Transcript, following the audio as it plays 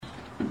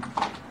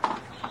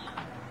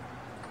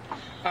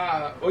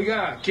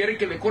Oiga, ¿quiere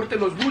que le corte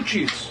los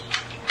buchis?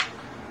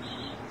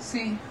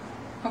 Sí,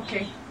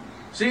 ok.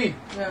 Sí.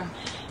 Ya,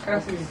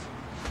 gracias. Okay.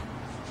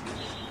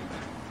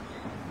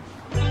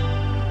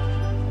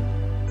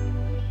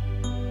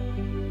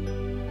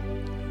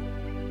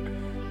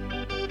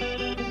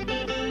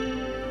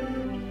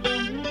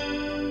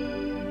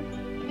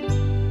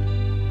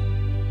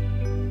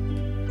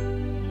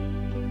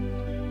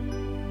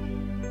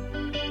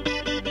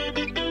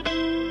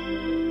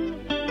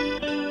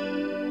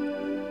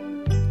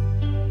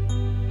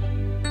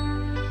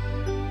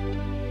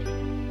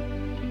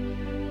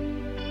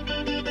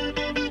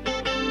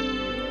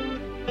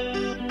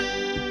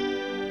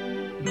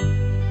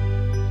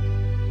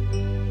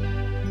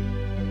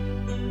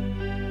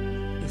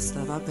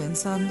 Estaba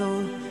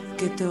pensando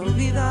que te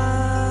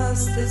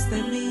olvidaste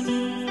de mí.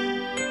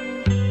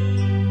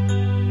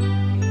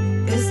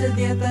 Ese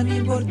día tan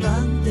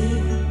importante.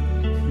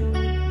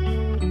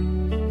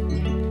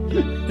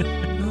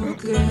 No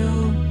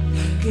creo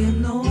que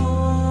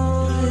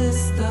no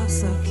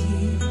estás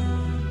aquí.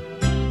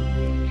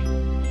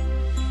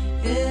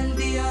 El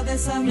día de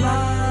San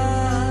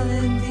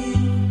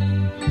Valentín,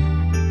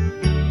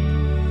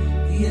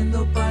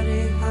 viendo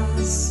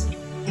parejas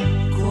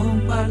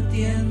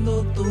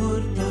compartiendo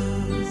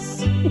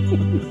tortas.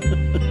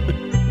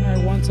 I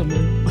want some.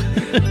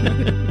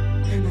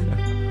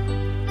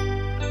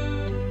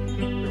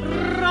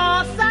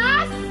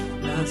 ¿Rosas?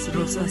 Las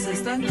rosas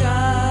están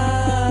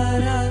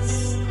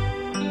caras.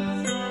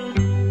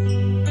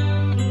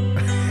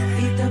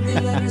 Y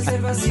también las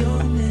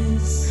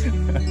reservaciones.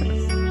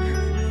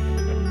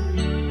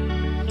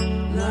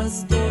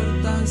 Las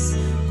tortas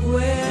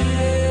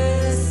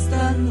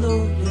cuestan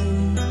doble.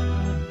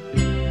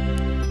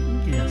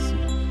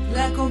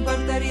 La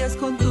compartirías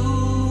con tu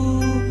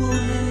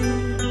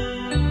mujer.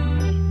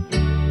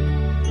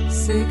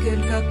 Sé que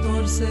el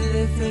 14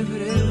 de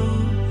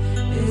febrero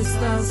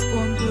estás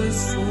con tu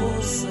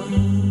esposa.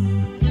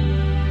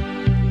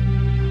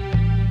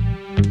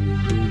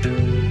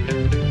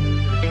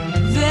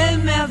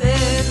 Venme a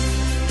ver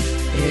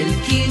el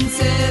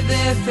 15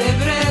 de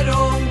febrero.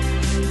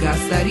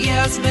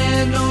 Gastarías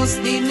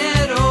menos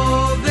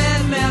dinero.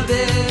 Venme a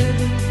ver.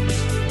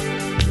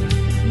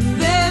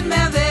 Venme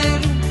a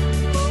ver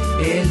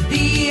el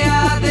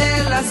día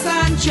de la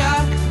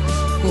Sancha,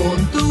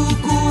 con tu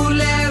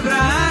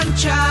culebra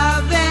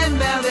ancha.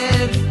 Venme a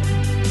ver.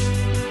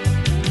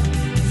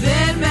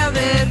 Venme a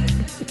ver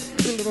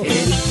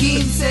el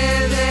 15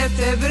 de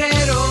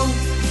febrero.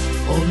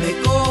 O me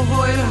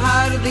cojo el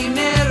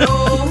jardinero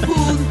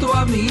junto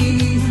a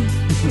mí.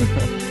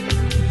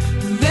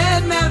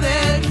 Venme a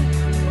ver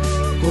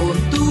con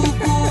tu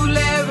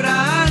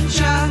culebra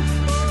ancha,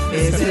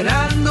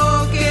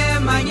 esperando que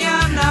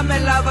mañana me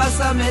la vas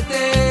a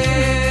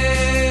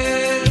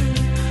meter,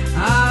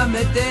 a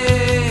meter.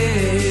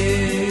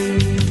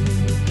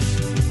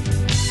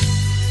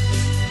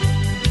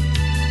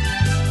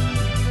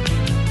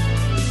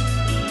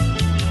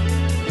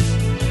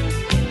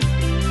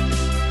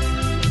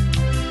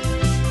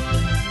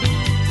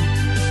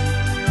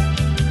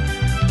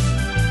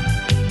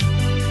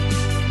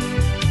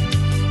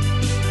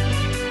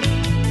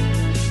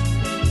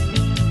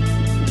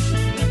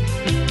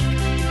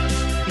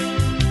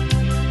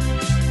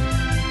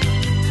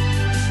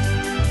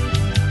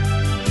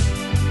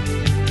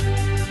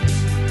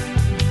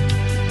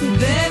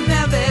 Venme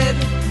a ver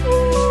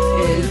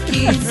el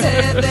 15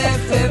 de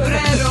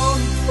febrero.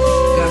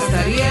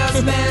 Gastarías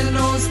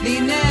menos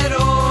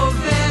dinero.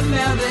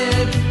 Venme a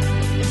ver.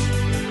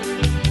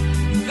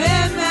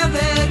 Venme a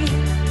ver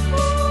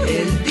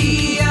el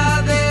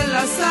día de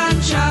la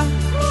Sancha,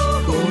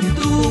 con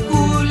tu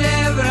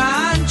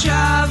culebra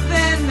ancha.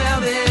 Venme a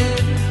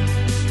ver.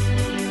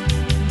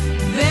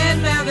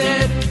 Venme a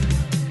ver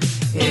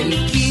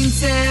el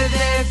 15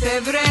 de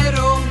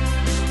febrero.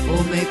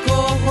 O me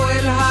cojo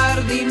el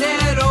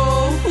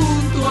jardinero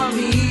junto a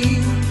mí.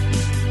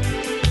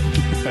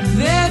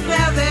 Venme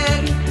a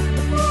ver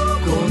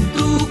con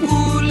tu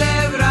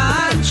culebra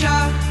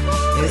ancha,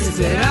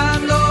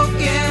 esperando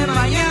que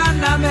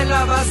mañana me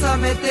la vas a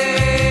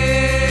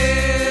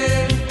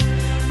meter,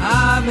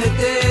 a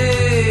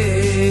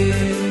meter,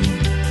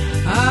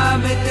 a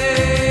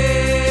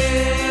meter,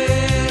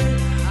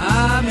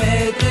 a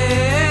meter.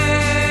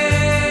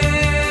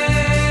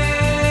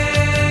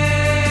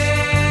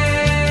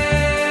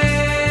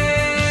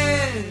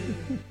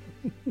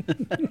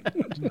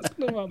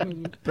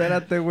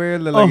 Espérate, güey,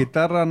 el de la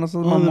guitarra, no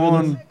sos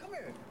mamón.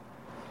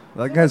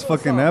 That guy's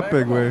fucking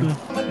epic, güey. I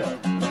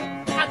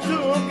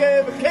took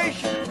a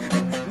vacation.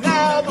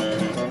 Now the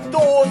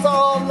doors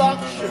are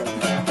locked shut.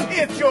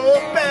 It's your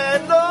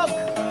bad luck.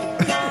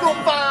 Go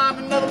find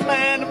another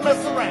man to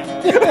mess around.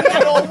 I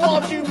don't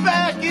want you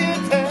back in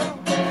town.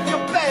 Your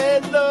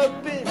bad luck,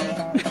 bitch.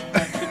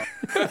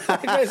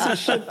 That guy's some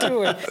shit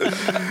too.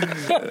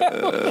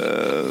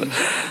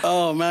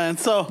 Oh, man.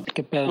 So,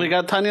 Qué pedo. we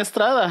got Tanya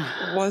Estrada.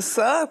 What's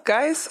up,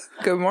 guys?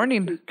 Good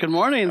morning. Good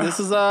morning. This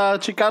is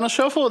Chicano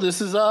Shuffle.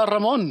 This is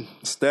Ramon.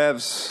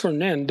 Steps.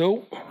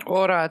 Fernando.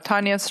 Ora,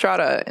 Tanya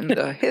Estrada in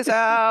his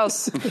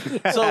house.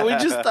 So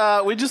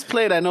we just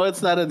played. I know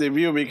it's not a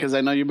debut because I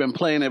know you've been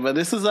playing it, but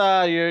this is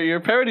your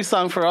parody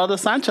song for all the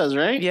Sanchas,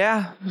 right?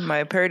 Yeah,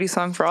 my parody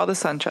song for all the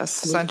Sanchas.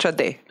 Sancha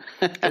Day.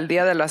 El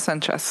Día de las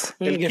Sanchas.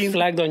 We're gonna get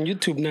flagged on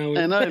YouTube now.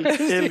 I know, el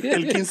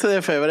 15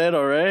 de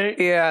febrero, right?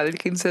 Yeah, el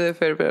 15 de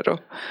febrero.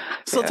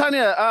 So,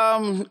 Tanya,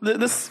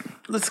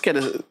 let's get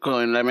it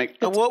going. Like,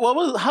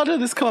 how did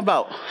this come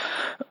about?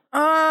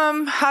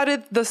 How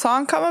did the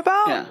song come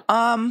about?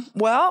 Yeah.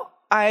 Well,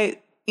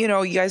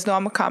 you guys know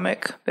I'm a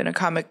comic. Been a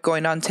comic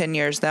going on 10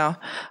 years now.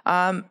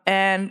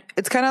 And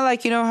it's kind of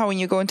like, how when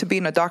you go into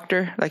being a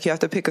doctor, like you have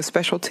to pick a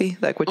specialty,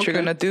 like what you're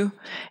going to do.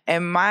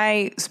 And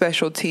my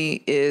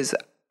specialty is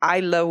I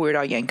love Weird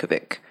Al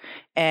Yankovic.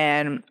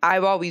 And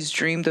I've always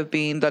dreamed of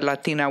being the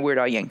Latina Weird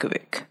Al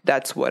Yankovic.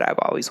 That's what I've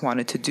always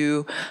wanted to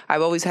do.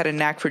 I've always had a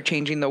knack for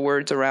changing the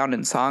words around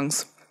in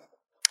songs.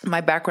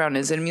 My background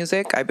is in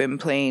music. I've been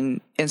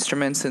playing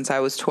instruments since I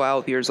was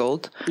 12 years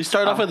old. You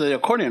started off with the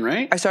accordion,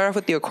 right? I started off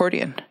with the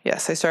accordion.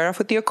 Yes, I started off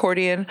with the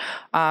accordion,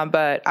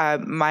 but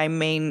my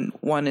main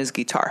one is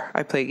guitar.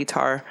 I play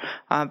guitar,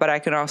 but I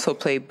can also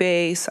play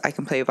bass. I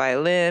can play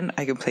violin.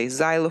 I can play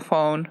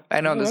xylophone.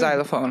 I know the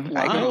xylophone.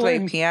 Wow. I can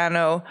play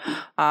piano.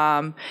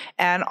 And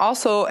then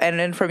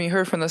you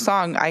heard from the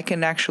song, I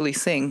can actually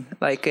sing.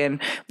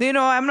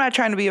 I'm not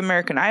trying to be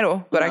American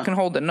Idol, but I can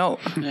hold a note.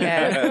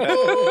 Yeah.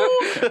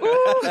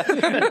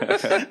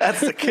 That's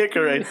the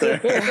kicker right there.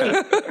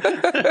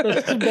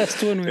 That's the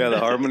best one. Yeah, the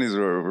harmonies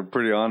were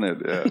pretty on it.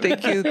 Yeah.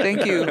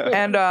 Thank you.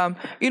 And,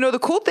 the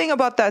cool thing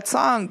about that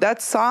song,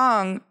 that's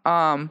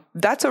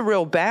a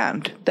real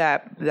band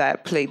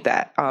that played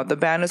that. The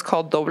band is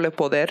called Doble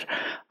Poder.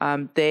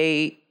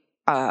 They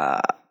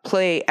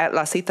play at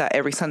La Cita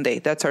every Sunday.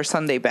 That's our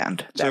Sunday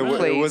band. So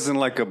it wasn't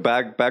like a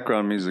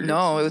background music.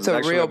 No, it's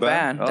a real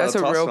band. Oh, that's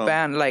a real awesome.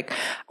 band. Like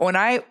when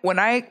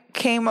I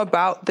came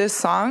about this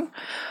song,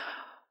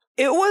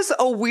 it was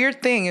a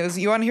weird thing.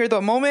 You want to hear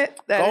the moment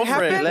that Go it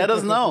happened? for it. Let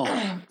us know.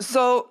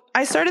 So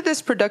I started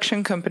this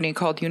production company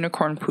called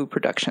Unicorn Poo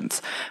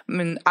Productions. I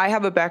mean, I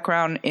have a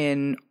background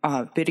in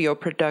video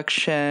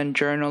production,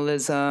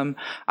 journalism.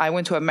 I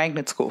went to a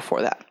magnet school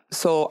for that.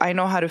 So I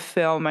know how to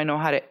film. I know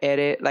how to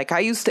edit. Like I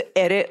used to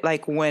edit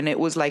like when it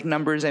was like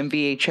numbers and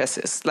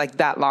VHSs, like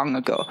that long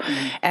ago.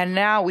 Mm-hmm. And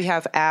now we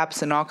have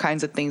apps and all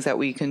kinds of things that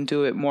we can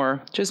do it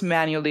more just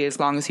manually as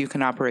long as you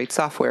can operate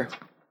software.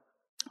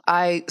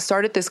 I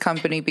started this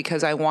company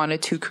because I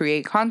wanted to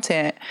create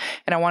content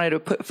and I wanted to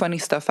put funny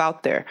stuff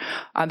out there.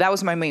 That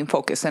was my main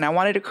focus. And I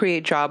wanted to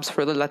create jobs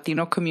for the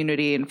Latino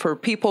community and for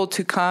people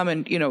to come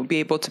and, be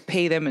able to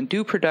pay them and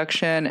do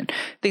production and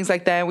things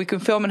like that. And we can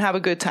film and have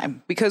a good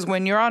time. Because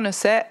when you're on a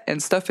set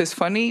and stuff is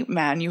funny,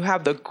 man, you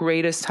have the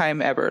greatest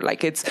time ever.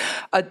 Like it's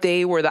a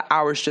day where the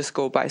hours just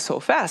go by so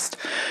fast.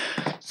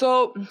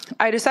 So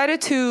I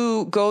decided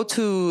to go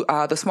to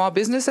the Small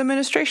Business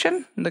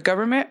Administration, the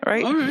government,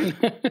 right? All right.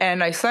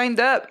 And I signed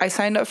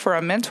up for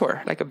a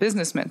mentor, like a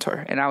business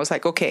mentor. And I was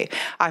like, okay,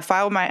 I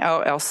filed my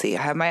LLC.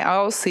 I have my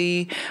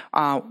LLC.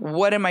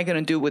 What am I going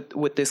to do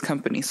with this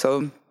company?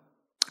 So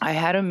I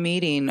had a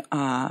meeting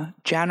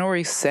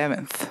January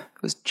 7th.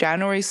 It was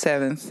January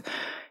 7th.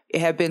 It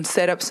had been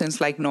set up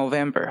since like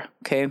November.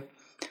 Okay.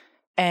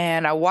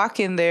 And I walk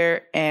in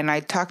there and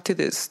I talk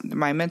to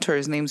my mentor,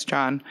 his name's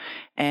John.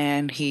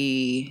 And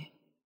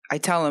I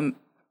tell him,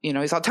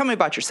 he's all, tell me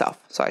about yourself.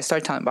 So I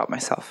started telling about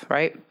myself,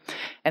 right?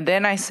 And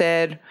then I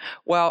said,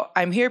 well,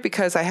 I'm here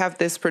because I have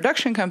this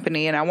production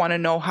company and I want to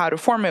know how to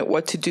form it,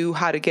 what to do,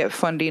 how to get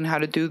funding, how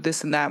to do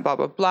this and that, blah,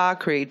 blah, blah,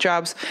 create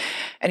jobs.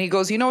 And he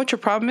goes, you know what your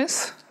problem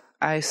is?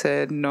 I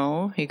said,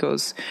 no. He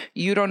goes,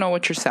 you don't know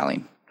what you're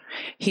selling.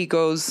 He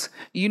goes,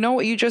 you know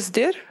what you just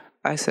did?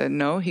 I said,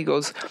 no. He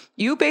goes,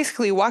 you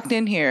basically walked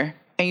in here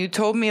and you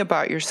told me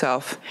about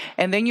yourself.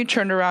 And then you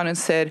turned around and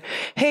said,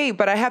 hey,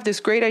 but I have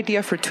this great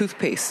idea for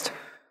toothpaste.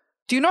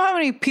 Do you know how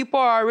many people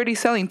are already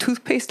selling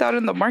toothpaste out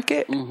in the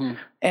market? Mm-hmm.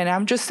 And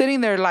I'm just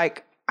sitting there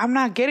like, I'm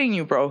not getting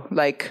you, bro.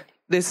 Like,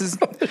 this is...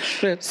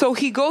 Shit. So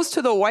he goes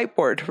to the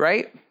whiteboard,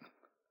 right?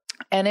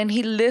 And then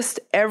he lists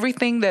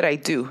everything that I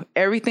do,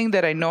 everything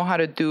that I know how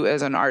to do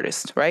as an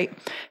artist, right?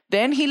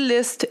 Then he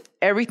lists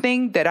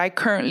everything that I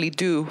currently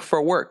do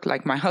for work,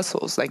 like my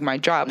hustles, like my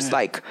jobs,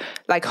 like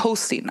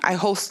hosting. I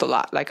host a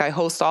lot. Like I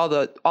host all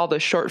the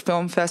short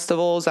film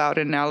festivals out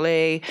in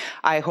LA.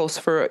 I host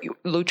for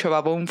Lucha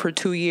Baboom for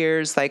 2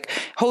 years. Like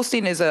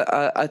hosting is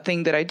a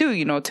thing that I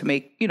do, to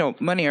make,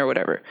 money or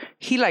whatever.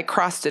 He like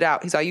crossed it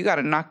out. He's like, you got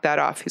to knock that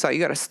off. He's like,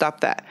 you got to stop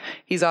that.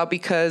 He's all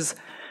because...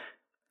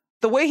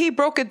 The way he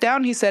broke it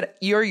down, he said,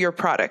 you're your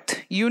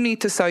product. You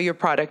need to sell your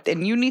product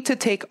and you need to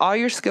take all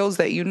your skills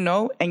that you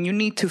know and you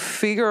need to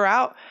figure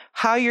out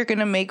how you're going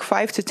to make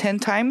 5 to 10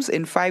 times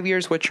in 5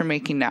 years what you're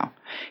making now.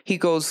 He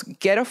goes,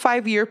 get a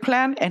 5-year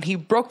plan. And he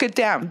broke it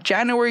down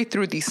January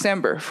through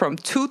December from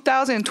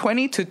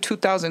 2020 to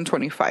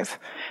 2025. And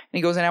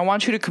he goes, and I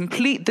want you to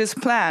complete this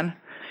plan.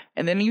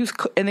 And then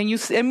you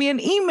send me an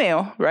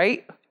email,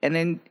 right? And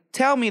then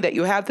tell me that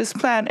you have this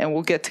plan and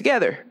we'll get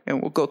together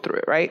and we'll go through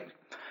it, right?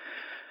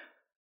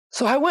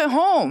 So I went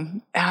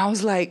home and I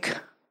was like,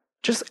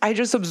 I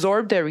just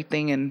absorbed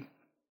everything. And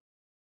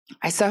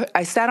I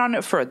sat on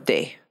it for a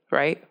day,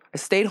 right? I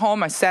stayed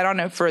home. I sat on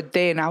it for a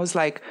day and I was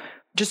like,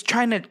 just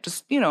trying to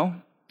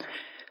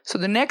So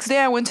the next day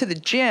I went to the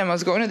gym. I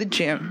was going to the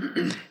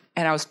gym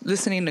and I was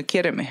listening to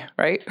Quiereme,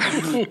 right?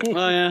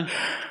 Oh, yeah.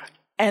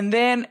 And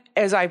then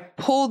as I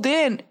pulled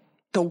in,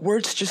 the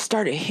words just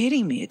started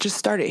hitting me. It just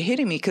started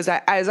hitting me because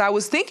as I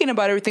was thinking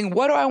about everything,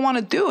 what do I want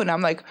to do? And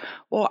I'm like,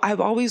 well,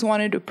 I've always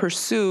wanted to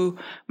pursue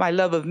my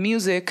love of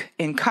music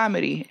and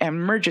comedy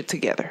and merge it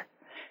together.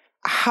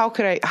 How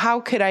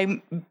could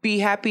I be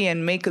happy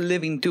and make a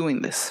living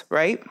doing this,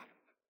 right?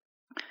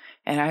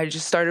 And I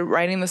just started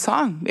writing the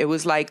song. It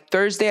was like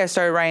Thursday, I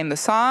started writing the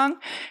song.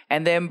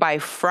 And then by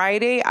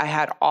Friday, I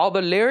had all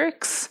the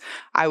lyrics.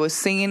 I was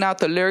singing out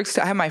the lyrics.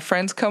 I had my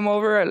friends come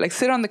over, like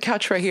sit on the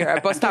couch right here.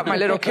 I bust out my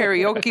little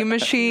karaoke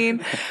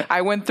machine.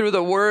 I went through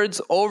the words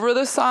over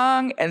the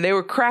song and they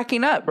were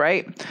cracking up,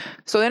 right?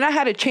 So then I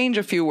had to change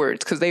a few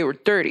words because they were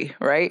dirty,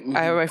 right?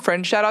 I have my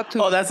friend, shout out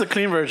to... Oh, that's a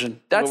clean version.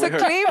 That's a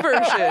clean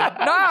version.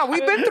 Nah,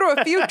 we've been through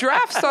a few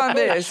drafts on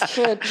this.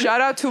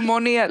 Shout out to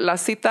Moni at La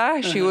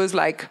Cita. She was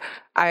like...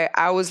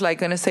 I was like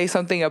going to say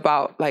something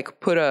about like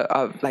put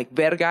a like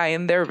verga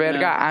in there,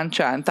 verga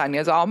ancha, and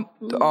Tanya's all,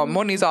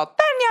 Moni's all,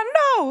 Tanya,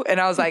 no. And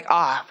I was like,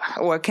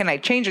 what can I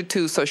change it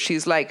to? So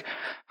she's like,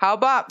 how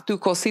about tu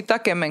cosita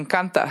que me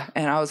encanta?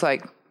 And I was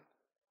like,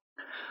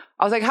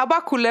 how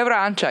about culebra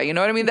ancha? You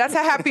know what I mean? That's a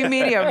happy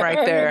medium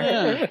right there.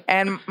 Yeah.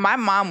 And my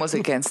mom was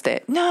against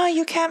it. No,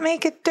 you can't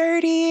make it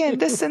dirty and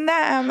this and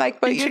that. I'm like,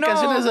 but you know.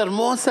 Canción es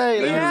hermosa.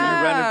 You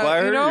ran it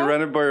by her? You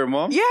ran it by your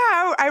mom? Yeah,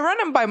 I run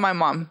it by my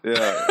mom.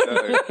 Yeah.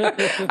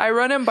 I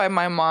run it by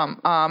my mom.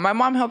 My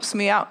mom helps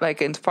me out,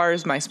 like, as far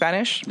as my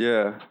Spanish.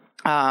 Yeah.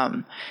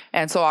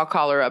 And so I'll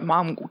call her up,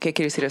 Mom, ¿qué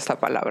quiere decir esta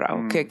palabra?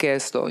 ¿Qué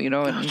esto?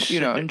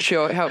 And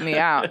she'll help me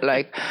out.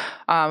 Like,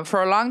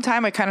 for a long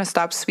time, I kind of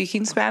stopped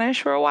speaking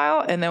Spanish for a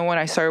while. And then when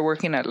I started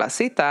working at La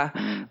Cita,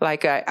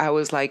 like, I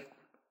was like,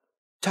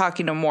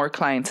 talking to more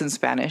clients in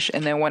Spanish.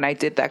 And then when I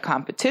did that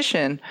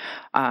competition,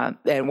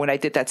 and when I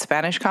did that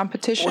Spanish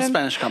competition. What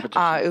Spanish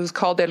competition? It was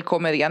called El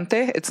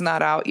Comediante. It's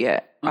not out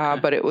yet. Okay.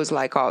 But it was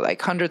like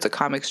hundreds of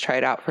comics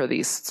tried out for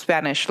these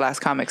Spanish Last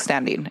Comic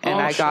Standing.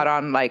 And I got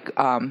on like,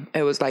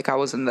 it was like I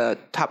was in the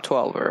top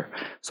 12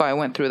 so I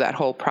went through that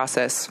whole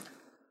process.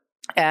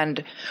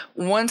 And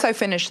once I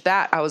finished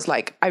that, I was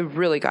like, I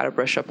really got to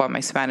brush up on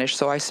my Spanish.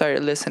 So I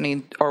started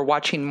listening or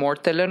watching more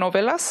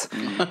telenovelas.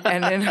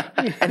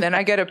 and then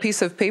I get a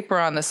piece of paper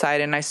on the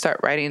side and I start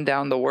writing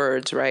down the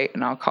words, right?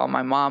 And I'll call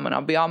my mom and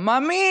I'll be all,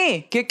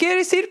 Mami, ¿qué quiere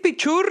decir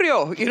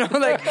pichurrio?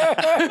 Like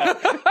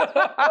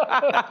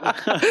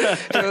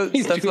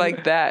stuff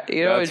like that.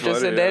 That's it's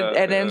just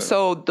funny,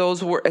 so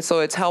those were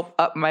it's helped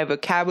up my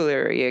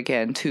vocabulary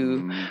again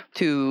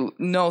to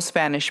know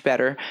Spanish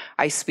better.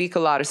 I speak a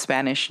lot of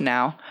Spanish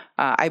now.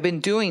 I've been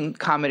doing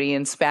comedy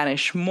in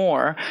Spanish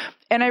more.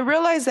 And I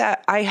realized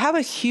that I have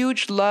a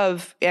huge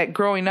love at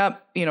growing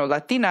up,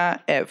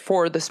 Latina,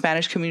 for the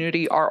Spanish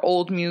community, our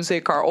old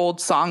music, our old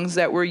songs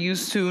that we're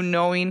used to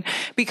knowing.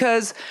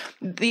 Because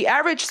the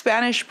average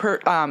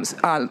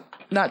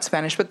not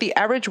Spanish, but the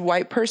average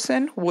white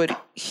person would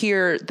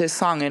hear this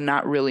song and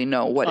not really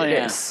know what it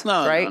is,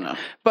 right? No.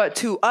 But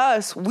to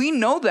us, we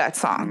know that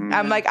song.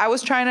 I'm like, I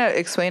was trying to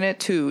explain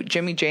it to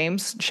Jimmy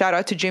James. Shout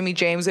out to Jimmy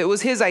James. It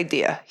was his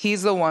idea.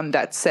 He's the one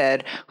that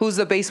said, who's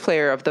the bass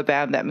player of the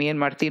band that me and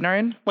Martin are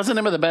in? What's the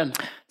name of the band?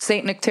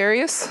 Saint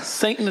Nectarius.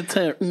 Saint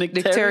Nectarius.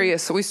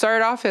 Nectarius. We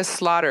started off as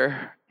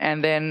Slaughter.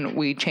 And then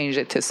we changed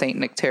it to Saint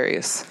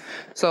Nectarius.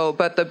 So,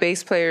 but the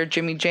bass player,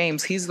 Jimmy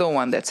James, he's the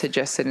one that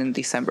suggested in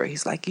December.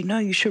 He's like,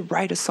 you should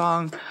write a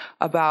song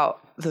about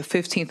the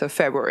 15th of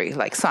February,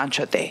 like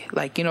Sancha Day.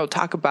 Like,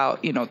 talk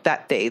about,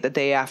 that day, the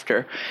day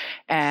after.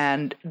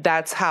 And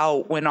that's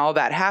how, when all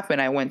that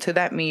happened, I went to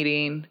that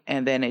meeting.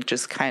 And then it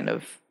just kind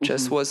of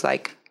just was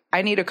like,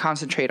 I need to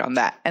concentrate on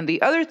that. And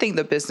the other thing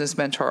the business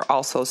mentor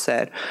also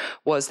said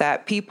was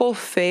that people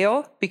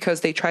fail because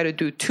they try to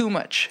do too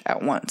much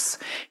at once.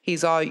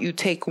 He's all, you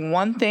take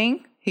one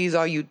thing, he's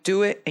all, you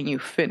do it and you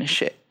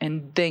finish it.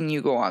 And then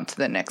you go on to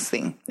the next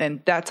thing.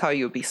 And that's how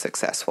you'll be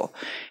successful.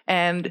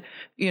 And,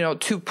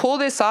 to pull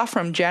this off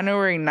from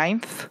January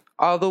 9th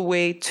all the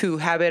way to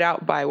have it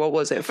out by, what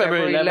was it,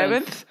 February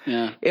 11th?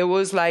 Yeah. It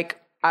was like,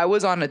 I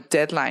was on a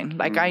deadline.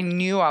 Like, I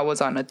knew I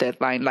was on a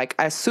deadline. Like,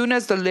 as soon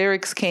as the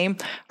lyrics came,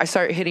 I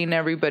started hitting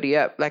everybody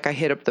up. Like, I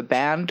hit up the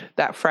band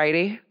that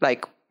Friday.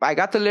 Like, I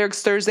got the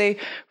lyrics Thursday.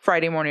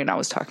 Friday morning, I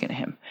was talking to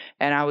him.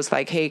 And I was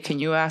like, hey, can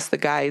you ask the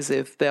guys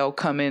if they'll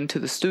come into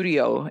the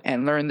studio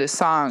and learn this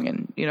song?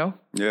 And,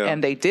 Yeah.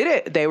 And they did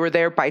it. They were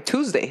there by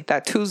Tuesday.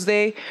 That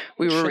Tuesday,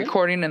 we were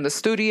recording in the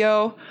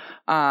studio.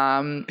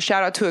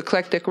 Shout out to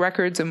Eclectic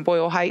Records in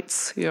Boyle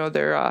Heights.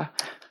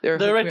 They're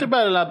directed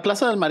by La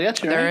Plaza del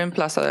Mariachi, right? They're in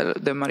Plaza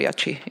del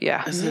Mariachi.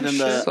 Yeah. Is it in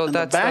the, So in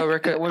that's the back? the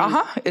record.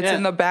 It's Yeah.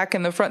 in the back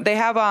and the front. They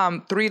have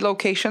 3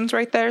 locations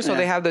right there. So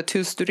they have the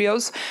 2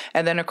 studios,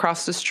 and then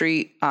across the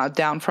street,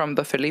 down from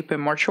the Felipe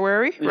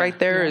Mortuary, right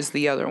there is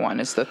the other one.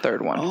 It's the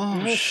third one.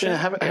 Oh, shit.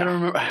 I don't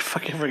remember. I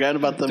fucking forgot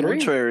about the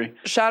mortuary.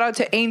 Shout out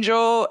to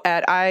Angel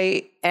at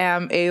I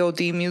Am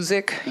AOD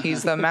Music.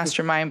 He's the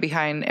mastermind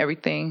behind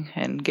everything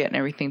and getting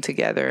everything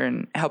together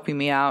and helping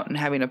me out and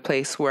having a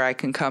place where I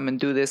can come and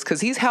do this.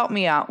 Because he's helped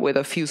me out with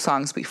a few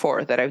songs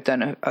before that I've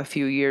done a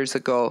few years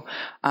ago.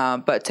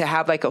 But to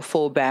have like a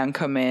full band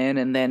come in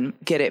and then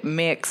get it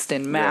mixed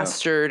and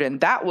mastered, and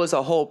that was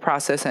a whole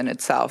process in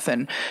itself.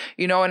 And,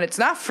 and it's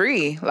not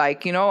free.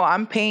 Like,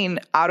 I'm paying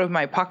out of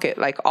my pocket.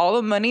 Like all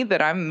the money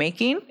that I'm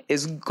making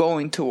is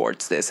going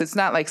towards this. It's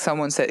not like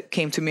someone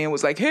came to me and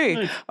was like,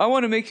 hey, I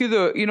want to make you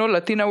the,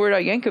 Latina Weird Al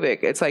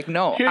Yankovic. It's like,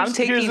 no,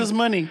 Here's this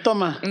money.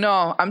 Toma.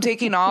 No, I'm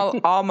taking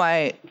all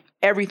my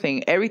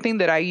everything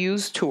that I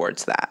use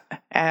towards that.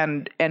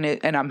 And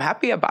I'm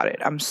happy about it.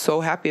 I'm so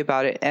happy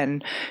about it.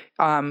 And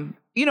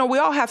we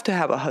all have to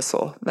have a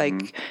hustle.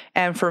 Like,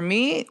 and for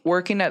me,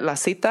 working at La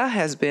Cita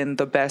has been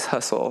the best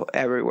hustle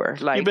everywhere.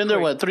 Like, You've been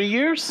there, what, 3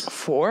 years?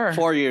 4.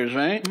 4 years,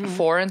 right?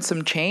 4 and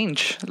some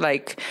change.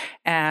 Like,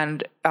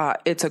 and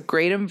it's a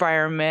great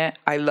environment.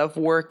 I love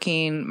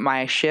working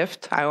my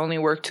shift. I only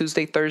work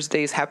Tuesday,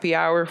 Thursdays, happy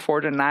hour,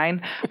 4 to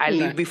 9. I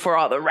leave before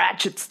all the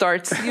ratchet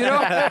starts,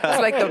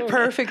 It's like the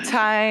perfect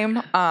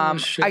time.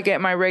 I get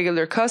my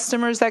regular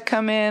customers that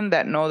come in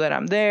that know that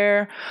I'm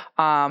there.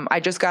 I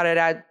just got it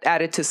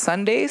added to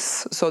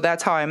Sundays. So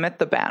that's how I met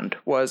the band,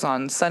 was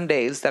on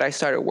Sundays that I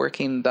started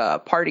working the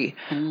party,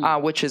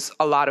 which is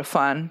a lot of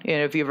fun.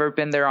 If you've ever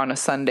been there on a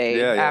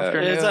Sunday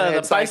afternoon.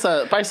 It's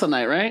the Paisa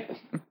night, right?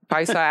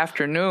 Paisa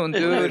afternoon,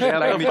 dude. They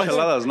have the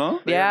micheladas, no?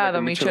 Yeah, the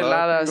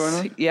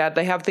micheladas. Yeah,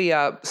 they have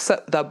the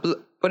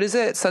what is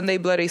it? Sunday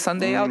Bloody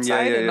Sunday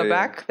outside in the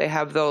back. They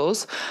have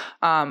those.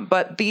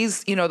 But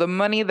these, the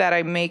money that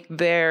I make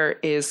there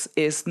is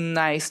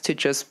nice to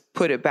just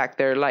put it back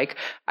there. Like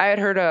I had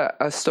heard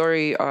a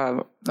story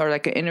or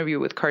like an interview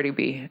with Cardi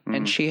B,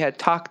 and she had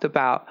talked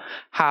about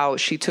how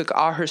she took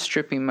all her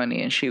stripping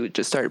money and she would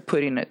just start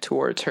putting it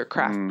towards her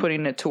craft,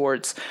 putting it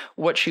towards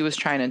what she was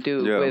trying to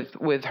do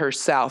with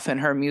herself and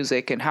her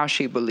music and how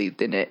she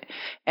believed in it.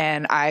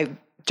 And I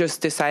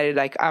just decided,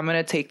 like, I'm going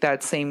to take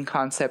that same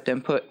concept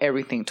and put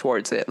everything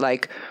towards it.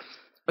 Like,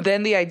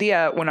 then the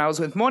idea, when I was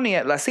with Moni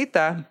at La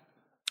Cita,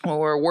 when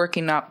we were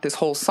working out this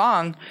whole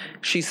song,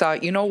 she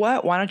thought, you know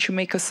what? Why don't you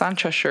make a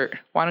Sancha shirt?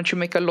 Why don't you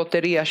make a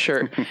Loteria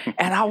shirt?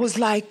 And I was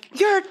like,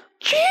 you're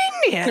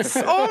genius.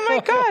 Oh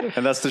my God.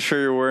 And that's the shirt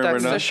you're wearing right now?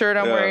 That's the shirt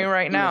I'm wearing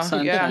right now.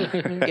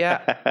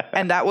 Yeah.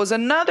 And that was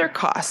another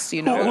cost,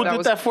 Who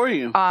did that for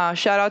you?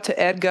 Shout out to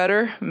Ed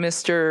Gutter,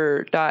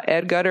 Mr.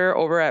 Ed Gutter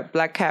over at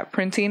Black Cat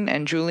Printing,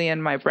 and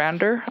Julian, my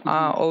brander,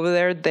 over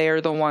there.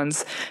 They're the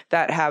ones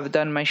that have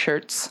done my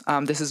shirts.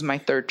 This is my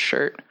 3rd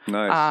shirt.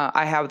 Nice.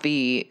 I have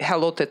the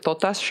Hello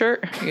Tetotas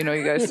shirt. You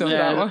guys know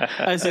that one?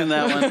 I seen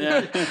that one,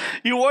 yeah.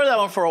 You wore that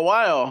one for a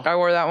while. I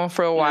wore that one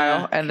for a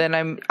while. And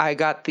then I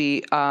got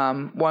the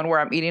one where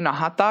I'm eating a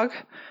hot dog.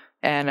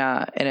 And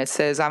it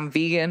says, I'm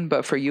vegan,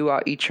 but for you,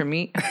 I'll eat your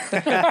meat. I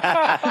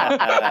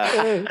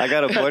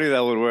got a buddy that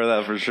would wear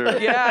that for sure.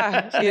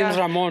 Yeah.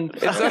 Ramon.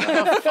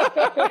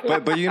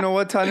 But you know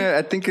what, Tanya?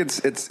 I think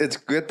it's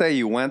good that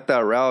you went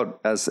that route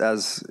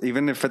as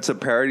even if it's a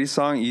parody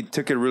song, you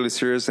took it really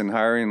serious in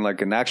hiring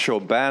like an actual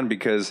band,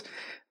 because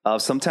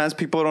sometimes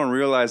people don't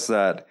realize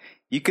that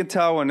you can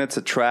tell when it's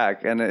a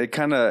track, and it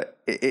kind of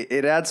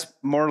it adds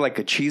more like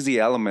a cheesy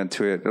element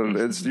to it.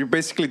 You're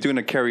basically doing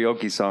a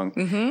karaoke song,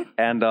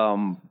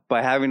 and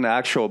by having the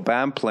actual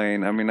band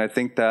playing, I mean, I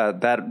think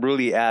that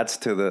really adds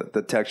to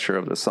the texture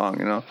of the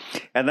song,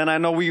 And then I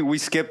know we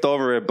skipped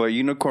over it, but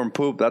Unicorn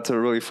Poop, that's a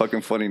really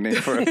fucking funny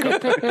name for a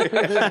company.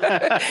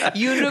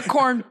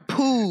 Unicorn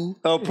Poo.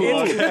 Oh,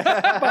 Poo.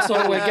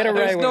 So we get it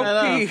right.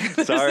 No P.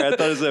 Sorry, I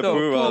thought it said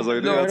Poop. I was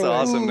like, dude, that's an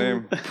awesome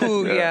name.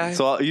 Poo, yeah.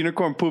 So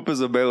Unicorn Poop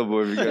is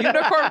available if you guys.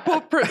 Unicorn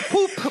Poop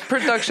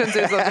Productions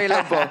is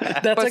available.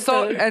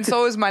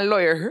 So is my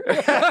lawyer.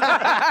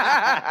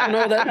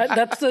 No,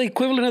 that's the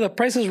equivalent of the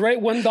Price is Right.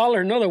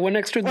 $1. No, the one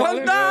extra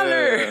dollar.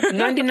 $1.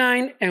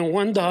 99 and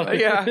 $1.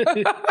 Yeah.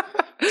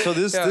 So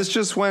this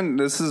just went.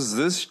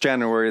 This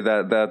January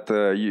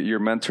that your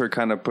mentor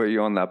kind of put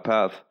you on that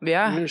path.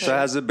 Yeah. So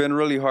has it been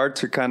really hard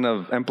to kind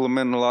of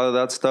implement a lot of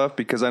that stuff?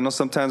 Because I know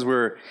sometimes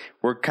we're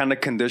kind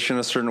of conditioned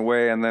a certain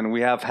way, and then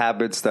we have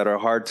habits that are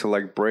hard to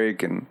like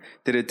break. And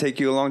did it take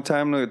you a long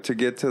time to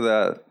get to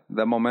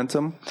that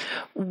momentum?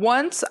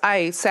 Once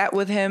I sat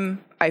with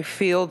him, I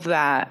feel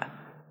that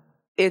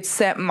it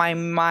set my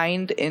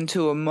mind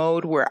into a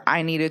mode where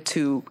I needed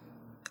to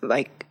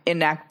like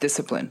enact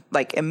discipline,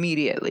 like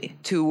immediately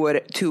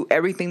to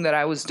everything that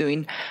I was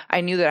doing.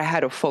 I knew that I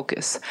had to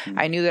focus.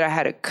 I knew that I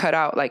had to cut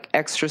out like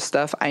extra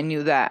stuff. I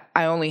knew that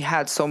I only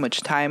had so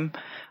much time.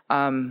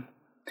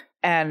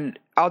 And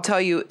I'll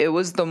tell you, it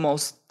was the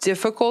most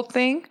difficult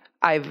thing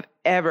I've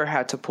ever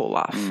had to pull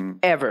off,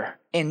 ever,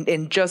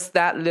 in just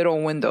that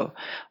little window.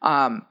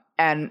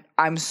 And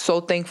I'm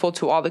so thankful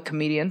to all the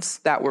comedians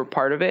that were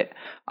part of it.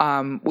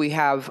 We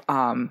have,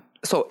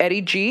 so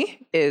Eddie G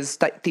is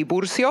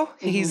Tiburcio.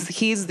 He's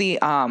the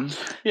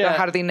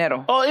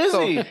jardinero. Oh, is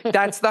so he?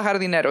 That's the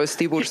jardinero, is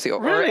Tiburcio.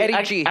 Or Really?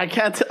 Eddie G. I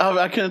can't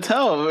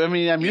tell. I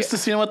mean, I'm used to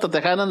seeing what the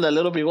tejana and the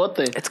little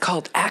bigote. It's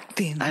called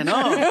acting. I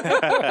know.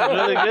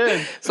 Really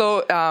good.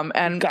 So,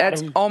 and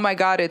that's, oh my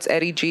God, it's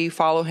Eddie G.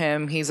 Follow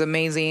him. He's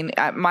amazing.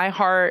 My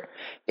heart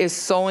is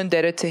so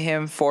indebted to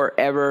him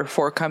forever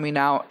for coming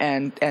out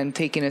and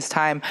taking his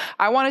time.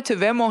 I wanted to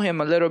Venmo him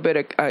a little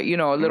bit, a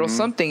little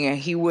something, and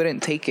he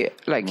wouldn't take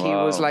it. Like, he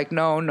was like,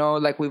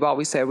 no, like we've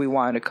always said, we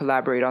wanted to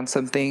collaborate on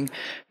something,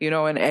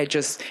 and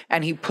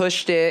and he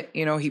pushed it,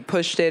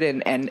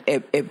 and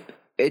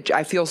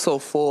I feel so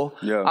full.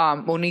 Yeah.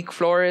 Monique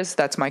Flores,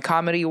 that's my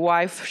comedy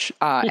wife.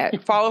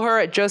 Follow her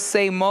at Just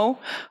Say Mo.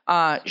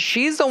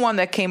 She's the one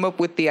that came up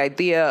with the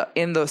idea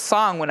in the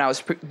song when I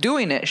was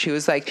doing it. She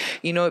was like,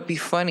 it'd be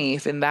funny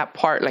if in that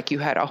part, like you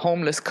had a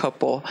homeless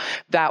couple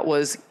that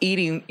was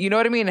eating, you know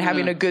what I mean, and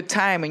having a good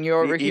time, and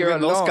you're over here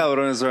even alone. Those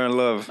cabrones are in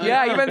love.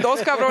 Yeah, even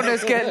those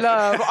cabrones get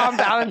love on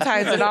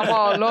Valentine's, and I'm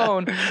all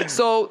alone.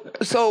 So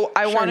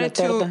I wanted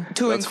to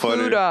That's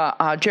include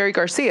Jerry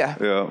Garcia.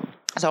 Yeah.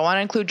 So I want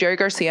to include Jerry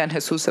Garcia and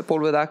Jesus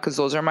Sepulveda because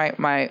those are my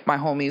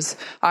homies.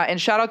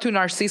 And shout out to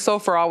Narciso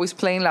for always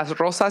playing Las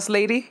Rosas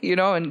lady,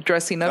 and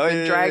dressing up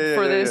in drag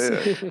for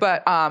this.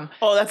 But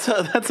that's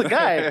a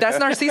guy. that's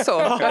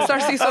Narciso. That's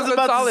Narciso I was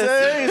about Gonzalez. to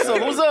say, so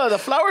who's the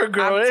flower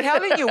girl? I'm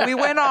telling you, we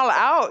went all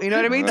out. You know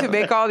what I mean, to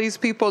make all these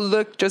people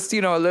look just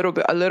a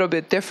little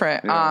bit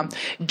different. Yeah.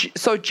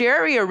 So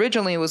Jerry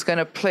originally was going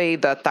to play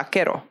the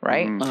taquero,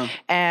 right?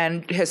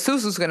 And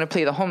Jesus was going to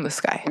play the homeless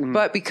guy.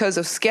 But because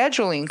of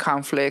scheduling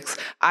conflicts,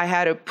 I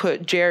had to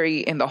put Jerry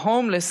in the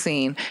homeless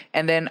scene,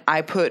 and then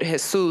I put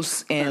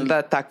Jesus in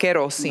the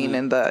taquero scene,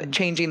 and the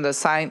changing the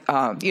sign,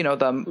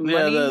 the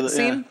money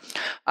scene.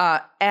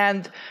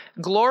 And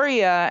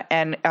Gloria,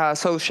 and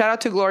so shout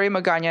out to Gloria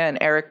Magana and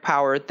Eric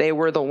Power. They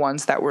were the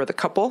ones that were the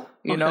couple,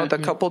 the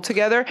couple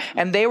together.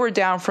 And they were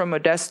down from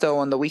Modesto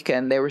on the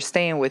weekend. They were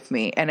staying with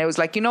me. And it was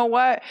like, you know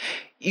what?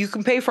 You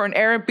can pay for an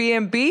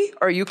Airbnb,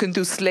 or you can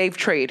do slave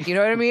trade. You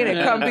know what I mean?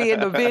 And come be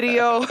in the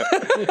video.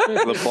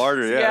 The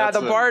barter, yeah. Yeah,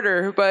 the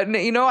barter. But,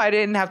 I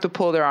didn't have to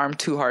pull their arm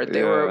too hard.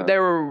 They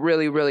were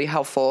really, really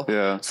helpful.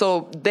 Yeah.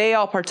 So they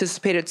all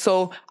participated.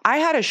 So I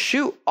had to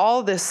shoot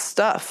all this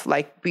stuff,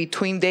 like,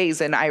 between days.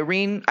 And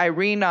Irene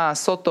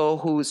Soto,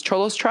 who's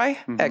Cholos Try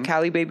at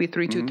Cali Baby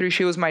 323,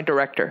 she was my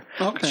director.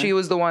 Okay. She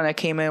was the one that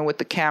came in with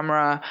the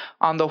camera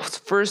on the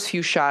first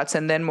few shots.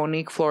 And then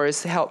Monique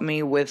Flores helped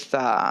me with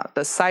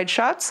the side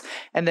shots.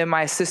 And then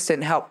my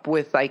assistant helped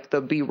with like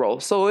the B-roll.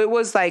 So it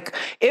was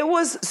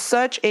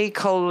such a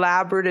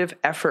collaborative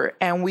effort.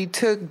 And we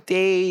took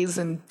days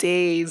and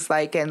days,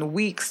 and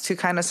weeks to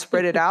kind of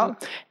spread it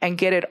out and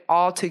get it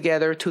all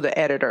together to the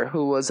editor,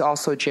 who was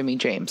also Jimmy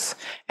James.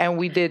 And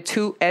we did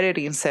 2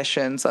 editing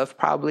sessions of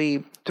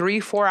probably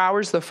 3-4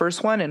 hours the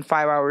first one and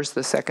 5 hours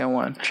the second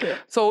one. Sure.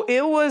 So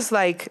it was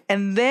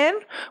and then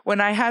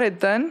when I had it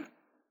done,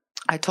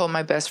 I told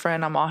my best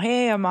friend, I'm all,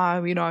 hey,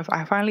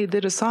 I finally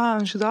did a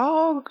song. She's like,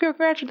 oh,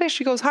 congratulations.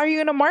 She goes, how are you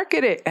going to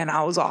market it? And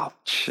I was all,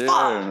 shit,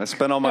 I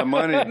spent all my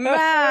money.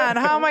 Man,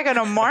 how am I going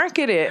to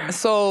market it?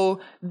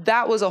 So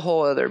that was a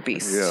whole other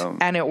beast. Yeah.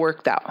 And it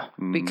worked out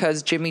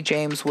because Jimmy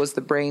James was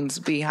the brains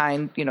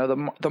behind,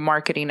 the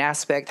marketing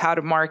aspect, how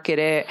to market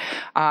it.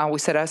 We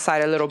set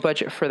aside a little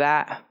budget for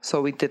that.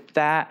 So we did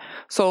that.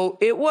 So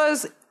it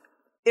was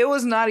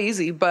not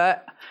easy,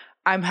 but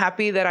I'm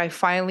happy that I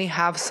finally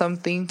have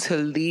something to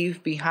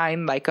leave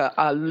behind, like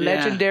a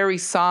legendary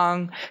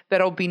song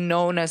that'll be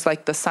known as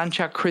like the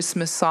Sancha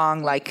Christmas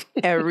song, like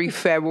every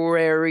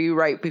February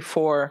right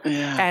before,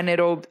 and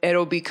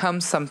it'll become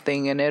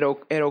something, and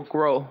it'll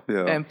grow,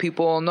 and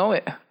people will know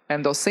it.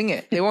 And they'll sing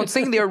it. They won't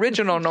sing the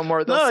original no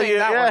more. They'll sing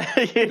that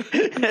one.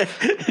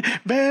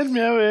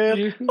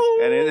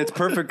 And it's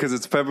perfect because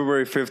it's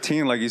February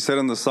 15. Like you said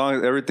in the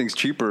song, everything's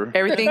cheaper.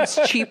 Everything's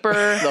cheaper.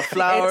 The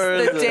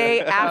flowers. It's the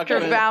day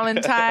after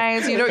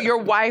Valentine's. Your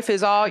wife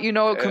is all,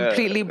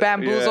 completely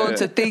bamboozled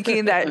into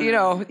thinking that, you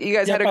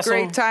guys had a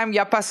great time.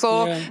 Ya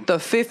pasó. Yeah. The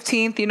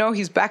 15th,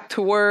 he's back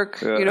to work.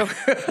 Yeah.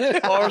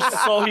 Or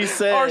so he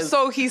says. Or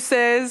so he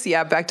says.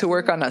 Yeah, back to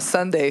work on a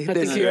Sunday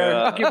this year.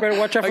 Yeah. You better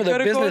watch out for the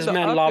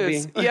businessman lobby.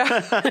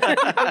 Yeah.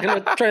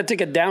 Try to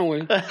take it down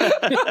with.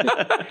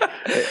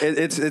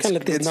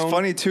 It's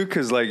funny too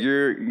because like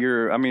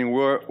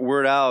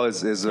Weird Al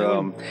is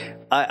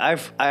I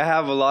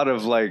have a lot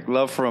of like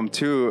love for him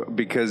too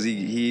because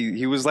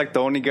he was like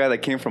the only guy that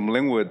came from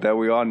Linwood that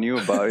we all knew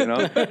about.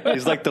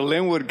 He's like the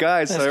Linwood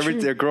guy.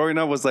 So growing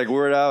up was like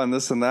Weird Al and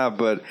this and that,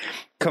 but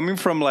coming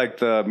from like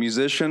the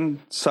musician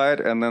side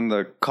and then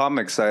the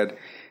comic side,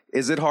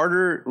 is it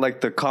harder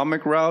like the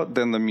comic route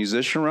than the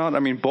musician route? I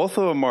mean, both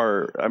of them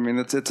are. I mean,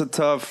 it's a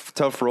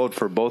tough road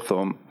for both of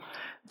them.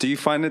 Do you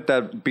find it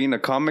that being a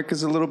comic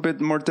is a little bit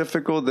more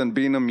difficult than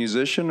being a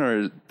musician,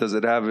 or does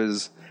it have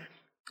its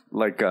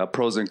like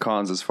pros and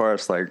cons as far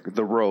as like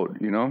the road?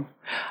 You know,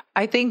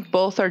 I think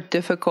both are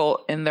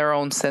difficult in their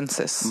own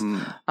senses.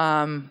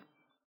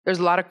 There's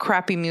a lot of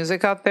crappy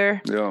music out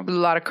there. Yeah. A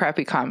lot of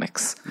crappy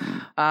comics.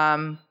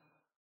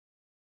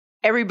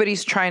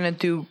 Everybody's trying to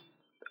do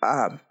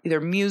either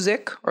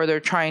music or they're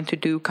trying to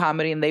do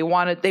comedy, and they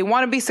want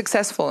to be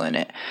successful in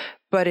it.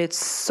 But it's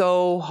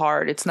so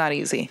hard. It's not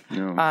easy.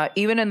 Yeah.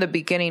 Even in the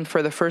beginning,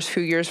 for the first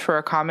few years for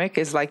a comic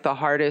is like the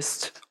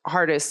hardest.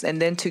 And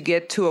then to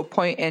get to a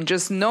point and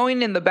just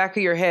knowing in the back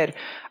of your head,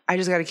 I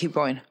just got to keep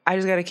going. I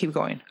just got to keep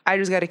going. I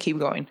just got to keep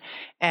going.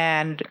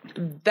 And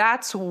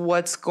that's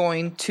what's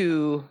going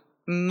to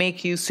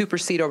make you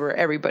supersede over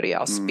everybody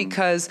else,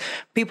 because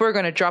people are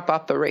going to drop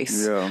off the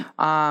race.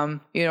 Yeah.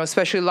 You know,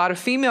 especially a lot of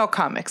female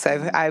comics.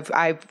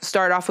 I've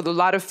started off with a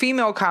lot of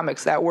female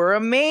comics that were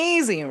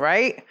amazing,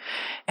 right?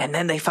 And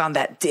then they found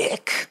that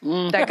dick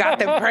that got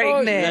them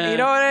pregnant. You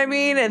know what I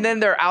mean? And then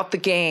they're out the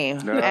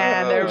game,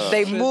 and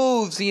they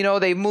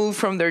move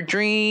from their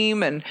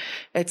dream, and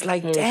it's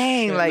like,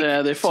 dang, like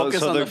they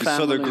focus on the family.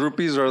 So the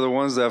groupies are the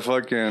ones that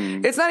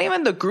fucking. It's not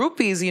even the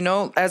groupies, you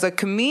know. As a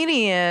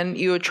comedian,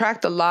 you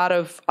attract a lot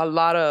of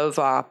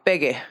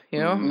pegue, you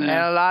know, and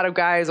a lot of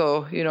guys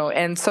will, you know,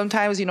 and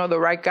sometimes, you know, the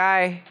right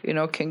guy, you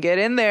know, can get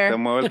in there. Te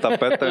mueve el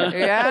tapete.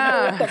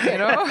 Yeah, you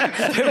know.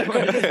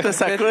 Te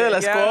sacude la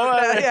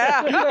escoba.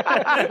 Yeah.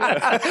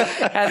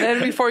 And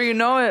then before you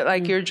know it,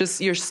 like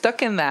you're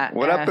stuck in that.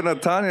 What happened to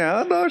Tanya? I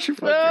don't know. She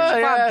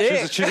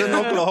fucking. She's in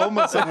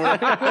Oklahoma somewhere.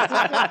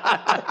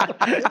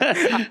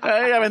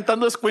 Ay,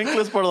 aventando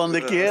squinkles por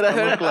donde quiera.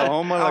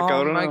 Oklahoma, la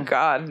cabrona. Oh my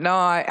God. No,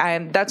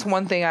 I that's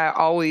one thing I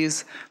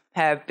always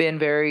have been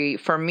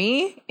for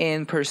me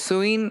in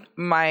pursuing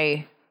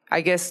my, I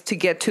guess, to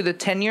get to the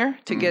tenure,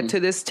 to get to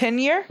this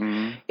tenure,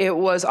 it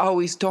was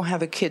always, don't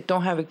have a kid,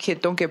 don't have a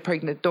kid, don't get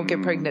pregnant, don't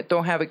get pregnant,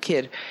 don't have a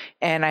kid.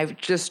 And I've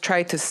just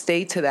tried to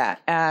stay to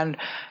that. And,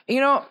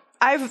 you know,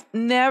 I've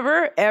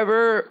never,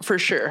 ever, for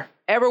sure,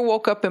 ever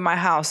woke up in my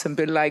house and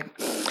been like,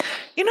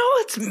 you know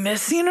what's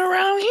missing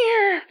around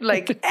here?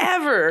 Like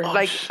ever.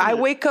 Like shit. I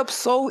wake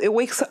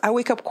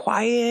up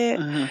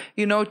quiet,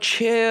 you know,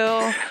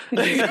 chill.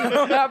 You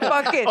know, not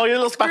fucking Oye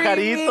los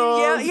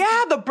pajaritos.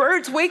 Yeah, the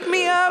birds wake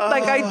me up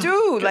like I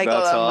do. Like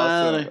That's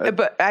awesome.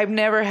 But I've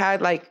never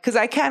had because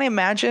I can't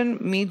imagine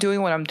me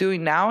doing what I'm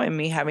doing now and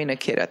me having a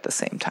kid at the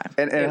same time.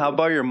 And how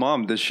about your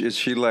mom? Is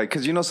she like,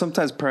 because you know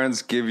sometimes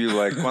parents give you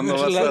like, cuando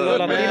vas a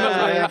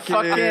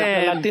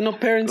Latino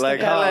parents.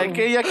 Like,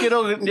 ya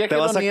quiero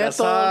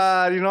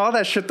nietos. You know, all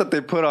that shit that they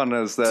put on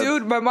us.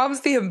 Dude, my mom's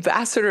the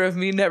ambassador of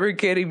me never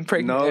getting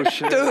pregnant. No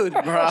shit. Dude,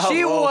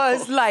 she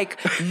was like,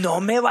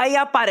 no me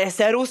vaya a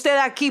parecer usted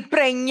aquí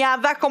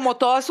preñada como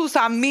todas sus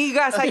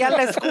amigas allá en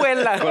la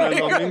escuela. Con el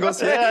domingo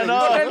 7.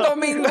 Con el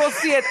domingo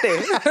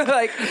 7.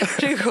 Like,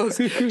 she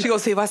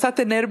goes, si vas a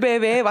tener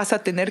bebé, vas a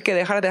tener que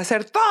dejar de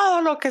hacer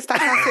todo lo que estás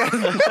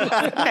haciendo.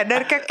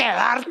 Tener que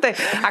quedarte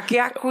aquí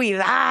a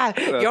cuidar.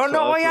 Yo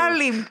no voy a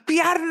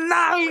limpiar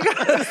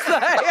nalgas.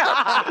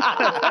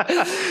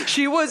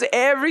 She was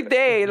every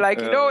day,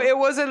 like, you know, it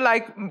wasn't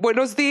like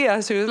buenos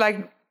dias. She was like,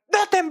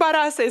 no te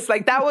embaraces.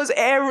 Like, that was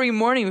every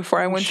morning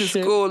before I went to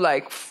school,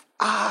 like,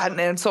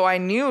 and so I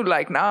knew,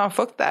 like, nah,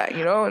 fuck that,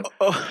 you know.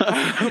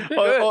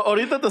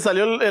 Ahorita te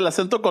salió el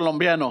acento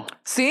colombiano.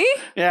 See?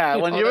 Yeah,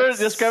 when you were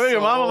describing your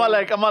mom, I'm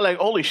like,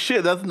 holy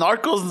shit, that's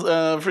Narcos,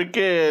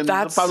 freaking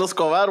Pablo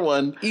Escobar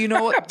one. You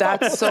know what?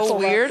 That's so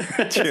weird.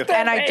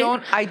 And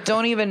I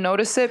don't even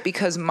notice it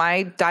because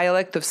my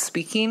dialect of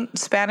speaking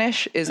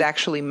Spanish is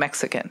actually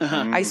Mexican.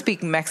 I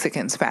speak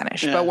Mexican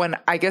Spanish, but when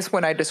I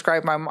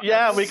describe my mom,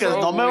 because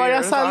so no me vaya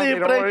a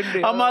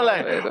salir, I'm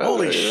like,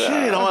 holy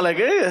shit, I'm like,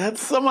 hey,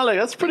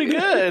 that's pretty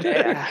good.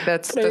 Yeah,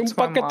 that's un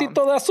my mom.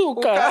 paquetito de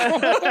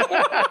azúcar.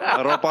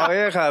 La ropa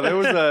vieja. There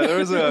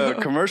was a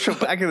commercial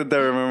back in the day. I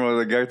remember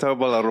the guy talking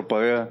about la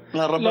ropa vieja.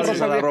 La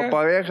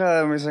ropa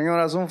vieja de mi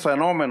señora es un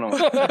fenómeno.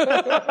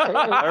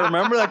 I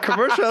remember that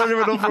commercial. I don't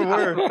even know from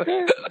where.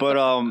 But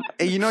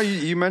you know,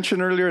 you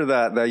mentioned earlier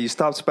that you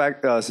stopped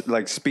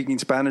speaking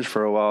Spanish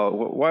for a while.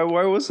 Why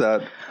was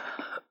that?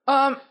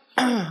 El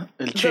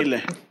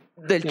Chile.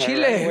 Del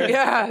Chile,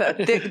 yeah,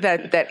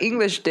 that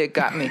English dick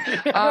got me.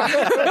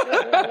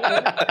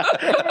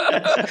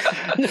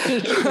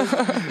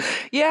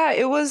 Yeah,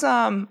 it was.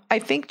 I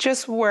think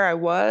just where I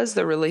was,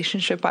 the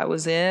relationship I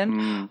was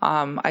in.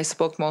 I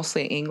spoke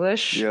mostly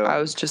English. Yeah.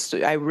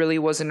 I really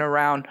wasn't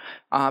around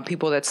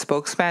people that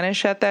spoke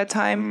Spanish at that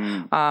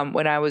time.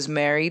 When I was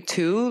married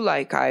too,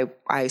 like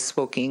I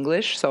spoke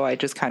English, so I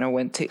just kind of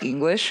went to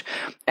English,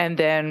 and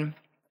then.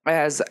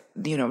 As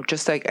you know,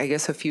 just like I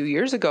guess a few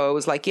years ago, it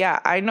was like, yeah,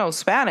 I know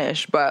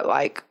Spanish, but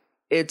like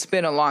it's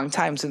been a long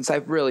time since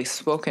I've really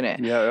spoken it.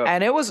 Yeah.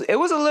 And it was a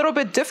little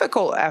bit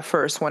difficult at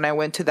first when I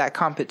went to that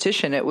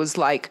competition. It was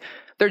like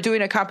they're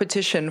doing a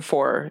competition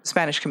for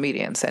Spanish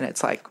comedians, and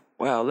it's like,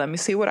 well, let me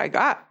see what I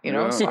got, you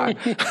know? Yeah.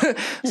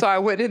 So I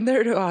went in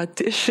there to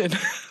audition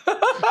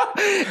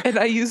and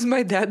I used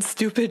my dad's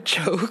stupid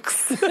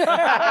jokes. The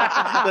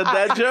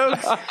dad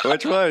jokes?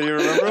 Which one? You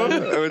remember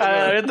them? Which one?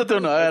 Aviéntate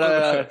uno. A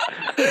ver.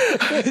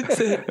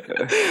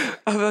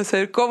 Vamos a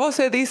hacer, ¿cómo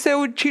se dice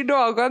un chino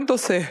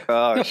ahogándose?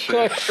 Oh,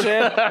 shit.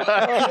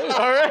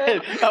 All right.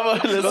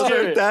 Let's Those hear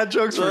are it. dad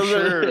jokes for Those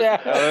are- sure.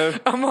 Yeah.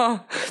 I'm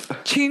a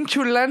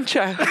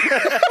chinchulancha.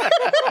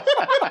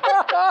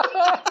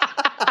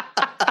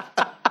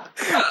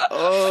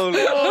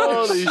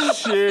 Holy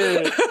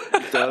shit.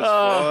 That's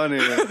funny.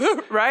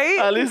 Right?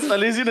 At least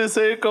you didn't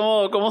say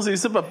cómo se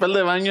dice papel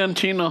de baño en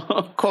chino.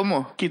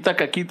 ¿Cómo? Quita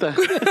caquita.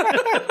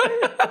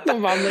 No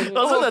mames.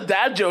 Those are the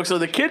dad jokes or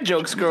the kid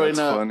jokes growing That's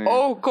up. funny.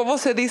 Oh, ¿cómo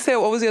se dice?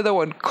 What was the other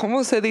one?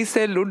 ¿Cómo se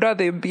dice luna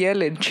de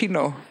miel en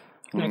chino?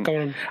 No,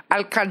 cabrón.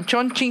 Al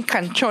canchón chin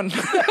canchón.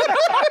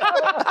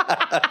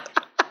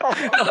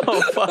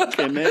 Oh,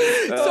 fucking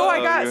it. So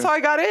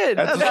I got in.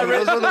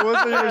 Those are the ones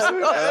that you were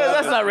saying?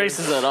 That's not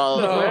racist at all.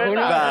 No,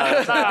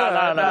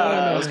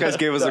 No. Those guys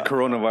gave us a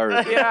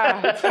coronavirus.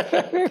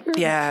 Yeah.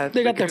 Yeah.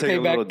 They got their Take a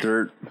little payback.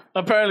 dirt.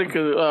 Apparently,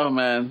 oh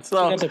man. They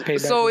So got their payback.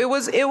 So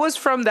it was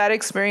from that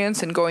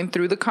experience and going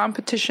through the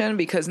competition,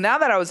 because now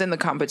that I was in the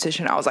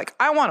competition, I was like,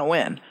 I want to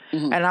win.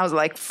 And I was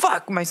like,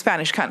 fuck, my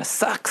Spanish kind of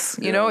sucks.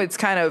 You know, it's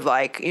kind of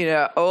like, you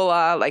know,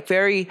 hola, like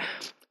very,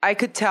 I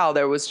could tell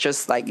there was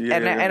just like,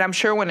 and I'm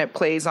sure when it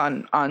plays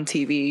on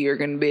TV, you're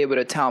going to be able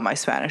to tell my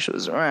Spanish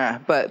was,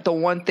 but the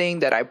one thing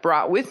that I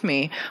brought with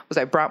me was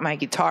I brought my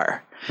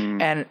guitar.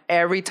 And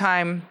every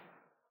time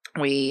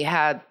we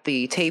had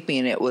the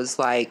taping, it was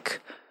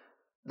like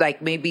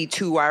maybe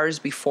 2 hours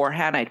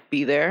beforehand, I'd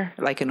be there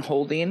like in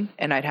holding,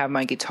 and I'd have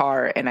my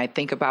guitar and I'd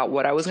think about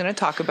what I was going to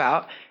talk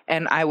about,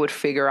 and I would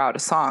figure out a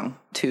song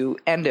to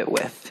end it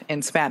with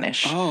in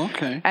Spanish. Oh,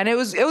 okay. And it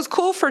was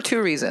cool for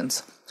two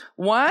reasons.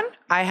 One,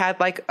 I had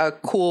like a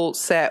cool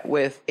set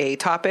with a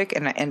topic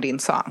and an ending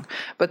song.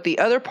 But the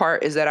other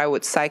part is that I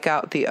would psych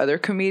out the other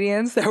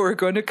comedians that were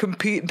going to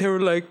compete. They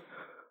were like,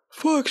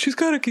 fuck, she's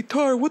got a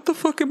guitar. What the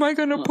fuck am I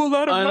going to pull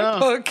out of my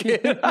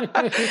pocket?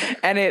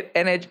 and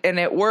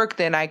it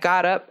worked. And I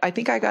got up. I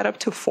think I got up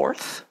to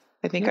fourth.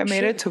 I think I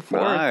made it to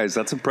fourth. Nice.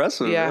 That's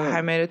impressive. Yeah,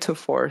 I made it to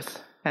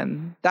fourth.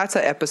 And that's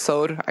an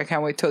episode. I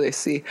can't wait till they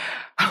see.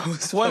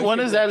 When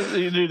is that?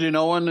 Do you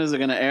know when is it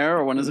going to air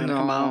or when is it going to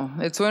come out?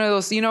 It's one of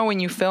those, you know, when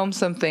you film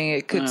something,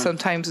 it could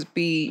sometimes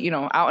be, you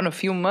know, out in a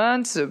few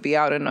months, it'll be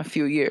out in a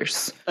few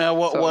years.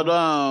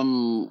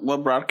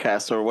 What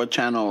broadcast or what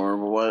channel or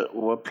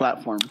what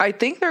platform? I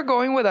think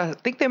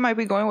they might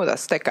be going with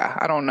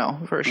Azteca. I don't know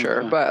for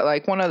sure, but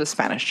like one of the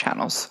Spanish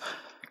channels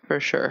for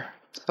sure.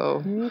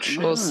 So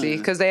we'll see,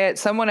 because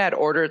someone had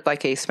ordered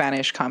like a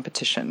Spanish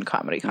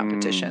comedy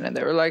competition, and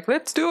they were like,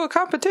 "Let's do a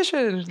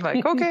competition."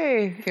 Like,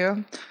 okay, yeah.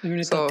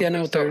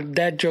 Tatiana with her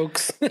dad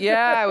jokes.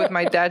 Yeah, with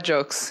my dad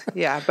jokes.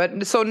 Yeah,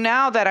 but so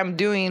now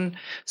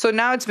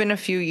it's been a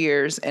few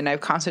years, and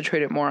I've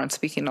concentrated more on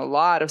speaking a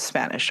lot of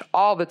Spanish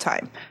all the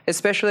time,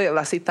 especially at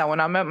La Cita when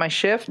I'm at my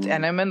shift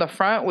and I'm in the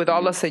front with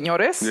all the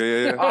señores.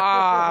 Yeah.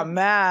 Ah,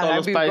 man, All I'd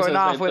those be paisas going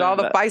off right with there. all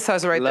the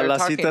paisas right there La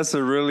talking. Cita's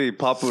a really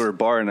popular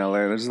bar in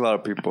LA. There's a lot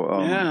of people.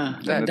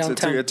 And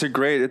Downtown. it's a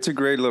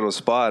great little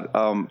spot.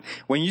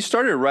 When you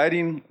started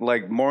writing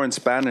like more in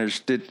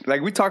Spanish,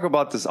 we talk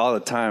about this all the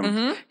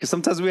time, because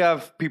sometimes we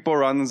have people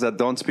around us that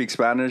don't speak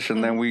Spanish,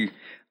 and then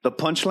the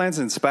punchlines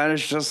in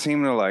Spanish just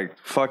seem to like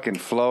fucking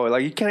flow.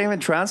 Like you can't even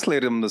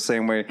translate them the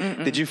same way.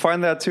 Did you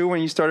find that too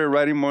when you started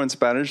writing more in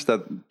Spanish,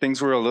 that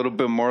things were a little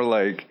bit more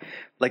like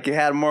it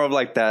had more of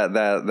like that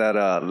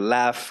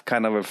laugh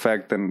kind of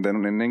effect than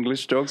in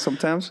English jokes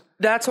sometimes?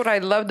 That's what I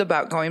loved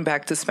about going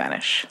back to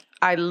Spanish.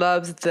 I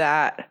loved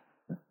that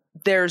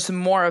there's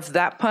more of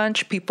that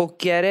punch. People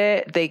get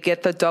it. They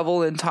get the double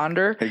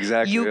entendre.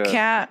 Exactly. You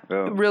can't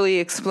really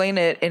explain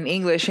it in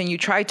English, and you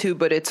try to,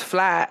 but it's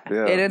flat.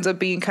 Yeah. It ends up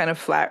being kind of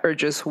flat or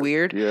just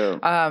weird.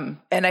 Yeah.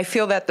 And I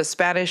feel that the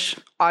Spanish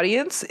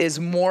audience is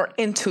more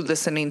into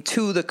listening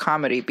to the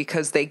comedy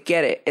because they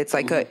get it. It's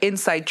like an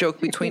inside joke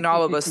between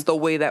all of us, the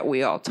way that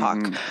we all talk.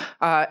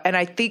 And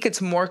I think it's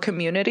more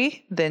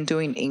community than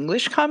doing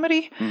English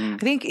comedy. I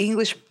think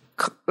English,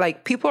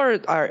 like people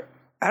are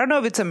I don't know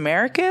if it's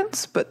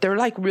Americans, but they're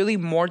like really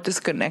more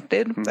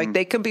disconnected. Like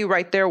they can be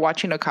right there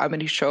watching a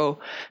comedy show,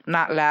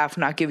 not laugh,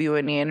 not give you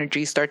any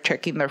energy, start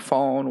checking their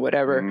phone,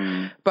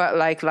 whatever. But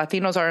like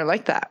Latinos aren't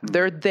like that.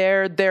 They're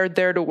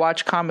there to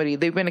watch comedy.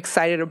 They've been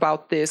excited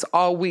about this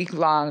all week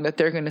long, that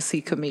they're going to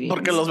see comedians.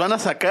 Porque los van a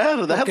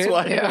sacar. That's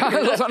why.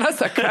 Los van a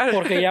sacar.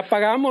 Porque ya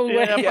pagamos,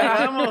 güey. Ya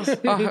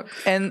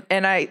pagamos.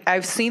 And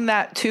I've seen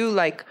that too,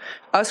 like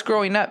us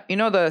growing up, you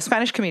know, the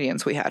Spanish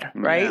comedians we had,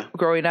 right? Yeah.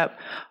 Growing up.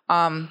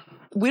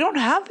 We don't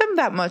have them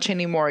that much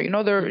anymore. You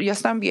know, they're ya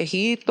están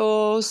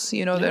viejitos.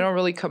 You know, they don't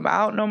really come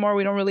out no more.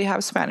 We don't really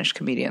have Spanish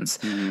comedians.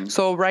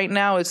 So right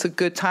now it's a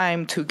good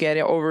time to get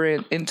over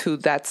into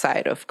that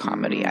side of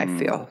comedy, I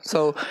feel.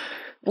 So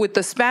with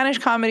the Spanish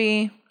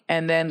comedy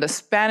and then the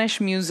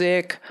Spanish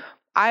music,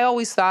 I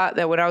always thought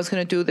that when I was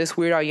going to do this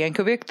Weird Al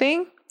Yankovic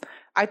thing,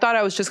 I thought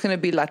I was just going to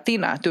be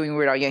Latina doing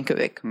Weird Al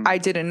Yankovic. I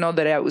didn't know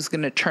that I was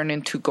going to turn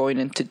into going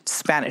into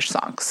Spanish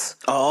songs.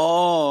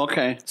 Oh,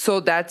 okay.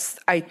 So that's,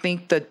 I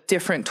think, the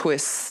different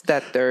twists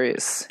that there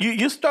is.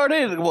 You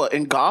started, what,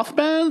 in goth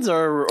bands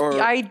or?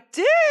 I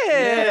did.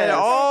 Yes.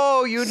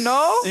 Oh, you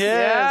know?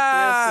 Yes,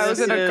 I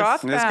was in a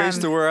goth This guy used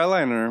band. to wear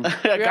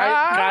eyeliner.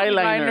 Guy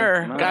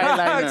liner.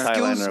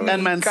 Excuse me.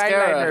 And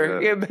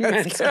mascara. Guy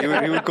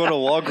liner. He would go to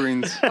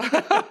Walgreens.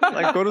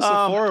 Like, go to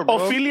Sephora, bro.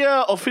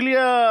 Ophelia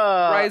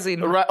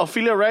Rising.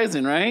 Ophelia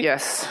Rising, right?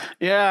 Yes.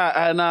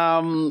 Yeah,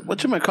 and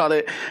what you might call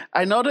it?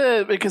 I know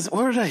that because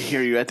where did I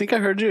hear you? I think I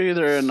heard you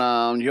either in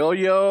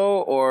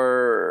Yo-Yo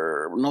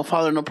or No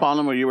Father, No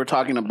Problem, where you were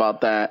talking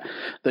about that,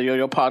 the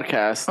Yo-Yo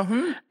podcast.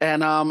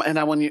 And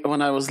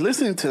when I was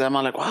listening to them,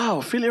 I'm like, wow,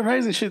 Ophelia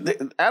Rising.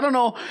 I don't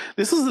know.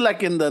 This was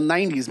like in the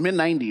 90s, mid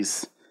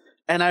 90s.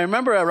 And I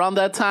remember around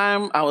that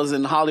time, I was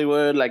in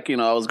Hollywood. Like, you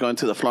know, I was going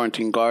to the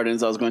Florentine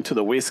Gardens. I was going to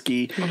the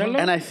Whiskey.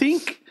 And I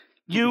think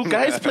you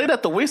guys played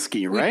at the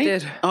Whiskey, right? We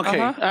did. Okay.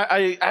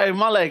 I'm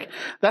like,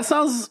 that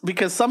sounds,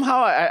 because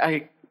somehow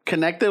I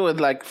connected with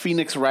like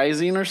Phoenix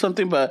Rising or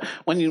something, but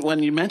when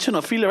you mention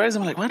Ophelia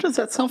Rising, I'm like, why does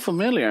that sound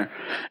familiar?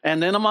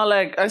 And then I'm all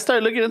like, I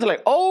started looking into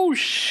like, oh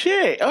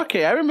shit,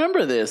 okay, I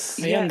remember this.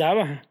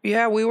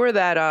 Yeah, we were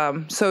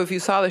that. So if you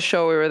saw the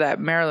show, we were that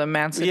Marilyn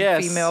Manson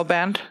female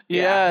band.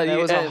 Yeah, that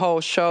was a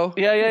whole show.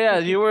 Yeah.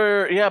 You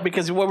were,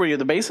 because what were you,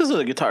 the bassist or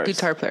the guitarist?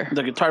 Guitar player.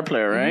 The guitar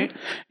player, right?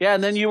 Yeah,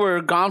 and then you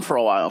were gone for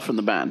a while from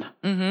the band.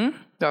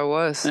 I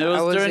was. It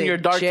was during your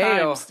dark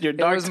jail. times. Your It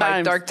dark was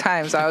times. my dark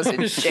times. I was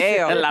in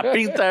jail. And La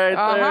Pinta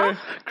right there.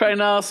 Cry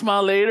now,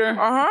 smile later.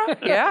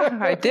 Yeah,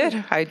 I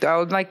did. I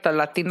was like the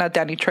Latina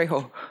Danny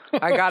Trejo.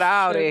 I got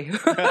out,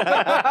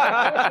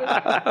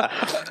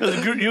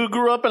 You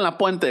grew up in La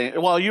Puente.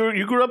 Well,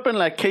 you grew up in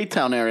like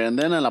K-Town area and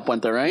then in La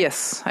Puente, right?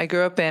 Yes, I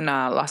grew up in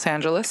Los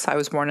Angeles. I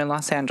was born in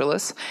Los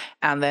Angeles.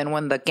 And then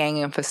when the gang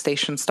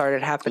infestation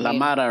started happening. La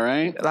Mara,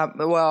 right? La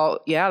Mara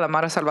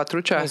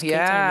Salvatrucha.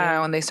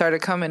 Yeah, when they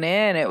started coming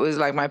in, it was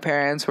like my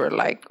parents were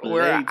like,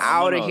 we're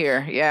out of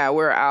here. Yeah,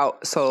 we're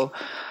out. So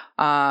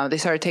they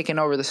started taking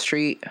over the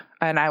street.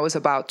 And I was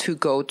about to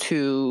go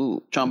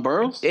to John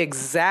Burroughs?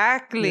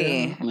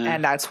 Exactly. Yeah.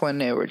 And that's when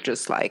they were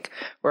just like,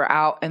 we're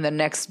out. And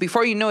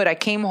before you know it, I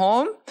came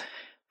home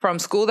from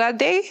school that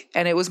day.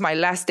 And it was my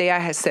last day. I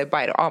had said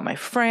bye to all my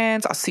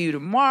friends. I'll see you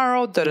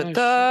tomorrow.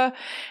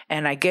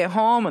 And I get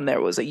home and there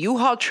was a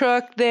U-Haul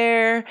truck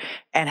there.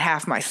 And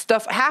half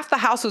the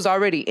house was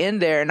already in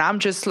there. And I'm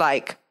just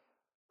like,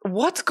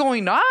 what's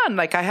going on?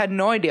 Like, I had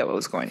no idea what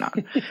was going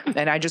on.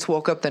 And I just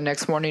woke up the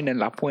next morning in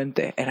La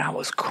Puente and I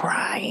was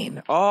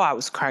crying. Oh, I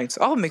was crying.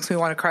 Oh, it makes me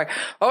want to cry.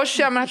 Oh,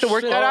 shit, I'm going to have to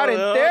work that out in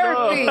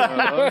therapy.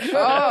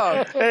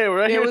 Hey,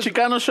 right here at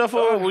Chicano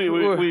Shuffle,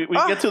 we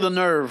get to the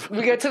nerve.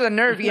 We get to the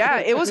nerve.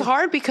 Yeah, it was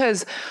hard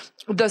because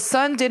the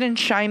sun didn't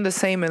shine the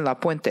same in La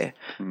Puente.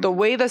 The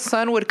way the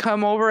sun would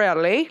come over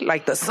LA,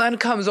 like the sun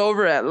comes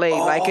over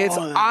LA, like it's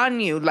on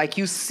you. Like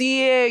you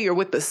see it, you're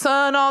with the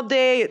sun all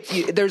day.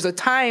 There's a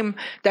time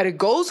that it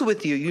goes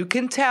with you. You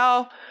can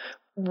tell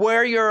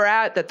where you're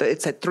at, that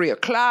it's at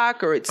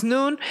 3:00 or it's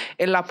noon.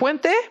 In La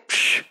Puente,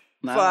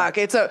 fuck,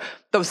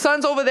 the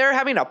sun's over there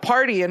having a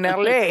party in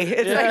LA.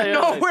 It's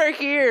nowhere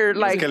here.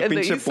 Like que el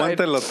pinche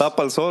puente lo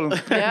tapa el sol.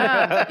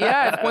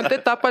 Yeah, el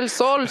puente tapa el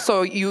sol,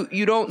 so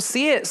you don't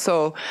see it.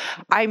 So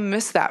I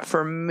missed that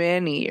for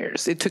many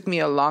years. It took me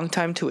a long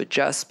time to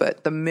adjust,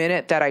 but the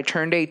minute that I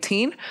turned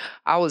 18,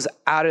 I was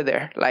out of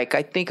there. Like,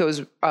 I think it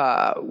was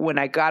when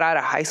I got out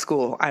of high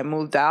school, I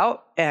moved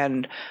out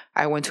and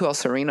I went to El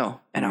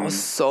Sereno and I was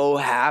so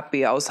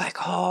happy. I was like,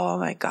 oh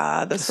my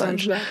God, the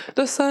sun's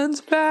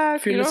back.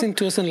 If you're listening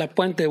to us in La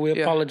Puente,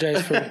 we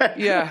apologize for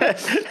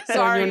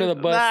sorry. under the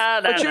bus.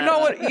 But you know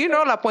what? You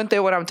know La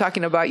Puente, what I'm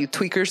talking about, you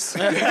tweakers.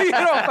 You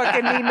don't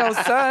fucking need no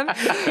sun,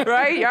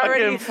 right? You're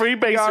already free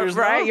basers,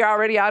 right? You're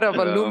already out of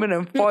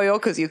aluminum foil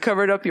because you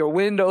covered up your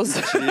windows.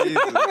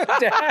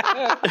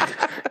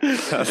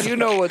 You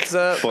know what's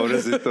up.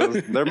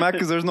 Pobrecitos. They're mad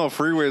because there's no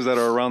freeways that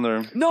are around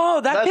there. No,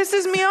 that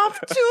pisses me off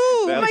too.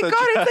 Oh my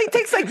God, it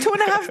takes like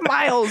 2.5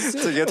 miles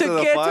to get to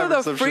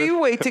the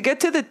freeway, to get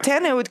to the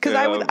 10. Because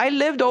I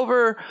lived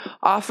over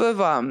off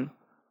of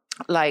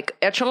like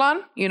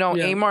Echelon, you know,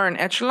 Amar and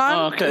Echelon.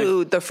 Oh, okay.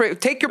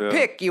 Dude, take your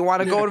pick. You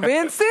want to go to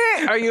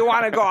Vincent or you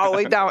want to go all the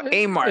way down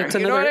Amar? You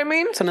know what I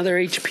mean? It's another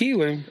HP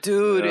way.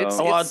 Dude, it's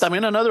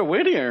another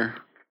Whittier.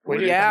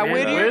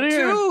 Whittier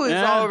too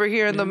is all over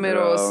here in the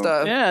middle of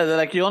stuff. Yeah,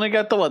 like you only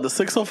got the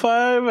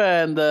 605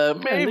 and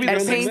maybe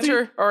and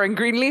Painter or in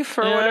Greenleaf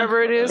or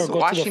whatever it is,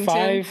 Washington. To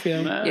the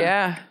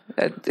 5,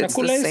 it's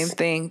the same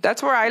thing.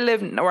 That's where I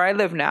live. Where I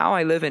live now,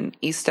 I live in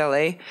East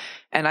LA,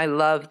 And I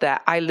love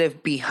that I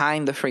live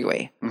behind the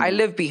freeway. I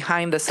live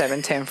behind the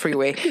 710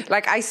 freeway.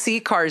 Like, I see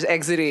cars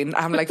exiting.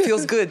 I'm like,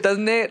 feels good,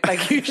 doesn't it?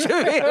 Like, you should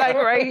be like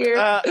right here.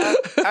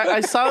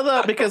 I saw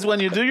that because when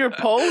you do your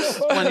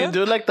posts, when you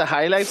do like the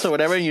highlights or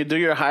whatever, and you do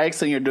your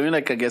hikes and you're doing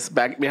like, I guess,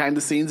 back behind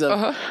the scenes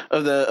of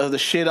the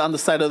shit on the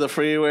side of the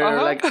freeway,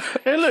 or like,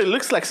 hey, look, it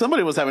looks like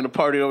somebody was having a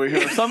party over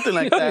here or something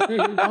like that.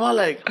 I'm all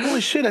like,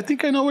 holy shit, I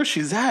think I know where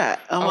she's at.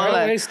 I'm all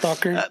like, hey,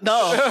 stalker. no.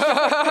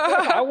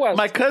 I was.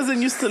 My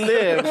cousin used to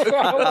live.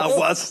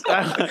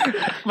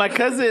 My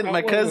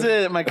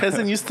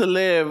cousin used to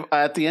live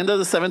at the end of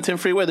the 710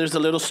 freeway. There's a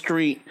little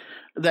street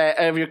that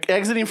if you're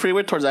exiting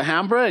freeway towards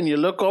Alhambra and you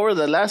look over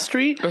the last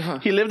street,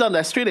 he lived on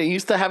that street and he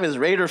used to have his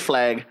Raider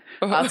flag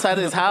outside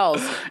his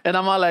house. And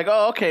I'm all like,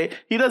 oh, okay,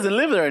 he doesn't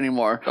live there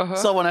anymore.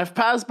 So when I've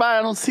passed by,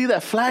 I don't see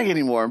that flag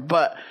anymore.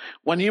 But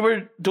when you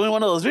were doing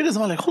one of those videos,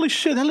 I'm like, holy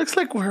shit, that looks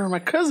like where my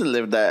cousin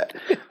lived at.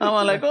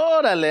 I'm like,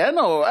 oh,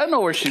 I know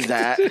where she's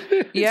at.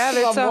 Yeah,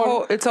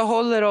 it's a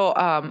whole little,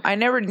 I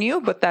never knew,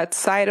 but that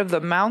side of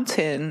the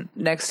mountain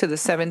next to the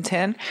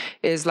 710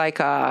 is like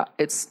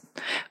it's,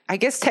 I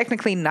guess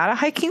technically not a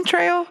hiking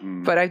trail,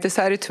 but I've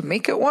decided to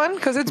make it one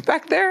because it's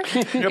back there.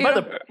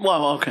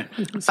 Well, okay.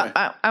 Sorry.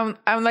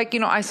 I'm like,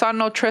 I saw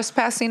no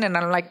trespassing, and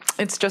I'm like,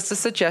 it's just a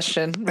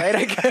suggestion, right?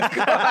 I can't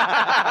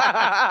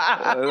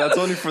go. That's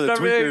only for the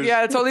tweakers.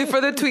 Yeah, it's only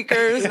for the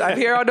tweakers. I'm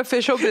here on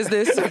official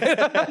business.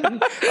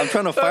 I'm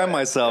trying to find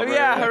myself.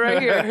 Yeah, right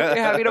here.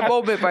 Having a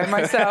moment by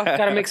myself.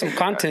 Gotta make some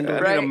content.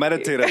 I need to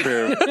meditate up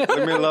here.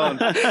 Leave me alone.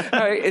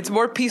 Right, it's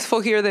more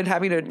peaceful here than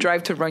having to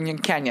drive to Runyon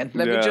Canyon.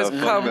 Let me just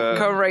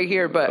come right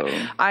here. But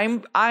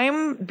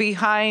I'm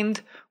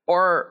behind,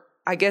 or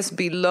I guess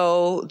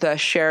below the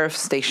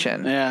sheriff's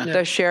station. Yeah.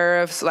 The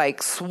sheriff's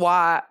like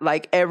SWAT,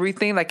 like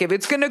everything. Like if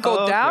it's going to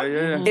go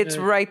down, it's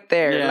right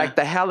there. Yeah. Like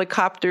the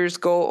helicopters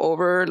go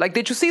over. Like,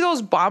 did you see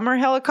those bomber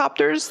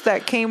helicopters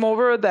that came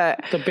over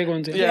that? The big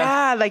ones.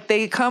 Yeah, like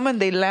they come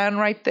and they land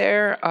right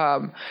there.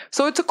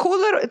 So it's a cool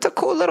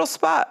little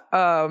spot.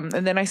 And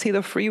then I see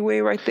the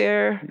freeway right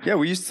there. Yeah,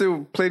 we used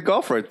to play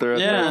golf right there.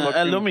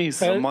 At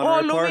Lumis.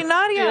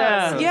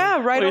 Luminaria.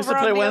 Yeah, right over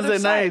on the other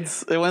side. We used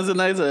to play Wednesday nights. Wednesday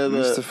nights. We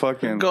used to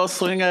fucking go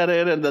swing at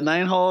it, and the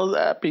 9 holes,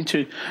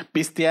 pinche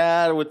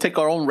pistear. We'd take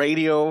our own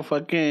radio,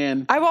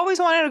 fucking. I've always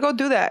wanted to go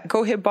do that.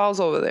 Go hit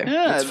balls over there.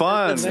 Yeah, it's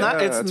fun.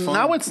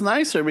 Now it's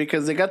nicer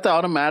because they got the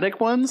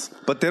automatic ones.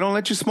 But they don't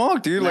let you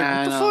smoke, dude. Like,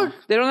 what the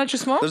fuck? They don't let you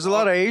smoke? There's a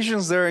lot of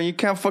Asians there, and you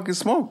can't fucking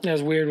smoke.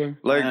 That's weird, man.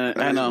 Like,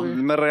 I know.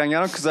 Me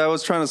regañaron because I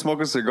was trying to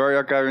smoke a cigar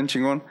acá bien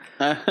chingón.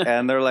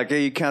 And they're like,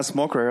 hey, you can't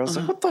smoke right here. I was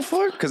like, what the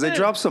fuck? Because they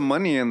dropped some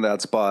money in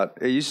that spot.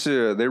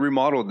 They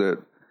remodeled it.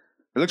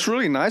 It looks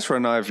really nice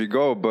right now if you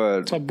go, but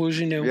It's a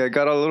bougie now. yeah, it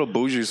got a little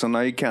bougie, so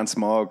now you can't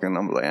smoke. And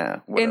I'm like,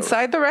 whatever.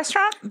 Inside the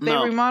restaurant? They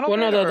No. remodeled Well,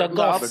 no, it, the or-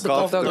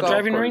 golf. The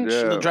driving course, range?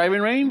 yeah. The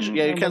driving range,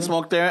 yeah, you can't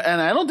smoke there, and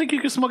I don't think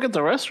you can smoke at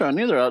the restaurant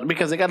either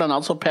because they got an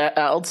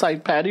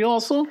outside patio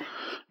also.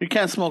 You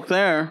can't smoke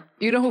there.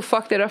 You know who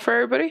fucked it up for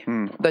everybody?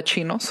 The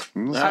chinos.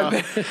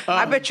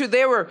 I bet you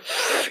they were.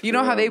 You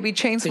know how they be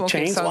chain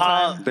smoking chain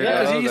sometimes. They Yeah, got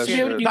because all you that see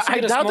shit. you I see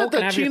the doubt smoke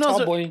that and the have your chinos.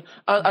 tall boy.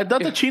 I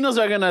doubt the chinos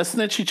are gonna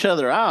snitch each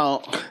other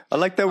out. I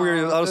like that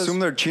I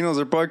assume they're Chinos.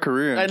 They're probably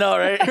Korean. I know,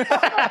 right?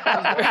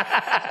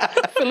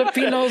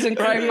 Filipinos and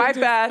Right, my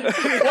bad.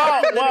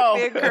 Wow.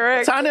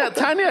 Incorrect.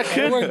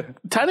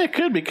 Tanya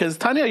could because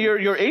Tanya,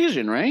 you're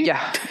Asian, right?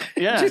 Yeah.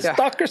 Yeah.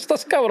 Stalker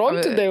estás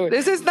cabrón today, güey.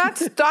 This is not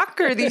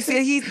stalker. He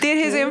did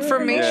his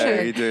information.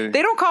 Yeah, he did.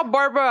 They don't call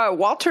Barbara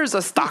Walters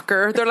a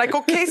stalker. They're like,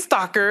 okay,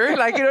 stalker.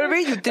 Like, you know what I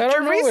mean? You I did don't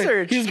your know, güey.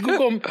 research.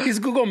 He's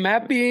Google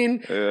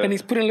mapping and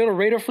he's putting a little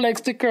Raider flag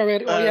sticker of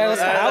it. Oh yeah,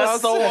 that's the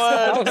house.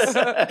 That's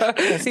the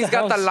one. He's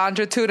got the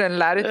longitude and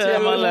latitude.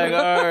 I'm like,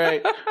 all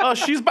right. Oh,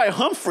 she's by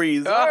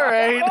Humphreys. All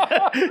right.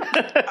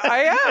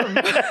 I am.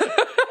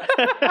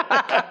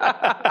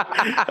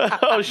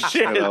 Oh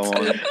shit! That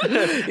one.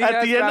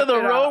 At the end of the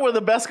road where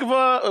the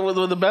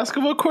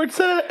basketball court's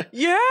at,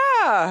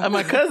 Yeah. and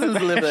my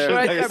cousins live there.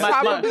 Right, they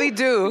probably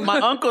do. My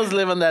uncles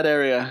live in that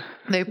area.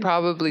 They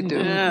probably do.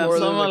 Yeah, More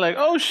so than I'm like,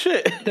 oh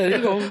shit. There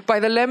you go. by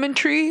the lemon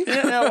tree.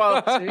 Yeah,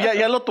 well,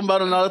 ya lo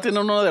tumbaron. Ahora tiene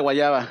uno de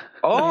guayaba.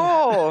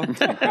 Oh,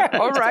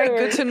 all right.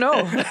 Good to know.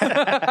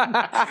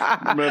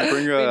 I'm gonna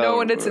bring We know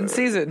when it's in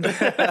season.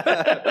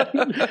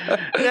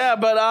 Yeah,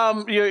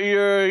 but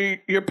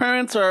your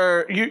parents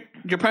are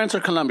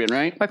Colombian,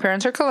 right? My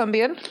parents are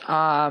Colombian.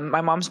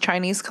 My mom's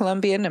Chinese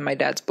Colombian, and my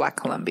dad's Black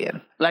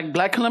Colombian. Like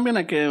black Colombian,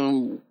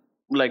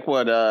 like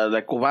what?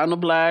 Like Cubano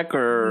black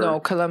or No,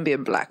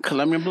 Colombian Black.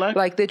 Colombian black?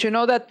 Like, did you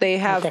know that they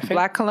have Café?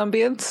 Black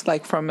Colombians,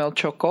 like from El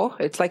Choco?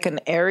 It's like an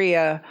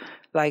area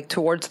like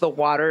towards the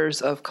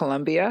waters of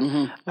Colombia.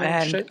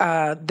 And shit.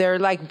 they're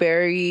like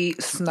very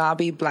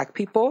snobby Black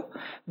people.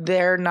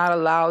 They're not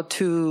allowed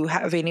to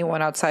have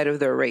anyone outside of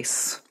their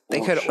race.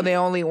 They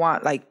only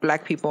want like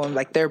black people and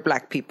like their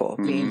black people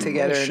being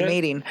together and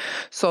mating.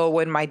 So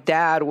when my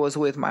dad was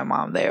with my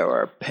mom, they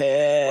were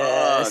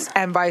pissed,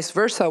 and vice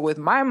versa with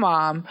my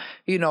mom.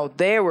 You know,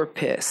 they were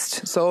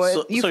pissed.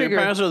 So your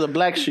parents are the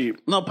black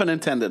sheep. No pun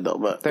intended, though.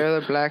 But they're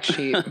the black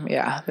sheep.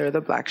 Yeah, they're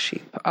the black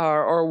sheep.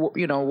 Or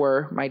you know,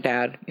 were my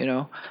dad. You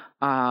know,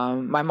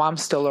 my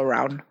mom's still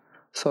around.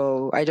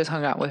 So I just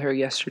hung out with her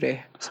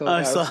yesterday. So that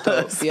was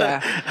dope. Yeah.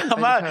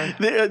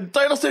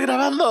 Todavía no estoy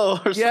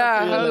grabando. Yeah,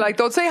 I'm like,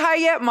 don't say hi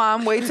yet,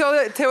 Mom. Wait till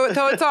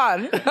it's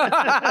on.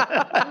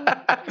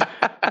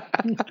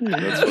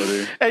 That's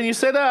funny. And you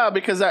said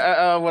because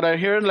what I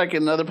hear like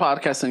in other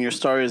podcasts and your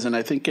stories, and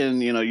I think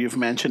you've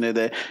mentioned it,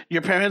 that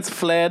your parents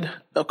fled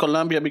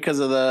Colombia because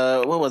of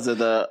the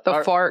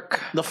FARC.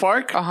 The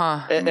FARC?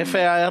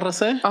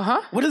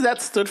 FARC? What does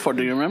that stood for?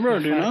 Do you remember or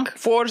do you know?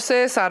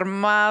 Forces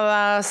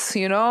Armadas,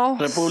 you know.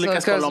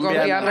 Repúblicas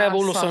Colombianas.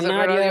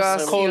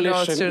 Revolucionarias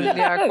Coalition.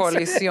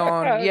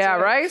 Coalición. Yeah,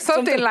 right?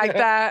 Something like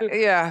that.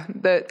 Yeah.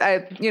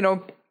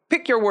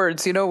 Pick your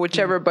words,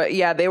 whichever. But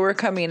yeah, they were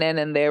coming in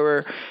and they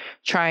were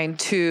trying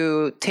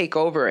to take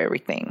over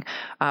everything.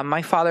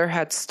 My father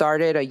had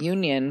started a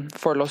union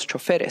for los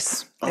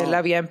choferes. Él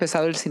había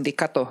empezado el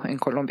sindicato in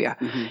Colombia.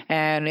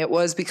 And it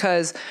was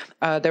because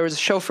there was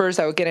chauffeurs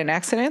that would get in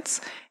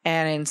accidents.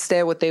 And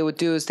instead what they would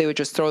do is they would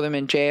just throw them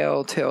in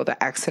jail till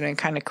the accident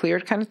kind of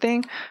cleared kind of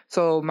thing.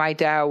 So my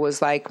dad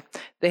was like,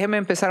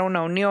 déjeme empezar una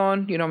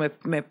unión,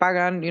 me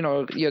pagan,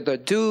 the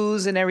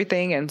dues and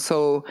everything. And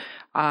so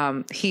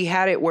he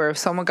had it where if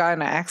someone got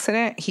in an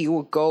accident, he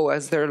would go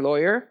as their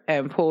lawyer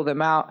and pull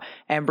them out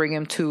and bring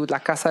them to La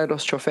Casa de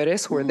los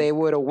Choferes where they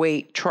would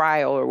await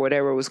trial or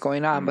whatever was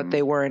going on, but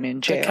they weren't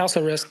in jail. Like house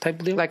arrest type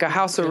of deal? Like a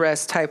house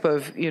arrest type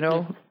of,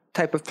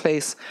 type of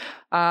place.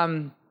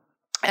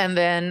 And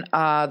then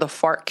the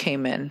FARC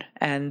came in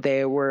and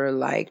they were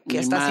like, ¿qué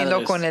está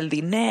haciendo con el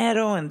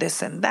dinero and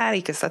this and that?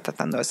 ¿Y qué está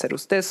tratando de hacer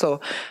usted?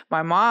 So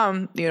my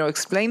mom,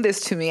 explained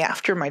this to me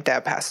after my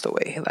dad passed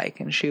away.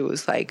 And she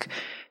was like,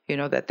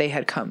 that they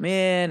had come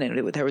in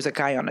and there was a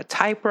guy on a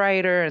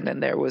typewriter and then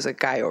there was a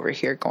guy over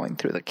here going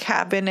through the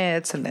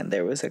cabinets and then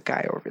there was a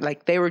guy over,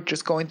 they were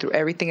just going through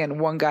everything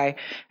and one guy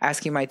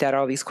asking my dad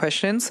all these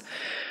questions.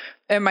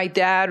 And my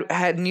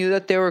dad knew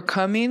that they were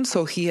coming,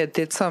 so he had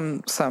did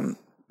some research,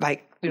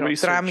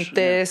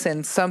 trámites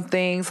and some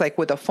things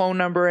with a phone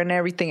number and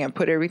everything and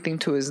put everything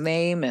to his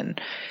name. And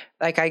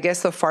I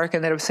guess the FARC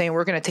ended up saying,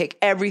 we're going to take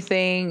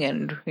everything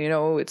and,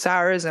 it's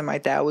ours. And my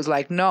dad was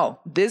like, no,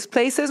 this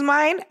place is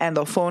mine and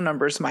the phone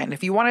number is mine.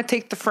 If you want to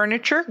take the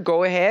furniture,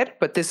 go ahead,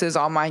 but this is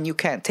all mine. You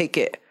can't take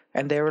it.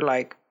 And they were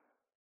like,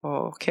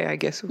 oh, okay, I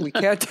guess we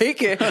can't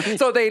take it.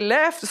 So they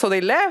left.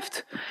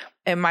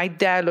 And my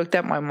dad looked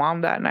at my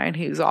mom that night and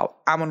he was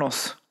all,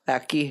 vámonos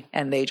aquí.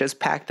 And they just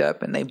packed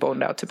up and they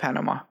boned out to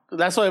Panama.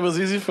 That's why it was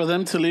easy for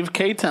them to leave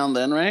K-Town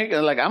then, right?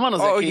 I'm on a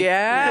Oh,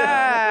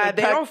 yeah.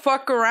 They don't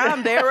fuck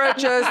around. They were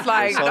just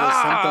like,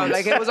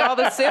 it was all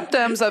the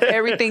symptoms of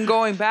everything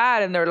going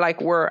bad. And they're like,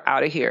 we're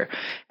out of here.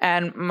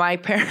 And my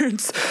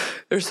parents,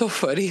 they're so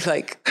funny.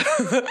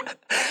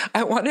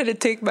 I wanted to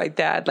take my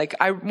dad.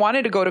 I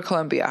wanted to go to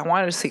Colombia. I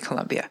wanted to see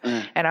Colombia.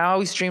 And I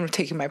always dreamed of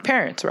taking my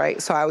parents,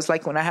 right? So I was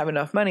like, when I have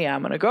enough money,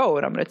 I'm going to go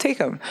and I'm going to take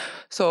them.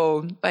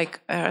 So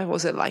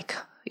was it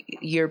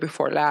year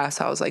before last,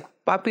 I was like,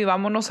 papi,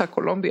 vámonos a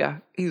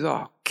Colombia. Y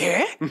yo,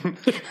 ¿qué?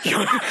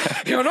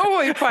 yo no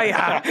voy para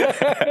allá.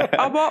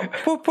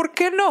 ¿Por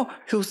qué no?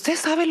 ¿Usted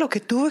sabe lo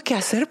que tuve que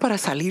hacer para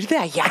salir de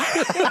allá?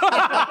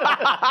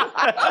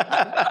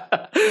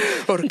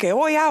 ¿Por qué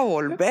voy a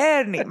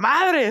volver? Ni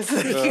madres.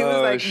 He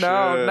was like, no,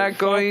 I'm not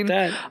going.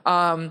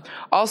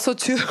 Also,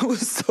 too, it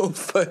was so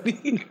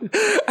funny.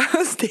 I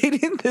was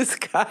dating this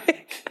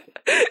guy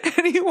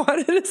and he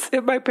wanted to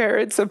send my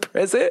parents a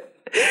present.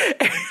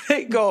 And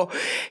they go,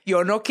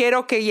 yo no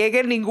quiero que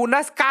lleguen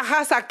ningunas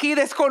cajas aquí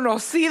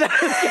desconocidas.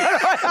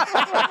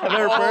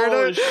 They were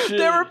paranoid.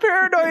 They were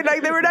paranoid.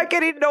 They were not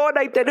getting no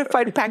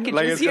unidentified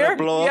packages it's here.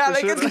 Gonna blow up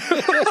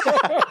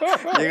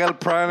llega el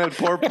Prime, el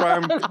poor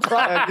Prime.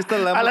 Aquí está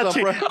el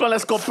Amazon Prime. Con la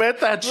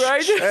escopeta.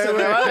 Right? Se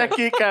me va de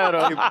aquí,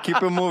 cabrón.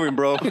 Keep it moving,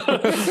 bro.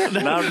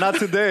 not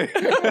today.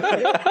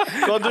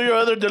 Go do your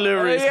other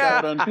deliveries,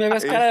 cabrón. Me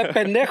ves cara de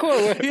pendejo,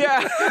 güey.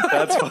 Yeah.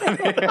 That's funny.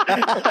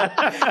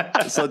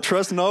 So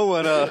trust no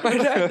one.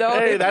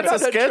 Hey, that's a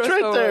sketch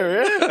right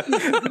there. Yeah?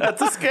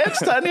 That's a sketch,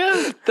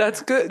 Tanya.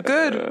 That's good.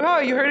 Oh,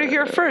 you heard it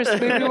here first.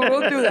 Maybe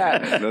we'll do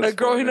that.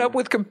 Growing up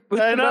with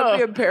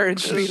Colombian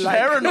parents.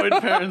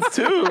 Paranoid parents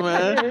too,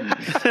 man.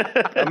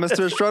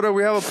 Mr. Estrada,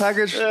 we have a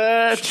package.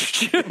 No,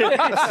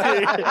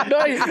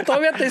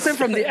 todavía te dicen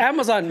from the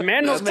Amazon.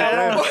 Menos,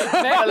 cabrón.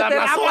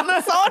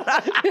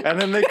 And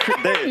then they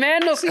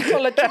Menos, hijo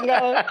la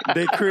chingada.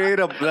 They create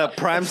the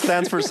Prime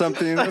stands for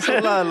something.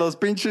 Son los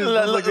pinches.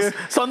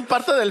 Son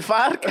parte del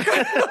FARC.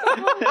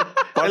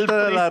 Parte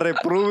de la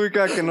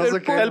República, que no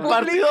sé qué. El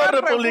Partido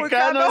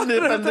Republicano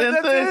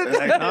Independiente.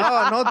 Like,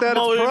 no, Dad, it's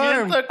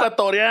Movimiento Prime.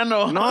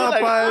 Ecuatoriano. No,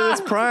 Like, pa,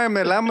 es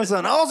Prime, el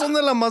Amazon. Oh, son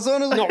del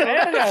Amazonas. No,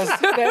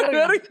 vergas.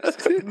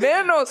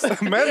 Menos.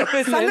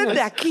 Me salen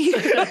de aquí.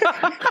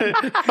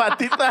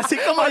 patita, así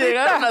como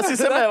llegaron, así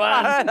se me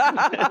van.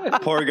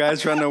 Poor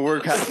guys trying to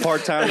work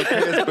part-time to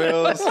pay his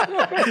bills.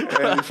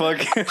 And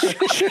fucking,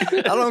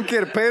 I don't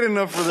get paid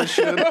enough for this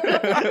shit.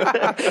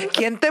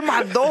 ¿Quién te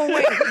mandó,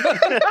 güey?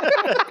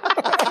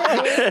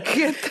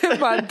 ¿Quién te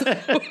mandó?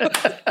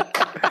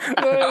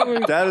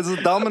 Dad is a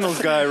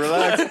Domino's guy,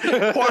 relax.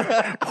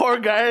 Poor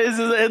guy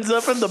ends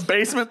up in the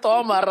basement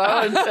todo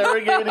amarrado,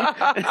 interrogating.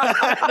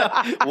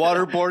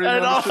 Waterboarding. I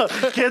on know. the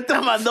shit. ¿Quién te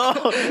mandó?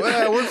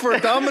 Well, I work for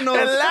Domino's.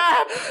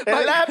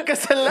 El lab, que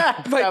es el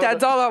lab. My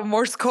dad's all on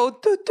Morse code.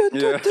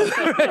 Yeah. Right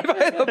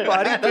by the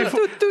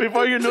body.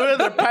 Before you knew it,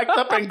 they're packed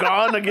up and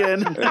gone again.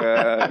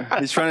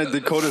 He's trying to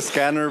decode a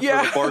scanner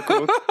Yeah. for the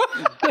barcode.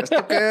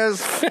 ¿Esto qué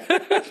es?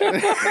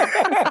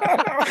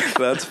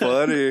 That's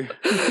funny.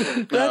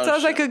 That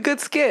sounds like a good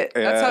skit.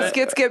 That's how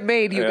skits get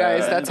made, you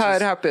guys. That's how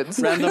it happens.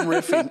 Random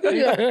riffing.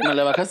 ¿Me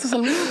le bajaste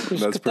al mío?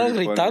 Pues, That's ¿qué estás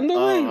pretty funny. gritando,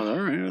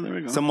 güey? There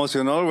we go. Se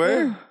emocionó,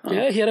 güey.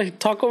 Yeah, he had to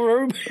talk over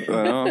everybody.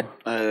 Bueno.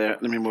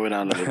 Let me move it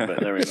down a little bit.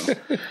 There we go.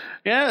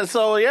 Yeah,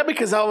 so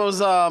because I was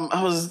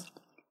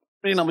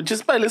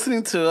just by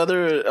listening to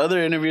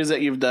other interviews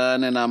that you've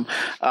done, and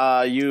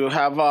you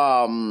have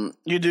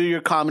you do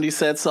your comedy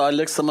sets, so I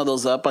looked some of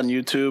those up on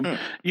YouTube.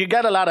 You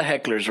got a lot of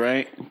hecklers,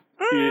 right?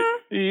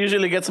 You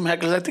usually get some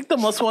hecklers. I think the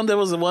most one, there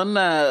was one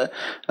at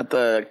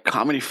the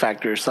Comedy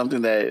Factor or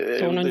something that...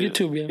 The one on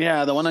YouTube, yeah.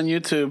 Yeah, the one on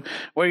YouTube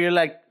where you're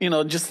like,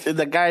 just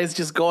the guy is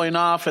just going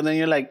off and then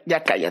you're like, ya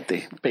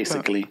cállate,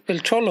 basically. El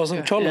cholo,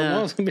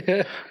 no?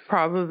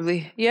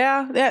 Probably.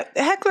 Yeah.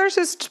 Hecklers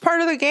is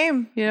part of the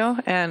game,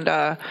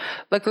 and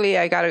luckily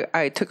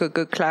I took a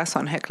good class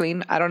on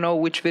heckling. I don't know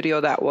which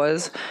video that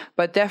was,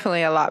 but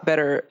definitely a lot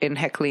better in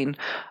heckling.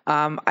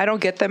 I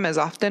don't get them as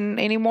often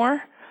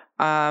anymore.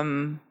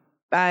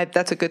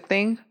 That's a good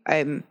thing.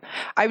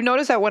 I've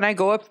noticed that when I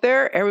go up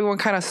there, everyone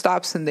kind of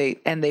stops and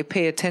they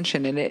pay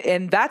attention,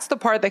 and that's the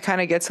part that kind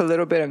of gets a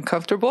little bit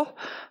uncomfortable.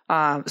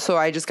 So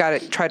I just gotta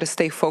try to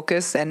stay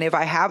focused. And if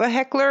I have a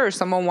heckler or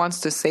someone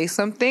wants to say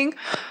something,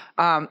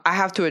 I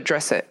have to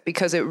address it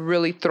because it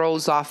really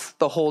throws off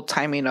the whole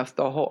timing of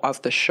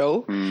the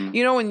show.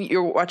 When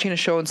you're watching a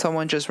show and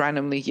someone just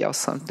randomly yells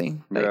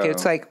something,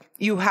 it's like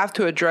you have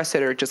to address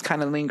it or it just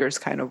kind of lingers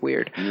kind of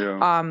weird. Yeah.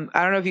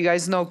 I don't know if you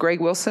guys know Greg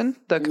Wilson,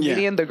 the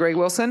comedian, the Greg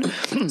Wilson.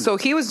 So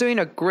he was doing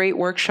a great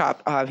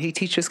workshop. He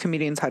teaches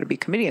comedians how to be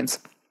comedians.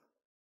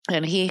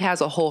 And he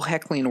has a whole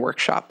heckling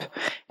workshop.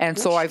 And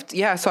so I've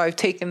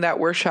taken that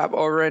workshop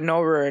over and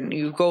over, and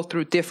you go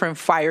through different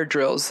fire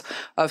drills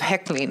of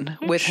heckling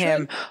with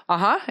him.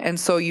 And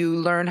so you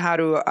learn how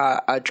to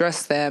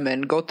address them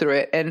and go through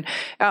it. And,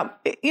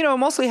 it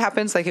mostly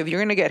happens like if you're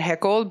going to get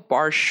heckled,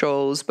 bar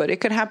shows, but it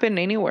can happen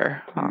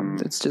anywhere.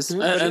 It's just,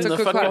 And it's a the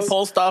good fucking class.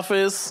 post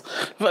office,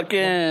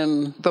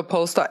 fucking... The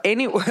post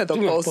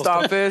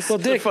office. Well,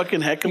 Dick,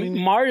 fucking heckling.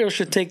 Mario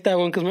should take that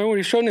one because remember when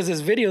he showed us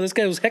this video, this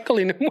guy was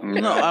heckling him.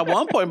 No, at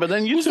one point, but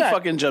then you two that?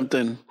 fucking jumped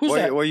in. Who's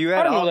that? Well, you I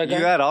add don't know that guy.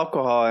 you add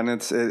alcohol, and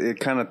it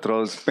kind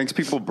of makes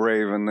people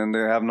brave, and then they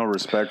have no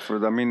respect for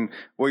it. I mean,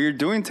 what you're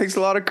doing takes a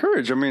lot of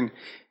courage. I mean,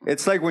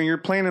 it's like when you're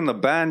playing in the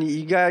band,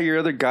 you got your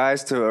other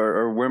guys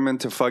or women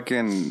to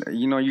fucking,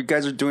 you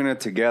guys are doing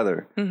it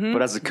together.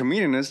 But as a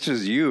comedian, it's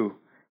just you.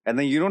 And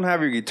then you don't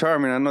have your guitar. I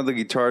mean, I know the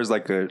guitar is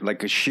like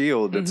a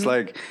shield. It's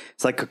like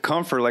a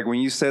comfort. Like when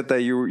you said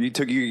that you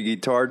took your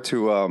guitar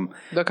to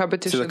The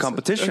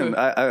competition.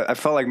 I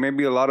felt like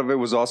maybe a lot of it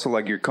was also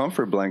like your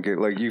comfort blanket.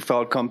 Like you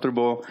felt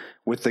comfortable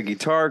with the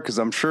guitar because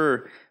I'm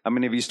sure. I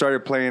mean, if you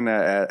started playing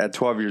at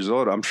 12 years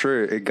old, I'm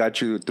sure it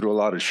got you through a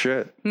lot of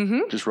shit.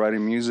 Just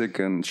writing music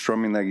and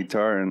strumming that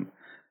guitar and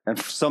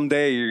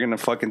someday you're gonna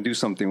fucking do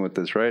something with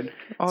this, right?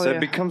 It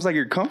becomes like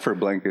your comfort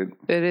blanket.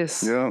 It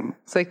is. Yeah.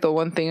 It's like the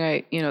one thing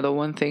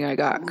I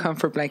got,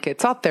 comfort blanket.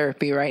 It's all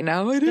therapy right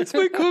now. It is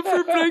my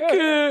comfort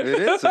blanket. It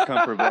is a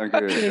comfort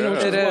blanket. Yeah.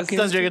 It is.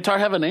 Does your guitar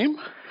have a name?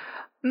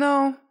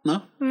 No.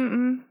 No?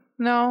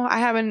 No, I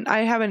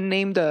haven't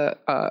named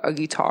a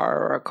guitar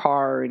or a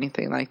car or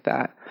anything like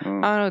that. I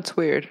don't know. It's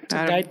weird.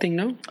 Guy thing,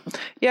 no?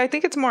 Yeah, I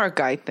think it's more a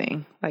guy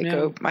thing. Like,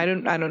 Yeah. I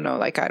don't know.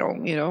 Like, I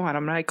don't, and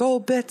I'm like, oh,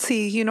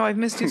 Betsy, I've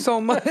missed you so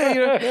much.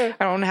 I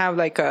don't have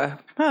like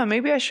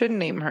maybe I should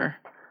name her.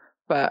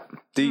 But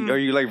Are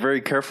you like very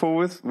careful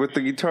with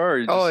the guitar? Or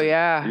you oh just-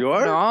 yeah, You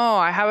are? No,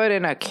 I have it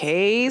in a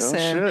case, Oh,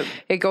 and shit.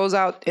 it goes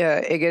out.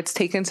 It gets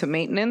taken to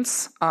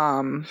maintenance.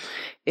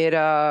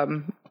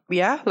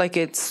 Like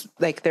it's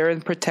like they're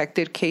in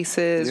protected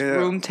cases, Yeah.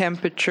 room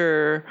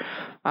temperature.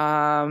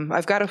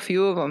 I've got a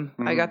few of them.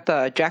 I got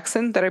the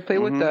Jackson that I play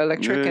with, the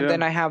electric, Yeah, and yeah.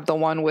 then I have the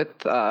one with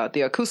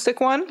the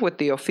acoustic one with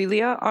the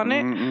Ophelia on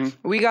it.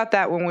 We got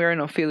that when we were in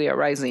Ophelia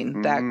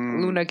Rising. That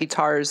Luna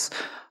Guitars.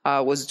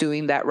 was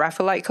doing that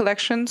Raphaelite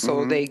collection.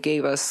 So they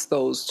gave us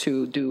those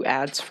to do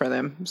ads for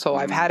them. So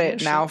I've had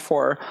it now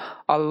for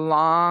a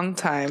long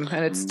time,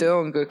 and it's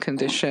still in good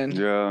condition.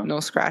 Yeah. No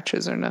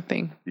scratches or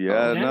nothing.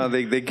 Yeah, no,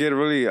 they get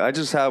really. I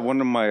just have one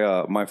of my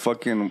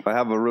I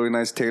have a really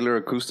nice Taylor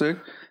acoustic,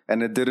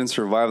 and it didn't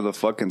survive the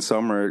fucking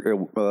summer.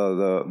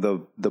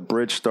 The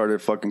bridge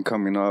started fucking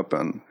coming up,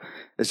 and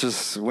it's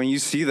just when you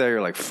see that,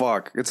 you're like,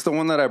 fuck. It's the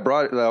one that I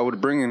would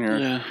bring in here.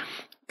 Yeah.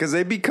 Because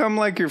they become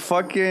like your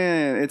fucking.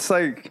 It's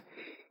like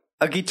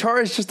a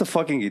guitar is just a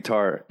fucking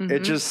guitar. It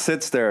just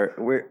sits there.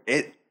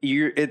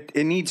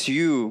 It needs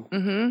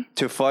you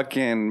to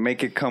fucking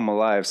make it come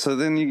alive. So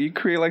then you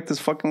create like this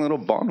fucking little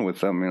bond with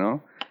them, you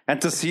know? And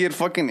to see it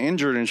fucking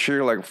injured and shit,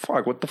 you're like,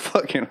 fuck, what the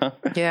fuck, you know?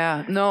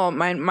 Yeah, no,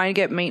 mine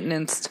get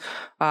maintenanced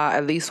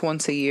at least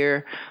once a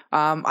year.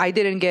 I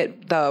didn't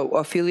get the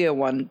Ophelia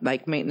one,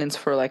 like, maintenance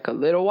for like a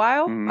little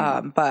while,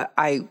 but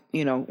I,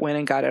 went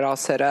and got it all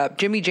set up.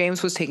 Jimmy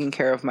James was taking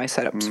care of my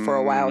setups for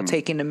a while,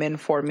 taking them in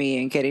for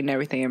me and getting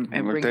everything and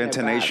Like bringing the it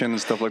intonation back.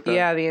 and stuff like that?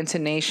 Yeah, the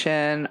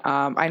intonation.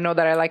 I know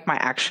that I like my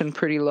action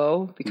pretty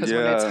low because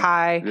when it's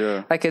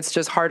high, like it's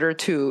just harder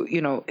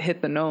to,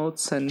 hit the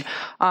notes. And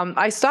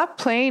I stopped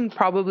playing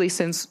probably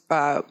since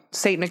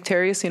Saint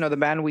Nectarius, the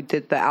band, we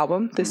did the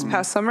album this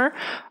past summer.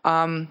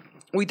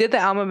 We did the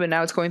album, and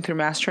now it's going through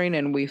mastering,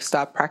 and we've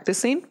stopped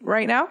practicing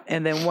right now.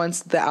 And then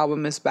once the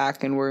album is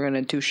back and we're going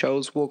to do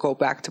shows, we'll go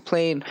back to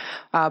playing.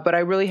 But I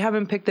really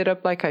haven't picked it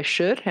up like I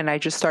should, and I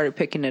just started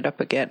picking it up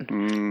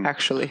again,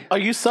 actually. Are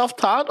you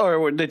self-taught,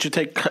 or did you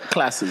take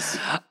classes?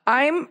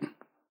 I'm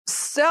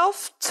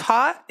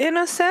self-taught in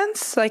a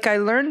sense. Like, I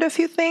learned a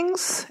few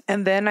things,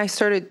 and then I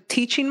started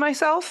teaching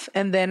myself,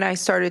 and then I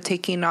started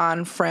taking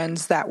on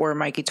friends that were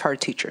my guitar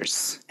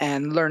teachers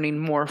and learning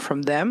more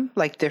from them,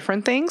 like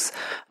different things.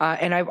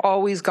 And I've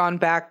always gone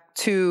back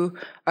to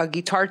a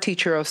guitar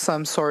teacher of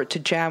some sort to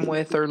jam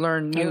with or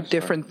learn new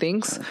different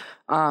things.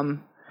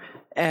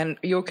 And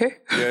you okay?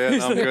 Yeah,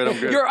 no, I'm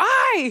good. Your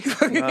eye!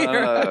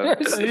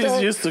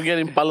 He's used to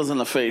getting palos in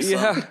the face.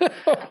 Yeah.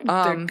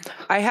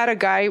 I had a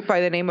guy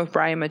by the name of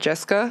Brian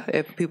Majeska.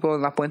 If people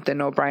in La Puente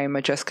know Brian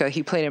Majeska,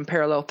 he played in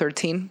Parallel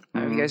 13.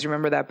 You guys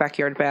remember that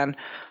backyard band?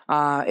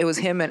 It was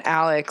him and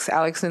Alex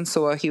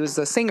Insua. He was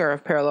the singer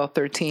of Parallel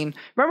 13.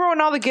 Remember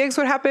when all the gigs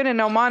would happen in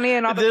El Monte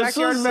and all the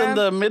backyard This was bands?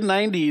 in the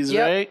mid-90s,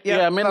 Yep, right? yep.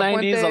 Yeah,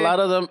 mid-90s, La a lot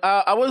of them.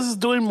 I was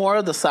doing more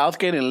of the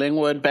Southgate and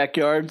Linwood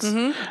backyards.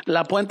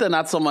 La Puente,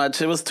 not so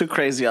much. It was too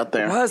crazy out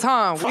there. Was,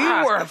 huh? Fuck.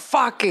 We were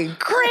fucking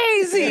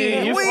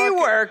crazy. We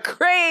were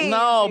crazy.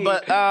 No,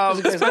 but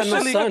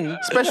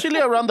especially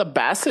around the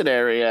Bassett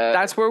area.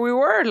 That's where we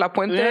were. La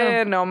Puente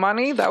and El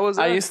Monte. That was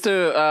I used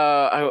to,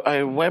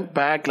 I went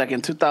back like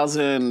in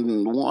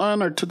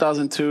 2001 or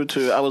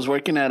 2002 I was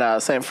working at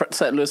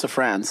St. Louis of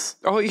France.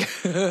 Oh, yeah.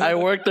 I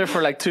worked there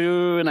for like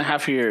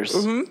 2.5 years.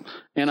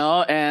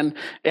 And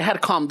it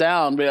had calmed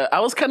down, but I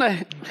was kind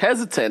of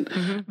hesitant.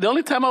 The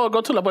only time I would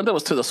go to La Puente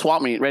was to the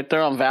swap meet right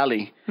there on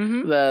Valley,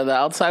 the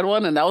outside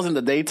one, and that was in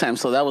the daytime,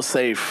 so that was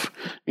safe.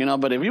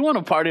 But if you want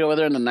to party over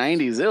there in the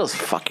 90s, it was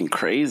fucking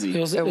crazy. It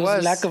was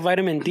lack of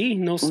vitamin D,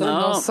 no sun.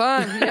 No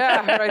sun,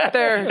 yeah, right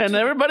there. And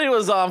everybody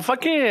was on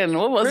fucking,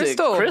 what was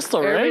Crystal. it?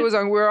 Crystal, right? Everybody was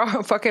on, we were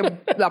all fucking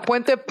La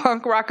Puente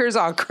punk rockers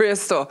on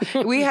Crystal.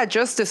 We had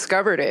just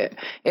discovered it.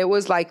 It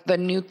was like the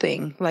new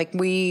thing. Like,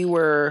 we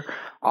were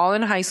all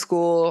in high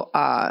school,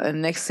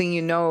 and next thing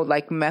you know,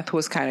 like, meth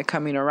was kind of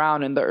coming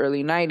around in the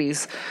early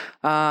 90s.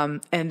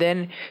 And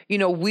then,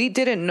 we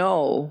didn't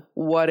know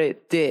what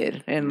it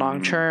did in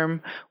long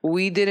term.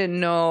 We didn't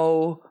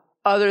know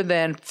other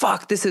than,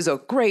 fuck, this is a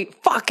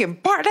great fucking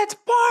party. Let's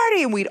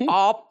party. And we'd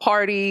all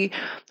party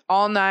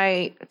all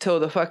night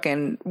till the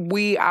fucking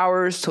wee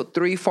hours, till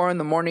 3-4 in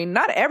the morning.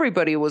 Not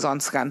everybody was on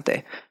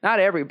Scante. Not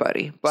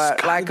everybody, but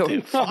Scante.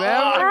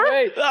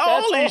 Remember?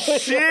 Holy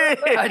shit!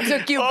 I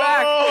took you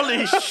back.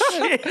 Holy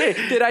shit!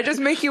 Did I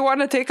just make you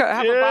want to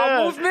have a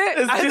bowel movement?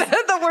 It's I just-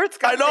 said the word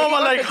Scante. I know,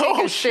 I'm like, take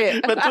oh a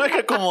shit. Me tuve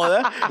que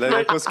acomodar. Le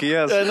dio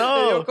cosquillas.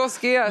 No,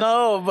 Cosquillas.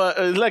 no, but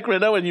it's like right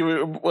now when you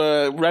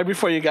were, right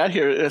before you got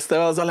here,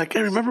 Esteban was like,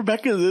 hey, remember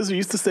back in this, we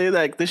used to say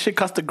like, this shit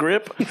cost a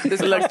grip.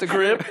 This like cost a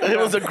grip. It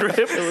was a grip.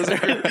 We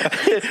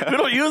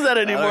don't use that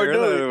anymore,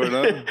 do we?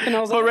 And I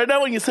was But like, right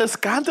now when you said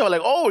Scante, I'm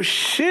like, oh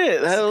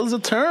shit, that was a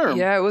term.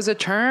 Yeah, it was a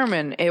term,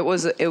 and it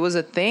was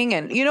a thing.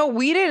 And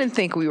we didn't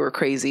think we were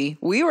crazy.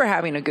 We were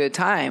having a good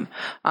time.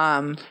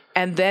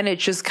 And then it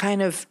just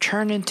kind of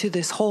turned into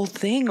this whole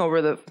thing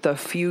over the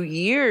few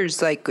years.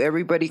 Like,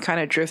 everybody kind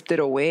of drifted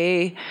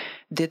away,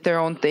 did their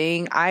own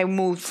thing. I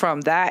moved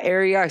from that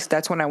area.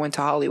 That's when I went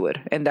to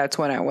Hollywood, and that's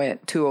when I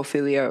went to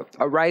Ophelia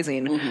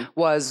Rising.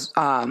 Was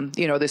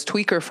this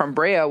tweaker from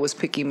Brea was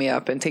picking me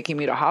up and taking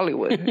me to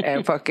Hollywood,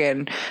 and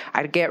fucking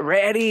I'd get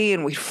ready,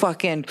 and we'd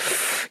fucking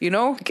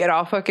get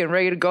all fucking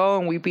ready to go,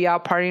 and we'd be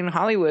out partying in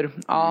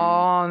Hollywood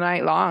all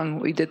night long.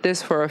 We did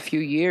this for a few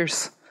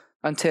years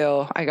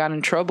until I got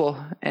in trouble,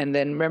 and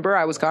then remember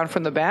I was gone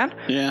from the band.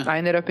 Yeah. I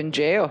ended up in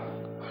jail.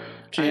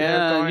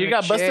 Yeah, you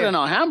got busted in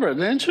Alhambra,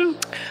 didn't you?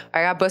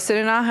 I got busted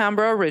in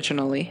Alhambra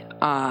originally.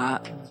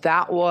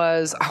 I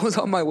was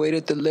on my way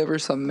to deliver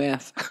some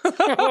meth.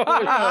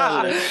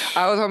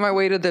 I was on my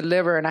way to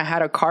deliver, and I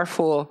had a car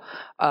full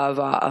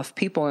of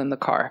people in the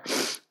car.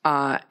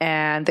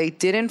 And they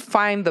didn't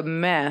find the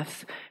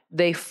meth.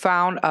 They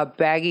found a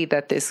baggie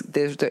that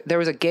there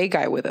was a gay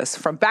guy with us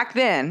from back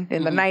then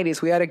in the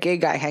 90s. We had a gay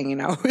guy hanging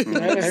out with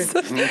us.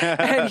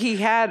 And he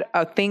had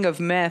a thing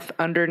of meth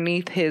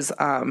underneath his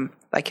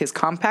his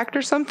compact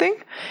or something.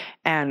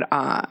 And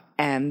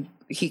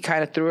he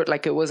kind of threw it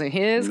like it wasn't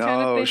his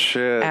kind of thing.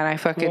 Shit. And I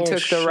fucking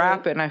took the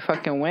rap and I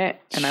fucking went.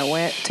 And I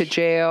went to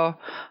jail.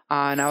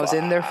 And I was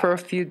in there for a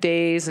few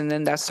days. And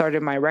then that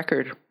started my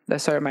record.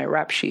 That started my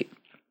rap sheet.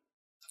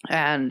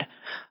 And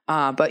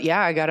but yeah,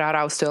 I got out.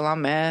 I was still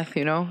on meth,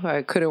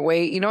 I couldn't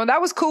wait.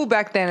 That was cool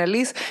back then. At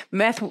least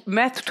meth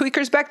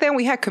tweakers back then,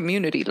 we had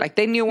community. Like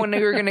they knew when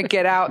they were going to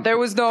get out. There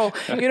was no,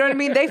 you know what I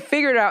mean? They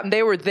figured out and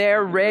they were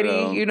there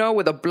ready,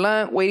 with a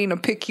blunt waiting to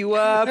pick you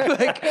up.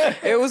 Like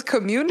it was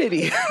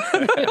community.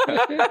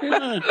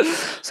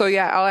 So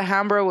yeah,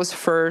 Alhambra was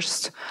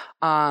first.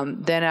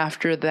 Then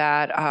after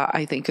that,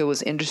 I think it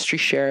was industry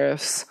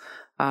sheriffs.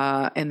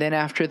 And then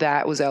after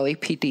that was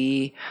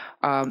LAPD.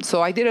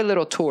 So I did a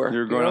little tour.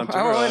 You're going on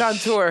tour. I went on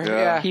tour.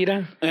 Yeah.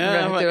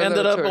 I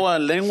ended up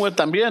on Linwood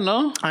también,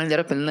 no? I ended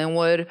up in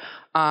Linwood.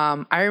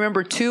 I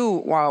remember too,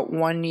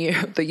 one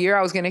year, the year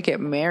I was going to get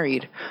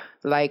married,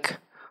 like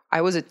I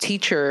was a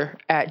teacher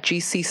at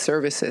GC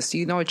Services. Do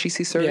you know what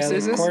GC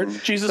Services is? Court.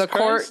 Jesus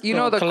Christ.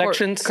 The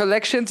collections.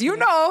 Collections. I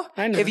know.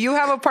 If you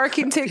have a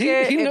parking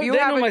ticket, if you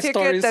have a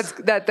ticket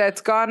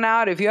that's gone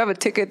out, if you have a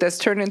ticket that's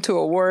turned into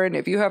a warrant,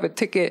 if you have a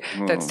ticket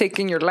that's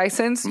taking your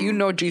license, you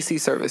know GC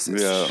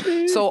Services.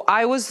 Yeah. So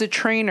I was the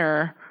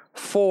trainer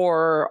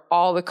for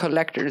all the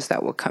collectors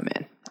that would come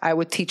in. I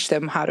would teach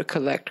them how to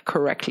collect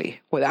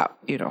correctly without,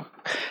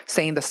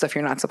 saying the stuff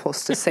you're not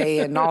supposed to say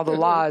and all the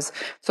laws.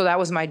 So that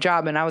was my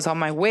job. And I was on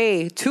my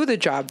way to the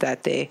job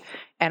that day.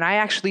 And I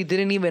actually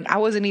I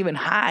wasn't even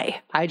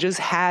high. I just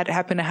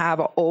happened to have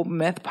an old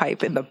meth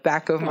pipe in the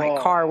back of my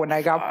car when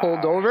I got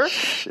pulled over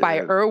by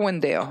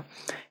Irwindale.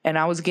 And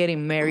I was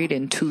getting married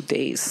in 2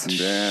 days.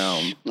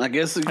 Damn. I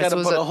guess you got to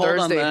put a hold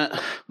on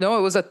that. No,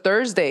 it was a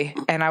Thursday,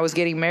 and I was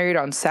getting married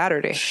on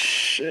Saturday.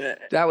 Shit.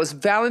 That was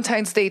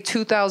Valentine's Day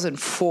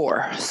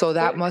 2004. So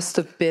that must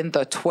have been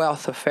the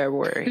 12th of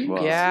February.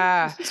 Wow.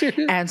 Yeah.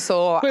 And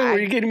so were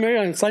you getting married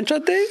on Sancho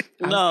Day?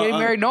 I was getting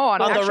married,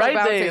 on the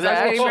right day. I was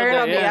getting married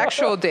on the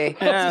actual day.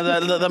 Yeah,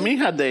 the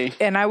Mija Day.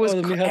 And I was,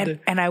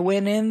 and I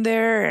went in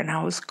there, and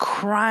I was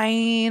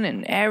crying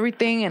and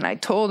everything, and I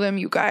told them,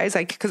 you guys,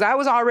 because I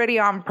was already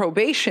on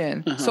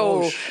probation.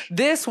 So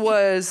this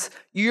was,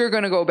 you're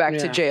going to go back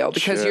to jail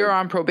because you're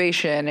on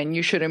probation and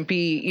you shouldn't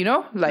be,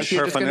 you're just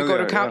going to go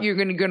to county. You're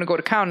going to go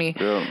to county.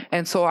 Yeah.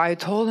 And so I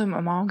told him,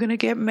 I'm going to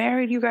get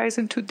married, you guys,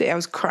 in 2 days. I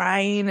was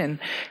crying and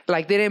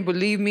they didn't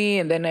believe me.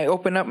 And then I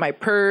opened up my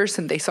purse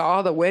and they saw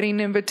all the wedding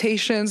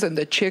invitations and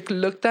the chick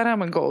looked at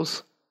him and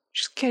goes,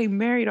 she's getting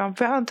married on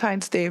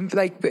Valentine's Day.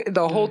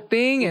 The whole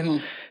thing.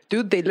 And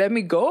dude, they let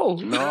me go.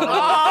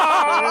 No.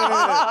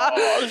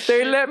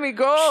 They let me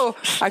go.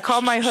 I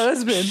called my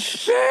husband.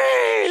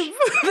 Babe,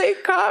 they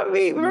caught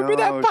me. Remember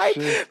that pipe?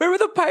 Shit. Remember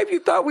the pipe you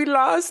thought we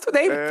lost?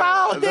 They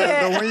found it.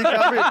 The one you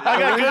got me. I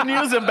got good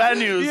news and bad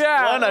news.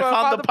 Yeah, one, I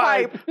found the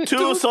pipe.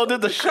 Two, so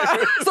did the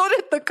shirt. So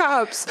did the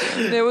cops.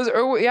 It was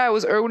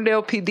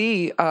Irwindale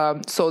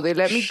PD. So they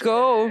let me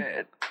go.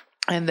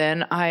 And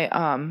then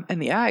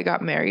I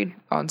got married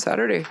on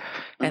Saturday.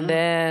 And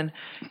then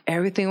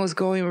everything was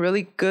going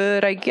really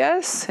good, I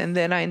guess. And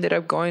then I ended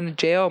up going to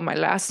jail my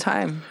last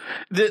time.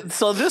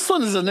 So this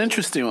one is an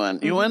interesting one.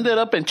 You ended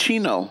up in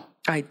Chino.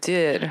 I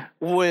did.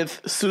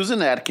 With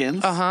Susan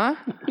Atkins.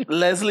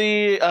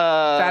 Leslie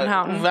Van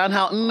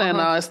Houten.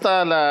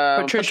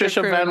 And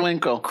Patricia Van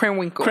Winkle.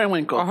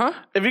 Krenwinkel.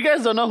 If you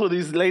guys don't know who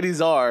these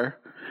ladies are,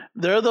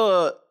 they're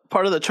the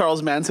part of the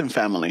Charles Manson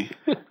family.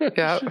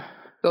 Yeah.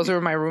 Those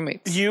were my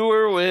roommates. You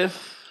were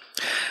with...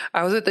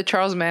 I was with the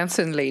Charles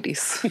Manson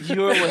ladies.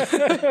 You were with...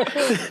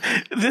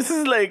 This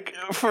is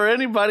for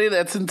anybody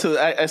that's into...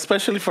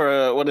 Especially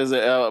for,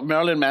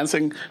 Marilyn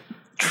Manson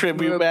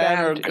tribute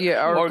band?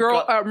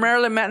 Or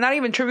Marilyn Manson... Not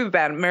even tribute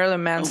band.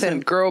 Marilyn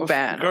Manson girl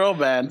band. Girl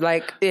band.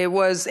 It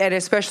was... And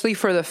especially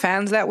for the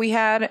fans that we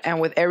had and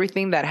with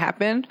everything that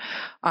happened...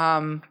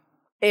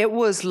 It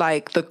was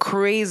the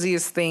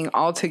craziest thing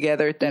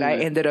altogether that I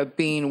ended up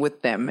being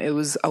with them. It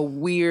was a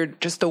weird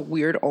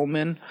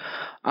omen.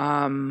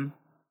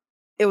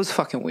 It was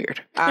fucking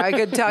weird. I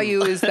could tell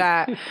you is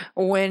that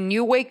when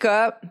you wake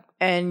up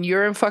and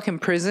you're in fucking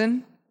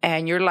prison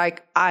and you're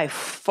like, I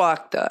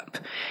fucked up.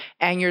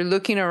 And you're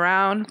looking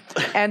around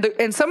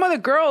and some of the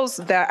girls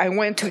that I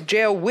went to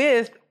jail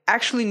with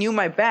actually knew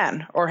my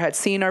band or had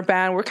seen our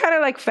band. We're kind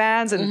of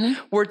fans and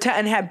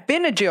and had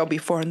been to jail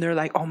before. And they're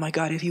like, oh my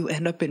God, if you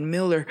end up in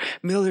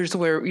Miller's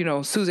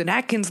where, Susan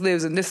Atkins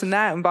lives and this and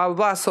that and blah, blah,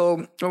 blah.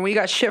 So when we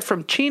got shipped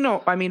from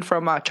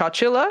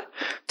Chowchilla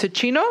to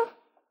Chino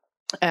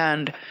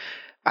and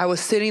I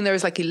was sitting there, it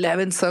was like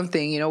 11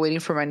 something, waiting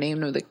for my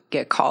name to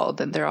get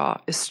called. And they're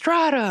all,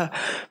 Estrada,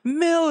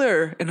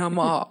 Miller. And I'm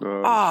all,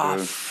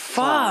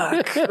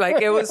 fuck.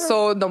 Like, it was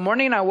so, in the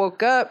morning I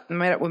woke up,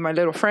 met up with my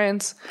little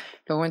friends,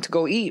 and went to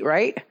go eat,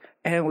 right?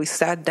 And we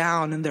sat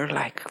down and they're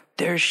like,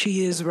 there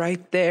she is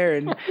right there.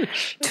 And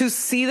to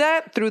see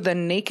that through the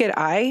naked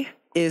eye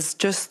is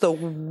just the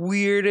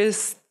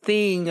weirdest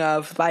thing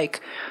of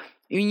like,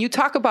 when you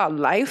talk about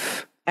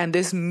life and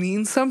this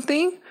means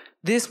something,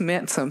 this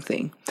meant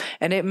something.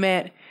 And it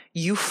meant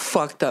you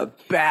fucked up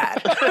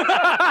bad.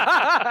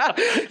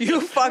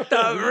 You fucked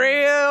up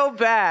real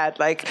bad.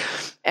 Like,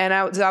 and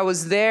I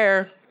was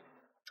there,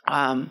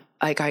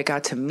 like I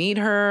got to meet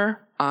her.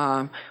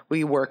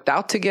 We worked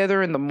out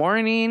together in the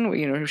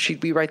morning. She'd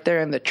be right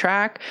there in the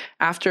track.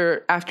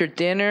 After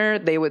dinner,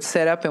 they would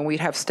set up and we'd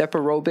have step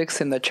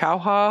aerobics in the chow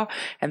hall.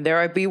 And there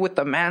I'd be with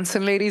the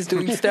Manson ladies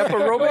doing step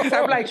aerobics.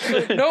 I'm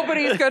like,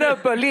 nobody's gonna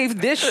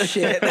believe this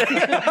shit. And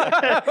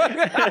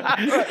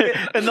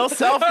no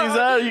selfies,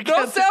 huh? You no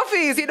can't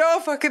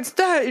selfies, fucking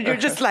stuff. You're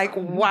just like,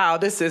 wow,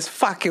 this is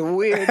fucking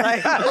weird.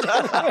 Like,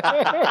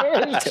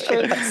 That's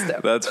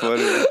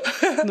funny.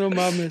 No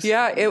mames.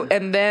 yeah,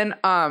 and then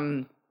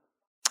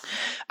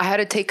I had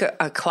to take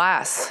a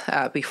class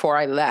before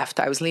I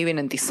left. I was leaving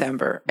in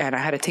December, and I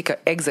had to take an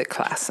exit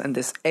class. And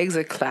this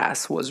exit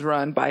class was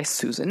run by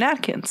Susan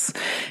Atkins.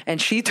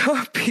 And she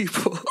taught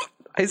people,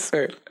 I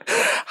swear,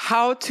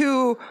 how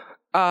to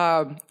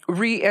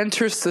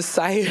re-enter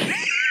society.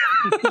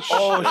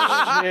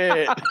 Oh,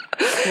 shit.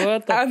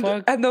 What the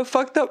fuck? And the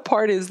fucked up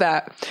part is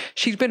that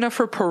she's been up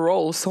for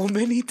parole so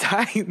many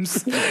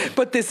times,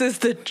 but this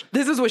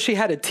is what she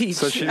had to teach.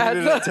 So she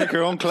needed to take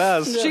her own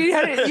class. She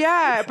had it,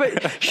 yeah,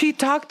 but she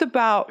talked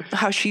about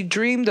how she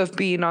dreamed of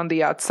being on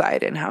the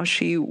outside and how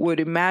she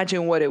would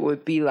imagine what it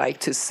would be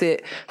like to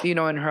sit, in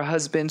her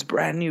husband's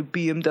brand new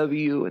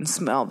BMW and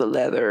smell the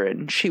leather.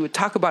 And she would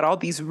talk about all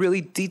these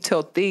really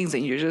detailed things,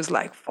 and you're just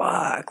like,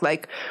 fuck,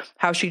 like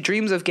how she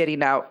dreams of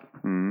getting out.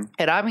 Mm.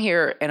 And I'm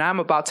here and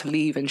I'm about to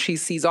leave, and she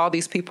sees all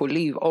these people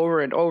leave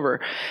over and over.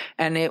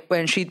 And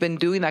when she'd been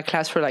doing that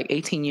class for like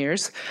 18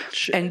 years,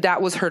 shit. And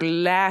that was her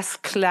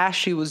last class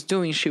she was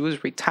doing, she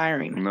was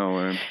retiring. No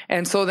way.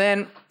 And so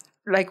then,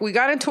 like, we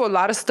got into a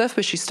lot of stuff,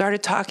 but she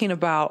started talking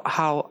about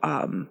how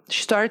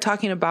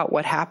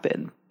what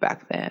happened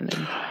back then.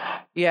 And,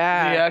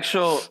 yeah.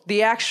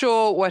 The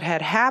actual what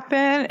had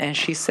happened. And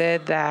she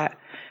said that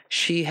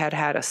she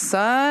had a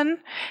son,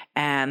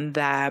 and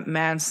that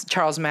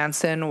Charles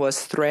Manson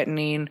was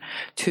threatening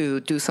to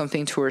do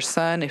something to her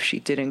son if she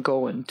didn't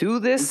go and do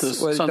this.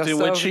 Something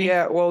witchy?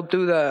 Yeah, well,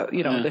 do the,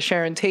 the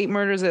Sharon Tate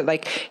murders.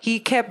 Like,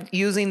 he kept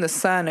using the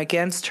son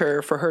against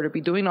her for her to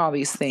be doing all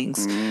these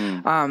things.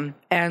 Mm.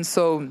 And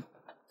so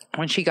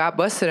when she got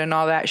busted and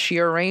all that, she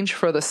arranged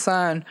for the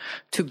son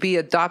to be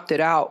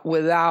adopted out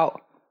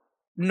without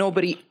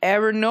nobody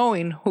ever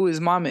knowing who his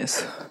mom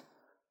is.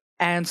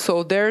 And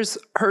so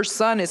her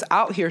son is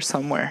out here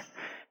somewhere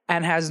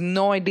and has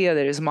no idea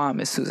that his mom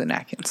is Susan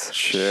Atkins.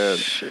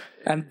 Shit.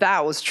 And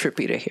that was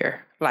trippy to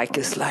hear. Like,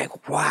 it's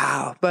like,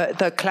 wow. But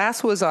the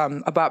class was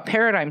about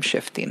paradigm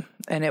shifting.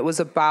 And it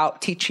was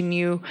about teaching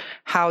you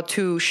how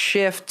to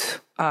shift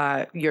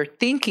your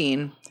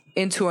thinking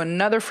into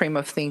another frame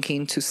of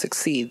thinking to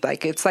succeed.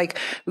 Like, it's like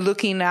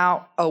looking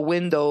out a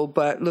window,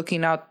 but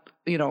looking out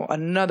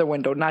another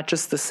window, not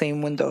just the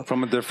same window.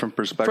 From a different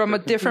perspective.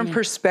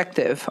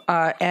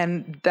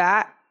 And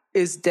that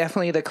is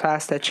definitely the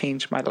class that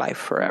changed my life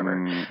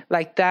forever.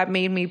 Like, that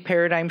made me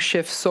paradigm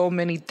shift so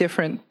many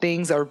different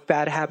things or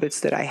bad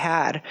habits that I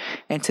had,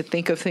 and to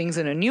think of things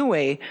in a new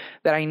way,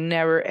 that I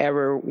never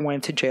ever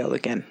went to jail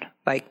again.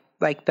 Like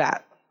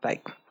that.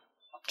 Like,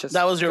 just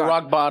that was your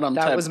rock bottom.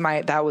 That was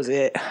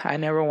it. I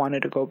never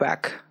wanted to go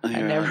back.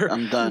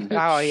 I'm done.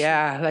 Oh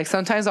yeah. Like,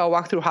 sometimes I'll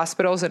walk through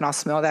hospitals and I'll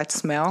smell that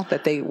smell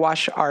that they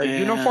wash our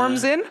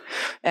uniforms in,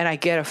 and I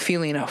get a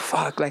feeling of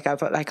fuck, like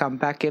I'm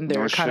back in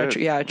there. It kind of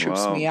it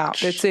trips me out.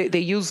 They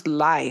use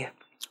lye,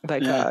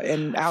 like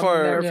and I'll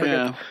never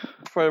forget.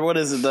 For what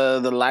is it,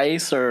 the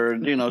lice, or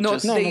they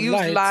use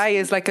lye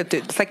is like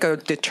it's like a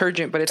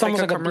detergent, but it's like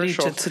a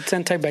commercial. Bleach. It's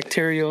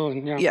antibacterial,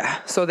 and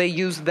So they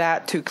use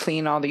that to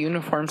clean all the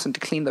uniforms and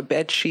to clean the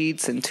bed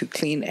sheets and to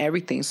clean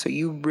everything. So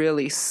you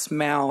really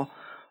smell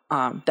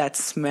that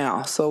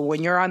smell. So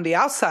when you're on the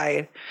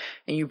outside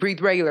and you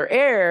breathe regular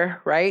air,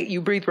 right?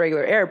 You breathe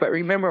regular air, but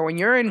remember, when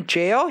you're in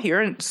jail,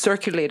 you're in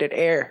circulated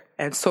air,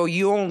 and so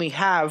you only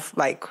have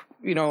like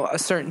a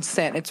certain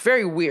scent. It's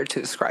very weird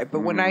to describe, but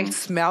when I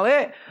smell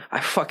it, I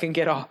fucking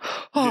get all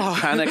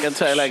panic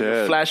attack, like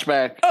a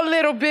flashback. A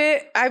little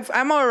bit.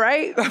 I'm all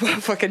right.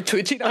 I'm fucking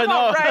twitching. I'm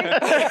all right.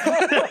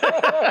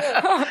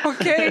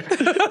 Okay.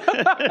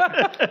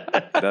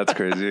 That's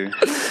crazy.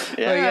 But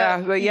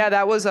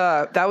that was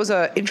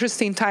a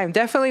interesting time.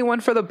 Definitely one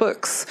for the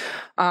books.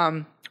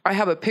 I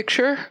have a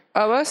picture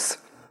of us.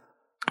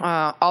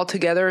 All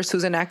together,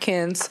 Susan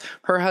Atkins,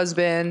 her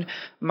husband,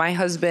 my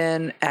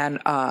husband,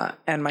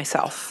 and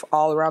myself,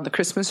 all around the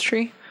Christmas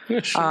tree.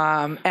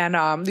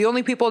 The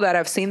only people that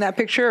have seen that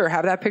picture or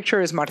have that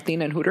picture is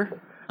Martin and Hooter.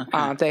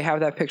 They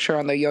have that picture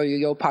on the Yo Yo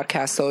Yo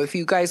podcast. So if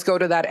you guys go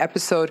to that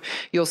episode,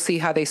 you'll see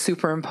how they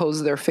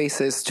superimpose their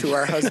faces to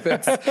our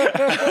husbands. But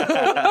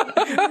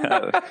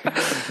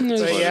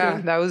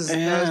yeah, that was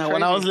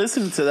when I was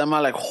listening to them,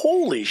 I'm like,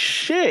 holy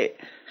shit.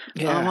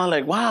 Yeah. I'm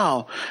like,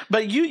 wow.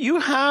 But you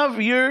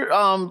have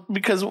your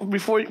because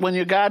before when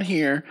you got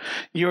here,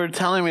 you were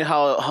telling me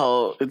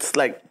how it's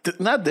like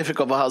not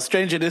difficult, but how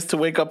strange it is to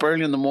wake up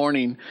early in the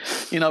morning,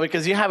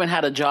 because you haven't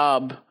had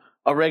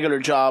a regular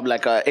job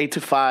like a 8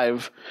 to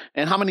 5.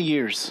 And how many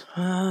years?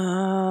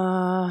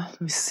 Let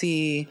me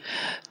see.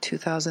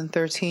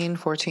 2013,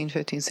 14,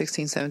 15,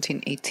 16,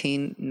 17,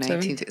 18,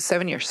 19,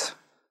 7 years.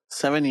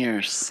 7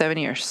 years. 7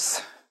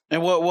 years.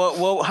 And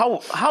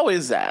how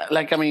is that?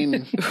 Like, I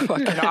mean,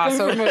 fucking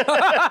awesome.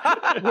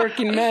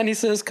 Working man, he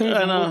says, coming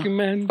from working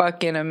man.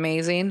 Fucking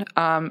amazing.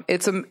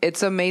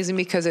 It's amazing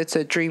because it's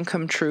a dream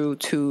come true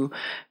to,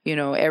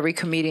 every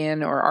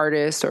comedian or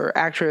artist or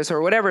actress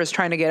or whatever is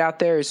trying to get out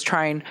there, is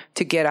trying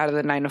to get out of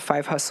the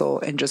 9-to-5 hustle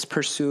and just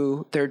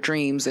pursue their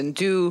dreams and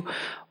do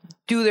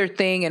their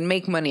thing and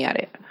make money at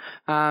it.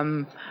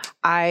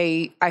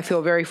 I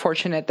feel very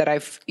fortunate that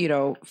I've,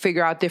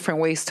 figure out different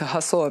ways to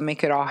hustle and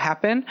make it all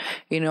happen.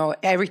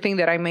 Everything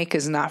that I make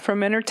is not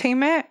from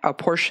entertainment. A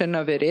portion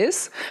of it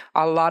is.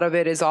 A lot of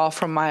it is all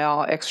from my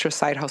all extra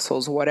side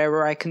hustles,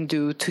 whatever I can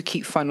do to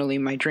keep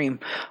funneling my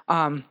dream.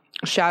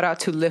 Shout out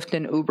to Lyft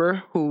and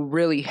Uber, who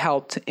really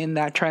helped in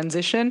that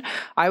transition.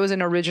 I was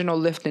an original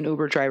Lyft and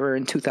Uber driver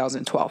in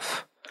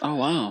 2012. Oh,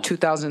 wow.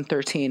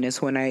 2013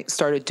 is when I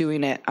started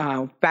doing it.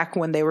 Back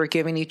when they were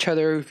giving each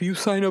other, if you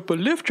sign up a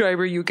Lyft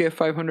driver, you get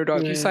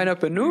 $500. You sign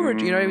up an Uber,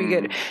 you know what I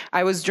mean?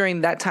 I was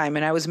during that time,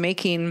 and I was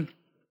making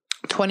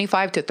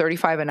 $25 to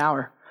 $35 an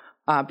hour.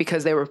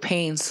 Because they were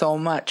paying so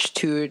much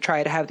to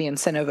try to have the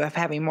incentive of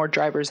having more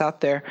drivers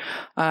out there.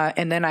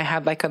 And then I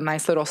had like a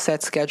nice little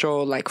set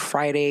schedule, like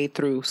Friday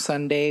through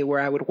Sunday, where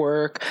I would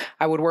work.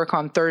 I would work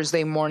on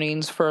Thursday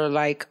mornings for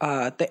like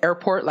the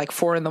airport, like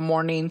 4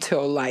 a.m.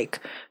 till 10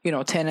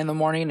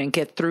 a.m. and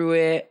get through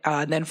it.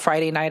 Then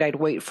Friday night, I'd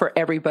wait for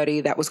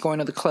everybody that was going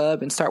to the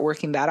club and start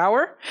working that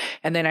hour.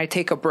 And then I'd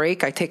take a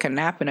break, I'd take a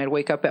nap, and I'd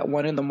wake up at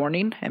 1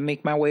 a.m. and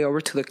make my way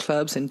over to the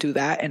clubs and do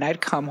that. And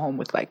I'd come home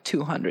with like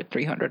 $200,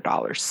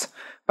 $300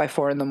 by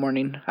 4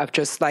 a.m. of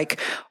just like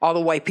all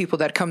the white people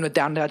that come to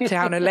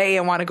downtown LA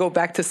and want to go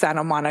back to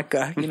Santa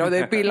Monica.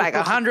 They'd be like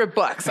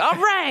 $100. All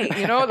right.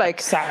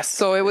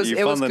 So it was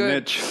good.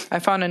 Niche. I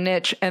found a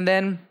niche. And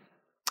then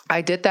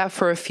I did that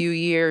for a few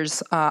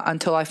years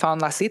until I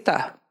found La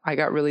Cita. I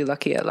got really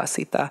lucky at La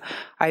Cita.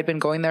 I had been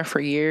going there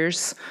for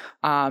years,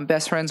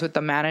 best friends with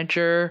the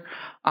manager.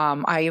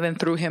 I even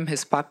threw him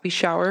his papi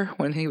shower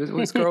when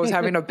his girl was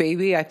having a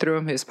baby. I threw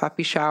him his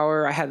papi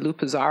shower. I had Lou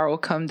Pizarro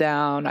come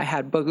down. I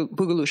had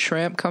Boogaloo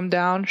Shrimp come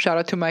down. Shout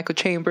out to Michael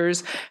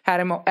Chambers. Had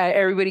him.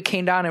 Everybody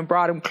came down and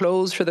brought him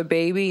clothes for the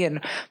baby, and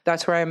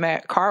that's where I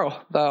met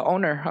Carl, the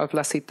owner of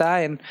La Cita,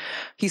 and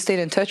he stayed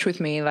in touch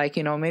with me. Like,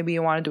 maybe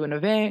you want to do an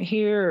event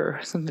here or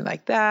something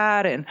like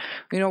that, and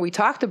we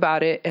talked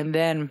about it, and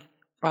then.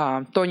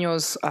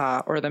 Toño's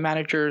or the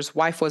manager's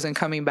wife wasn't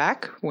coming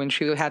back when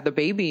she had the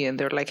baby, and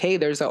they're like, hey,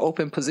 there's an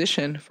open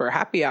position for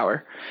happy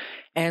hour.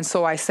 And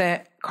so I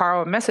sent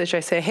Carl a message.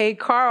 I said, hey,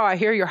 Carl, I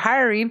hear you're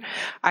hiring.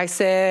 I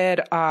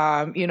said,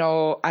 I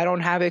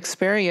don't have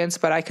experience,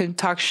 but I can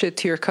talk shit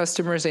to your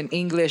customers in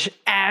English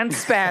and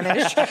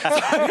Spanish.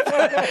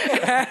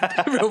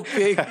 Real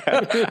big.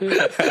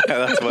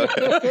 That's what.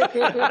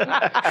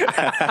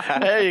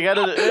 Hey, you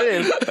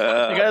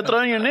gotta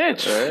throw in your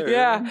niche.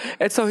 Yeah.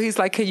 And so he's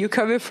like, can you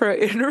come in for an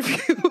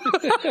interview?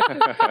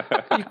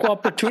 Equal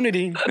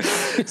opportunity.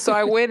 So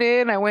I went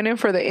in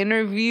for the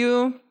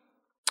interview.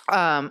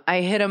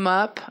 I hit him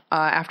up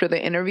after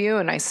the interview,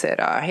 and I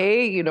said,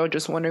 hey,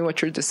 just wondering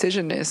what your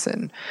decision is.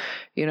 And,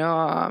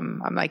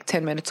 I'm like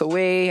 10 minutes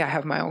away. I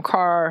have my own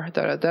car,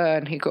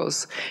 And he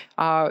goes,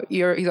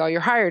 you're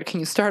hired. Can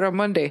you start on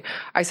Monday?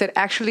 I said,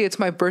 actually, it's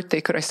my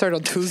birthday. Could I start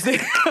on Tuesday?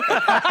 And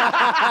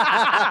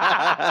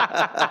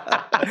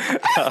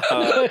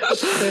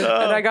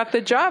I got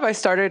the job. I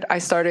started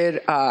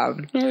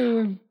August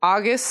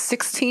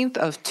 16th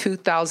of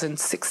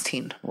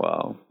 2016.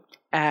 Wow.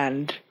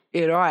 And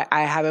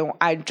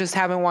I just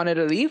haven't wanted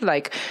to leave.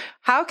 Like,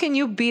 how can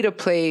you beat a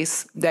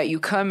place that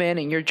you come in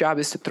and your job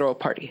is to throw a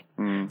party,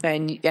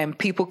 and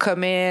people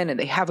come in and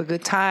they have a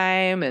good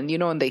time, and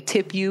and they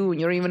tip you,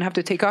 and you don't even have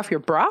to take off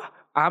your bra?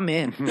 I'm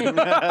in.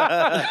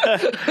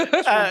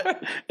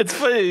 It's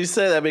funny you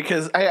say that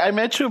because I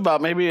met you about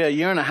maybe a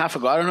year and a half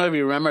ago. I don't know if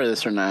you remember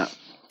this or not.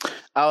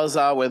 I was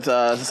out with,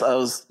 I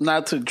was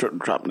not to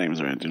drop names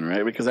or anything,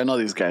 right? Because I know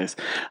these guys.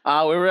 We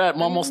were at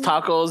Momo's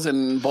Tacos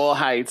in Boyle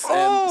Heights,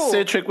 and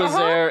Citric was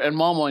there, and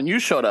Momo, and you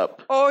showed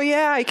up. Oh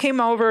yeah, I came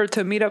over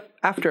to meet up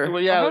after.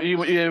 Well, yeah,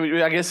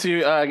 I guess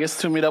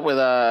to meet up with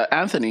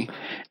Anthony,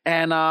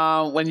 and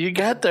when you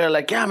get there,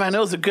 like, yeah, man, it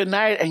was a good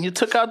night, and you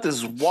took out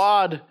this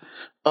wad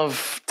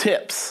of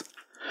tips.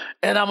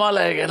 And I'm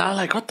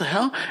like, what the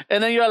hell?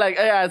 And then you're like,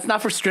 yeah, it's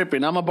not for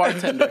stripping. I'm a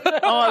bartender. I'm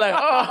all like,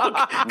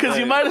 oh, because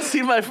you might have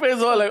seen my face.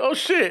 I'm like, oh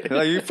shit.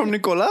 Are you from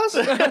Nicolas?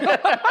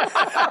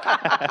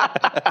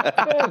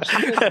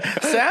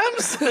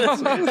 Sam's?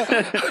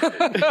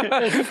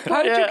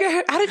 How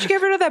did you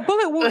get rid of that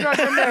bullet wound on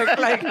your neck?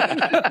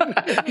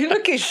 Like, you're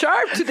looking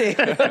sharp today.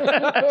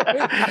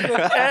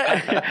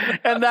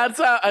 and that's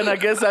and I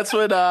guess that's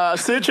when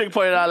Citric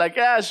pointed out, like,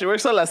 yeah, she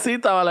works on La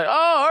Cita. I'm like,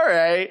 oh, all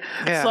right.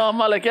 Yeah. So I'm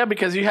like, yeah,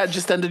 because you had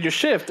just ended your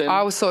shift. And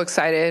I was so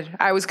excited.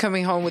 I was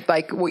coming home with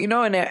like, well, you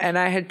know, and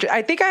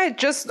I think I had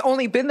just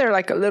only been there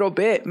like a little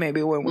bit,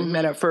 maybe when we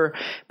met up for,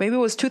 maybe it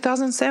was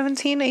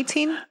 2017,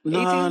 18, no,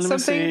 18 let me something.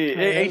 see.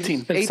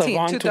 18.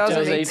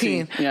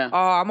 2018. Yeah. Oh,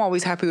 I'm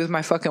always happy with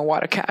my fucking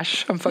water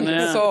cash. I'm fucking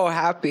so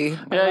happy.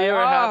 Yeah, you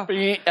were Oh.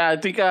 happy. I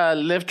think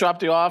Lyft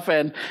dropped you off,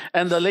 and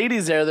the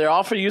ladies there, they're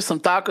offering you some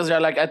tacos. They're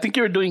like, I think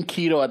you were doing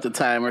keto at the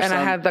time, or And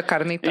something. I had the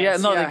carnitas. Yeah,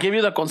 no, they give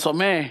you the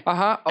consomé.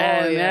 Uh-huh. Oh,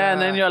 and, yeah.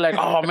 and then you're like,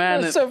 oh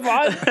man.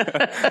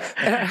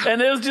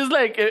 And it was just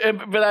like,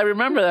 but I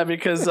remember that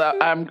because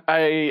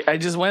I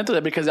just went to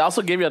that because I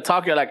also gave you a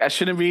talk. You're like, I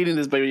shouldn't be eating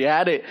this, but you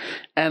had it,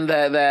 and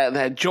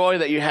that joy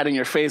that you had in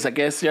your face. I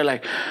guess you're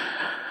like,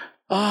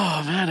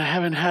 oh man, I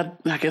haven't had,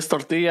 I guess,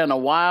 tortilla in a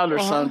while or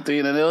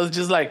something, and it was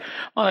just like,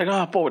 I'm like,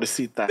 oh,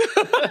 pobrecita,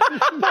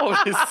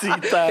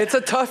 pobrecita. It's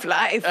a tough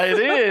life. It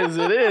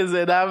is,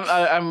 and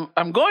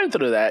I'm going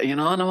through that, you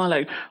know, and I'm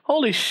like,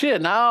 holy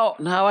shit, now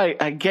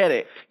I get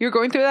it. You're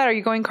going through that? Are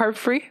you going carb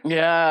free?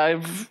 Yeah,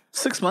 I've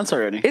 6 months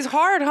already. It's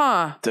hard,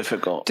 huh?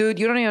 Difficult. Dude,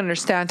 you don't even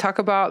understand. Talk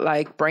about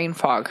like brain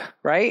fog,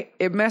 right?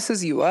 It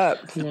messes you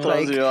up.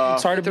 Throws you off.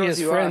 It's hard to be throws his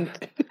you friend.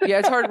 Yeah,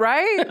 it's hard,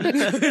 right?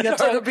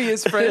 It's hard to be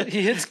his friend.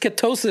 He hits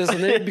ketosis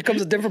and then he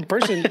becomes a different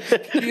person.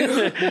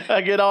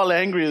 I get all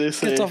angry this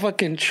Gets day. all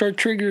fucking short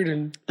triggered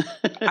and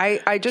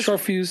I just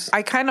short fuse.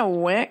 I kind of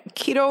went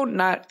keto,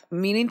 not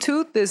meaning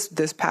to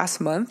this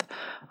past month.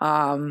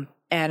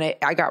 And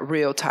I got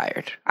real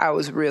tired.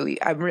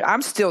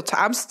 I'm still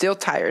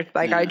tired.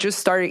 Like I just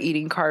started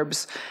eating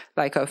carbs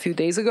like a few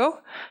days ago,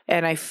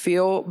 and I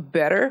feel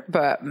better.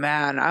 But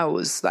man, I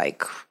was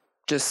like,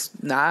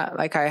 just not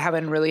like I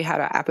haven't really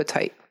had an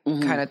appetite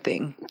kind of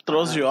thing.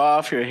 Throws you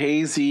off. You're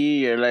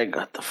hazy. You're like,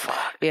 what the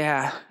fuck?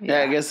 Yeah.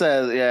 Yeah, I guess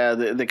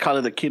they call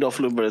it the keto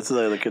flu, but it's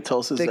the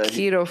ketosis. The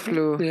keto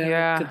flu.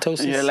 Yeah.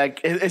 Ketosis. Yeah,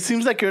 like it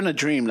seems like you're in a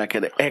dream, like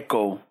an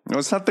echo. No,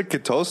 it's not the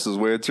ketosis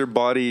way. It's your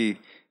body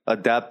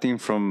adapting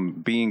from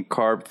being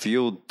carb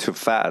fueled to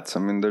fats. I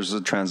mean, there's a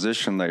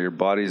transition that your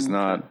body's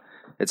not.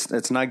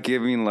 It's not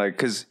giving like,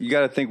 because you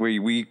got to think we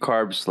eat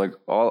carbs like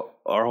all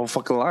our whole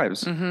fucking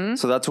lives. Mm-hmm.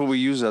 So that's what we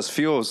use as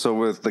fuel. So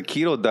with the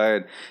keto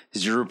diet,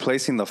 is you're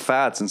replacing the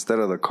fats instead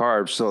of the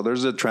carbs. So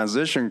there's a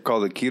transition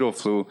called the keto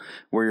flu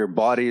where your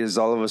body is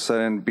all of a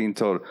sudden being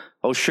told,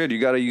 oh shit, you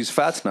got to use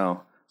fats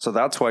now. So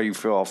that's why you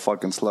feel all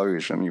fucking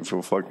sluggish and you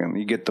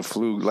get the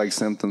flu like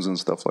symptoms and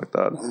stuff like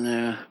that.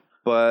 Yeah.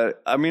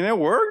 But I mean, it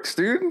works,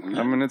 dude.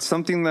 I mean, it's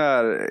something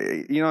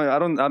that, you know, I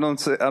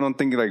don't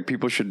think like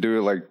people should do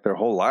it like their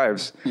whole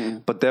lives,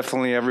 but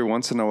definitely every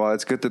once in a while,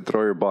 it's good to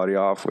throw your body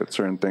off with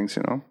certain things,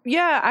 you know?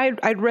 Yeah,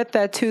 I read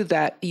that too,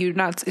 that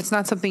it's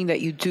not something that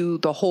you do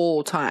the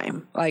whole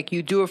time. Like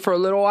you do it for a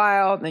little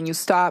while, then you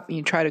stop and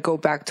you try to go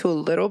back to a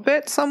little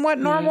bit somewhat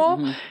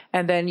normal,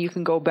 and then you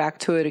can go back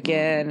to it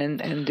again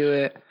and do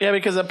it. Yeah,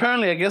 because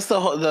apparently, I guess the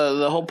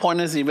whole point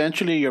is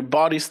eventually your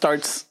body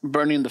starts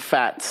burning the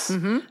fats.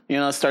 Mm-hmm. You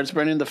know, it starts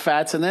burning the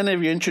fats, and then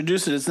if you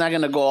introduce it, it's not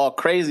going to go all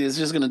crazy. It's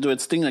just going to do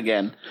its thing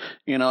again.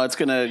 You know, it's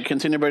going to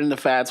continue burning the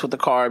fats with the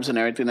carbs and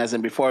everything. As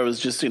in before, it was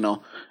just, you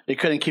know, it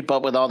couldn't keep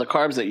up with all the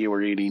carbs that you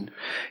were eating.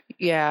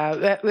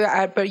 Yeah,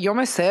 but yo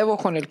me cebo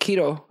con el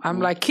keto.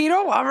 I'm like,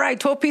 keto? All right,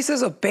 12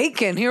 pieces of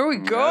bacon. Here we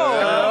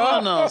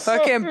go. No.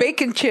 Fucking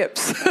bacon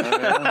chips.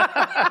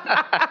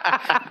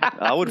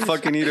 I would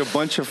fucking eat a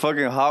bunch of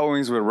fucking hot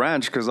wings with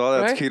ranch because all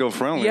that's Right? keto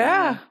friendly.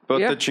 Yeah. But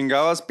Yeah. the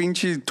chingabas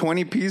pinche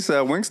 20 piece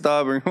at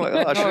Wingstop, and you're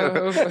like, oh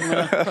shit.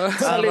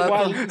 Sale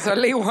igual.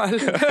 Sale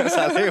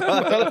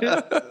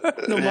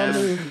igual. No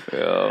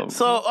mames.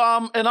 So,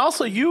 and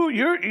also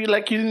you're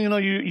like, you know,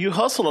 you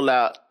hustle a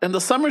lot. In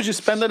the summers, you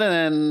spend it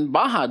in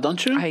Baja,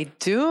 don't you? I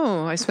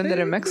do. I spend it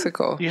in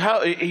Mexico.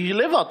 You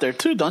live out there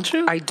too, don't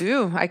you? I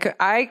do.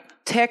 I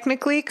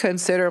technically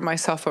consider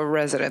myself a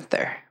resident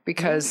there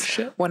because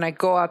when I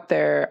go out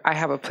there, I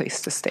have a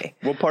place to stay.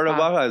 What part of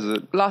Baja is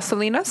it? Las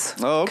Salinas,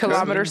 Oh, okay.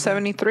 kilometer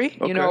 73.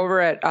 You know, Okay.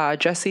 over at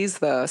Jesse's,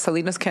 the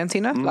Salinas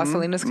Cantina, Las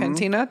Salinas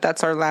Cantina.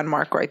 That's our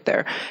landmark right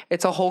there.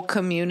 It's a whole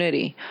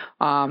community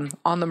on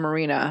the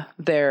marina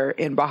there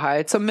in Baja.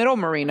 It's a middle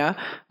marina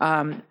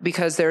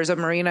because there's a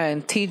marina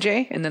in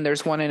TJ and then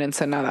there's one in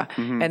Ensenada.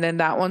 And then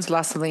that one's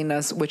Las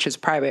Salinas, which is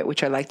private,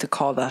 which I like to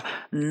call the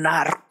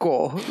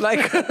narco.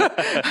 Like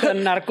The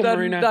narco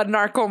marina. The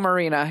narco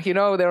marina. You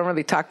know, they don't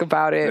really talk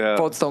about it. Yeah.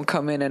 Boats don't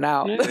come in and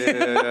out.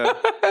 Yeah.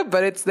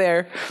 But it's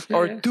there.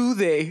 Or do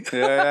they?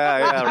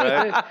 Yeah,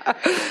 right.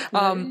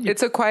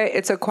 It's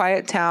a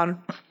quiet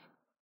town.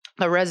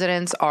 The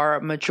residents are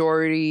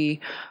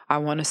majority, I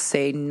want to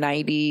say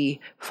 95%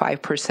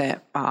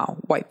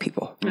 white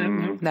people.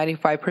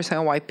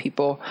 95% white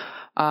people.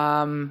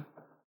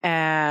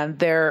 And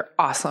they're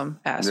awesome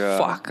as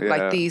fuck. Yeah.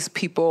 Like, these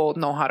people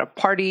know how to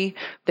party.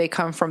 They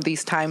come from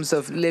these times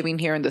of living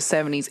here in the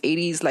 70s,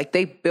 80s. Like,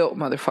 they built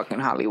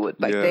motherfucking Hollywood.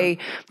 Like,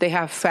 they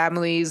have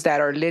families that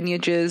are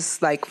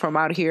lineages, like, from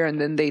out here. And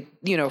then they,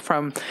 you know,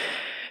 from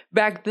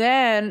back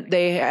then,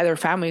 their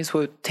families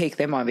would take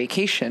them on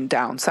vacation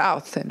down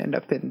south and end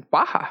up in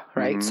Baja,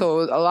 right?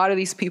 So a lot of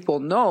these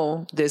people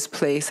know this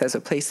place as a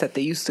place that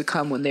they used to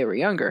come when they were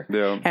younger.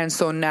 Yeah. And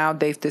so now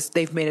they've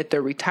made it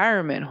their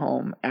retirement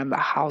home, and the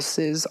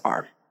houses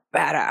are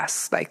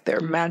badass. Like,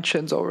 they're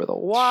mansions over the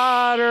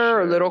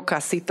water, or little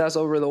casitas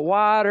over the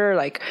water.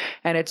 Like,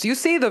 and you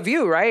see the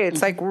view, right?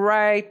 It's like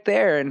right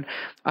there. And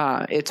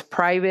it's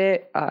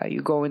private.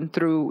 You go in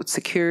through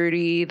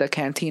security. The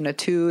cantina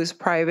too is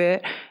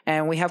private.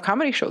 And we have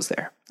comedy shows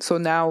there. So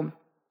now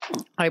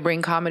I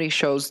bring comedy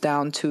shows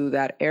down to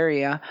that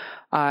area.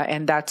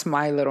 And that's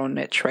my little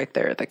niche right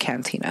there, the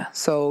cantina.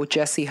 So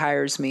Jesse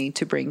hires me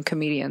to bring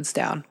comedians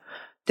down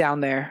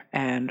there,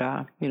 and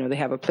you know, they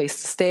have a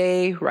place to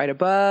stay right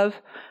above.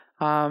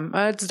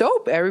 It's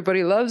dope.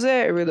 Everybody loves it.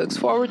 Everybody looks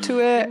forward to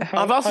it.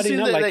 I've also How do you seen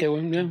not that. like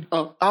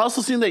it? I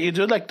also seen that you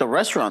do like the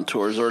restaurant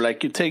tours, or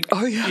like you take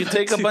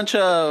a bunch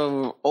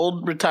of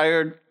old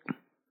retired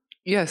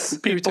Yes,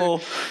 people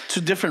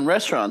to different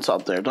restaurants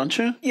out there, don't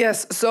you?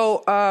 Yes.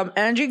 So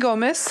Angie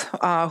Gomez,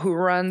 who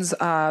runs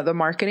the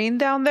marketing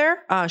down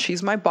there,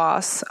 she's my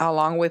boss,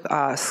 along with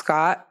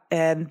Scott,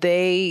 and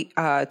they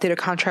did a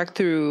contract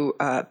through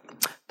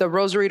the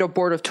Rosarito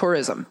Board of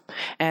Tourism.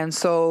 And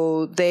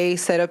so they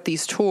set up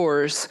these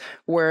tours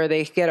where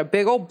they get a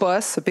big old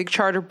bus, a big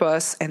charter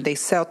bus, and they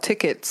sell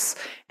tickets.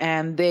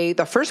 And the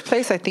first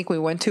place I think we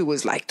went to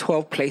was like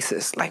 12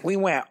 places. Like, we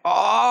went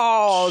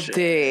all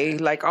day.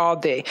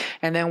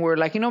 And then we're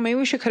like, you know, maybe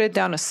we should cut it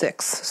down to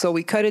 6. So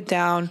we cut it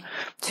down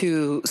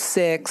to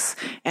 6,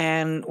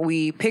 and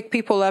we pick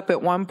people up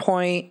at one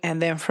point,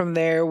 and then from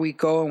there we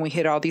go and we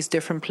hit all these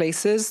different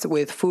places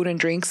with food and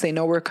drinks. They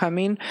know we're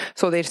coming.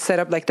 So they set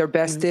up like their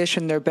best dish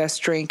and their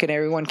best drink, and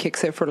everyone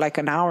kicks it for like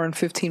an hour and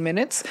 15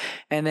 minutes.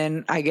 And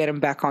then I get them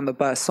back on the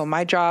bus. So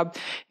my job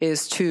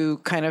is to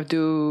kind of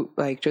do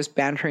like just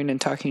bantering and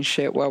talking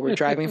shit while we're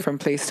driving from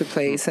place to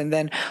place. And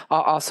then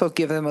I'll also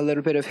give them a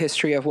little bit of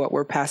history of what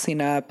we're passing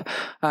up.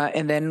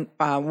 And then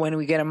when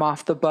we get them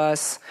off the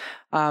bus,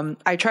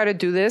 I try to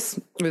do this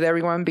with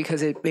everyone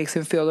because it makes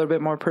them feel a little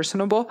bit more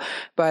personable.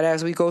 But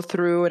as we go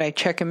through and I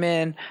check them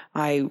in,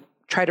 I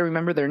try to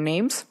remember their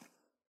names.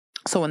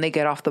 So when they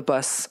get off the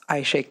bus,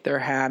 I shake their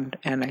hand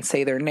and I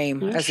say their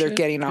name as they're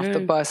getting off the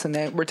bus. And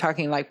then we're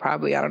talking like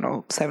probably, I don't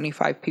know,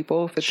 75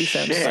 people, 50,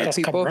 75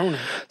 people. Cabrona.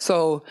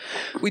 So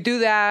we do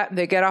that.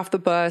 They get off the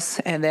bus,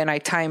 and then I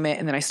time it,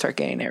 and then I start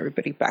getting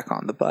everybody back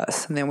on the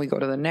bus. And then we go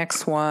to the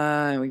next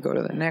one, and we go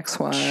to the next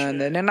one.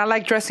 And then I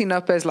like dressing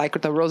up as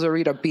like the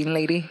Rosarito bean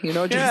lady, you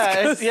know?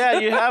 Just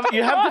You have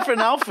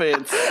different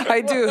outfits.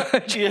 I do.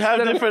 You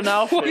have different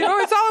outfits. You know,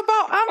 it's all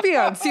about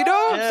ambiance, you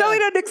know?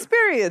 Selling an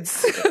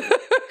experience.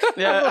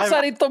 Yeah,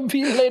 Rosarito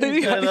bean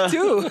lady. I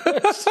do.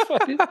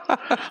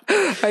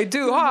 I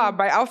do, huh?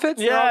 My outfits?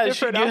 they're all yeah,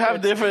 different you have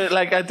outfits. different.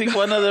 Like, I think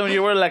one of them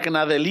you were like an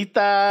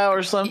Adelita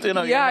or something.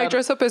 Or Yeah, I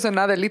dress up as an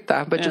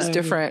Adelita, but just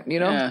different, you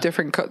know, Yeah.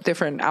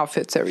 different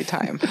outfits every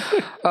time.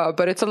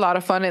 But it's a lot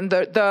of fun. And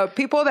the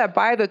people that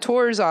buy the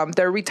tours,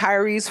 they're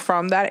retirees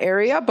from that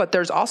area, but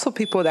there's also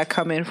people that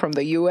come in from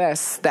the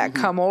U.S. that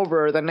come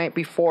over the night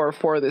before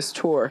for this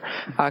tour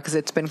because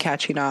it's been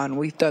catching on.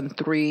 We've done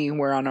 3.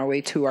 We're on our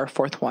way to our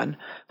 4th one.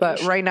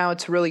 But right now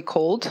it's really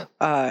cold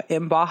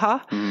in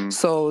Baja,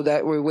 so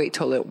that we wait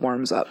till it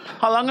warms up.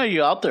 How long are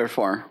you out there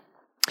for?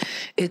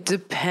 It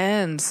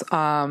depends.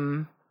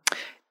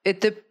 It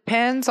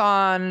depends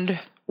on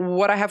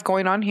what I have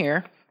going on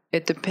here.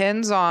 It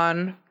depends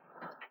on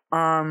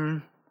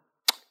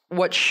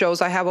what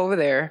shows I have over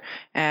there,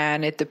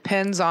 and it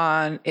depends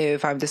on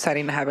if I'm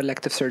deciding to have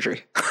elective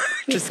surgery.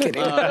 Just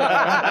kidding. Sale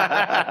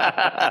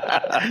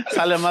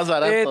más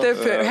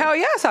barato. Hell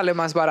yeah, sale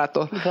más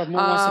barato. Ramon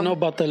wants to know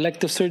about the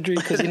elective surgery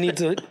because he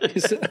needs a.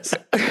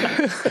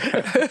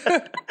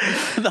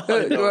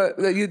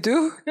 You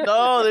do?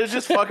 No, they're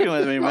just fucking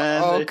with me,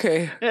 man.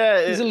 Okay.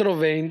 Yeah, He's a little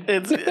vain.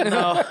 It's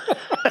no.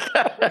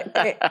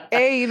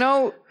 Hey, you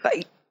know,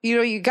 like, you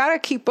know, you gotta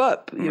keep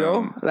up, you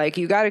know, like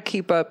you gotta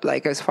keep up,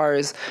 like as far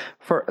as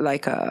for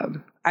like,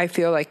 I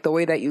feel like the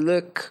way that you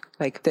look,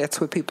 like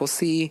that's what people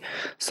see.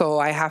 So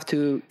I have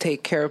to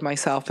take care of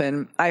myself.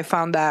 And I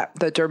found that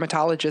the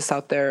dermatologists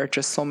out there are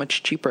just so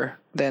much cheaper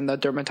than the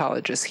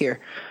dermatologists here.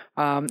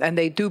 And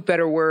they do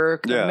better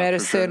work. The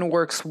medicine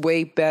works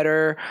way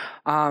better.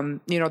 You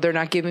know, they're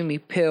not giving me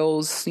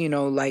pills, you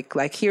know,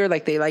 like here,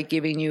 like they like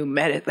giving you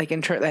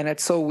and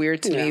it's so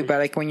weird to me, but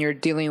like when you're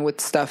dealing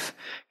with stuff,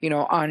 you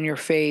know, on your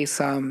face,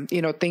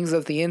 you know, things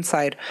of the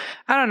inside,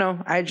 I don't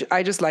know.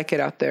 I just like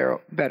it out there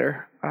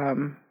better.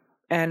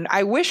 And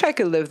I wish I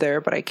could live there,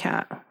 but I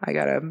can't. I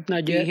gotta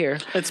Not be yet. here.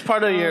 It's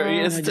part of your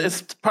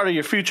it's part of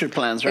your future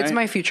plans, right? It's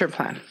my future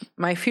plan.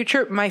 My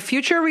future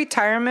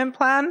retirement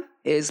plan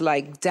is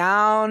like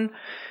down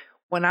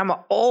when I'm an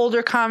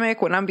older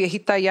comic, when I'm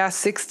viejita ya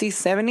 60s,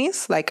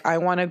 70s, like I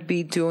want to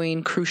be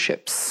doing cruise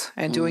ships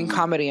and doing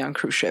comedy on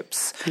cruise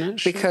ships.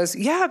 Because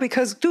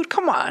dude,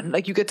 come on.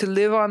 Like you get to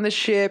live on the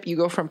ship, you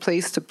go from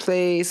place to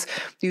place,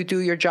 you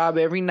do your job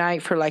every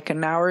night for like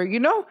an hour, you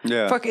know?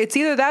 Yeah. Fuck, it's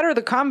either that or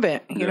the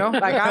convent, you know?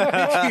 Like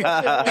I'm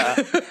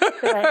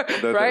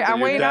right? I'm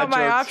weighing out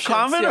my options.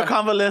 Convent or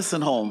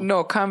convalescent home?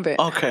 No, convent.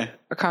 Okay.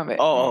 A convent.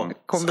 Oh.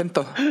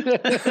 Convento.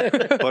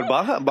 But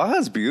Baja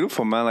is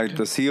beautiful, man. Like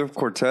the Sea of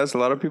Cortez, a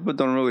lot of people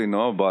don't really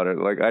know about it.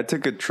 Like I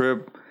took a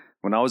trip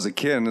when I was a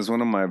kid, and it's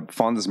one of my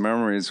fondest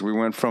memories. We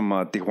went from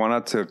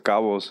Tijuana to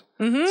Cabos.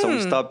 So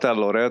we stopped at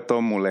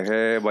Loreto,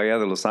 Mulegé, Bahía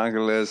de Los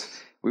Angeles.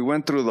 We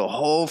went through the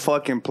whole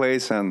fucking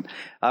place, and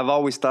I've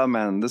always thought,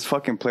 man, this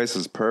fucking place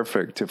is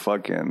perfect to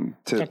fucking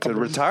to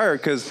retire.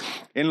 Because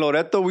in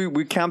Loreto,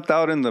 we camped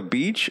out in the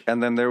beach,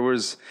 and then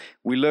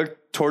we looked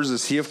towards the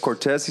Sea of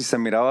Cortez, y se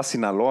miraba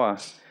Sinaloa.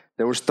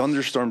 There was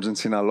thunderstorms in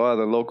Sinaloa.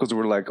 The locals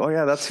were like, oh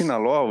yeah, that's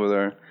Sinaloa over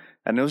there.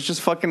 And it was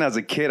just fucking, as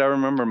a kid, I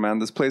remember, man,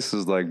 this place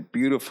is like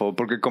beautiful.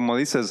 Porque como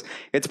dices,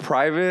 it's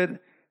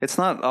private. It's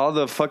not all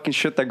the fucking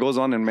shit that goes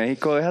on in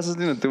Mexico. It has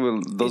nothing to do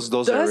with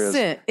those areas.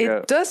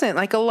 It doesn't.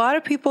 Like a lot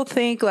of people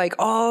think like,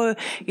 oh,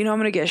 you know, I'm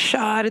going to get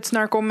shot. It's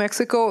Narco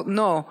Mexico.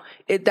 No,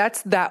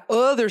 that's that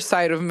other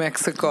side of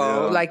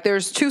Mexico. Yeah. Like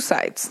there's two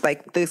sides.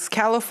 Like this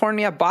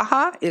California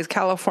Baja is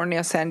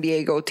California, San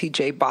Diego,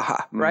 TJ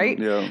Baja, right?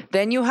 Yeah.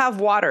 Then you have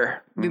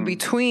water in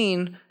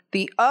between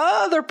the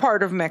other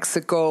part of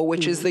Mexico,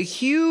 which is the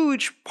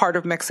huge part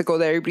of Mexico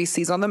that everybody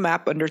sees on the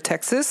map under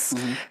Texas.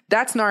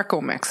 That's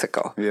Narco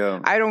Mexico. Yeah.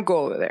 I don't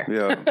go over there.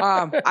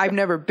 Yeah. I've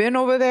never been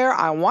over there.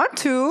 I want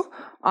to.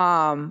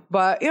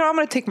 But you know, I'm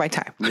going to take my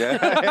time. Yeah.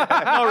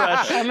 No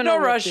rush. No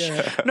rush.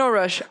 No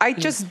rush. I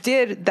just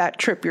did that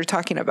trip you're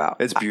talking about.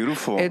 It's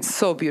beautiful. It's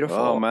so beautiful.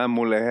 Oh, man.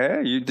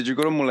 Mulegé? Did you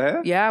go to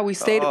Mulegé? Yeah, we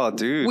stayed. Oh,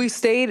 dude. We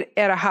stayed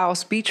at a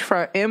house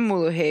beachfront in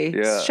Mulegé.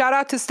 Yeah. Shout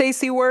out to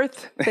Stacy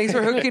Worth. Thanks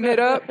for hooking it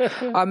up.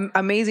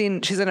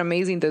 Amazing. She's an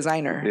amazing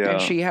designer, Yeah.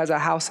 and she has a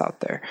house out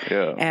there.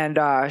 Yeah. And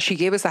she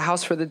gave us a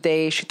house for the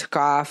day. She took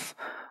off.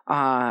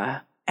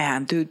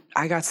 And dude,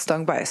 I got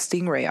stung by a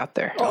stingray out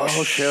there. Oh,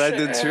 shit. I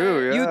did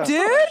too. Yeah. You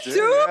did, dude?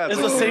 Yeah,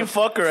 It's the same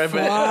fucker, I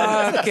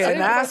bet. Fucking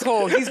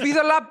asshole. He's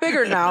a lot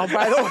bigger now,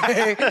 by the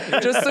way.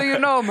 Just so you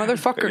know,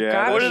 motherfucker. Yeah,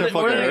 got Where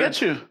me. did it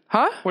get you?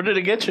 Huh? Where did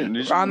it get you?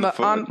 On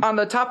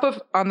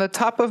the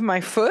top of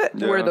my foot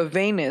where the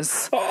vein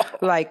is,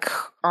 like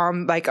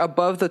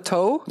above the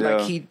toe. Yeah.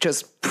 Like he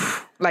just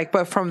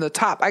but from the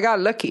top. I got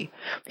lucky.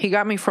 He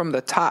got me from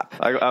the top.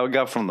 I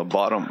got from the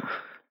bottom.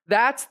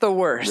 That's the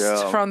worst.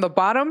 Yeah. From the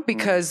bottom,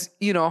 because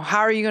you know, how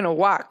are you gonna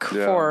walk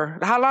for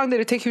how long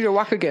did it take you to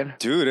walk again?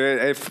 Dude,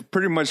 it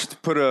pretty much it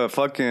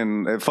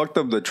fucked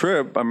up the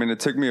trip. I mean, it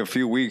took me a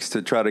few weeks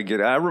to try to get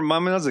it. I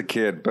remember as a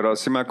kid, but I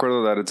sí me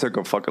acuerdo that it took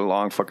a fucking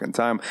long fucking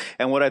time.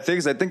 And what I think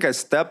is, I think I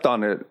stepped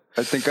on it.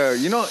 I think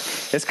it's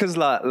because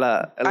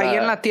Ahí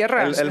en la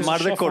tierra. El Mar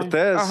de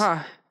Cortez.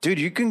 Ajá. Dude,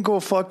 you can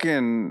go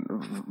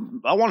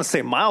fucking, I want to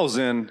say miles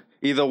in.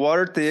 Y the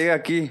water te llega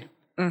aquí.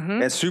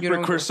 It's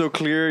super crystal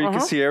clear. You can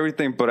see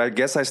everything, but I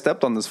guess I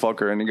stepped on this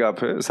fucker and he got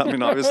pissed. I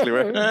mean, obviously,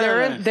 right?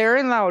 They're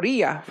in La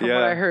Orilla, from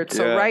what I heard.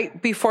 So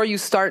right before you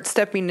start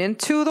stepping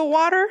into the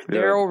water,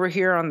 they're over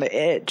here on the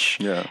edge.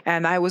 Yeah.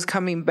 And I was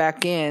coming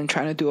back in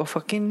trying to do a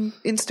fucking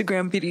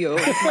Instagram video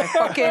with my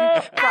fucking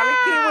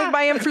frolicking with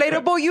my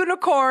inflatable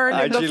unicorn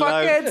in the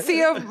fucking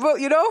sea of,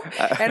 you know.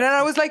 And then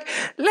I was like,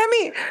 let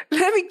me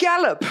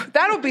gallop.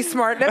 That'll be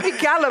smart. Let me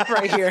gallop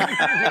right here.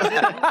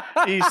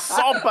 He's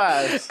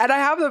sopas. And I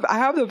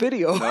have the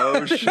video.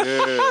 Oh shit!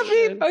 I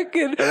mean,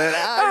 fucking.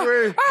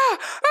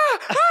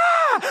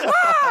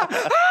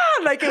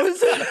 Like it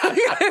was.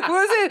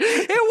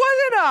 It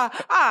wasn't a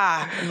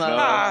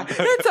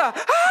It's a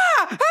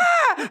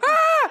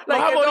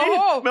like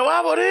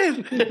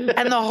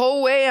and the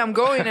whole way I'm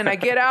going and I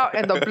get out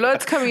and the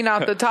blood's coming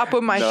out the top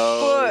of my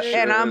foot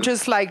and I'm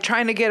just like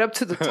trying to get up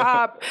to the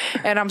top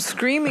and I'm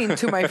screaming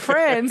to my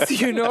friends,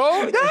 you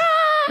know.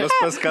 Los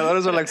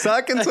pescadores are like,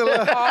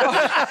 sáquensela.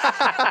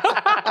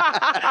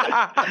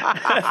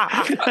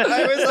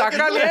 Está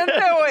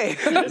caliente, güey.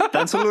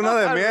 Tan solo una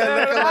de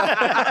miel.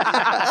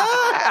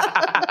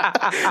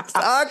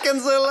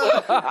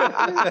 Sáquensela.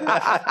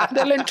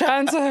 Denle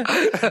chance.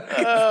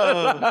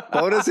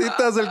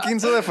 Pobrecitas, el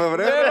 15 de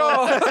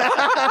febrero.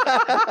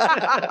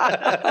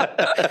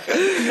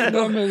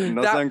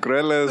 No sean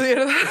crueles.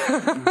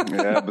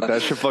 Yeah, but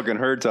that shit fucking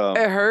hurt, Tom.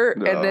 It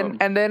hurt.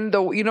 And then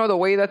the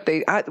way that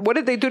what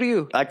did they do to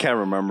you? I can't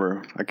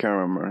remember. I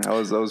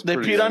was They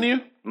pretty peed young. on you?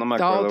 No me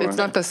No, acuerdo, it's güey.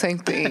 not the same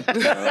thing.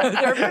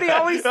 Everybody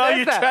always says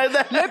you that. tried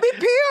that? Let me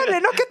pee on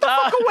it. No, get the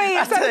fuck away.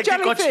 It's not a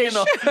jellyfish.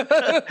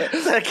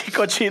 Qué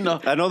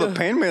cochino. I know the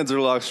pain meds are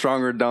a lot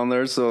stronger down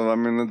there, so I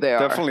mean, it They are.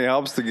 definitely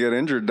helps to get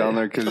injured down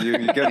there because you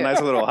get a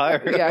nice little high.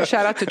 Yeah,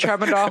 shout out to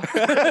Tramadol.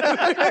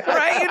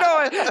 Right? You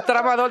know,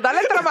 Tramadol.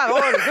 Dale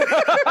Tramadol.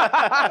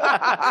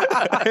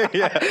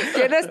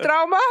 ¿Tienes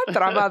trauma?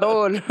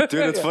 Tramadol.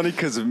 Dude, it's funny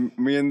because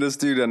me and this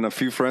dude and a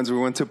few friends, we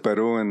went to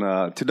Peru in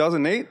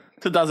 2008.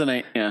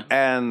 2008, yeah.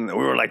 And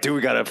we were like, dude,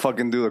 we gotta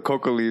fucking do the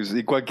coca leaves.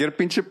 Y cualquier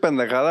pinche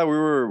pendejada, we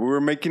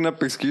were making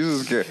up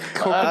excuses que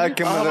my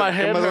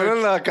head me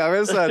duele la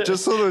cabeza,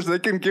 just so they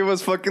can give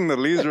us fucking the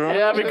leaves, bro.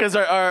 Yeah, because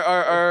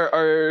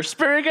our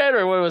spirit guide,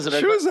 or what was it?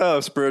 She was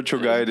a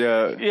spiritual guide,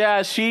 yeah.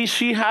 Yeah, she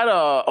had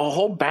a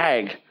whole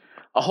bag,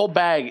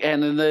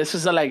 and then this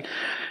is like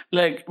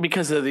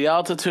because of the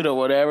altitude or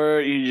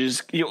whatever,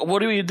 what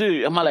do you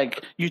do? I'm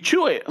like, you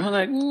chew it. I'm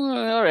like,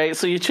 all right.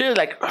 So you chew it,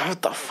 like, oh,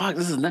 what the fuck?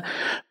 This is not.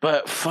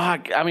 But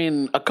fuck, I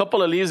mean, a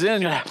couple of leaves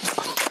in, you're like.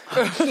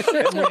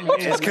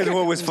 It's because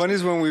what was funny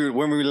is when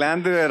we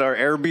landed at our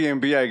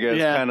Airbnb, I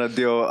guess, kind of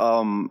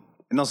deal.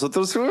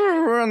 Nosotros we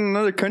were in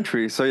another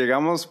country, so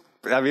llegamos.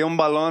 Había un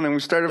balón and we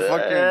started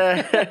fucking.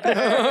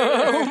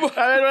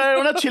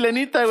 Una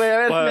chilenita,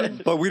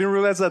 güey. But we didn't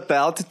realize that the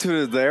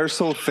altitude of the air is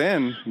so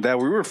thin that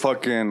we were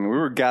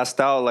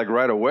gassed out like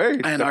right away.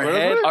 And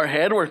our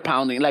head was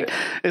pounding. Like,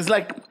 it's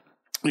like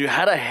you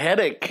had a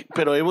headache,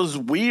 but it was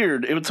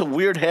weird. It was a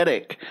weird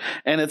headache.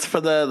 And it's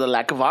for the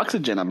lack of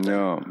oxygen up there.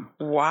 No.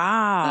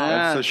 Wow.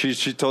 Yeah. So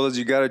she told us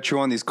you got to chew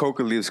on these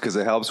coca leaves because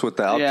it helps with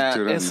the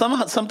altitude. Yeah, it's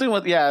something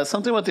with the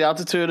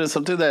altitude and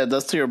something that it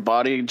does to your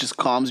body. It just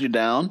calms you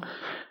down,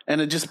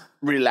 and it just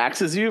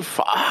relaxes you.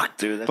 Fuck,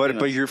 dude.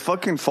 But you're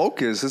fucking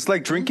focused. It's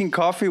like drinking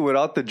coffee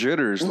without the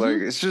jitters.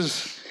 Like it's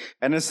just,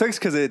 and it sucks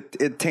because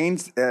it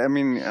taints. I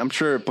mean, I'm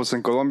sure, pues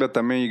in Colombia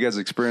también you guys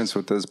experience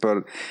with this,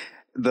 but.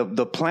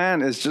 The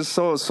plant is just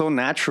so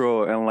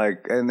natural and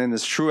then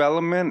this true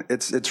element,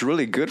 it's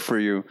really good for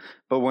you.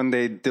 But when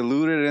they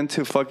dilute it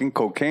into fucking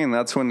cocaine,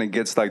 that's when it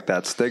gets like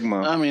that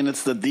stigma. I mean,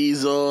 it's the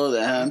diesel, the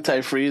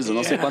antifreeze,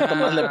 no sé cuánto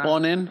más le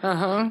ponen.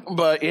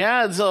 But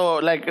yeah, so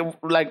like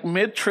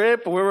mid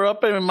trip, we were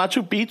up in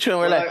Machu Picchu and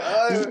we're like,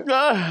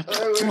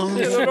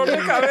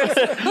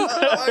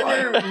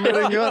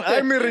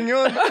 Ay, mi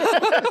riñón.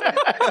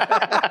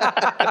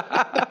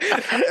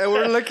 And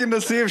we're looking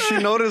to see if she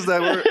noticed that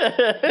we're.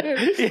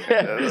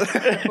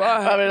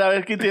 A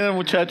ver, ¿qué tienen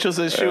muchachos?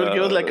 And she would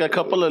give us like a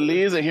couple of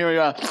leaves, and here we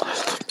are.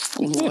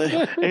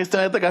 Esta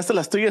vez te gastaste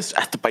las tuyas.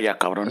 Hasta para allá,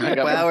 cabrón. Me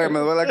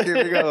duele aquí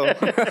el hígado.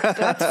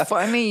 That's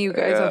funny, you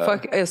guys.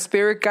 A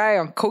spirit guy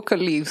on coca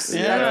leaves.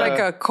 Yeah. That's like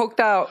a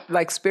coked out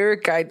like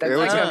spirit guy.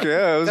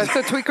 That's that's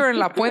a tweaker in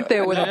La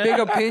Puente with a big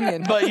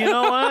opinion. But you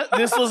know what?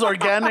 This was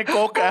organic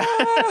coca.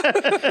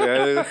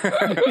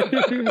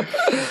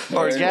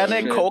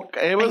 Organic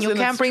coca. It was And you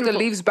can't bring the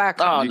leaves back.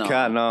 Oh, You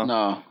can't,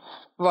 no.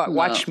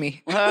 Watch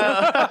me.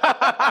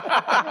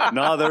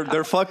 No,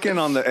 they're fucking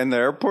in the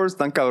airports.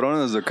 Tan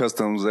cabrones the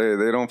customs.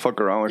 They don't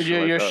fuck around with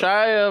shit. You're like that.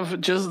 shy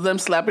of just them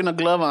slapping a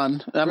glove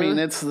on. I mean,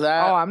 it's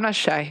that. Oh, I'm not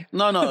shy.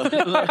 No.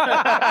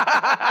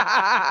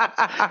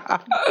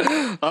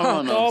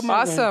 Oh, no.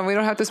 Awesome. We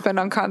don't have to spend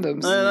on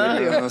condoms.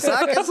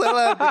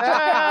 Sáquensela.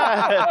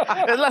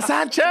 Es la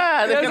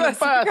Sancha. Déjenme en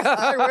paz.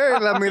 Ay, güey,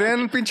 la miré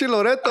en pinche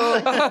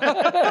Loreto.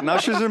 Now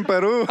she's in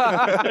Peru.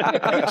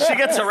 She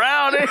gets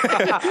around.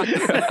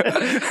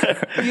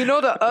 You know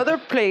the other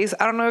place,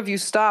 I don't know if you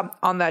stopped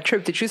on that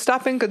trip. Did you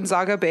stop in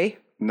Gonzaga Bay?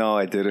 No,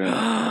 I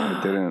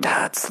didn't.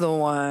 That's the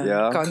one.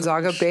 Yeah?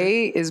 Gonzaga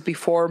Bay is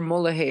before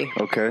Mulegé.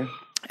 Okay.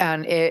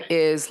 And it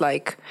is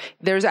like,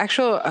 there's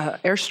actual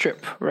airstrip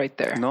right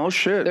there. No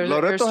shit. There's an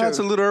Loreto has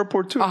a airstrip. little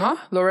airport too. Uh-huh.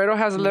 Loreto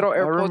has a little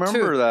airport too.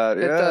 remember that,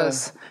 It yeah.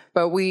 does.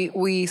 But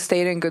we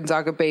stayed in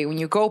Gonzaga Bay. When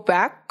you go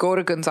back, go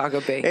to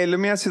Gonzaga Bay. Hey, let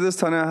me ask you this,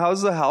 Tanya.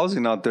 How's the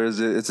housing out there? Is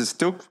it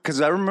still?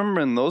 Because I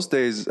remember in those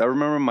days, I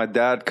remember my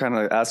dad kind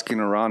of asking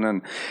around,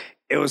 and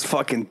it was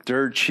fucking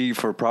dirt cheap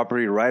for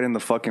property right in the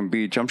fucking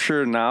beach. I'm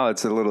sure now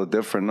it's a little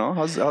different. No,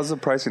 how's the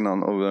pricing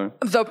on over there?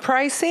 The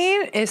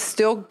pricing is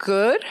still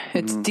good.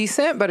 It's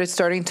decent, but it's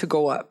starting to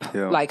go up,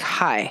 like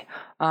high.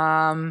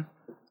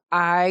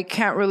 I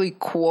can't really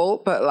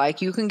quote, but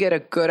like you can get a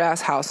good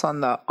ass house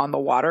on the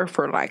water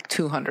for like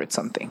 200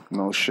 something.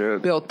 No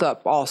shit. Built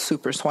up, all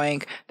super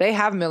swank. They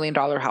have $1 million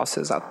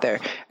houses out there,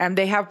 and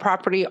they have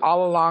property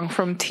all along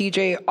from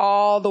TJ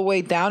all the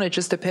way down. It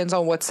just depends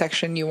on what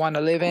section you want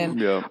to live in.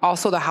 Yeah.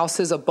 Also, the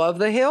houses above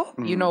the hill,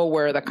 you know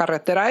where the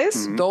carretera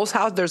is. Those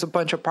houses, there's a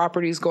bunch of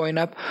properties going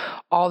up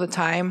all the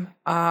time,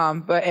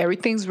 but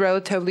everything's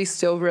relatively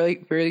still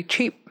really, really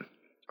cheap.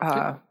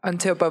 But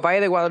Valle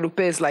de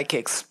Guadalupe is like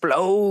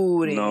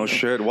exploding. No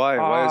shit. Why?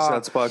 Why is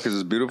that spot? Because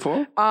it's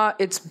beautiful?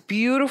 It's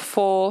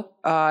beautiful.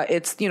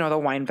 It's, the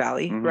wine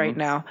valley right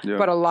now. Yeah.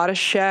 But a lot of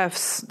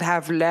chefs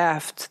have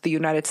left the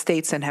United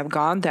States and have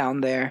gone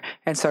down there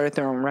and started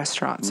their own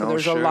restaurants. So No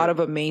there's shit. a lot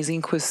of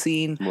amazing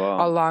cuisine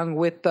Wow. along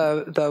with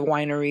the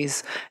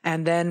wineries.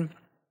 And then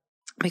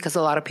because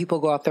a lot of people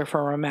go out there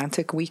for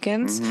romantic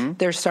weekends.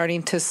 They're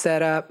starting to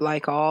set up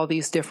like all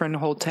these different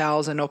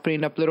hotels and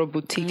opening up little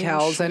boutique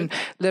hotels and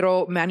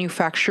little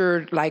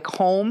manufactured like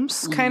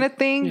homes kind of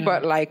thing.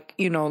 But like,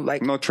 you know,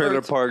 like No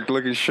trailer park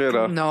looking shit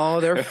up. no,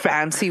 they're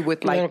fancy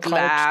with Little like cottage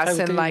glass type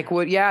and thing. like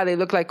wood. Yeah, they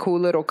look like cool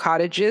little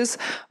cottages.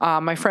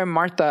 My friend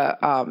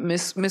Martha,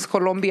 Miss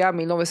Colombia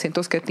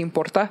 1900, ¿qué te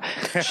importa?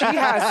 She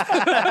has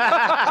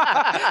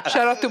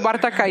shout out to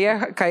Marta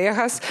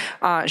Callejas.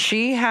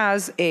 She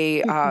has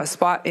a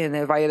spot in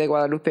the Valle de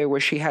Guadalupe where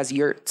she has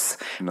yurts,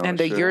 and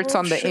the shit. yurts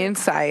on the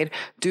inside,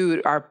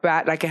 dude, are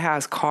like it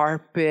has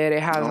carpet,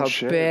 it has a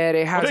shit. bed,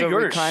 it has What a are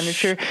yours? recliner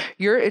chair.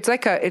 It's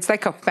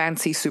like a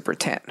fancy super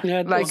tent.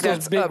 Yeah, like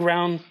those big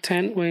round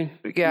tent.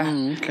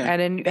 yeah,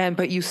 okay. and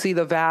but you see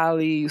the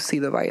valley, you see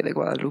the Valle de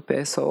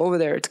Guadalupe. So over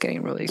there, it's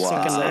getting really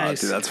exciting.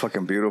 nice. Dude, that's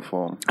fucking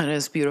beautiful. And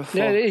it's beautiful.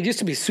 Yeah, it used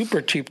to be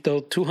super cheap though.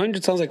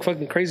 200 sounds like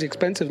fucking crazy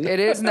expensive. It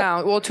is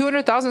now. Well,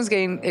 200,000 is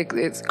getting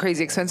it's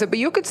crazy expensive, but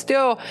you could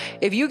still,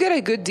 if you get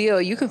a good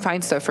deal, you can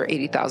find stuff for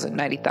 80,000,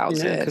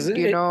 90,000. Yeah, because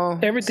you know,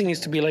 everything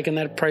used to be like in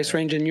that price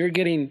range, and you're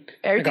getting like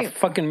Everything- a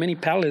fucking mini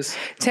palace.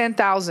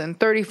 10,000,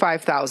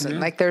 35,000.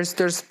 Like there's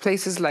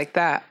places like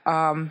that.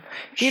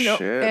 You know,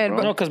 Shit, and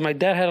bro. No, because my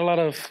dad had a lot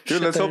of. Dude,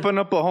 shit let's there. open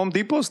up a Home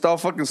Depot style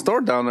fucking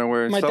store down there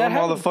where My sell dad them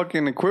all had- the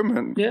fucking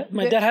equipment. Yeah,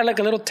 my dad had like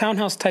a little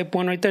townhouse type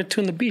one right there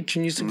too on the beach,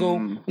 and used to go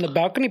on the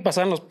balcony,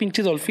 pasaban los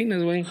pinches dolphines,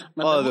 güey.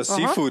 Oh, the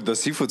seafood. The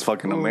seafood's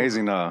fucking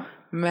amazing.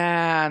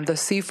 man, the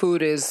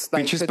seafood is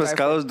like Pinches to die for.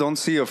 pescados don't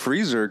see a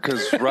freezer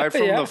because right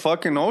from Yeah. the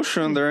fucking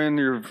ocean, they're in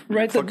your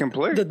Right, fucking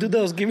plate. The dude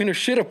that was giving her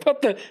shit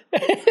about the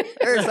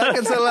Hey,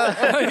 sáquensela.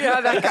 Yeah,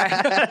 that guy.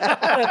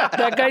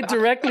 that guy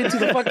directly to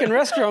the fucking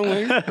restaurant,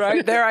 güey.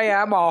 Right there, I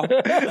am all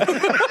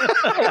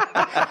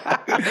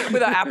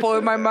with an apple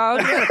in my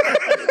mouth.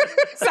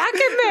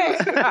 Sáquenme.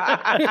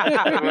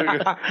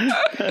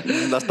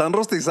 La están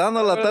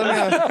rostizando, la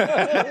Tania.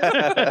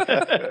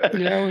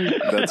 Yeah,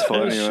 güey. That's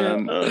funny, shit.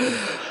 man.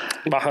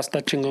 Baja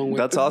está chingón, güey.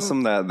 That's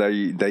awesome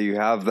that you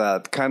have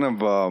that kind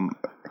of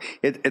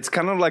it's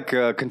kind of like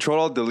Control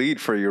Alt Delete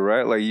for you,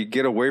 right? Like you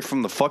get away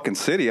from the fucking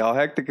city. How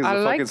hectic is I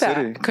the like fucking that.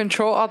 city?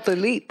 Control Alt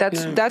Delete.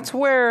 That's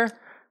where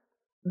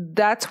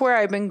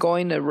I've been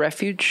going to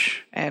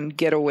refuge and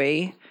get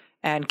away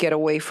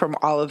from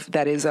all of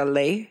that is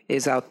LA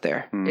is out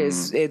there.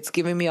 It's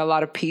given me a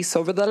lot of peace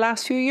over the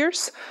last few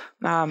years.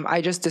 I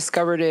just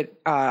discovered it.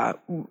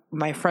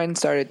 My friend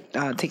started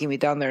taking me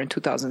down there in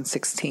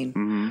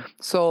 2016.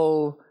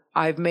 So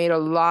I've made a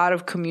lot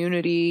of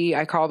community.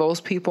 I call those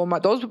people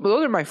those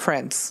are my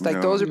friends. Like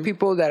those are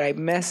people that I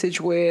message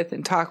with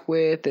and talk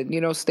with and,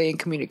 you know, stay in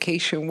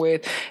communication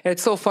with. And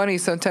it's so funny.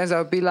 Sometimes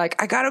I'll be like,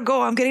 I gotta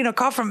go. I'm getting a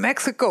call from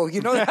Mexico.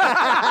 You know?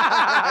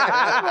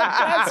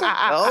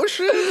 Oh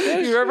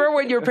shit! You remember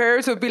when your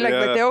parents would be like,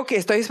 Yeah. "Tengo que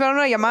estoy esperando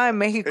una llamada en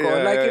Mexico."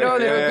 Yeah, like, you know,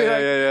 they would be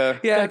like,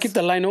 yeah. Gotta keep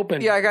the line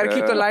open. Yeah, I gotta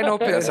keep the line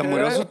open. Se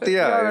murió su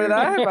tía. La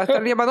verdad, va a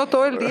estar llamando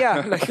todo el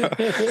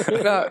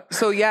día.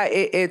 So yeah,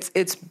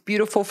 it's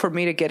beautiful for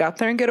me to get out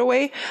there and get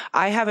away.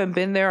 I haven't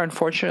been there.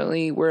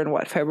 Unfortunately, we're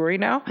in February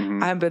now.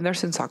 I haven't been there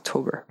since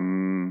October.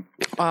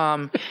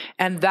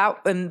 And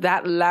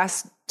that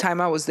last time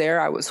I was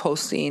there, I was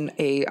hosting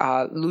a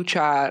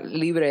lucha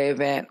libre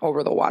event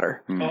over the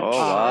water. Oh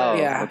wow,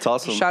 Yeah, that's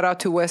awesome. Shout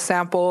out to Wes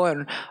Sample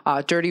and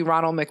Dirty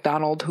Ronald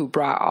McDonald, who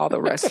brought all the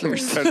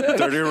wrestlers.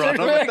 Dirty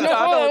Ronald.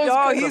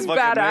 Oh, he's fucking name.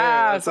 badass.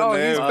 That's a Oh,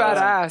 he's name.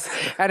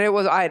 badass. And it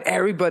was,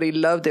 everybody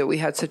loved it. We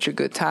had such a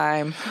good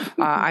time.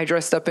 I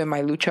dressed up in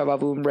my Lucha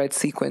Baboom red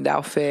sequined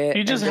outfit.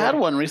 You just and had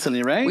one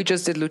recently, right? We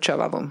just did Lucha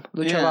Baboom.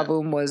 Lucha Yeah.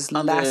 Baboom was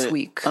On last the-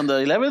 week. On the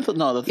 11th?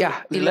 No, the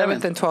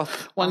 11th and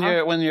 12th.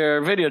 When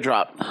your video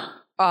dropped.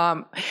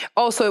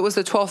 So it was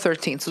the 12th,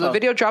 13th. So the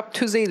video dropped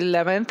Tuesday,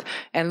 11th,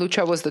 and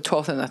Lucha was the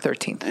 12th and the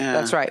 13th. Yeah.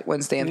 That's right,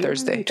 Wednesday and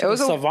Thursday. It was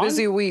a Savant?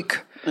 busy week.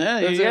 Yeah,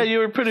 a- you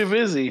were pretty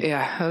busy.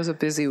 Yeah, it was a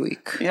busy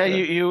week. Yeah,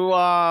 you've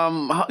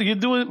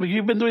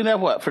been doing that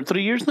what for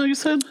 3 years now? You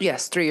said.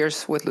 Yes, 3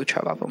 years with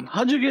Lucha Baboom.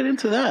 How'd you get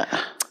into that?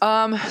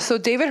 So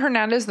David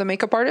Hernandez, the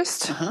makeup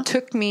artist,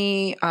 took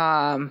me,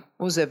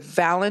 was it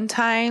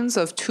Valentine's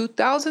of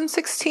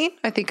 2016?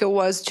 I think it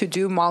was, to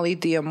do Molly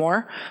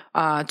D'Amore,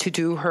 to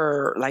do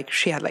her, like,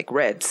 she had like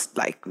reds,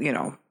 like, you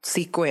know,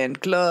 sequin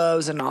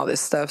gloves and all this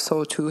stuff.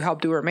 So to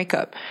help do her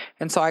makeup.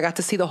 And so I got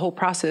to see the whole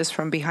process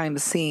from behind the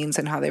scenes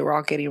and how they were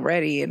all getting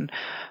ready. And,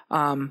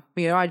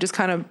 you know, I just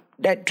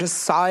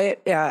saw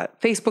it.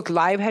 Facebook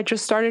Live had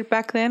just started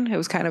back then. It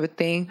was kind of a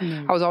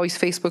thing. I was always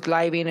Facebook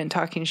Living and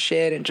talking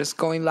shit and just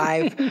going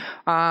live.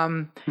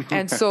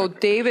 And so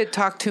David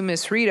talked to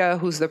Miss Rita,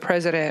 who's the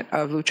president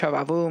of Lucha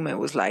Baboom. It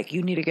was like,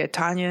 you need to get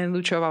Tanya in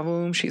Lucha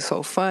Baboom. She's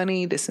so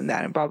funny, this and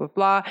that and blah, blah,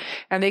 blah.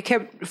 And they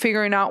kept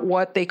figuring out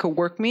what they could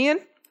work me in.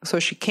 So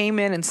she came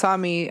in and saw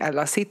me at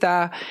La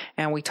Cita,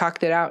 and we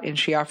talked it out, and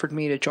she offered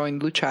me to join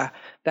Lucha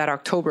that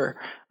October.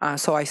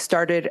 So I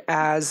started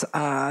as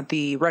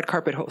the red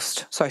carpet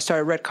host. So I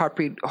started red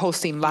carpet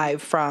hosting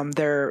live from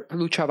their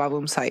Lucha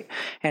Vavoom site.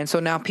 And so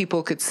now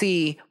people could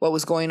see what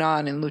was going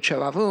on in Lucha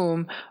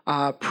Vavoom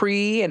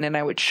pre, and then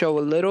I would show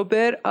a little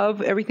bit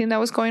of everything that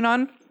was going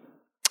on.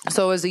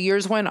 So as the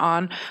years went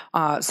on,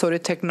 so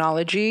did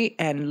technology,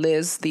 and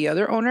Liz, the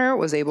other owner,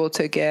 was able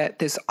to get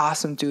this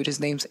awesome dude.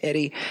 His name's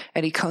Eddie,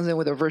 and he comes in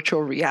with a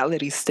virtual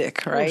reality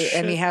stick, right?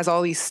 And he has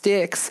all these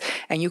sticks,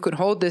 and you can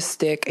hold this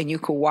stick and you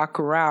can walk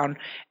around,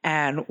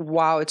 and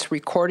while it's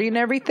recording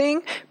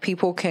everything,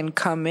 people can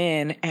come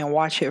in and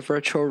watch it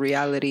virtual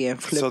reality and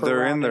flip around. So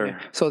they're in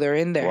there. So they're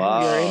in there.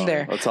 Wow. You're in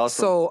there. That's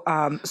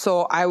awesome.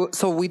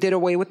 So we did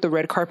away with the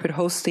red carpet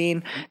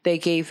hosting. They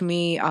gave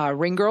me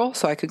Ring Girl,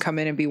 so I could come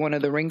in and be one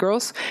of the ring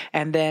girls.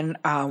 And then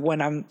when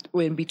I'm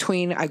in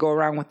between, I go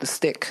around with the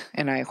stick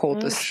and I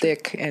hold the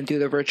stick and do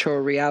the virtual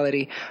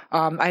reality.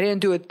 I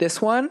didn't do it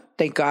this one,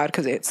 thank God,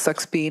 because it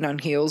sucks being on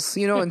heels,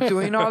 and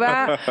doing all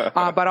that.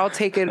 But I'll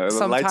take it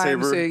sometimes.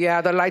 Lightsaber. Yeah,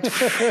 the light. But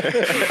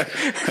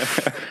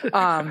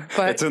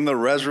it's in the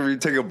restroom. You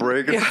take a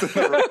break.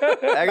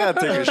 I gotta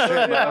take a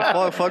shit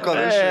now. Fuck all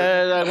this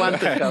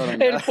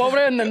shit. El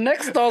pobre in the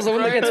next stall is the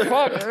one that gets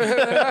fucked.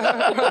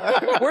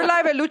 We're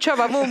live at Lucha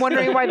Vavoom,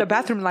 wondering why the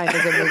bathroom line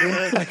isn't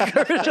moving.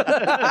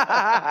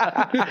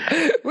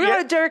 We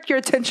want to direct your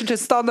attention to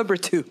stall number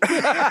 2. You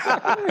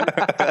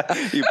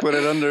put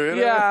it under it.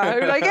 Yeah,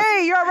 you're like,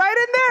 hey, you're right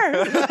in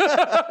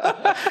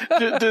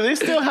there. Do they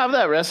still have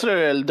that wrestler,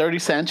 El Dirty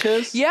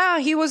Sanchez? Yeah,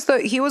 he was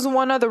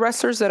one of the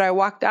wrestlers that I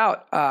walked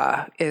out.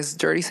 Is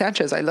Dirty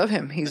Sanchez? I love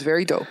him. He's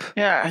very dope.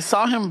 Yeah, I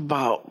saw him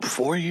about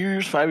 5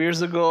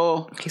 years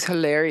ago. He's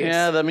hilarious.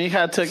 Yeah, the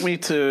mija took me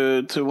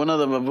to one of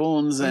the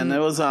baboons, and it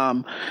was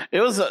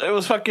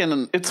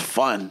fucking. It's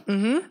fun.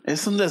 Mm-hmm.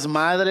 It's un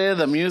desmadre.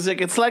 The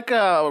music. It's like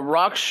a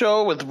rock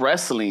show with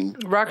wrestling.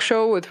 Rock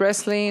show with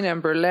wrestling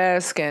and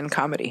burlesque and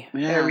comedy.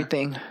 Yeah.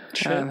 Everything.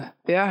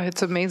 Yeah,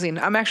 it's amazing.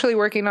 I'm actually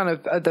working on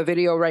the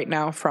video right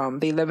now from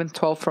the 11th,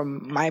 12th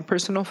from my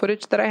personal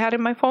footage that I had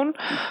in my phone.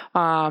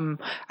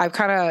 I've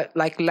kind of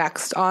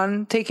laxed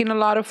on taking a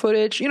lot of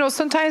footage.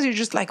 Sometimes you're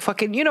just like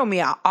fucking,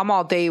 me, I'm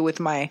all day with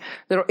my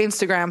little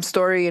Instagram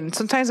story, and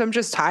sometimes I'm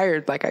just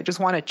tired. Like I just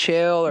want to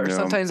chill, or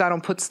sometimes I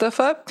don't put stuff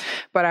up.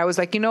 But I was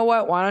like, you know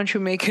what? Why don't you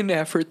make an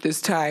effort this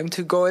time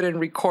to go ahead and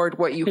record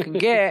what you can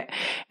get?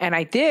 And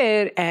I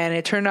did, and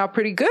it turned out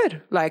pretty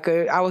good. Like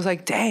I was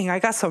like, dang, I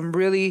got some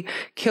really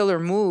killer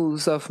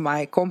moves of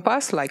my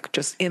compas, like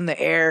just in the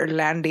air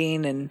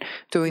landing and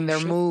doing their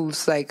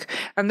moves.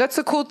 And that's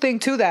the cool thing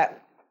too, that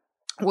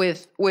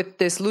with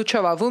this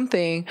Lucha Vavoom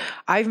thing,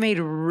 I've made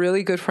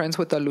really good friends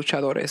with the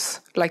luchadores.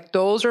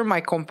 Those are my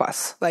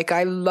compas.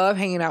 I love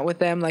hanging out with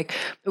them.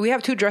 We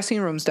have 2 dressing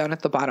rooms down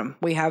at the bottom.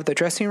 We have the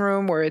dressing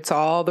room where it's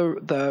all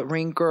the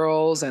ring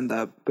girls and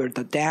the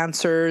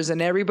dancers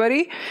and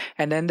everybody.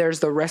 And then there's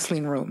the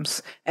wrestling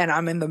rooms. And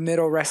I'm in the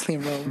middle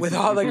wrestling room with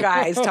all the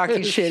guys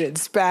talking shit in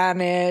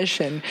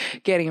Spanish and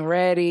getting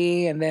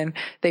ready. And then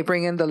they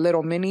bring in the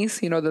little minis,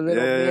 the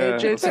little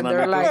midgets. And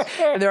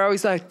they're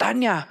always like,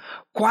 Tanya,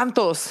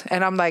 ¿cuántos?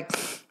 And I'm like,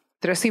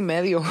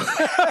 3.5.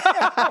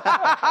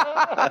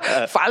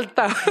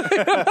 Falta.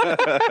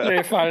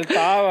 Le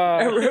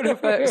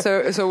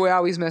faltaba. So we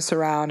always mess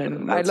around,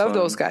 and I love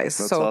those guys.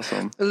 That's so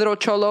awesome. Little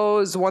Cholo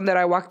is one that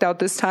I walked out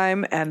this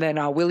time, and then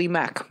Willie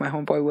Mack, my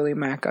homeboy Willie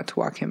Mack, got to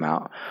walk him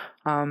out.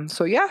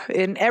 So yeah,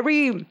 in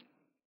every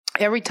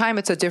time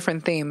it's a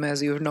different theme,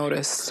 as you've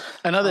noticed.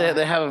 I know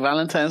they have a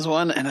Valentine's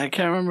one, and I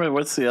can't remember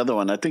what's the other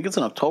one. I think it's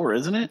in October,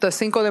 isn't it? The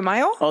Cinco de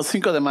Mayo? Oh,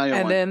 Cinco de Mayo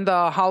and one. Then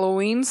the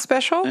Halloween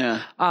special.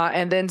 Yeah.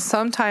 And then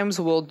sometimes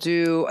we'll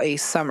do a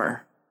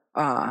summer,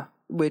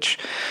 which...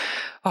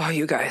 Oh,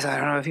 you guys, I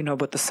don't know if you know,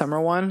 but the summer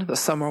one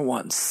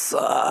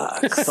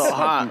sucks. So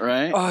hot,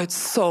 right? Oh, it's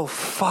so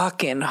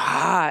fucking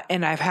hot.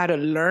 And I've had to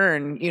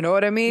learn, you know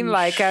what I mean?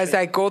 As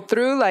I go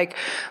through, like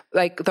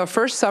the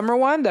first summer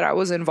one that I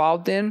was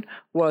involved in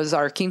was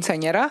our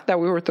quinceañera that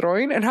we were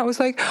throwing. And I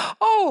was like,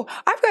 oh,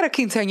 I've got a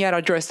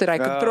quinceañera dress that I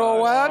could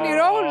throw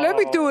on, let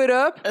me do it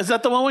up. Is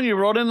that the one when you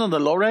rode in on the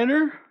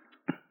lowrider?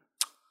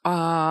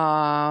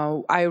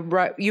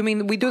 You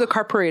mean we do the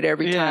car parade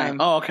every time?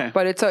 Oh, okay.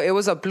 But it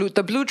was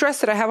the blue dress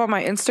that I have on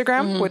my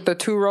Instagram with the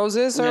 2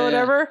 roses or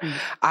whatever. Yeah.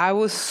 I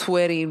was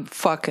sweating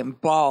fucking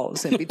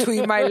balls in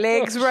between my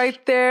legs right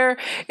there.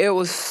 It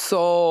was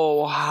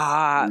so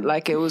hot,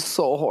 it was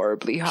so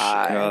horribly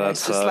hot. God,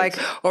 it's just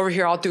over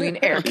here all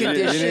doing air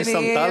conditioning. You need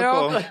some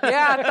talco.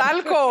 Yeah,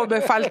 talco.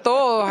 Me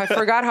faltó. I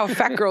forgot how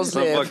fat girls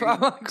live.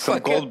 Some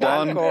Gold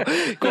Bond.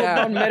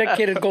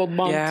 Medicated Gold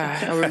Bond.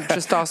 Yeah, we're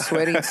just all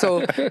sweating.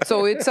 So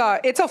So it's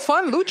a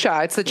fun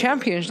lucha. It's a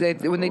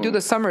championship. When they do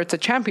the summer, it's a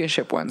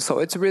championship one. So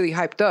it's really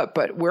hyped up.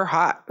 But we're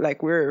hot.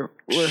 Like we're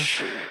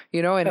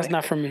and That's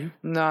not for me.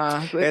 nah.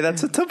 Hey,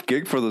 that's a tough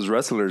gig for those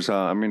wrestlers, huh?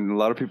 I mean, a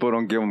lot of people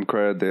don't give them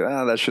credit.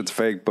 That shit's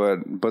fake.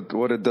 But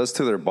what it does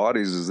to their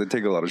bodies is they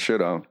take a lot of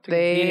shit out.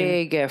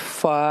 They get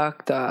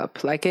fucked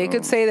up. Like they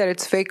could say that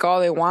it's fake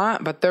all they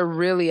want, but they're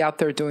really out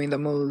there doing the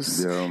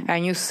moves. Yeah.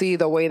 And you see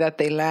the way that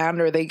they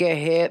land or they get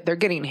hit. They're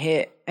getting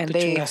hit. And The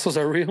chingazos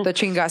are real. The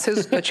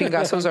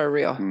chingazos are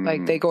real.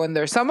 Like they go in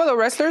there. Some of the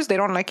wrestlers, they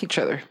don't like each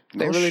other.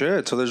 They Oh,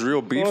 shit. So there's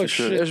real beef and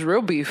shit. There's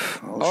real beef.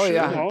 Oh, shit.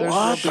 yeah. There's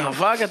What the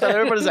fuck? I thought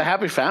everybody's a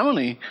happy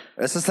family.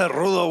 Ese es el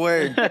rudo,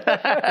 güey.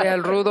 Yeah,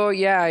 el rudo,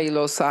 yeah, y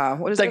los,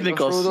 what is it?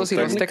 Técnicos. Los rudos y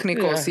los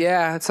técnicos,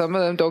 yeah. Some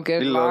of them don't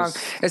get Y along. los-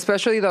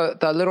 Especially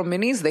the little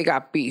minis, they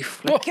got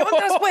beef. Like, ¿qué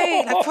onda,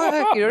 güey? Like,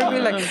 fuck, you know what I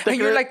mean? Like, and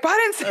you're like,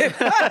 párense.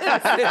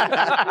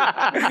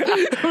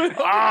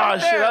 Ah,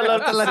 shit, I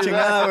love to La see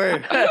chingada,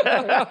 güey.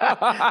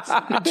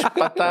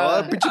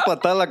 patada. Pinche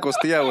patada a la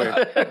costilla, güey.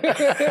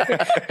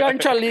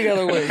 Gancho al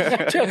hígado, güey.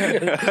 Gancho al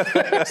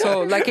hígado.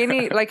 So, like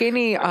any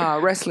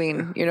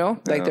wrestling,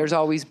 like there's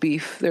always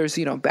beef. There's,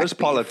 back There's beef,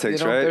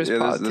 politics, right? There's Yeah,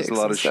 there's politics a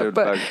lot and of stuff. shit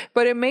But, back-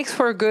 but it makes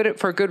for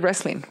good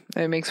wrestling.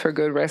 It makes for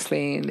good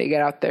wrestling. They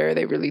get out there.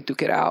 They really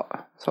duke it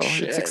out. So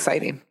it's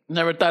exciting.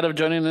 Never thought of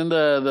joining in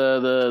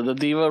the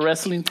Diva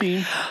wrestling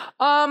team?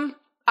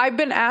 I've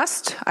been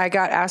asked. I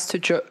got asked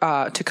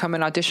to come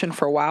and audition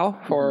for WOW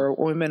for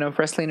Women of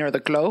Wrestling or the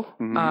Glow.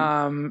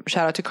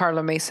 Shout out to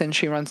Carla Mason.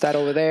 She runs that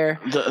over there.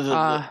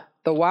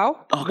 The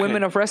WOW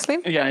Women of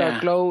Wrestling. Yeah, the yeah.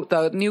 Glow,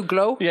 the new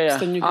Glow. Yeah,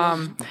 Then you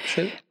yeah. go,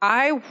 shit.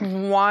 I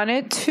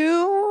wanted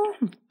to,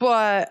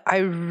 but I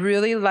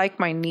really like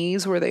my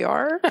knees where they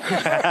are.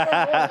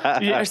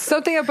 There's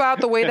something about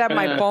the way that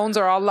my bones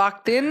are all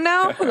locked in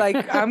now.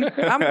 Like I'm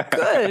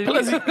good.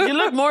 Plus, you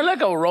look more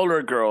like a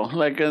roller girl,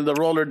 like in the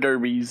roller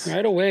derbies.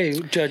 Right away,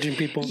 judging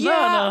people.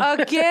 Yeah,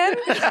 again.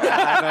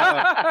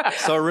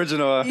 So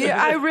original. Yeah,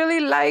 I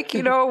really like,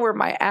 where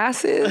my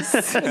ass is,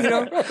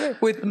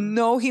 with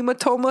no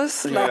hematomas.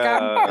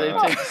 Like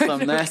They take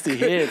some nasty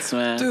hits,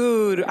 man.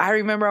 dude, I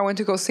remember I went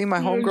to go see my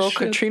homegirl,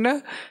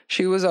 Katrina.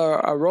 She was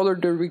a roller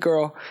derby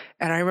girl.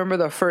 And I remember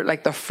the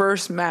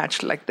first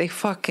match, like they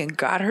fucking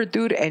got her,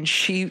 dude. And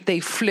they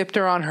flipped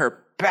her on her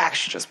back.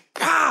 She just,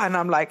 and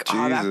I'm like,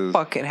 oh, that Jesus.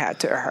 fucking had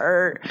to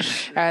hurt.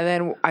 And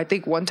then I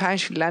think one time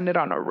she landed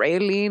on a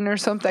railing or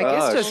something.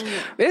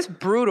 It's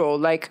brutal.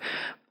 Like,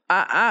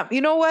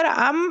 you know what?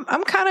 I'm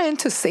kind of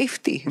into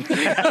safety.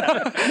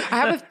 I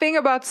have a thing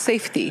about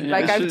safety.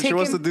 Like I've She taken.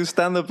 wants to do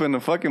stand up in a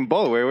fucking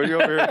boat, way. What are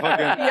you over here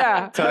fucking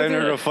Yeah. tying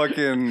her to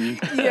fucking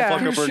Yeah.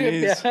 fuck up her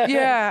knees?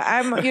 Yeah,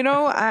 I'm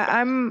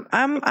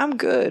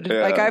good.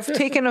 Yeah. Like I've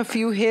taken a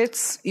few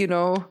hits,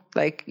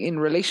 like in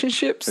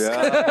relationships.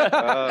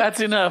 That's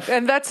enough.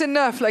 And that's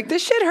enough. Like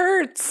this shit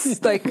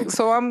hurts. Like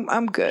so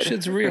I'm good.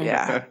 Shit's real.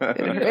 Yeah.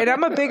 And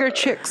I'm a bigger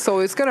chick, so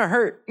it's gonna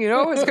hurt.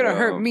 It's gonna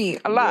hurt me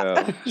a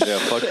lot. Yeah,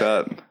 fuck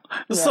that.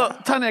 So,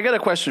 Tanya, I got a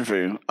question for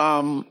you.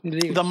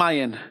 The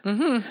Mayan.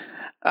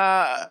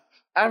 Mm-hmm.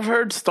 I've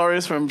heard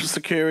stories from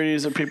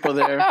securities or people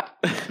there.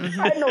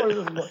 I know where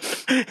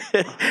this is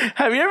going.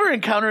 Have you ever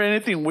encountered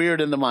anything weird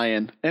in the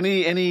Mayan?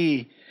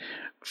 Any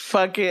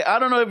fucking, I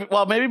don't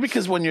know, maybe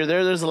because when you're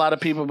there's a lot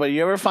of people, but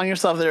you ever find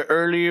yourself there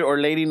early or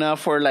late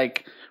enough where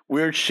like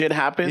weird shit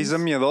happens? He's a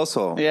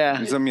miedoso. Yeah.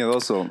 He's a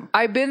miedoso.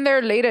 I've been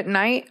there late at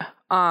night.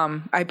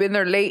 I've been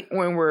there late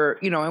when we're,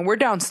 and we're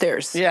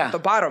downstairs. Yeah. At the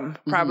bottom,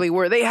 probably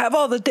where they have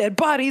all the dead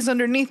bodies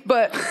underneath.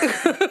 But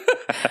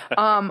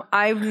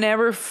I've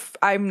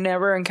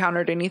never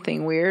encountered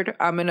anything weird.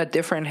 I'm in a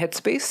different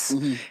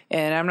headspace,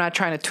 and I'm not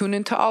trying to tune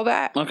into all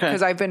that. Okay.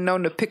 Because I've been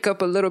known to pick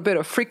up a little bit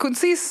of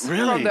frequencies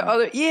Really? from the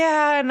other.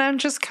 Yeah, and I'm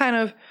just kind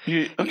of.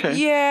 Okay.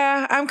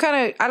 Yeah,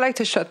 I like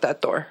to shut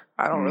that door.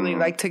 I don't really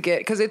like to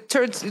get, because it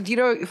turns,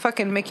 it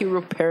fucking make you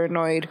real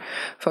paranoid,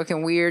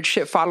 fucking weird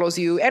shit follows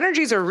you.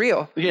 Energies are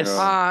real. Yes.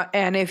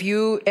 And if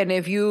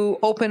you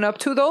open up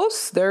to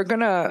those, they're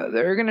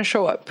gonna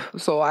show up.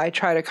 So I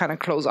try to kind of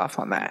close off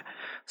on that.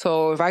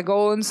 So if I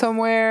go in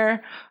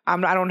somewhere, I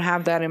don't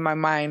have that in my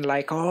mind,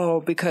 like,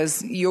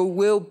 because you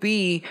will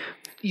be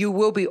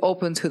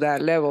open to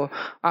that level.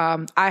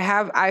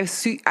 I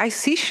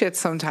see shit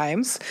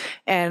sometimes,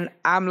 and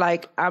I'm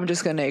like, I'm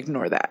just gonna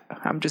ignore that.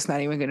 I'm just not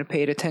even gonna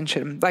pay it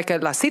attention. Like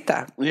at La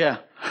Cita. Yeah.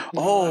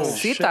 Oh,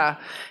 Cita.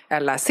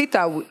 At La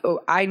Cita,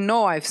 I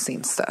know I've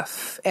seen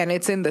stuff, and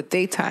it's in the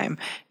daytime.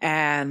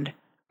 And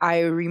I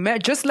remember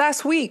just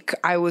last week,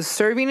 I was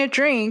serving a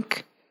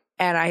drink,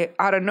 and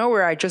out of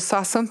nowhere, I just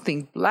saw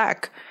something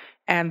black.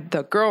 And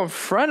the girl in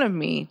front of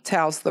me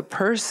tells the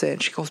person,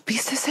 she goes,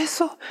 "¿Vistes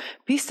eso?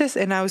 ¿Vistes?"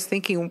 And I was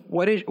thinking,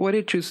 what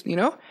did you,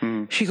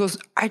 She goes,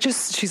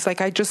 she's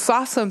like, I just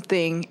saw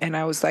something. And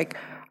I was like,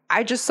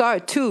 I just saw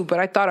it too, but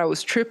I thought I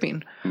was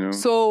tripping. Yeah.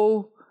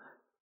 So,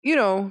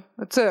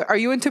 are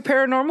you into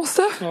paranormal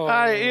stuff?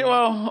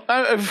 yeah.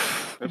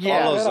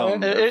 Follows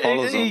them.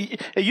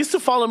 It used to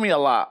follow me a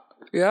lot.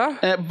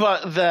 Yeah.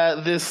 But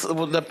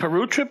the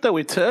Peru trip that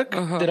we took,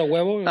 Did a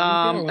huevo?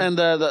 and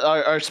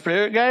our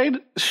spirit guide,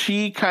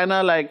 she kind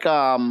of like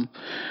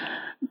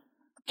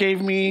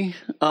gave me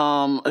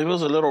it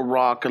was a little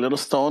rock, a little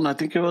stone. I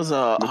think it was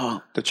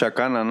The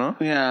chacana, no?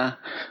 yeah.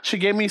 She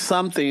gave me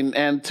something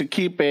and to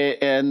keep it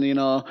and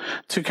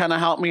to kind of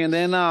help me. And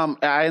then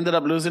I ended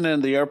up losing it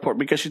in the airport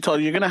because she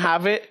told you're gonna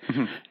have it.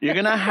 You're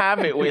gonna have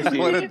it with you.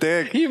 What a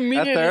dick. You At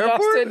immediately the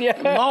lost airport? it,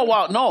 yeah. No,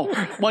 wow,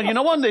 no. Well, you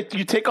know when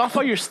you take off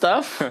all your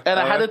stuff, and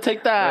I had to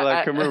take that.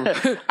 Like, come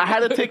here. I had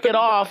to take it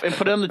off and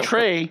put it on the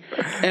tray,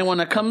 and when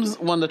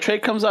the tray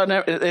comes out,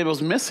 it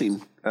was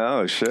missing.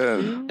 Oh, shit.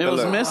 It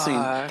was missing.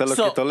 Te lo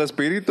quitó el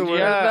espíritu, güey.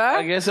 Yeah,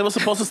 I guess it was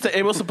supposed to stay.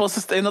 It was supposed to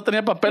stay. No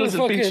tenía papeles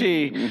el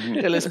pinche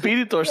el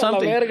espíritu or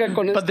something. verga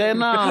con But then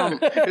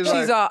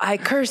She's all, I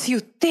curse you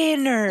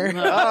thinner.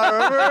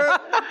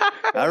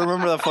 I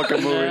remember that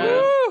fucking movie,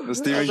 man. The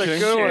Stephen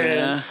King.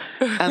 yeah.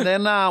 And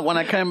then when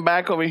I came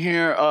back over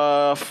here,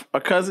 a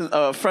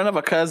friend of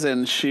a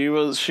cousin, she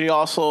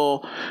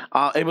also,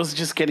 it was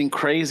just getting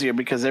crazier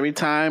because every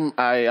time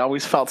I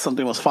always felt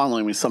something was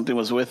following me, something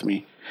was with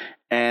me.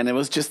 And it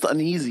was just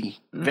uneasy,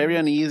 very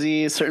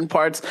uneasy. Certain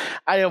parts,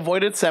 I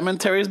avoided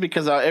cemeteries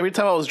because every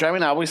time I was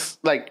driving, I always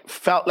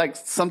felt like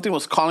something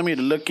was calling me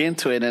to look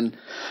into it. And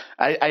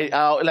I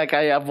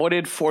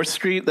avoided 4th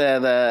Street,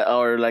 en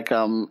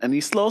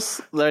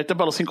Islos, ahorita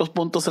para los 5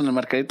 puntos en el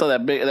mercadito,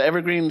 the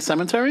Evergreen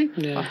Cemetery.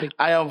 Yeah.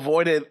 I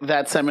avoided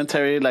that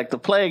cemetery like the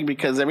plague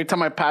because every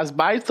time I passed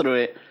by through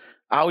it,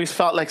 I always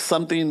felt like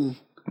something.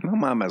 No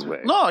mames,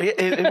 güey. No,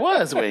 it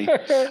was way,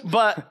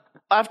 but.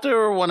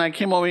 After when I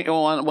came over,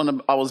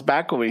 when I was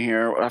back over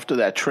here after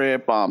that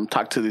trip,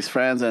 talked to these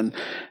friends, and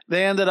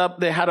they had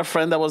a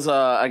friend that was,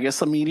 I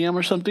guess, a medium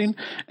or something,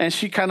 and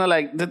she kind of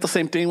did the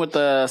same thing with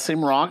the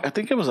same rock. I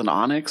think it was an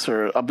onyx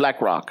or a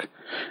black rock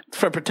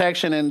for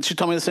protection, and she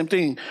told me the same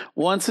thing.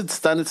 Once it's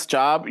done its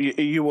job,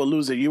 you will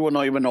lose it. You will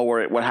not even know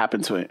what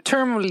happened to it.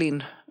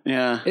 Tourmaline.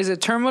 Yeah. Is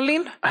it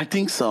tourmaline? I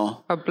think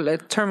so.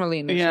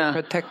 Tourmaline is a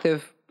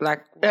protective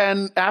black.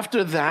 And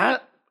after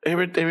that,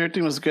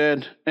 everything was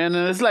good. And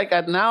it's like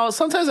now,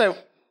 sometimes I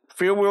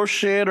feel real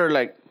shit or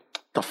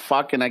the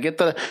fuck, and I get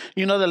the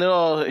the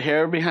little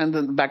hair behind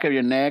the back of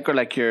your neck or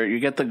you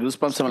get the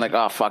goosebumps and I'm like,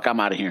 oh fuck, I'm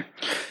out of here.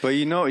 But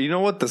you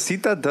know what? The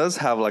Cita does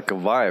have a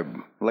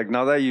vibe.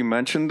 Now that you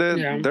mentioned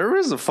it, there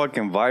is a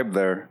fucking vibe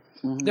there.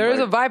 There is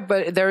a vibe,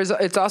 but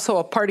it's also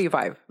a party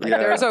vibe.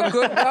 There's a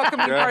good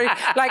welcoming party.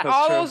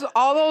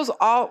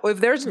 If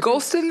there's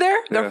ghosts in there,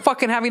 they're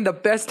fucking having the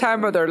best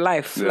time of their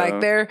life. Yeah.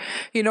 They're,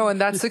 and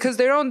that's because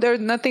there's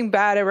nothing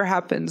bad ever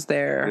happens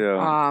there.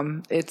 Yeah.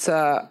 It's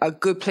a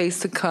good place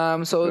to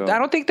come. So I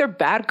don't think they're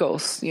bad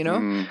ghosts,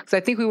 because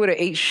I think we would have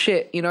ate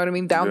shit, you know what I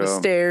mean? Down the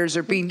stairs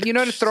or being,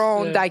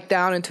 thrown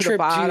down into the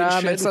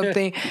bottom and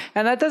something.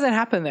 And that doesn't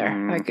happen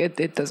there.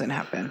 It doesn't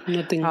happen.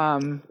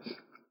 Nothing.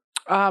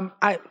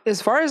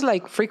 As far as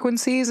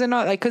frequencies and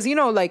all, because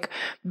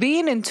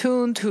being in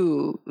tune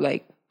to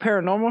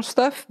paranormal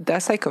stuff,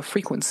 that's like a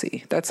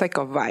frequency. That's like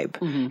a vibe.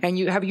 Mm-hmm. And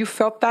have you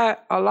felt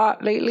that a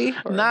lot lately?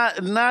 Or?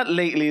 Not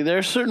lately. There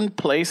are certain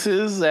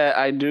places that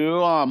I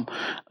do.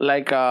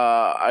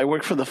 I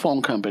work for the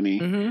phone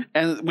company,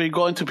 and we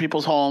go into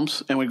people's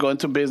homes and we go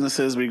into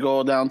businesses. We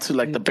go down to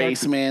the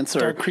basements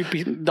or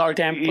creepy,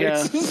 damp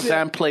places,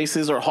 damp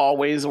places or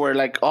hallways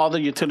where all the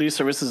utility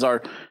services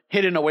are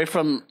hidden away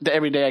from the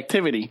everyday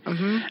activity.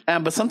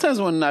 Mm-hmm. But sometimes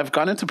when I've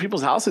gone into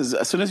people's houses,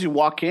 as soon as you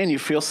walk in, you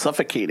feel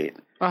suffocated.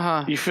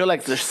 You feel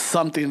like there's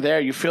something there.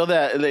 You feel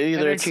that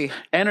either it's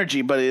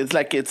energy, but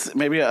it's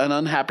maybe an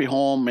unhappy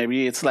home.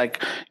 Maybe it's there's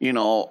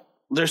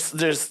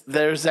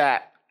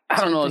that. I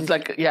don't know. It's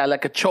like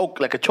a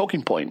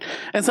choking point.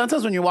 And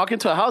sometimes when you walk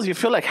into a house, you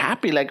feel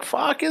happy,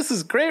 fuck, this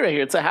is great right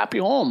here. It's a happy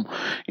home,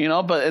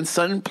 But in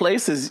certain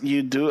places,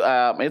 you do.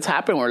 It's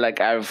happened where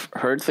I've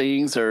heard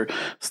things or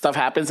stuff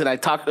happens, and I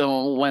talk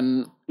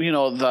when.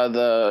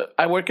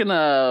 I work in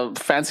a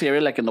fancy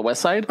area in the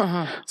West Side,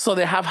 so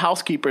they have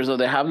housekeepers or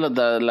they have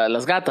the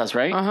las gatas,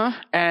 right?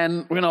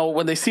 And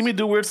when they see me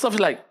do weird stuff,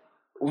 it's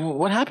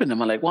what happened? I'm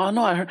like, well,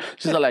 no, I heard.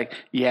 She's like,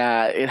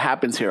 yeah, it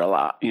happens here a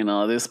lot.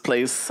 This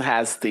place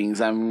has things.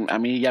 Ya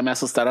me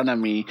asustaron a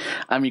mi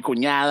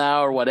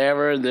cuñada or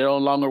whatever. They no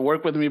longer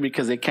work with me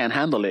because they can't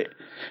handle it.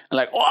 I'm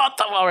like,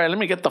 all right, let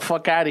me get the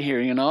fuck out of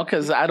here,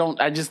 because I'm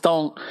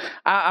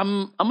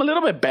a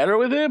little bit better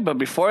with it, but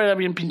before era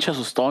bien pinche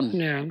asustón.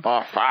 Yeah.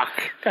 Oh,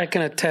 fuck. I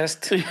can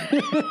attest.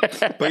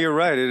 But you're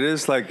right. It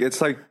is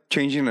it's like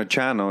changing a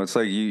channel. It's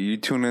you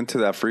tune into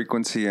that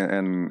frequency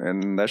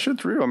and that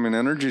shit's real. I mean,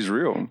 energy's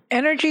real.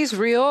 Energy's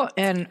real.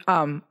 And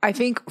I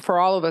think for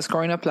all of us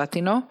growing up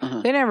Latino,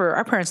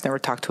 our parents never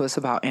talked to us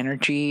about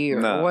energy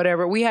or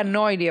whatever. We had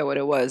no idea what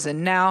it was.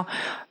 And now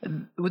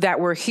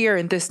that we're here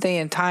in this day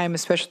and time,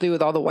 especially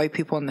with all the white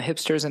people and the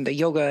hipsters and the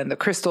yoga and the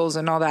crystals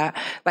and all that,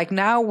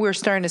 now we're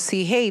starting to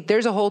see, hey,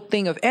 there's a whole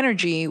thing of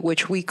energy,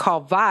 which we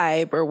call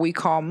vibe or we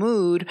call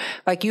mood.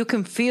 You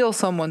can feel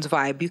someone's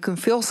vibe. You can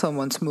feel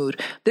someone's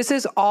mood. This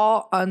is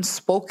all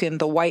unspoken,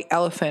 the white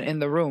elephant in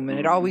the room, and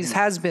it always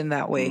has been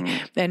that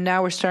way. And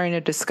now we're starting to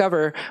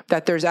discover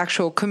that there's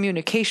actual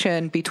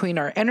communication between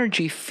our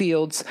energy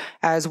fields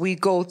as we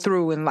go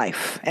through in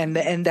life, and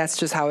that's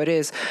just how it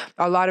is.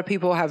 A lot of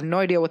people have no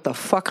idea what the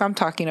fuck I'm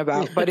talking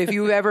about, but if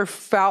you ever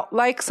felt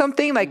like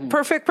something, like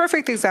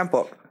perfect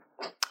example.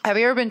 Have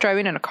you ever been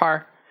driving in a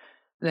car?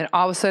 Then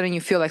all of a sudden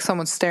you feel like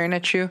someone's staring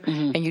at you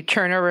and you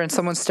turn over and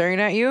someone's staring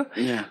at you.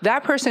 Yeah.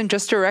 That person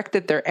just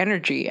directed their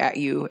energy at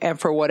you. And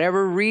for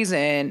whatever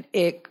reason,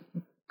 it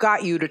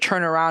got you to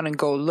turn around and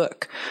go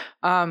look.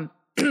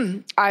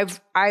 I've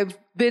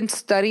been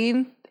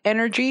studying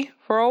energy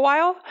for a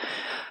while,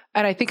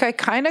 and I think I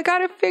kind of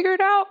got it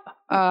figured out.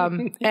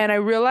 And I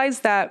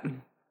realized that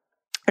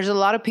there's a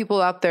lot of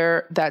people out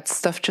there that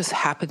stuff just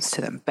happens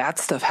to them. Bad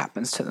stuff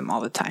happens to them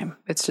all the time.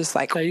 It's just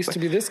like, I used to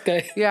be this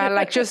guy. Yeah,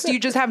 like you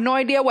just have no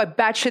idea what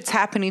bad shit's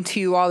happening to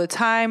you all the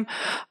time.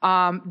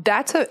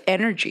 That's an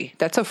energy.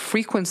 That's a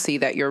frequency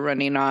that you're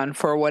running on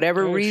for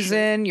whatever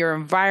reason, your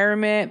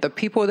environment, the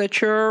people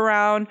that you're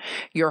around,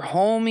 your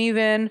home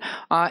even.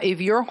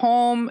 If your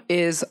home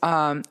is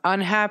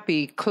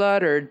unhappy,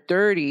 cluttered,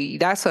 dirty,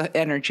 that's an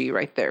energy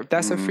right there.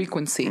 That's a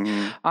frequency.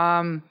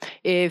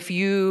 If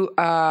you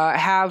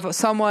have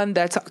someone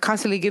that's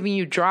constantly giving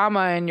you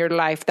drama in your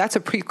life, that's a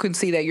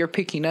frequency that you're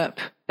picking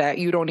up that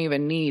you don't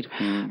even need.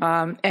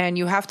 And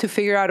you have to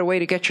figure out a way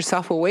to get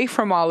yourself away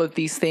from all of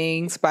these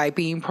things by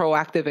being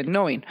proactive and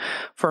knowing.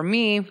 For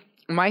me,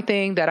 my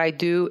thing that I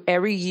do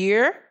every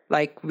year,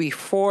 like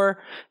before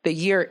the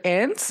year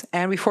ends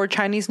and before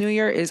Chinese New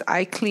Year, is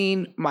I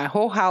clean my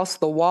whole house,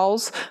 the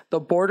walls, the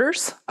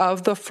borders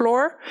of the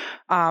floor.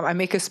 I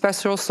make a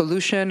special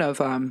solution of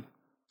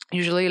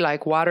usually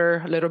like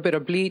water, a little bit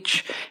of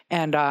bleach,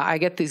 and I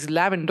get these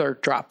lavender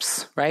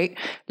drops, right?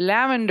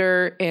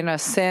 Lavender, in a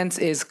sense,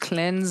 is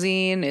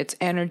cleansing. It's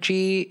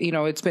energy. You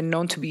know, it's been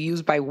known to be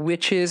used by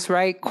witches,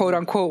 right? Quote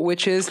unquote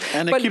witches.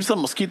 And it keeps the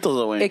mosquitoes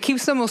away. It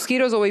keeps the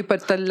mosquitoes away,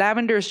 but the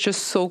lavender is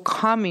just so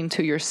calming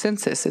to your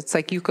senses. It's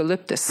like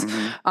eucalyptus.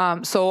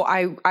 So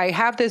I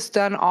have this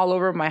done all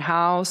over my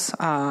house.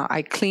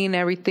 I clean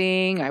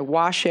everything. I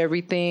wash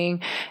everything,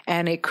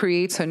 and it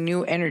creates a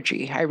new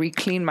energy. I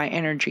re-clean my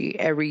energy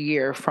every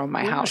year from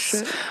my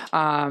house.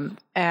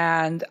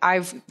 And I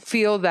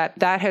feel that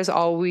has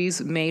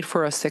always made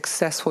for a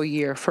successful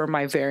year for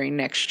my very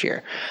next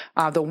year.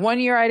 The 1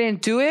 year I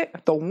didn't do it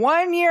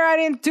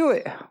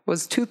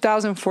was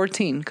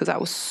 2014, because I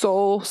was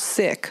so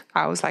sick.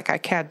 I was like, I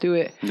can't do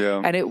it.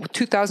 Yeah. And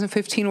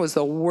 2015 was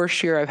the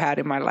worst year I've had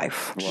in my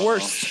life. Wow.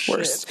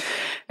 Worst.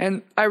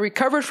 And I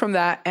recovered from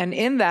that. And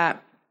in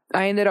that,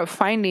 I ended up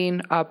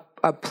finding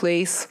a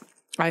place.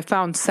 I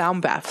found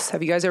sound baths.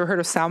 Have you guys ever heard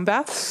of sound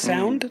baths?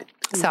 Sound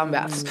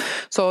baths.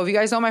 So if you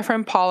guys know my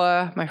friend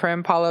Paula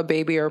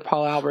Baby, or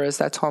Paula Alvarez,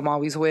 that's who I'm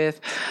always with.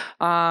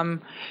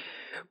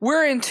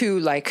 We're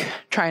into like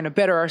trying to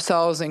better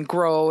ourselves and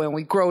grow, and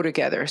we grow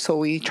together. So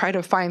we try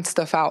to find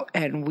stuff out,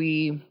 and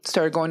we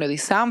started going to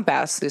these sound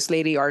baths. This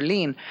lady,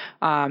 Arlene,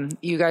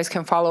 you guys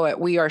can follow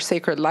at We Are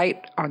Sacred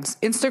Light on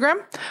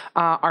Instagram.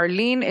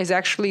 Arlene is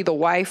actually the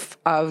wife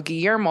of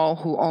Guillermo,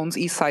 who owns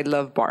Eastside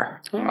Love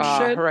Bar,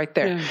 right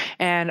there. Yeah.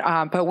 And,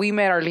 but we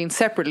met Arlene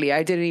separately.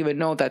 I didn't even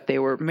know that they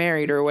were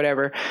married or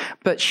whatever,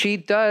 but she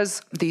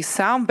does these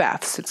sound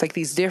baths. It's like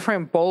these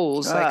different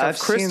bowls, like of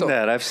crystal.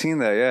 I've seen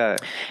that.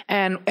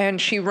 Yeah.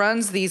 And she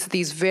runs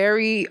these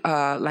very,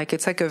 like,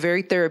 it's like a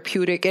very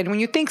therapeutic. And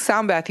when you think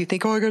sound bath, you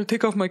think, oh, I got to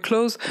take off my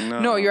clothes.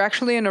 No, you're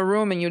actually in a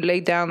room and you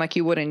lay down like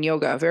you would in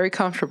yoga, very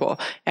comfortable.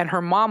 And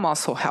her mom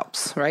also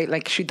helps, right?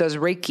 Like she does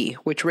Reiki,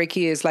 which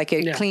Reiki is like,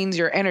 it cleans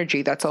your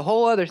energy. That's a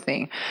whole other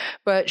thing.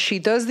 But she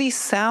does these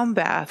sound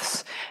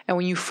baths. And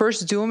when you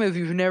first do them, if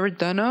you've never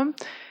done them,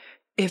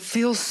 it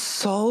feels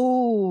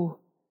so,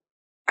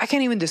 I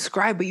can't even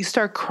describe, but you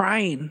start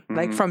crying,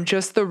 like from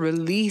just the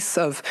release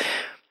of.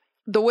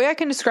 The way I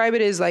can describe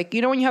it is like,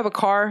 you know, when you have a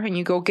car and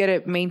you go get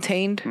it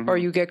maintained, or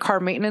you get car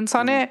maintenance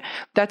on it,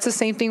 that's the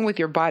same thing with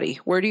your body.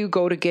 Where do you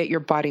go to get your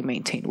body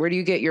maintained? Where do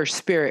you get your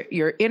spirit,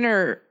 your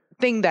inner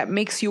thing that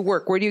makes you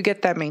work? Where do you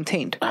get that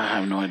maintained? I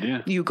have no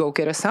idea. You go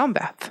get a sound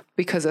bath,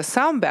 because a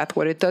sound bath,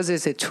 what it does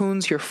is it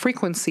tunes your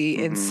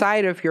frequency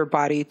inside of your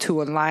body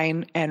to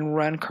align and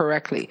run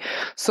correctly.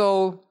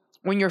 So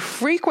when your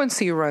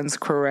frequency runs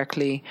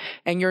correctly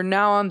and you're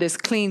now on this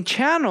clean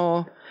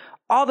channel,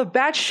 all the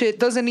bad shit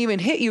doesn't even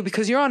hit you,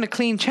 because you're on a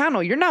clean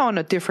channel. You're now on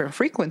a different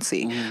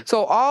frequency.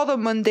 So all the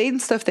mundane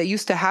stuff that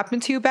used to happen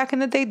to you back in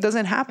the day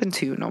doesn't happen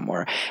to you no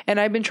more. And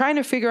I've been trying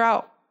to figure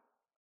out,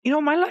 you know,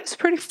 my life's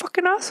pretty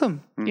fucking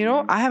awesome. You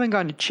know, I haven't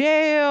gone to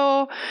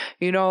jail.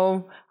 You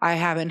know, I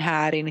haven't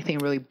had anything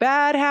really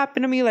bad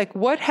happen to me. Like,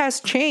 what has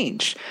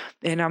changed?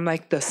 And I'm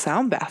like, the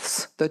sound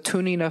baths, the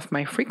tuning of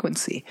my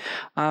frequency.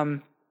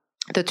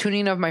 The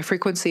tuning of my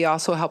frequency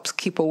also helps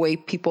keep away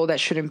people that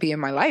shouldn't be in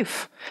my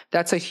life.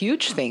 That's a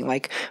huge thing.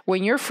 Like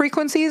when your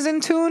frequency is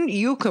in tune,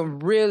 you can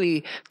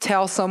really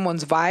tell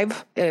someone's vibe,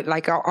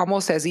 like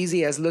almost as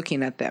easy as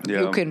looking at them. Yeah.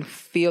 You can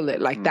feel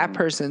it. Like that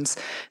person's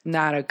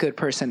not a good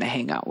person to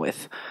hang out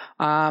with.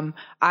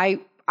 I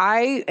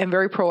I am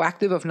very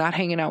proactive of not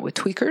hanging out with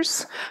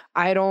tweakers.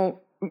 I don't,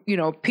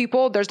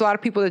 there's a lot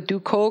of people that do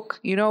coke.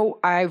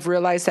 I've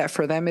realized that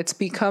for them, it's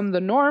become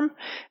the norm.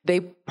 They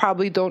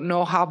probably don't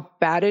know how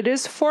bad it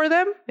is for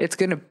them. It's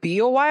going to be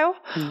a while.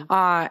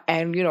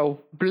 And,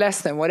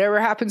 bless them. Whatever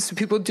happens to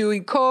people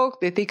doing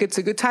coke, they think it's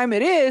a good time.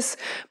 It is,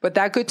 but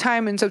that good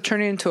time ends up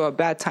turning into a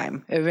bad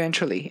time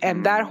eventually.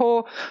 And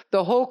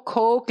the whole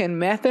coke and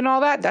meth and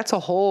all that, that's a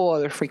whole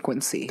other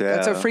frequency.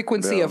 That's a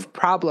frequency of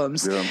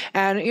problems. Yeah.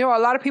 And, a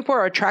lot of people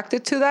are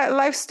attracted to that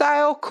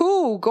lifestyle.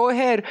 Cool. Go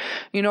ahead.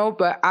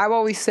 But I've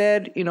always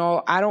said,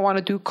 I don't want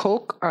to do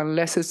coke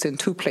unless it's in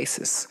two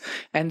places.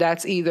 And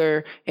that's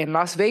either in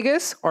Las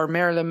Vegas or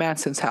Marilyn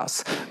Manson's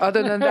house.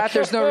 Other than that,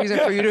 there's no reason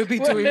for you to be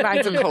doing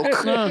lines of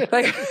coke.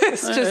 Like,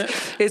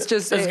 it's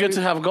good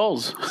to have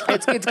goals.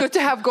 It's good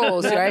to have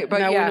goals, right? But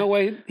now we know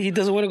why he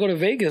doesn't want to go to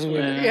Vegas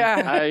with it.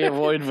 Yeah. I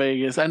avoid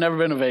Vegas. I've never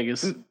been to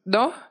Vegas.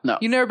 No?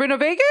 You never been to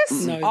Vegas? No,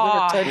 he's never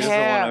touched it.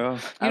 Yeah.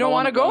 You don't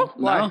want to go?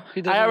 No.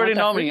 I already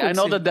know me. I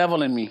know the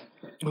devil in me.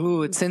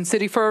 Ooh, it's Sin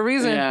City for a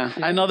reason. Yeah,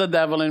 I know the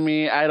devil in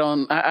me.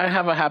 I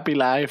have a happy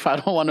life. I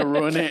don't want to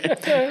ruin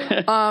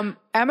it. I'm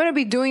going to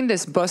be doing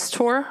this bus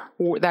tour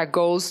that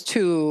goes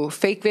to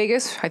fake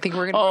Vegas. I think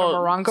we're going to go to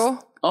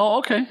Morongo. Oh,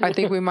 okay. I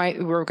think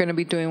we're going to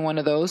be doing one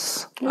of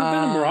those. We've been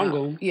to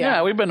Morongo.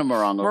 Yeah, we've been to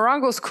Morongo.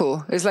 Morongo's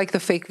cool. It's like the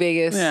fake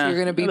Vegas. Yeah, You're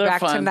going to be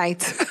back fun. tonight.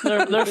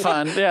 They're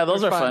fun. Yeah,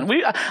 those are fun.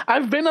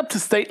 I've been up to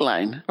State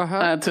Line,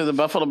 to the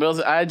Buffalo Bills.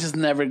 I just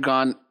never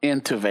gone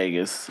into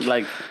Vegas.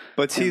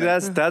 But see,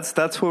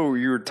 that's what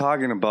you were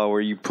talking about, where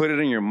you put it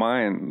in your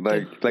mind,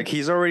 like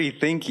he's already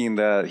thinking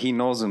that he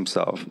knows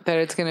himself, that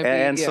it's gonna be,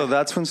 and so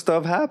that's when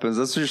stuff happens.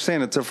 That's what you're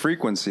saying. It's a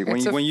frequency.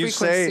 When you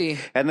say,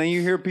 and then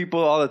you hear people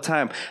all the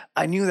time,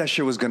 I knew that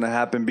shit was gonna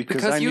happen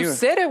because I knew you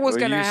said it was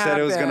gonna happen. You said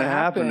it was gonna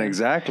happen.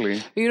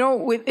 Exactly.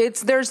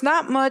 There's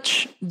not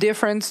much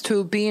difference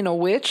to being a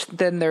witch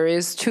than there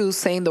is to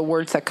saying the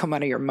words that come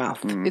out of your mouth.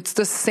 It's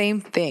the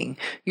same thing.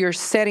 You're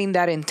setting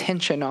that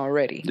intention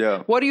already.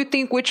 Yeah. What do you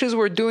think witches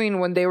were doing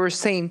when they were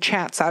saying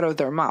chants out of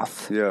their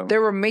mouth? Yeah. They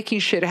were making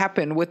shit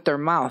happen with their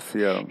mouth.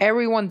 Yeah.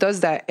 Everyone does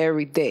that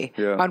every day.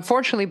 Yeah.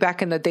 Unfortunately,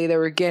 back in the day, they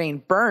were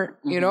getting burnt,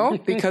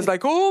 because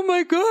oh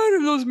my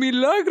God, los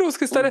milagros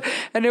que están.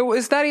 And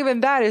it's not even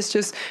that. It's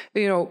just,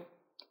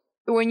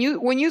 when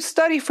you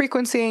study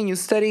frequency and you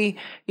study,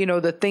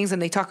 the things,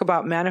 and they talk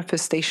about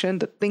manifestation,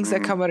 the things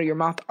that come out of your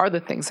mouth are the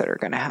things that are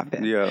going to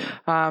happen. Yeah.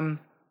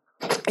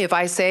 If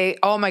I say,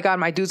 oh my God,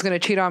 my dude's going to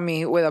cheat on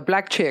me with a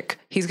black chick,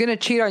 he's going to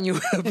cheat on you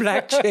with a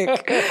black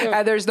chick.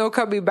 And there's no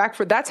coming back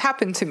for that's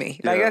happened to me.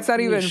 Like, that's not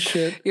even,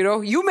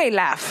 you may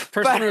laugh,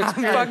 but I'm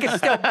fucking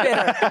still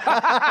bitter.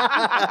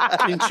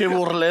 Pinche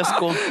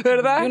burlesco.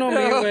 ¿Verdad? You know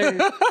me,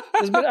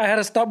 I had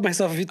to stop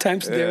myself a few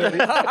times there. He's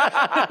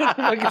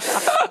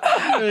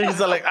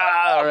like,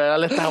 all right, I'll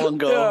let that one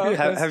go.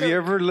 Have you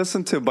ever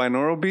listened to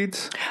binaural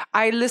beats?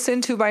 I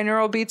listen to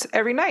binaural beats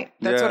every night.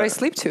 That's what I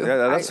sleep to. Yeah,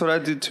 that's what I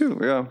do too.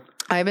 Yeah.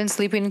 I've been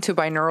sleeping to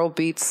binaural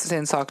beats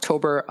since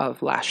October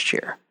of last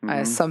year.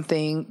 As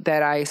something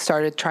that I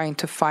started trying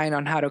to find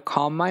on how to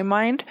calm my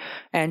mind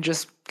and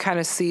just kind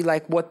of see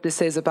what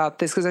this is about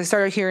this. Because I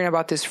started hearing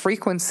about this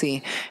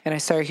frequency, and I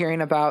started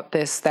hearing about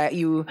this that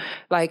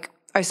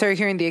I started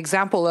hearing the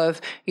example of,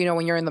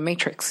 when you're in the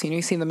Matrix.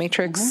 You seen the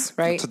Matrix,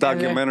 right? It's a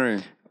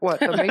documentary. What,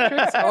 the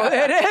Matrix? Oh,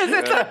 it is.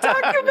 It's a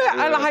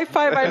documentary. A high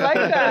five. I like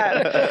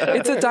that.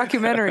 It's a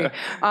documentary.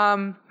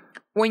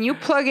 When you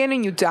plug in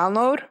and you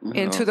download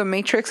into the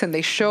Matrix and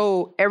they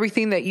show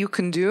everything that you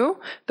can do,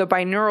 the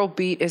binaural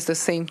beat is the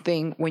same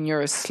thing when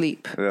you're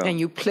asleep. Yeah. And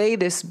you play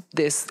this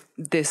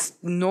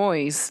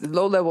noise,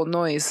 low-level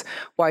noise,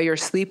 while you're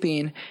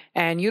sleeping,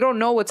 and you don't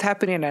know what's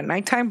happening at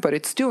nighttime, but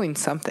it's doing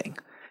something.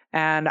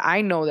 And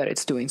I know that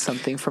it's doing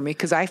something for me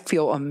because I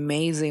feel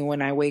amazing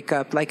when I wake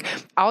up.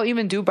 I'll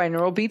even do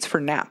binaural beats for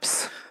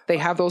naps. They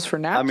have those for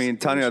naps. I mean,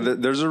 Tanya,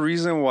 there's a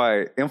reason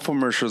why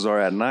infomercials are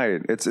at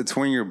night. It's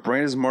when your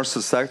brain is more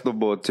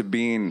susceptible to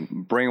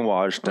being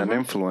brainwashed and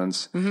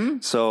influenced.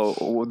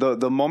 So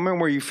the moment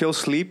where you feel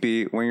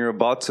sleepy, when you're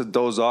about to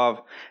doze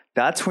off,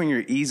 that's when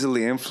you're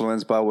easily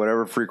influenced by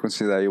whatever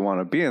frequency that you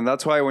want to be. And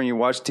that's why when you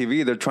watch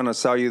TV, they're trying to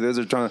sell you this,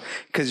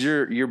 because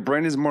your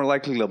brain is more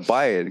likely to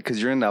buy it because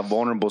you're in that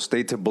vulnerable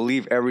state to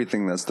believe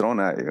everything that's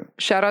thrown at you.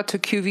 Shout out to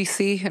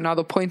QVC and all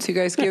the points you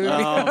guys giving me.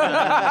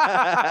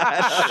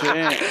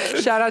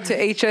 Shout out to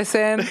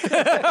HSN.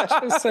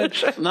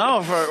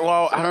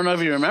 I don't know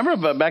if you remember,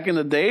 but back in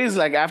the days,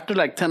 after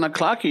 10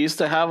 o'clock, you used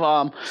to have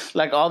all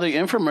the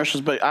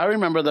infomercials. But I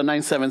remember the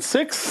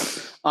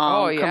 976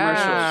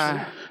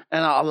 commercials.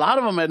 And a lot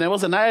of them, and it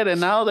was a night.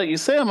 And now that you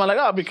say them, I'm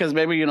like, because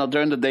maybe,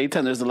 during the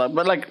daytime there's a lot.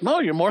 But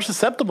no, you're more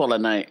susceptible at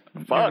night.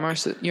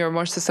 You're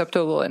more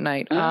susceptible at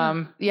night.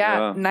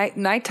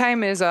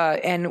 Nighttime is,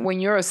 and when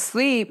you're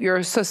asleep,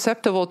 you're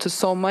susceptible to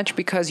so much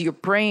because your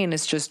brain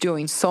is just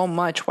doing so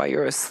much while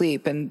you're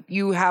asleep. And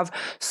you have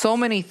so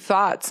many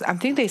thoughts. I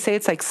think they say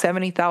it's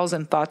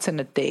 70,000 thoughts in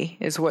a day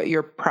is what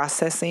you're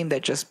processing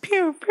that just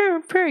pew,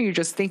 pew, pew. You're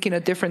just thinking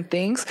of different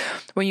things.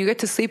 When you get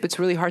to sleep, it's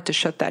really hard to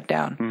shut that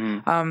down.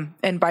 And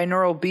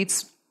binaural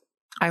beats,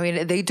 I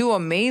mean, they do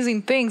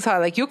amazing things. Huh?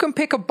 Like you can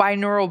pick a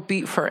binaural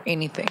beat for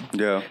anything.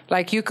 Yeah.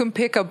 Like you can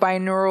pick a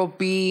binaural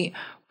beat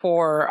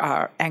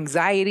for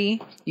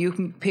anxiety. You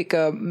can pick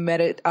a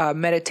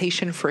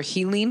meditation for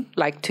healing,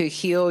 like to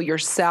heal your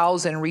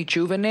cells and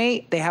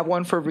rejuvenate. They have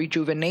one for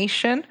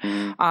rejuvenation.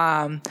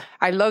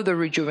 I love the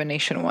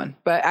rejuvenation one,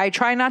 but I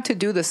try not to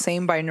do the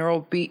same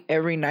binaural beat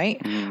every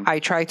night. I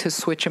try to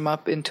switch them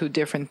up into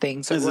different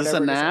things. Is this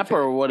an app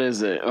or what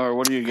is it? Or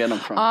what do you get them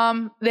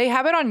from? They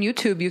have it on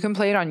YouTube. You can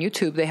play it on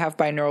YouTube. They have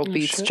binaural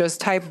beats. shit. Just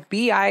type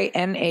BINAURAL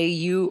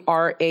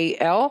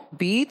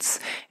beats,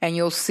 and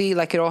you'll see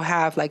like it'll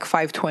have like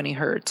 520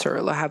 hertz, or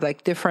it'll have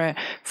like different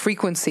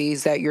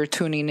frequencies that you're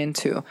tuning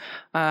into.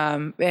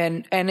 And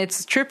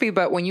it's trippy,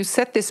 but when you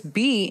set this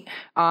beat,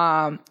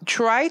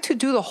 try to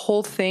do the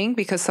whole thing,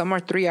 because some are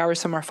 3 hours,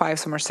 some are 5,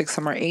 some are 6,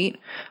 some are 8.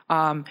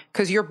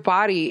 Because your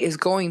body is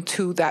going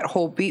to that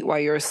whole beat while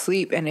you're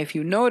asleep. And if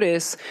you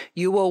notice,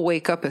 you will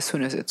wake up as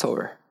soon as it's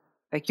over.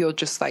 Like you'll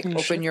just like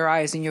open your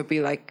eyes and you'll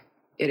be like,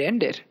 it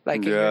ended.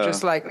 Like you're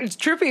just like, it's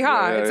trippy,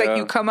 huh? Yeah, it's like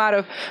you come out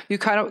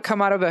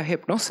of a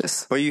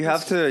hypnosis. But you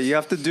have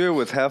to do it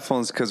with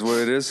headphones, because what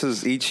it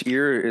is each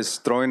ear is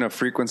throwing a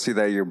frequency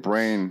that your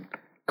brain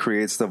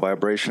creates the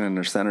vibration in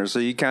their center. So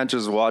you can't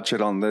just watch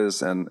it on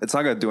this and it's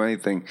not going to do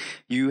anything.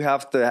 You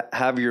have to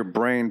have your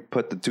brain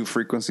put the two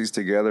frequencies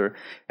together,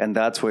 and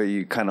that's where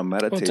you kind of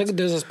meditate. Well,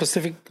 there's a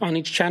specific on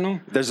each channel.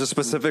 There's a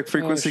specific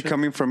frequency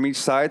coming from each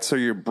side, so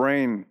your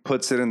brain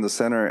puts it in the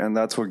center, and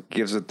that's what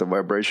gives it the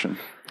vibration.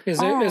 Is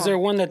there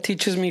one that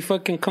teaches me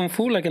fucking kung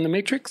fu like in the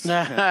Matrix? Wake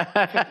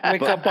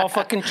up all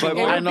fucking It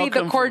chingón. would be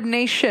the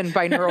coordination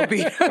binaural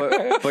beat.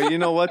 But you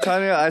know what,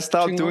 Tanya? I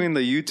stopped doing the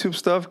YouTube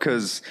stuff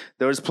because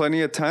there was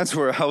plenty of times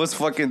where I was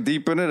fucking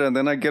deep in it, and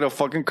then I get a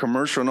fucking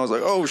commercial, and I was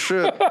like, "Oh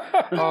shit!"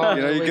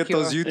 You get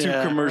those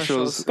YouTube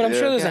commercials. But I'm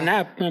sure there's an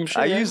app. I'm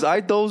sure. I use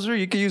iDozer.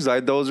 You can use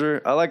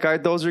iDozer. I like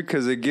iDozer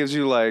because it gives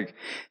you like,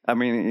 I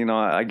mean,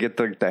 I get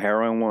the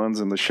heroin ones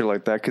and the shit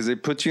like that, because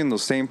it puts you in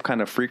those same kind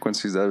of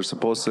frequencies that are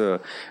supposed to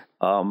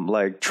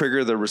like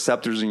trigger the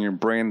receptors in your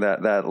brain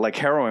that like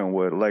heroin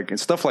would, like, and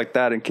stuff like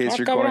that, in case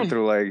you're going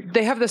through like.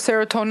 They have the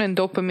serotonin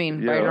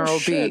dopamine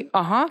binaural beat.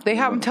 They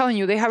have, I'm telling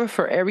you, they have it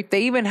for every.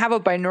 They even have a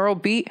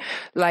binaural beat,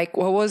 like,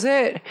 what was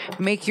it?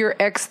 Make your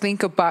ex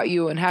think about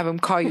you and have him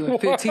call you in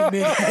 15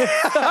 minutes.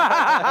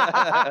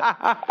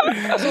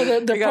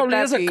 So there probably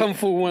is a kung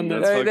fu one.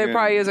 There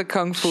probably is a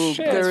kung fu.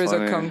 There is a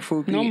funny. kung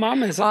fu beat. No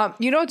mames.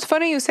 It's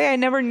funny you say. I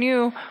never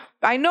knew.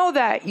 I know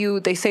that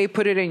they say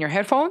put it in your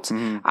headphones.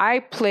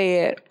 I play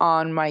it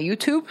on my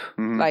YouTube.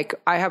 Like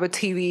I have a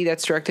TV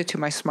that's directed to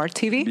my smart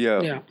TV.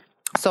 Yeah.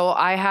 So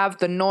I have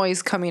the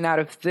noise coming out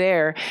of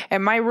there,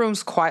 and my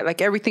room's quiet.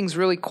 Like everything's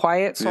really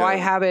quiet. So I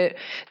have it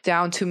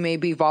down to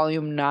maybe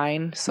volume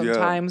 9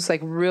 sometimes, like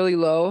really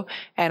low.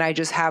 And I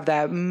just have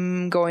that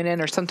going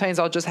in, or sometimes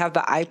I'll just have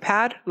the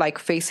iPad like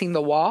facing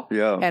the wall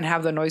and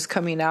have the noise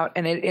coming out.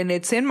 And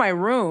it's in my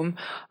room.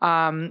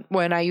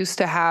 When I used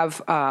to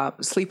have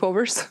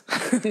sleepovers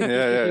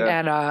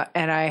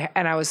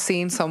and I was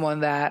seeing someone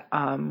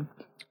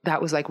that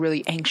was like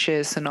really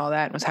anxious and all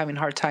that, and was having a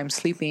hard time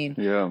sleeping.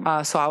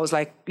 So I was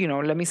like,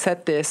 let me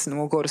set this and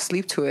we'll go to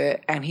sleep to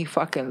it. And he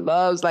fucking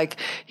loves it.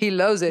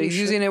 He's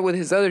using it with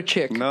his other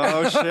chick.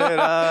 No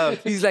shit.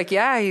 He's like,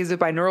 he's a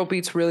binaural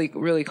beats really,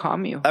 really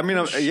calm you. I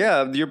mean,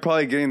 you're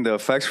probably getting the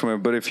effects from it,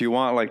 but if you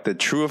want like the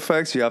true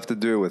effects, you have to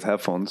do it with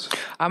headphones.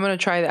 I'm going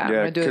to try that. I'm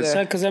going to do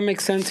that. Because that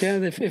makes sense, yeah.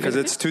 Because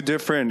it's too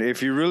different.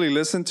 If you really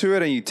listen to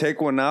it and you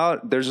take one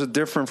out, there's a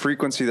different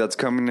frequency that's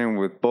coming in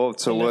with both.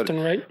 So left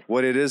and right?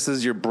 What it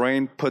is your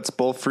brain puts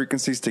both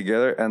frequencies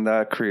together, and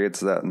that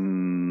creates that.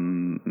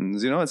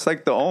 It's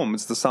like the ohm.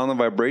 It's the sound of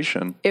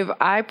vibration. If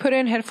I put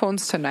in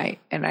headphones tonight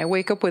and I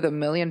wake up with $1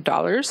 million,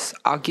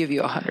 I'll give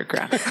you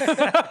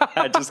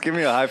 $100,000. Just give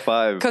me a high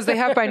five. Because they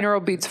have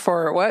binaural beats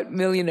for what?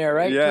 Millionaire,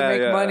 right? Yeah, to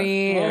make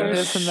money and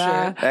this and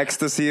that.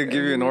 Ecstasy will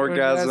give you an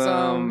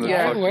orgasm.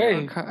 Yeah.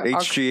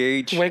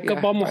 HGH. Wake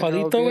up all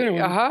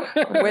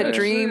mojadito. Wet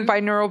dream,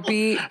 binaural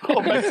beat.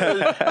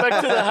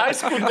 Back to the high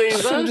school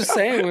days. I'm just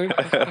saying.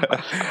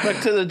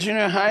 Back to the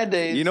junior high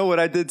days. You know what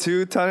I did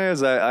too, Tanya?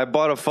 Is I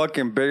bought a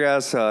fucking big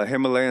ass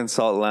Himalayan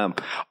salt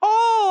lamp.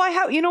 Oh, I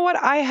have. You know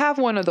what? I have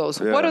one of those.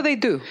 Yeah. What do they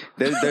do?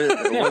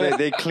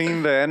 They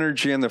clean the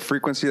energy and the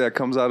frequency that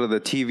comes out of the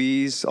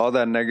TVs, all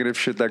that negative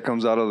shit that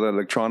comes out of the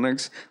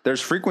electronics.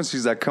 There's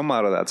frequencies that come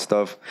out of that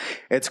stuff.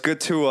 It's good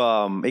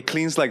to it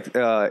cleans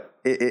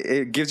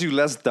it gives you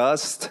less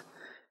dust.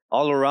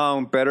 All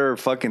around, better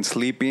fucking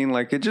sleeping.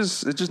 Like it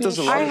just does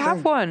a lot. I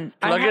have one.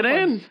 Plug it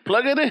in.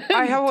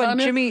 I have one.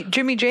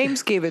 Jimmy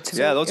James gave it to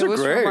me. Yeah, those are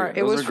great.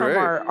 It was from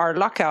our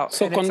lockout.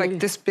 So it's like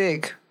this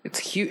big. It's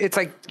huge. It's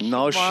like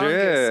no humongous.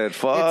 shit.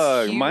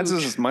 Fuck.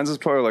 It's Mine's is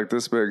probably like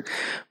this big.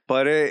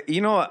 But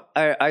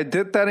I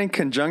did that in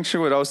conjunction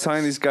with I was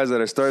telling these guys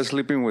that I started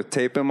sleeping with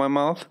tape in my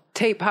mouth.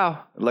 Tape?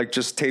 How? Like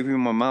just taping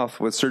my mouth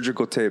with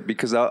surgical tape,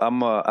 because I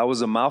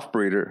was a mouth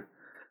breather.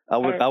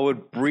 I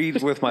would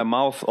breathe with my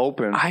mouth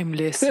open. I'm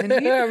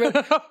listening.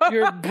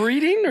 You're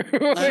breeding?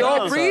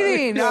 You're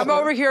breathing. I'm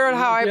over here on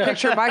how I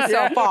picture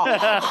myself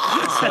off.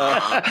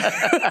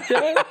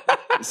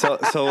 So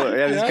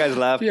yeah, these guys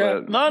laugh.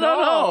 Yeah. But,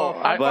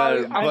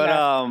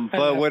 No.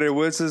 but what it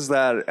was is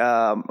that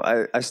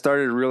I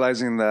started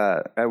realizing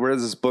that I read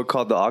this book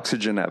called The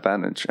Oxygen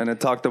Advantage, and it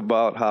talked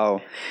about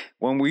how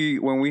when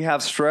we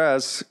have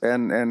stress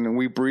and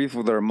we breathe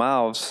with our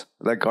mouths,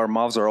 like our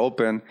mouths are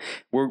open,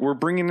 we're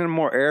bringing in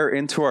more air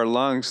into our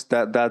lungs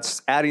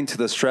that's adding to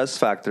the stress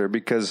factor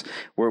because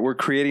we're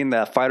creating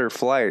that fight or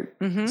flight.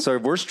 So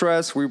if we're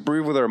stressed, we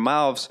breathe with our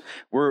mouths,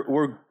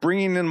 we're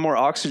bringing in more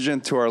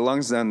oxygen to our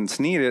lungs than's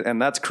needed,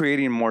 and that's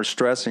creating more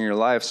stress in your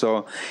life.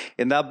 So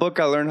in that book,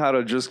 I learned how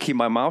to just keep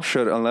my mouth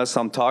shut unless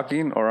I'm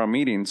talking or I'm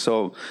eating.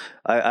 So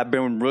I've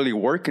been really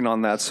working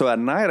on that. So at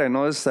night, I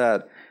noticed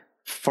that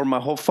for my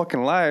whole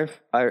fucking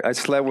life, I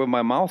slept with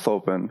my mouth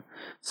open.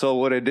 So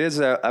what I did is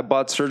I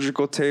bought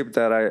surgical tape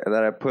that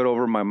I put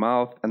over my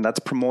mouth, and that's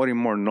promoting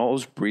more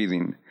nose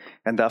breathing.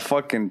 And that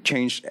fucking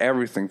changed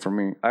everything for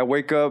me. I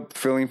wake up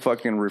feeling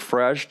fucking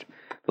refreshed,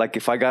 like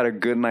if I got a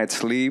good night's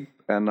sleep.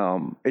 And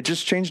it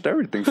just changed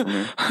everything for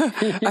me.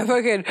 I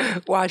fucking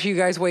watch you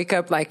guys wake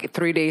up like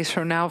 3 days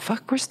from now.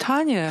 Fuck, where's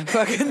Tanya?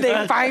 Fucking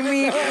they find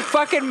me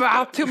fucking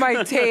mouth to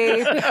my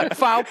tape,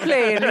 foul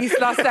play in East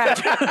Los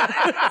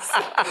Angeles.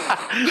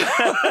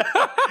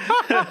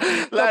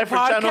 Live for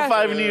Channel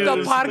 5 News. The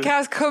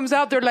podcast comes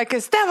out. They're like,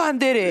 Esteban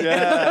did it.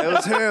 Yeah, it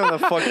was him. The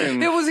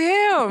fucking. It was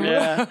him.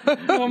 Yeah.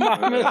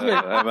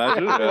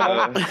 Imagine.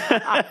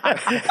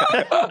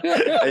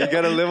 You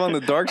gotta live on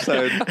the dark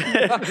side.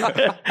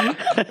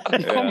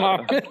 Come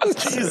on.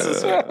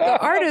 Jesus. The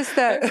artist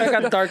that I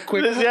got dark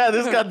quick.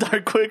 This got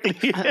dark quickly.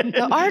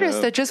 the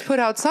artist that just put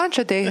out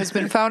Sancha Day has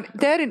been found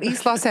dead in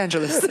East Los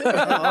Angeles.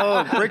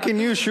 Oh, breaking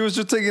news. She was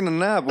just taking a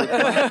nap with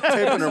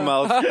tape in her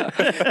mouth.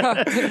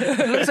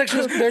 It looks like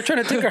they're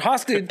trying to take her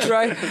hostage.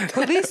 Right.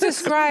 Police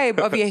describe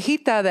a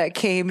viejita that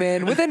came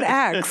in with an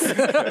axe.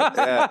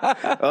 Yeah.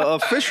 A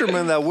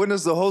fisherman that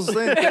witnessed the whole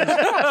thing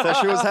said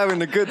she was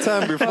having a good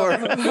time before.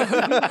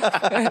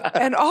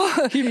 and all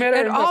He met her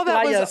and in all the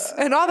that playas. was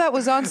and all that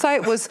was on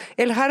site was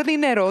el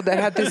jardinero that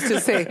had this to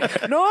say.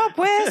 No,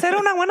 pues era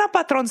una buena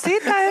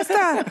patroncita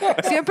esta.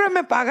 Siempre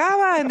me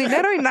pagaba en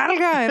dinero y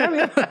nalga. Era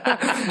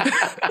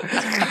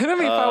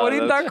mi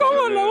favorita.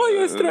 ¿Cómo la voy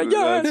a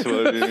extrañar? That's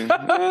funny.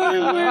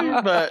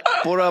 But,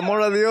 Por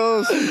amor a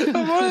Dios.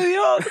 Por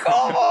Dios,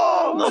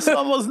 ¿cómo? no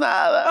somos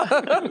nada.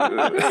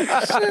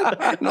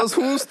 No es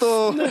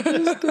justo.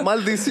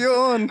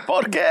 Maldición.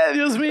 ¿Por qué,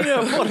 Dios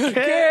mío? ¿Por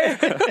qué?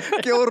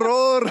 Qué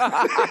horror.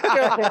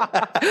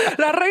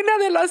 La reina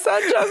de las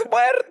anchas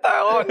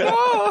muerta. Oh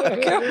no.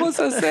 ¿Qué vamos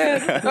a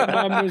hacer?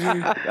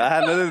 I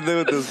had nothing to do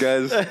with this,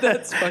 guys.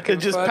 That's fucking They're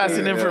just funny.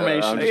 passing I'm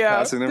information. just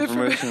passing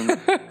information.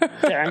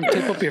 Damn,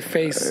 tape up your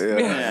face.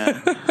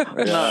 Yeah.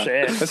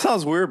 It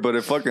sounds weird, but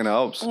it fucking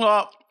helps.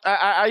 Well,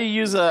 I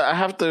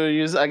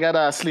got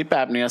a sleep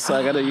apnea, so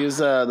I got to use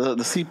the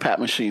CPAP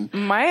machine.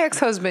 My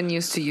ex-husband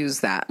used to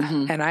use that,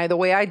 and the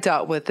way I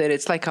dealt with it,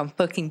 it's like I'm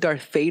fucking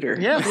Darth Vader.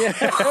 Yeah.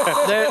 There's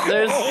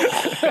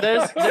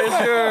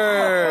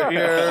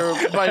your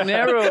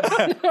binaural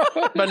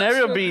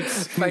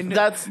beats.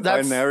 That's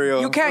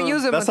Binario. You can't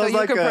use them That until sounds you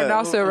like can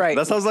pronounce it right.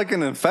 That sounds like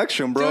an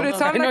infection, bro. Dude, it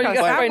sounds I know like you a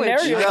got sandwich.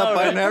 binary. You got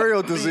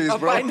binaural disease, A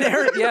bro.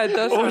 binary, yeah, it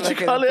does. What sound would you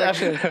like call an it?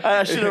 infection.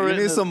 I should have You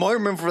written need some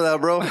ointment for that,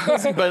 bro.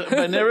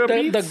 binaural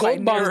The beats.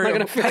 gold bond's not going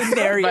to fit.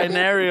 Binary.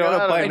 Binaural. You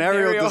got a I don't know.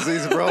 binaural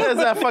disease, bro. It's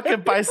that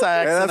fucking paisa Yeah,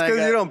 accent. that's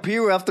because you don't pee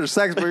after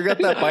sex, but you got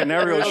that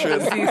binaural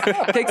shit.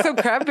 Take some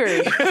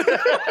cranberry.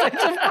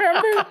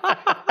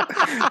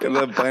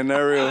 The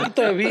binaural.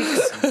 The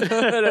Vicks.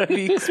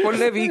 Vicks.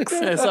 Ponle Vicks.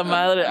 Esa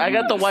madre. I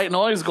got the white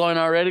noise going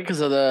already because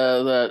of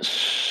the I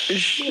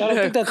don't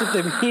think that's what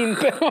they mean,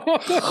 pero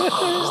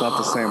It's not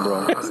the same,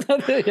 bro.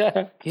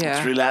 yeah.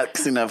 Yeah.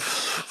 relaxing of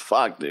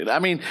fuck, dude. I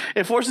mean,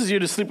 it forces you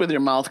to sleep with your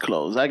mouth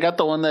closed. I got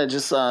the one that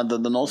just the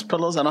nose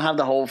pillows. I don't have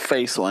the whole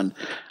face one.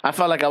 I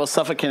felt like I was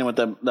suffocating with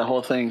the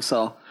whole thing.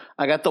 So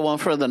I got the one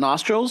for the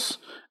nostrils,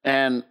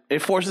 and it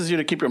forces you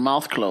to keep your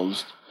mouth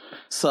closed.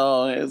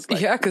 So it's like,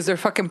 Yeah, because they're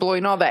fucking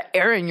blowing all that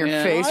air in your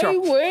Yeah. face. Ay,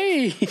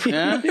 güey.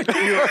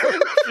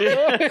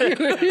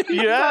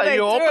 yeah, they you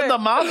do open it. the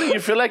mouth and you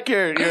feel like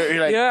you're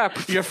like Yeah.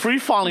 you're free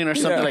falling or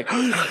something like.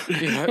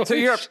 So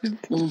you're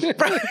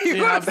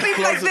you have to sleep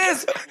close like it.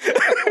 this.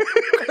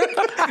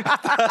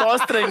 Todo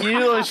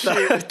estreñido and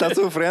shit. Está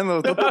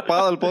sufriendo, está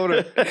tapado el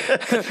pobre.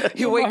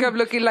 You wake up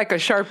looking like a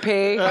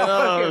Shar-Pei.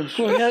 Well,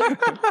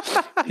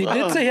 he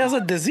did say he has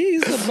a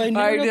disease, a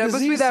binaural That must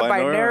be disease. that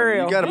Binaural.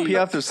 binaural. You gotta pee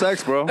after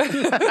sex, bro.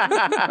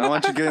 I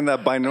want you getting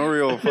that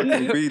binaural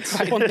fucking beats.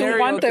 Pon tu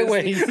guante,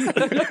 güey.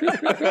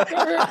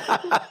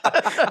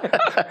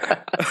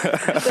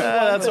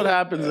 That's what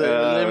happens. You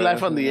live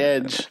life on the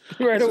edge.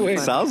 Right away.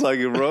 Sounds like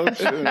it, bro.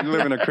 Shit, you're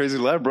living a crazy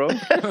life, bro.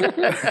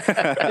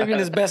 Living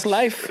his best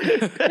life.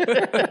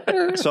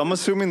 So I'm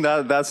assuming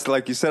that's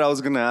like you said. I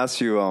was gonna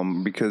ask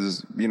you,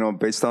 because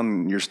based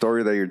on your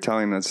story that you're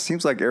telling us, it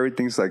seems like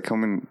everything's like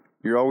coming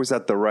You're always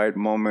at the right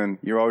moment.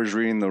 You're always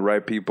reading the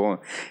right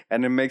people.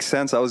 And it makes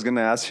sense. I was going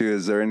to ask you,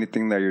 is there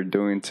anything that you're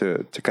doing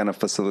to kind of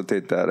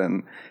facilitate that?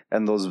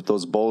 And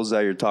those bowls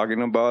that you're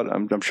talking about,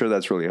 I'm sure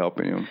that's really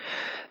helping you.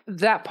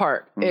 That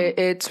part,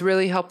 it's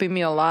really helping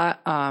me a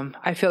lot.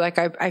 I feel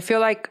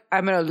like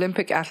I'm an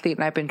Olympic athlete,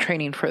 and I've been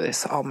training for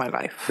this all my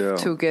life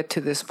to get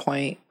to this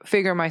point,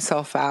 figure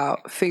myself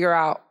out, figure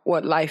out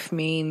what life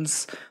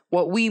means,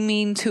 what we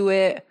mean to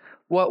it,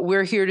 what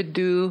we're here to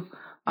do.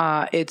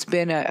 It's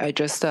been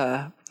just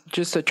a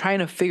trying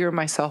to figure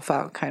myself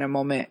out kind of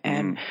moment,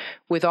 and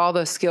with all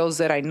the skills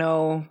that I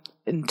know,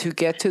 and to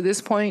get to this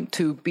point,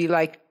 to be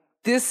like,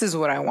 this is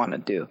what I want to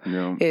do.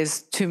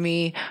 Is, to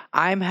me,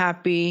 I'm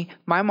happy.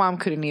 My mom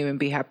couldn't even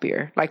be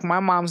happier. Like, my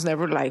mom's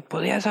never like,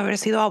 podías haber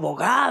sido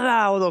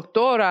abogada o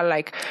doctora.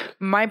 Like,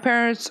 my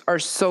parents are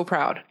so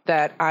proud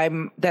that I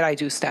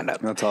do stand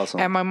up. That's awesome.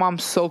 And my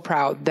mom's so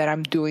proud that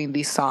I'm doing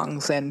these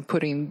songs and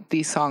putting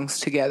these songs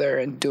together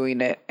and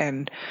doing it.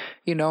 And,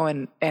 you know,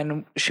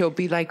 and she'll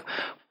be like,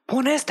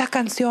 pon esta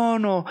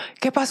canción, o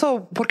 ¿qué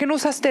pasó? ¿Por qué no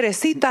usas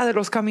Teresita de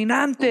los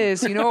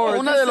Caminantes? You know, or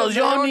Una de los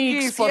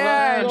Yonix.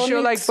 Yeah, and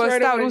she'll like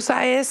bust out,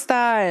 usa esta,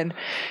 and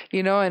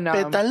you know, and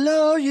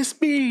Pétalo y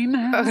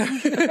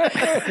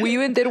espina. we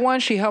even did one.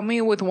 She helped me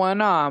with one,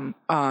 El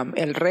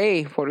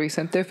Rey for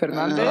Vicente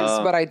Fernandez,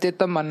 but I did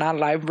the Maná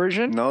live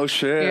version. No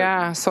shit.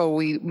 Yeah, so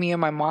me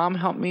and my mom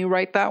helped me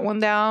write that one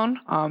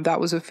down. That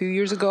was a few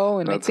years ago,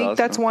 and That's I think awesome.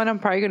 that's one I'm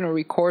probably gonna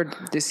record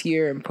this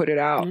year and put it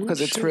out because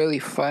it's really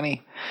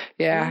funny.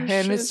 Yeah,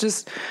 and it's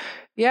just,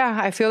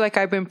 I feel like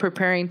I've been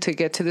preparing to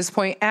get to this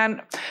point.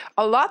 And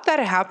a lot that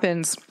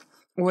happens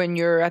when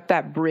you're at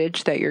that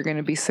bridge that you're going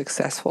to be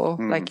successful,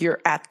 like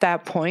you're at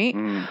that point,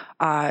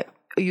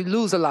 you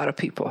lose a lot of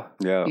people.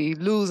 Yeah. You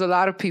lose a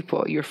lot of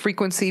people. Your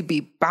frequency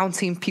be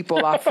bouncing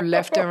people off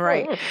left and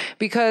right.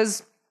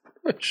 Because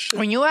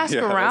when you ask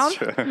around,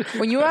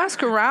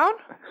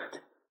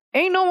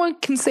 ain't no one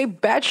can say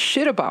bad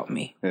shit about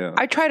me. Yeah.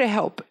 I try to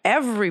help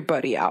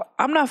everybody out.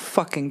 I'm not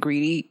fucking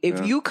greedy.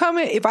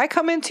 If I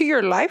come into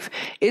your life,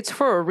 it's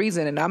for a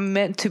reason, and I'm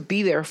meant to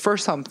be there for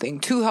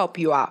something, to help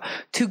you out,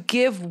 to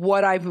give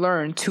what I've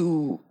learned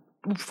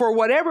for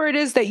whatever it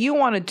is that you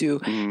want to do.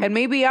 And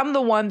maybe I'm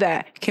the one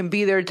that can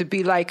be there to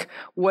be like,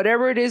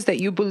 whatever it is that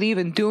you believe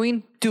in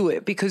doing, do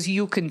it because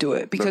you can do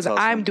it because That's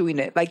awesome. I'm doing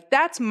it. Like,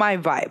 that's my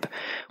vibe.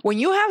 When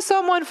you have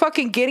someone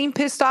fucking getting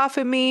pissed off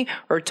at me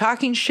or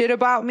talking shit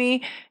about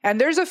me,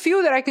 and there's a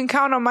few that I can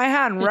count on my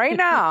hand right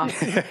now,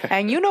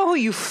 and you know who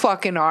you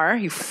fucking are,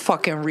 you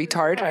fucking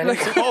retard. Like,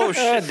 Oh,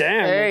 shit.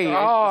 damn. Hey,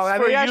 I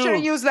mean, I you.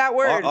 shouldn't use that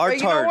word. But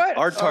you know what?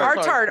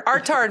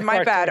 Artard.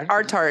 My bad.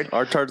 Artard.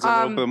 Artard's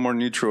a little bit more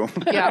neutral.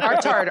 Yeah,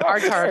 Artard.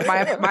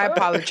 My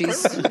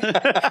apologies.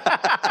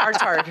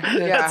 Artard.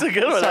 Yeah. That's a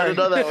good one. I didn't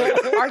know that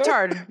one.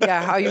 Artard.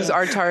 Yeah, I'll use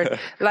Artard.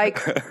 Like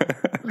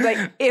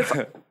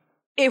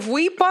if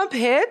we bump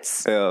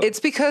heads, it's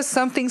because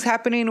something's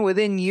happening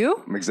within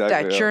you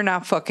that you're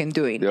not fucking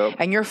doing. Yep.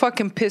 And you're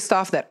fucking pissed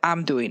off that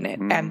I'm doing it.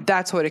 And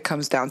that's what it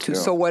comes down to.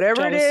 So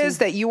whatever it is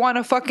that you want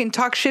to fucking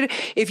talk shit,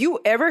 if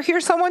you ever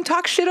hear someone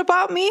talk shit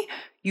about me,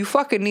 you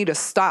fucking need to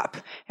stop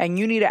and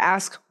you need to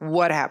ask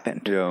what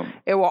happened. Yeah.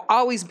 It will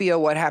always be a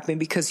what happened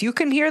because you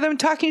can hear them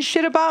talking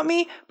shit about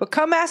me, but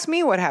come ask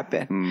me what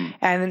happened.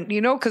 And, you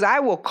know, because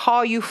I will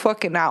call you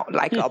fucking out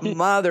like a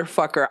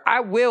motherfucker. I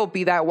will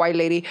be that white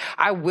lady.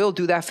 I will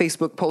do that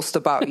Facebook post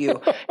about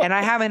you. And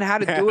I haven't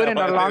had to do it in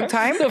a long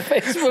time. And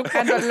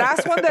the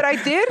last one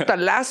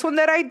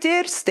that I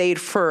did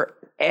stayed for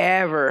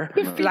ever,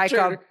 like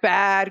a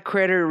bad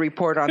credit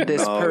report on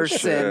this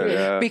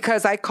person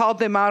because I called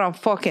them out on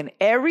fucking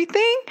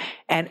everything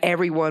and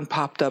everyone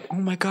popped up. Oh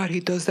my God, he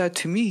does that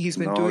to me. He's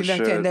been doing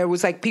that. And there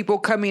was like people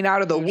coming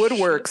out of the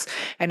woodworks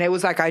and it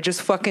was like, I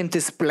just fucking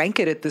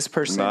disblanketed this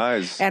person.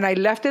 Nice. And I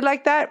left it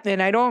like that.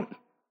 And I don't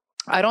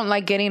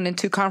like getting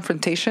into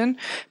confrontation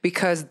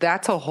because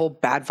that's a whole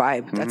bad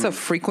vibe. That's a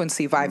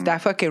frequency vibe.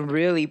 That fucking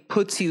really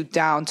puts you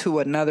down to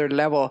another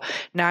level.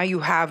 Now you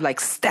have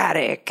like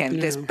static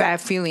and this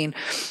bad feeling.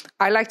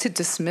 I like to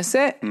dismiss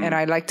it and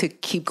I like to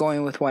keep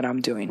going with what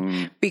I'm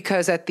doing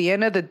because at the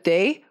end of the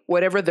day,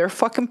 whatever they're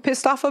fucking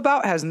pissed off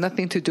about has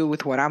nothing to do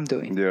with what I'm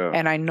doing. Yeah.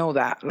 And I know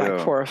that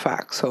for a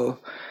fact. So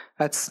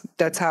that's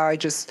how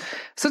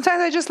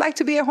sometimes I just like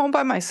to be at home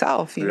by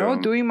myself, you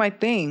know, doing my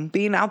thing,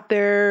 being out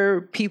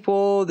there,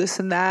 people, this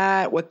and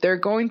that, what they're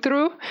going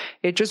through.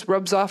 It just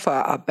rubs off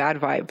a bad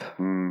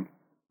vibe.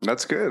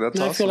 That's good. That's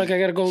awesome. I feel like I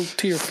gotta go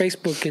to your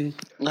Facebook and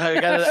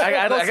I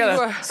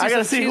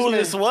gotta see who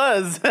this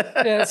was.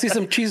 see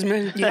some cheese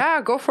man.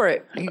 Yeah, go for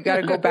it. You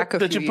gotta go back a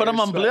few Did you put them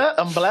on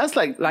blast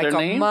like their a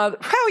name? mother?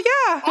 Hell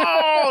yeah!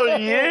 Oh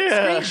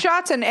yeah!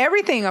 Screenshots and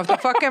everything of the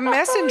fucking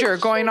messenger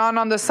going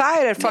on the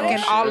side at fucking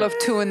all of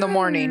 2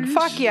 a.m.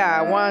 Fuck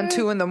yeah, 1,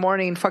 2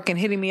 a.m. fucking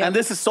hitting me up. And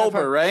this is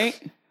sober, right?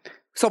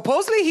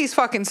 Supposedly he's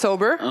fucking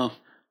sober. Oh.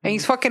 And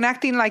he's fucking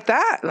acting like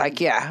that. Like,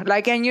 yeah.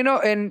 Like, and you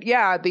know, and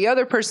yeah, the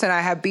other person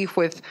I had beef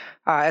with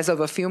as of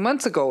a few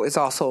months ago is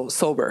also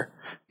sober,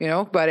 you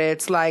know, but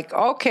it's like,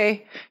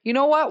 okay, you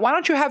know what? Why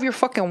don't you have your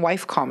fucking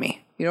wife call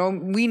me? You know,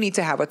 we need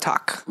to have a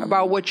talk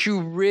about what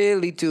you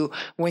really do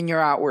when you're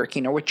out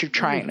working or what you're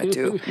trying to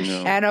do.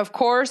 And of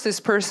course, this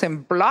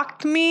person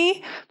blocked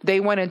me. They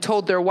went and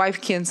told their wife,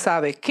 quien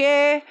sabe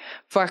qué,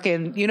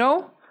 fucking, you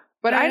know.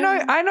 But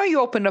I know you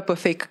opened up a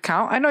fake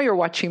account. I know you're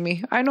watching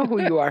me. I know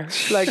who you are.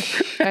 Like,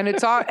 and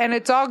it's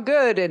all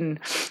good. And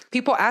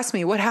people ask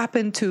me, what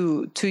happened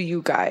to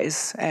you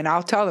guys? And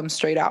I'll tell them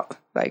straight out,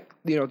 like,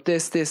 you know,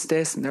 this.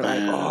 And they're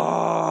like,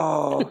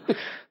 oh.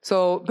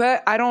 So,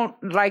 but I don't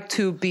like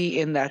to be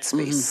in that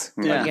space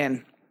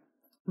again.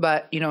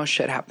 But, you know,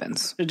 shit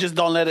happens. You just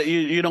don't let it,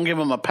 you don't give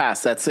them a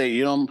pass. That's it.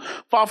 You don't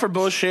fall for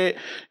bullshit.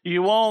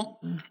 You won't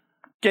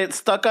get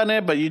stuck on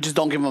it, but you just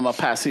don't give them a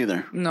pass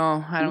either.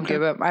 No, I don't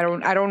give up.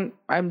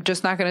 I'm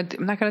just not going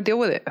to deal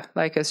with it.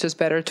 Like, it's just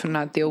better to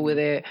not deal with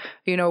it.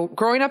 You know,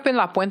 growing up in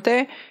La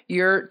Puente,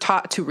 you're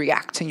taught to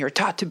react and you're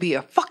taught to be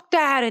a fuck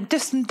that and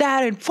this and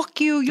that and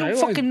fuck you. You don't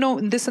fucking know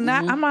and this and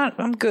that.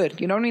 I'm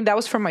good. You know what I mean? That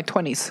was from my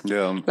 20s.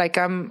 Yeah. Like,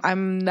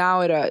 I'm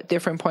now at a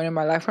different point in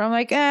my life where I'm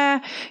like,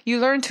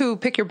 you learn to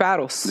pick your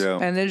battles. Yeah.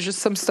 And there's just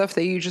some stuff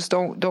that you just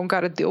don't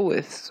got to deal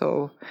with.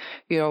 So,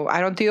 you know,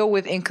 I don't deal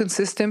with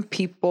inconsistent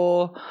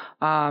people.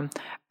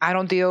 I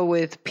don't deal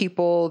with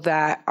people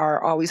that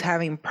are always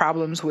having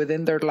problems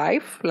within their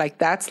life. Like,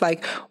 that's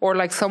like, or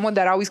like someone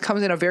that always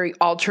comes in a very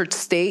altered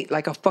state,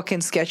 like a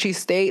fucking sketchy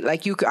state.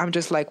 Like I'm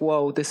just like,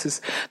 whoa, this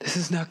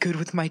is not good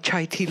with my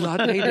chai tea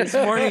latte this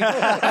morning.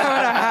 I'm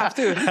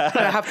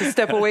gonna have to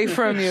step away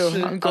from you.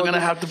 I'm gonna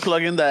have to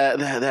plug in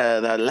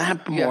that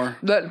lamp more.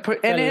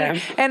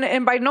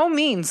 And by no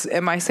means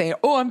am I saying,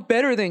 oh, I'm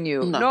better than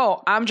you.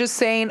 No, I'm just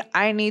saying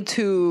I need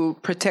to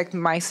protect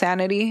my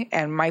sanity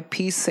and my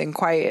peace and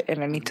quiet,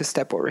 and I need to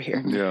step over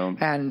here. Yeah.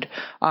 And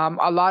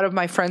a lot of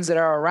my friends that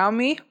are around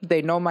me,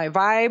 they know my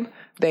vibe.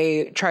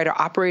 They try to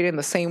operate in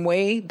the same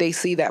way. They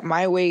see that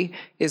my way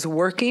is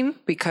working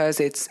because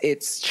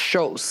it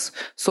shows.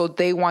 So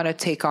they want to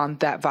take on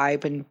that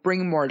vibe and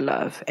bring more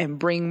love and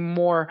bring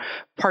more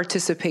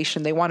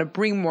participation. They want to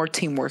bring more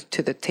teamwork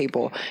to the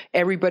table.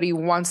 Everybody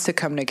wants to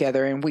come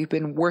together, and we've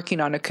been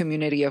working on a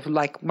community of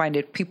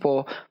like-minded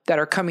people that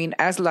are coming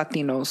as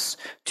Latinos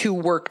to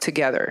work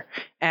together.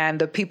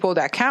 And the people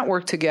that can't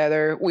work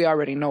together, we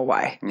already know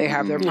why. They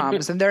have their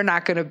problems, and they're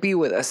not going to be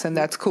with us, and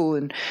that's cool.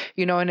 And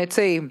you know, and it's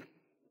a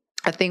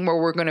thing where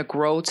we're going to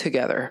grow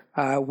together.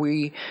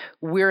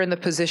 We're in the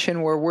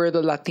position where we're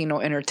the Latino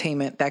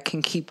entertainment that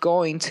can keep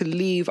going to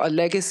leave a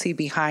legacy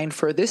behind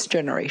for this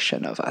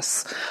generation of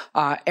us.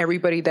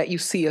 Everybody that you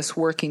see us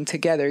working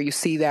together, you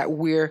see that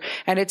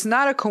and it's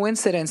not a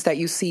coincidence that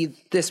you see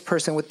this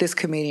person with this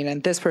comedian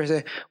and this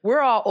person. We're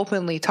all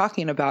openly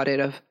talking about it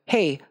of,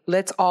 hey,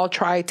 let's all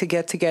try to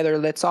get together.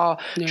 Let's all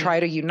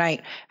try to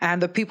unite.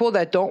 And the people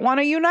that don't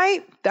want to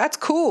unite, that's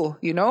cool.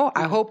 You know,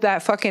 I hope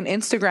that fucking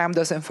Instagram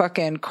doesn't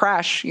fucking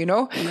crash, you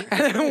know, and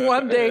then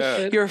one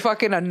day you're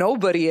fucking a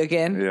nobody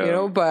again, you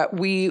know, but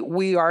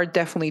we are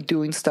definitely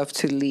doing stuff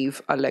to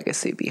leave a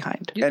legacy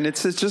behind. And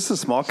it's just a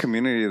small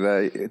community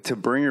that to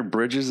bring your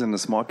bridges in a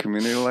small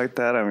community like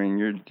that. I mean,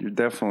 you're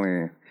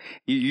definitely,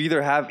 you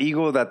either have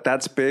ego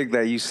that's big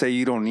that you say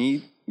you don't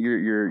need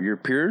your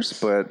peers,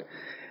 but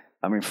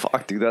I mean,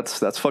 fuck, dude,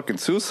 that's fucking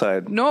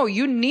suicide. No,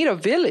 you need a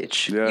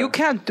village. Yeah. You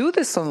can't do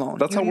this alone.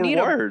 That's how we're wired. You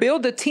need to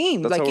build a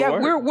team. That's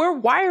we're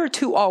wired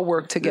to all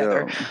work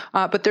together.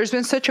 Yeah. But there's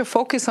been such a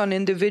focus on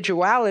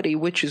individuality,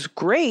 which is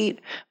great.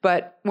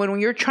 But when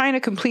you're trying to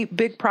complete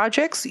big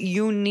projects,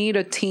 you need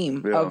a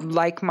team of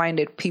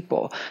like-minded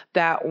people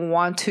that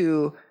want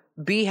to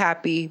be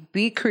happy,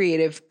 be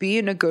creative, be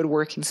in a good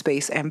working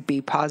space, and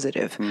be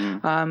positive.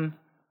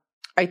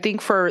 I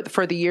think for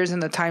the years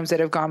and the times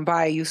that have gone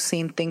by, you've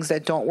seen things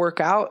that don't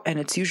work out, and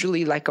it's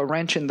usually like a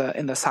wrench in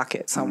the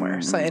socket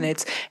somewhere. So,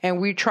 and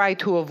we try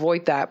to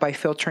avoid that by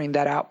filtering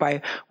that out,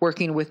 by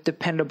working with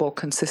dependable,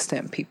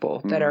 consistent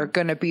people that are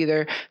going to be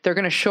there. They're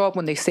going to show up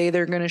when they say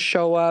they're going to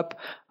show up.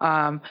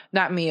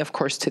 Not me, of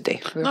course,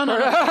 today.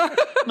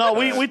 No,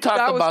 we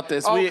talked about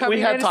this. We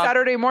had talked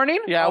Saturday morning.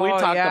 Yeah, we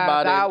talked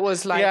about it. That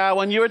was like,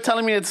 when you were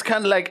telling me, it's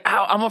kind of like,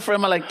 I'm afraid.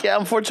 I'm like,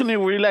 unfortunately,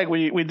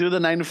 we do the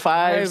 9 to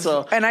 5.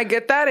 So, and I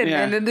get that.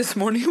 And then this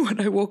morning when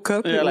I woke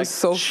up, it was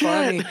so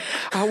funny.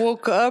 I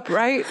woke up,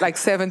 right? Like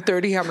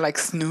 7:30. I'm like,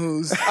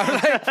 snooze.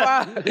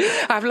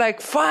 I'm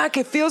like, fuck.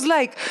 It feels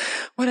like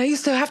when I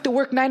used to have to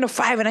work 9 to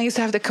 5 and I used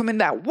to have to come in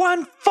that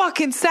one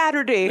fucking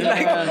Saturday.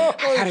 Like,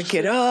 I gotta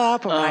get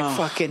up. I'm like,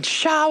 fucking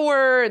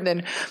shower. And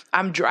then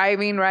I'm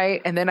driving,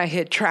 right? And then I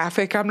hit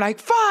traffic. I'm like,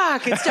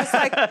 fuck. It's just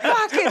like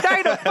fucking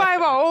 9 to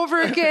 5 all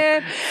over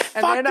again.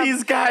 And fuck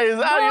these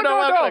guys. I'm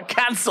gonna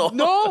cancel.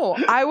 No,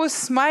 I was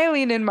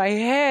smiling in my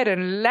head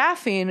and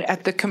laughing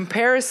at the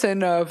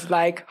comparison of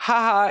like,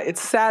 haha,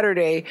 it's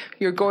Saturday,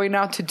 you're going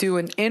out to do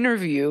an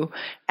interview,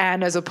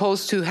 and as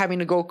opposed to having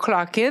to go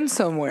clock in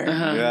somewhere.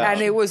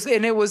 And it was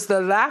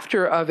the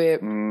laughter of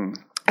it.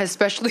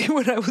 Especially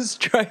when I was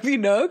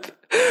driving up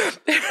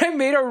and I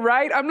made a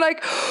right. I'm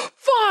like,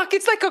 fuck,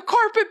 it's like a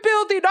carpet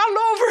building all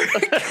over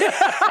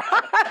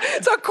again.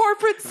 It's a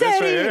corporate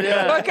setting.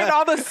 Look at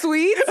all the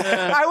suites.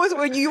 I was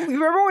when you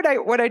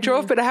remember when I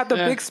drove, but I had the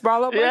big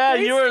smile on my face. Yeah,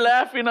 you were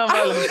laughing on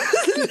my.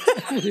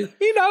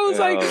 You know,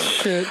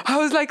 I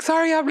was like,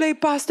 sorry, I'm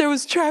late, boss. There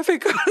was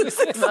traffic.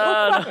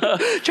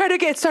 Trying to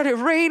get started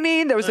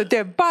raining. There was a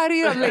dead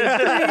body. I'm late.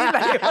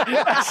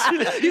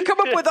 You come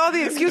up with all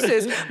the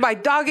excuses. My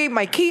dog ate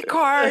my key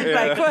card.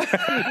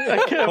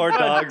 Poor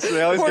dogs.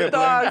 They always Poor get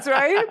dogs,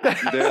 right?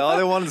 all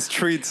they want is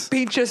treats.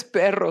 Pinches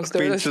perros.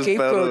 They're the Pinches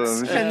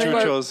scapegoats.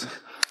 perros. Chuchos.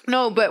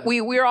 No, but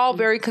we're all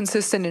very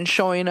consistent in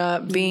showing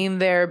up, being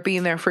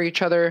there for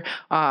each other.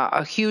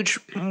 A huge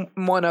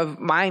one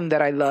of mine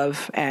that I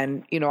love,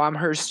 and I'm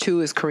hers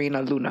too, is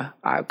Karina Luna.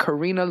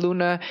 Karina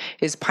Luna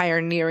is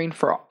pioneering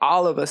for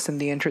all of us in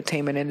the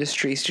entertainment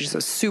industry. She's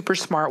a super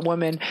smart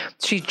woman.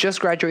 She just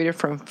graduated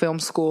from film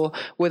school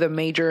with a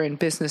major in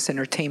business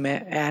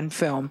entertainment and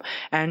film,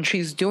 and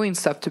she's doing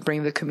stuff to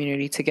bring the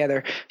community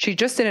together. She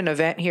just did an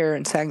event here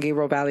in San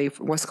Gabriel Valley,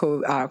 West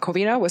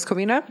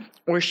Covina,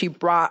 where she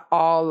brought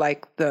all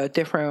the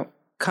different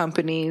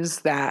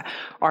companies that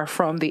are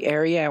from the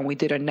area, and we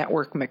did a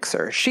network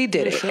mixer. She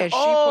did it, and she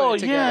put it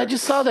together. I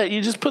just saw that.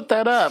 You just put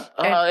that up.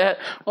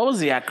 What was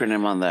the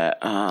acronym on that?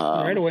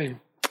 Right away.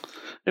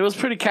 It was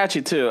pretty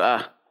catchy too.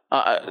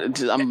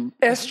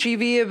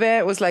 SGV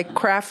event was like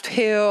Craft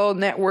Hill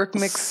Network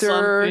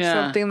Mixer,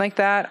 something like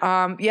that.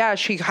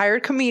 She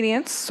hired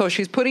comedians, so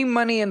she's putting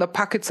money in the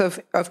pockets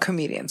of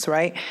comedians,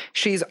 right?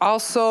 She's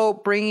also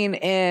bringing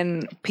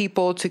in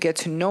people to get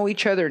to know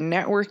each other,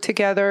 network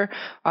together.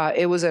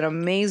 It was an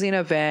amazing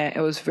event.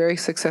 It was very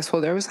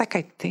successful. There was I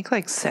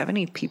think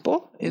 70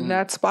 people in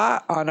that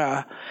spot on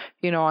a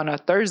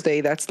Thursday.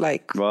 That's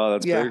wow,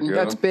 that's big. Yeah.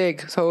 That's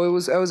big. So it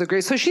was a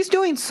great. So she's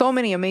doing so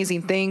many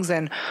amazing things,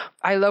 and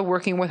I love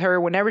working with her.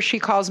 Whenever she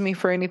calls me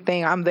for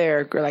anything, I'm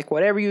there.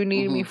 Whatever you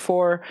need me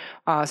for,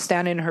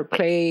 stand in her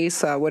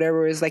place,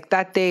 whatever it is.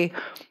 That day,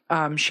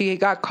 she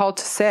got called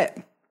to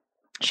set.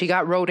 She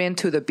got wrote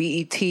into the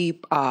BET,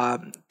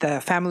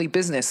 the family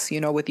business,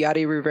 with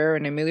Yadi Rivera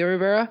and Emilio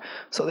Rivera.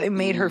 So they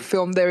made her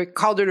film. They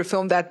called her to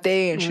film that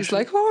day, and she's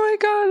like, "Oh my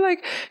God!"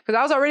 Because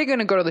I was already going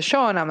to go to the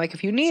show, and I'm like,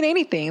 "If you need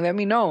anything, let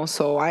me know."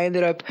 So I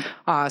ended up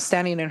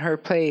standing in her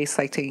place,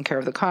 taking care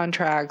of the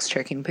contracts,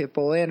 checking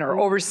people in, or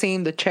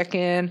overseeing the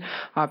check-in,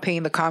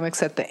 paying the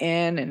comics at the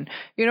end, and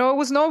it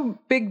was no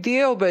big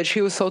deal. But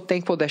she was so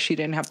thankful that she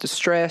didn't have to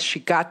stress. She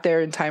got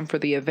there in time for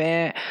the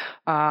event.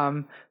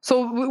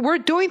 So we're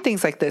doing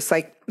things like this,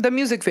 like the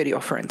music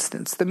video, for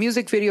instance. The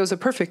music video is a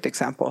perfect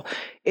example.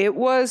 It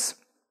was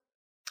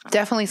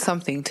definitely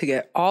something to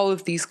get all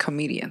of these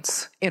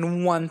comedians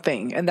in one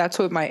thing. And that's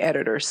what my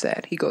editor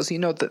said. He goes,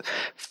 the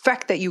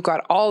fact that you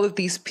got all of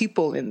these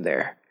people in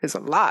there is a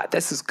lot.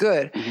 This is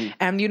good. Mm-hmm.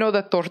 And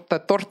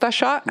the torta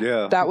shot?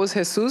 Yeah. That was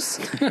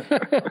Jesus.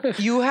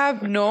 You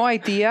have no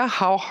idea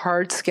how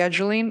hard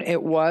scheduling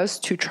it was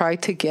to try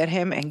to get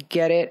him and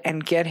get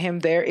him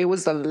there. It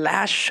was the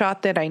last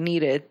shot that I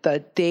needed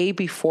the day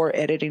before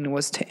editing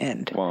was to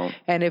end. Wow.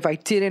 And if I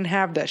didn't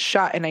have that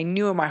shot, and I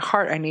knew in my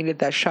heart I needed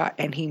that shot,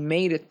 and he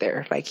made it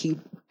there. He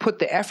put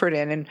the effort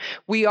in, and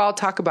we all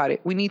talk about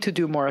it. We need to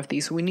do more of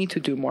these. We need to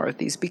do more of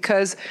these,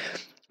 because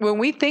when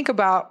we think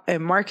about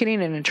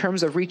marketing and in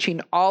terms of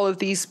reaching all of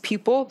these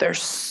people, there's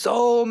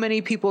so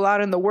many people out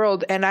in the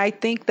world. And I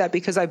think that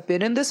because I've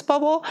been in this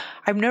bubble,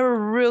 I've never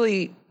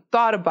really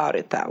thought about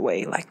it that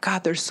way.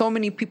 God, there's so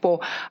many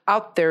people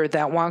out there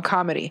that want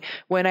comedy.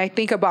 When I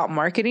think about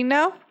marketing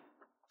now,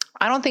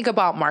 I don't think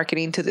about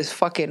marketing to this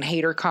fucking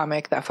hater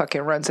comic that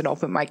fucking runs an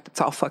open mic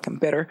that's all fucking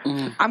bitter.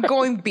 Mm. I'm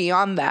going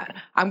beyond that.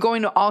 I'm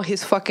going to all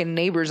his fucking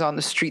neighbors on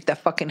the street that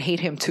fucking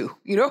hate him too.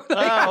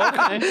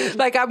 Okay.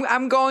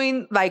 I'm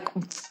going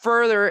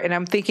further, and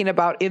I'm thinking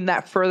about in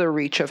that further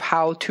reach of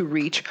how to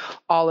reach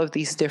all of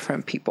these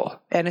different people,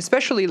 and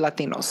especially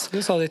Latinos.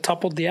 That's how they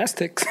toppled the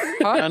Aztecs.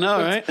 Huh? I know,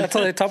 right? That's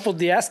how they toppled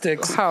the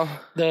Aztecs. How?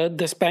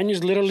 The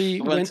Spaniards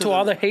literally went to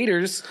all the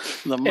haters.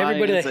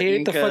 Everybody that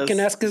hated the fucking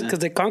Aztecs because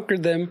they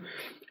conquered them.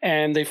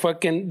 And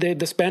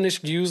the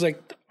Spanish used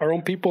our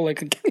own people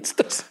against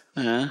us.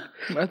 Yeah,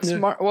 that's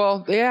smart.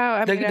 Well,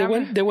 yeah,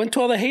 they went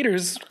to all the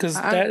haters because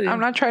I'm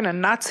not trying to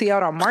Nazi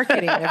out on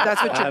marketing. If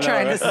that's what you're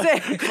trying to say,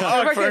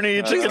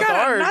 she's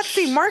got a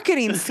Nazi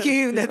marketing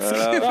scheme. That's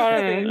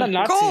not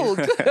Nazis. Gold.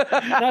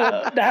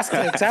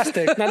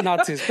 Aztecs, not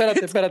Nazis.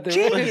 Espérate.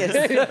 Genius.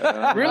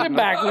 Really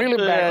back.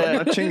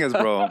 Not chingas,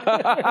 bro.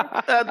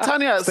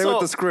 Tanya, stay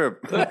with the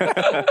script.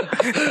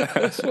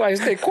 That's why I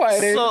stay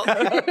quiet.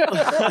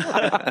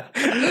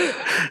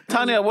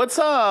 Tanya, what's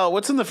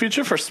in the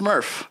future for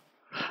Smurf?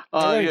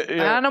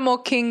 Animal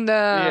Kingdom.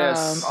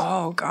 Yes.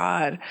 Oh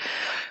God.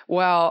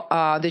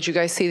 Well, did you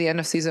guys see the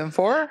end of season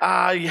 4?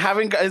 You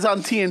haven't. It's on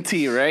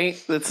TNT,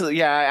 right?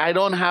 I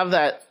don't have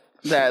that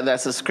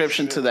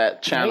subscription to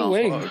that channel.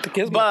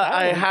 But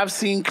I have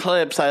seen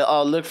clips.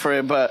 I'll look for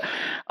it. But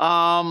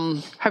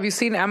have you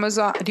seen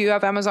Amazon? Do you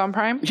have Amazon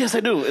Prime? Yes,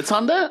 I do. It's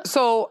on that.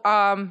 So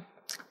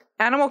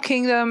Animal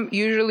Kingdom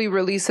usually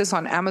releases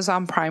on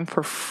Amazon Prime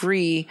for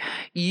free,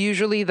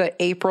 usually the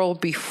April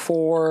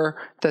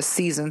before the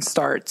season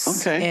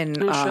starts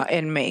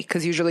in May,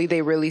 because usually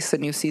they release a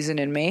new season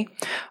in May.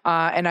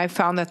 And I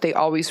found that they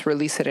always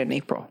release it in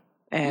April.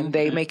 And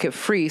they make it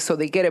free, so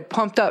they get it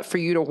pumped up for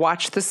you to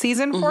watch the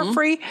season for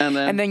free,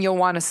 and then you'll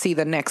want to see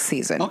the next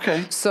season.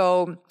 Okay.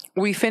 So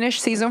we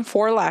finished season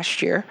 4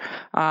 last year,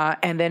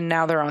 and then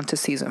now they're on to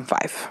season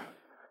 5.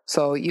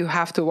 So you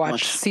have to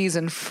watch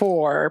season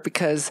 4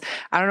 because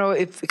I don't know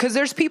because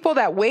there's people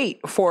that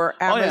wait for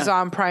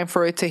Amazon Prime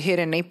for it to hit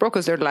in April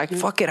because they're like,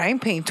 fuck it, I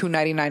ain't paying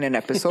 $2.99 an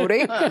episode,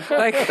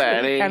 like,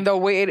 and they'll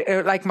wait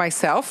like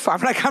myself.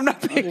 I'm like, I'm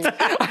not paying.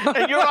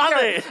 And you're on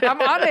it.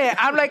 I'm on it.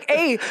 I'm like,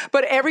 hey,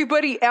 but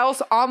everybody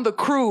else on the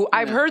crew,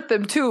 I've heard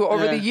them too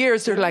over the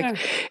years. They're like,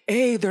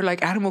 hey, they're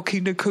like, Animal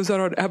Kingdom comes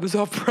out on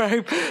Amazon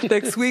Prime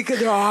next week, and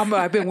they're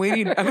I've been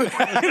waiting. Shit.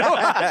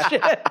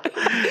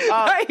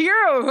 I hear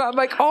them. I'm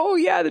like, oh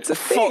yeah, that's a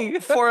thing.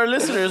 For our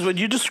listeners, would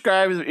you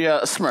describe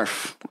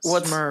Smurf?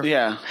 What's Smurf?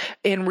 Yeah,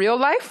 in real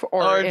life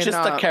or just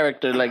a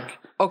character? Like,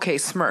 okay,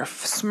 Smurf.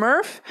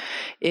 Smurf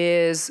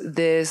is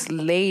this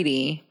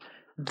lady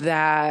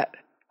that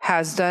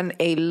has done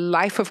a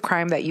life of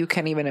crime that you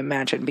can't even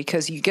imagine,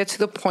 because you get to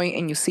the point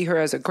and you see her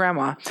as a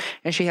grandma,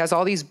 and she has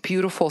all these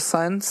beautiful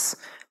sons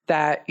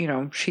that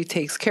she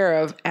takes care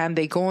of, and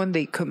they go and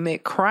they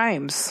commit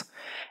crimes.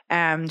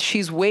 And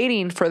she's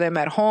waiting for them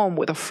at home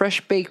with a fresh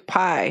baked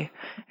pie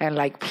and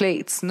like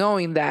plates,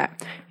 knowing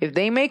that if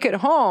they make it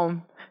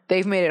home,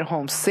 they've made it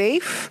home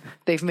safe,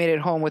 they've made it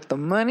home with the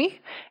money,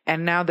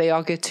 and now they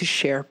all get to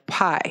share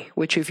pie,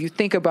 which if you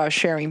think about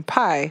sharing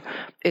pie,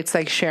 it's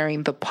like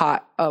sharing the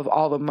pot of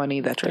all the money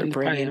that they're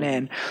bringing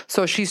in.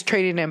 So she's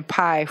trading in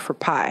pie for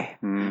pie.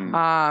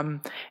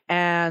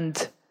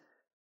 And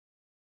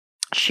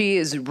she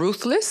is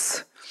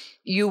ruthless.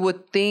 You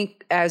would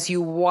think as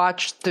you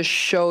watch the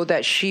show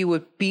that she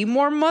would be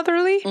more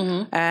motherly,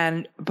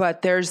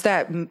 but there's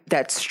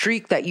that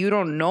streak that you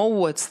don't know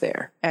what's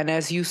there. And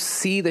as you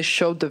see the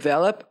show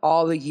develop,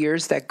 all the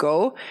years that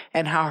go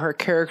and how her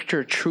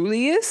character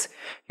truly is,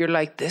 you're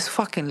like, this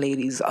fucking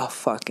lady's a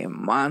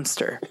fucking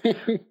monster.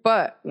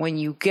 But when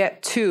you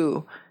get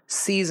to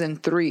season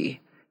 3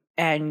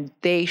 and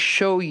they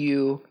show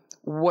you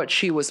what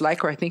she was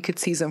like, or I think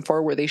it's season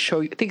 4 where they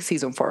show you,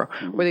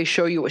 where they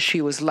show you what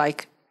she was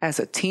like as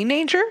a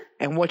teenager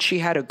and what she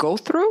had to go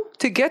through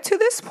to get to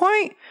this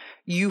point,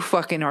 you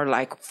fucking are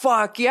like,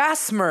 fuck yeah,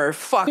 Smurf,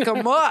 fuck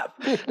him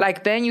up.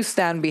 Like, then you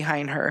stand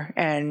behind her,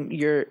 and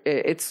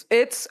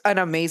it's an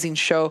amazing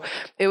show.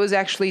 It was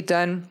actually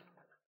done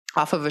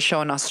off of a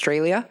show in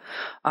Australia,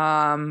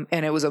 and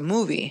it was a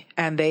movie,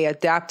 and they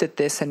adapted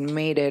this and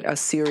made it a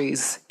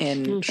series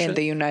in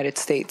the United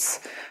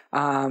States.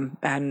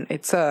 And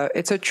it's a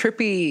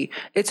trippy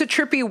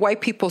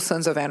white people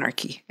Sons of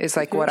Anarchy is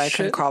like what I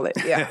can call it.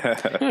 Yeah.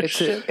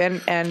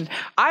 And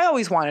I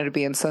always wanted to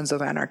be in Sons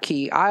of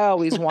Anarchy. I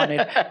always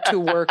wanted to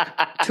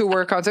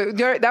work on, so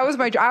that was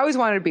I always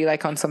wanted to be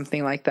like on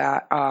something like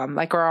that,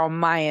 like around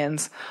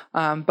Mayans.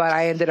 But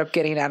I ended up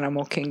getting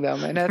Animal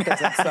Kingdom, and it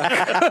doesn't suck.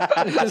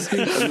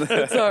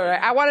 It's all right.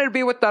 I wanted to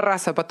be with the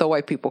raza, but the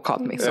white people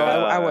called me. So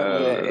I went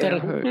with it.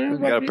 You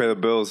gotta pay the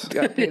bills.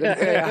 Gotta pay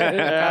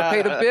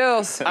the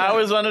bills. I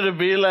always wanted to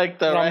be like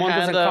the right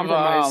hand of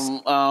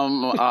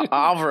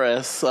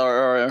Alvarez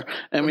or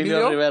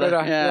Emilio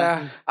Rivera.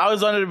 Yeah. I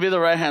always wanted to be the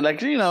right hand, like,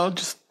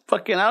 just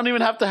fucking, I don't even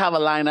have to have a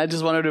line. I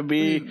just wanted to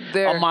be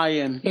a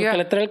Mayan. Yeah.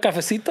 Le trae el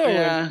cafecito.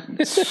 Yeah.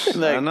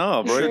 Like, I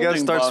know, bro. You gotta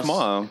start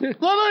small. Yeah,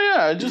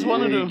 I just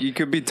wanted to. You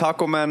could be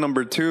Taco Man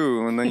number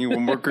 2, and then you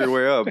work your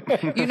way up.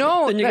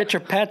 Then you get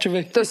your patch of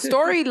it. The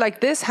story like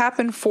this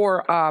happened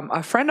for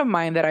a friend of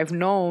mine that I've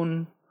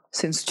known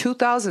since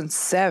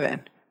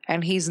 2007.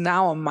 And he's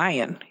now a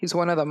Mayan. He's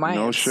one of the Mayans.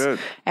 No shit.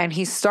 And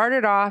he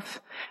started off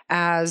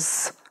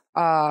as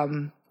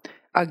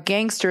a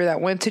gangster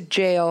that went to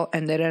jail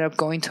and ended up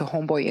going to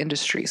Homeboy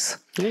Industries.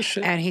 No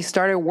shit. And he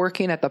started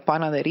working at the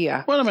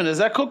panaderia. Wait a minute, is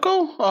that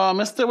Coco?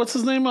 Mr. What's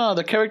his name?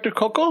 The character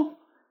Coco?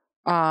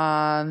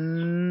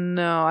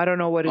 No, I don't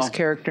know what his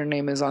character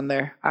name is on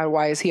there.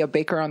 Why is he a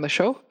baker on the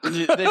show?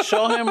 They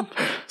show him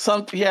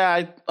some.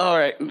 Yeah. All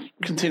right.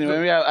 Continue.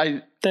 Maybe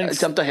I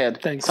jumped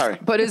ahead. Thanks. Sorry.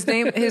 But his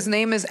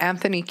name is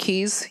Anthony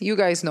Keys. You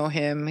guys know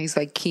him. He's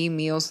like Key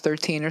Meals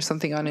 13 or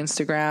something on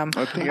Instagram.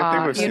 I think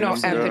we've seen him.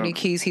 Anthony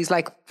Keys. He's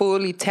like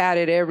fully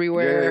tatted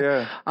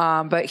everywhere.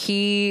 Yeah. But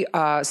he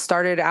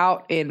started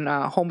out in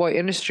Homeboy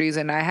Industries,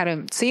 and I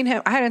hadn't seen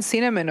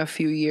him in a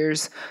few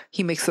years.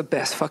 He makes the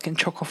best fucking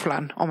choco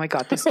flan. Oh my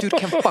god, this dude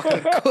can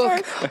fucking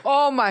cook.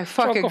 Oh my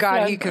fucking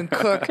god, he can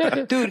cook.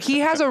 Dude, he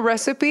has a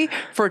recipe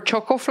for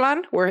choco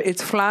flan where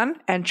it's flan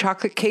and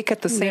chocolate cake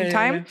at the same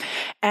time.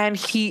 And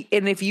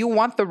if you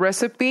want the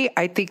recipe,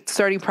 I think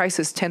starting price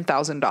is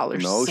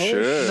 $10,000. No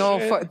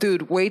shit.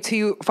 Dude, wait till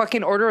you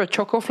fucking order a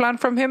choco flan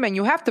from him, and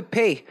you have to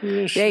pay.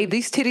 Hey,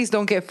 these titties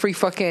don't get free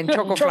fucking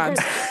choco flans.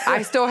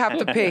 I still have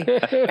to pay.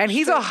 And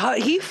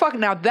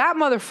now that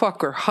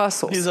motherfucker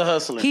hustles. He's a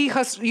hustler.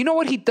 You know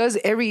what he does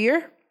every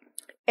year?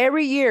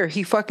 Every year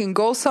he fucking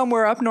goes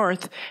somewhere up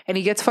north and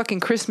he gets fucking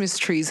Christmas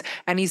trees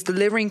and he's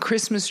delivering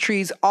Christmas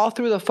trees all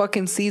through the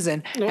fucking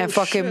season and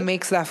fucking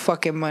makes that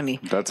fucking money.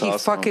 That's he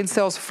awesome. fucking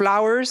sells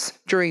flowers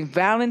during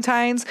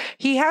Valentine's.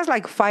 He has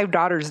like 5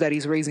 daughters that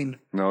he's raising.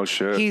 No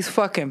shit. He's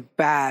fucking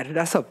bad.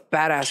 That's a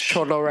badass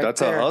cholo right there.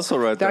 That's a hustle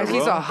right there, bro.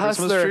 He's a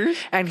hustler.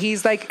 And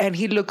he's like, and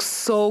he looks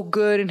so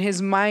good in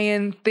his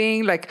Mayan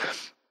thing. Like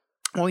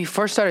when we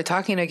first started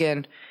talking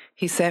again,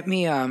 he sent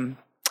me a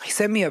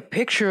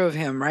picture of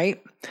him,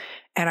 right?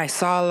 And I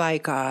saw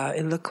like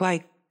it looked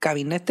like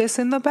gabinetes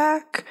in the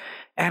back.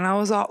 And I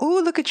was all,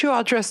 ooh, look at you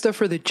all dressed up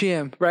for the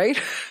gym, right?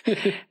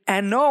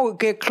 And no,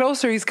 get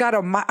closer. He's got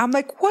I'm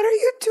like, what are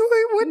you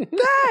doing with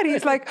that?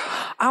 He's like,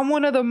 I'm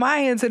one of the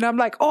Mayans. And I'm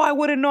like, oh, I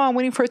wouldn't know. I'm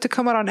waiting for it to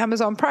come out on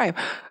Amazon Prime.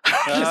 For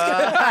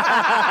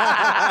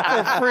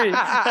free.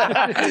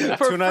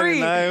 For free.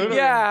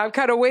 Yeah, I'm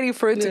kind of waiting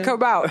for it to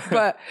come out.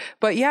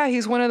 But yeah,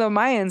 he's one of the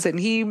Mayans. And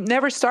he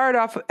never started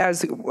off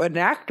as an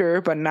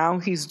actor, but now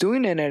he's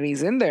doing it and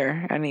he's in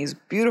there. And he's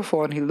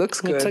beautiful and he looks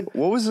good. Like,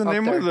 what was the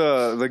name of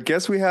the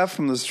guest we have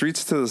from the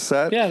streets to the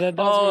set? Yeah, that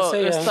was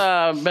going to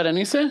say.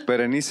 Berenice?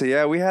 Berenice,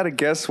 yeah. We had a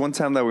guest one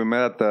time that we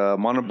met at the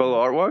Montebello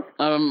Art Walk.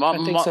 I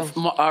think so.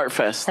 Art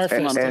Fest.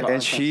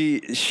 And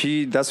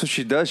she that's what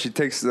she does. She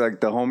takes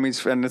like the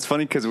homies. And it's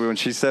funny because when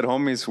she said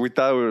homies, we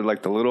thought we were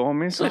like the little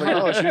homies. So like,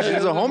 oh, she's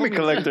a homie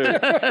collector.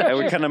 And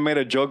we kind of made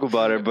a joke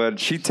about it. But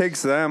she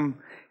takes them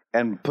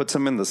and puts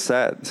them in the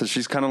set. So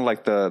she's kind of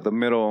like the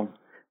middle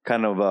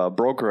kind of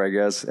broker, I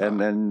guess. And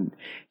then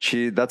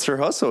that's her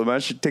hustle, man.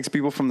 She takes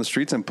people from the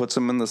streets and puts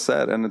them in the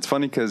set. And it's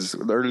funny because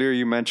earlier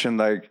you mentioned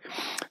like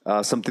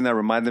something that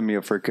reminded me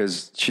of her,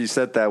 because she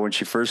said that when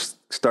she first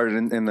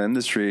started in the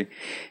industry,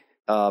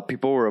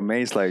 people were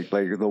amazed, like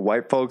the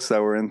white folks that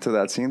were into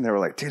that scene. They were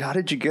like, dude, how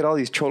did you get all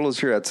these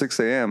cholos here at 6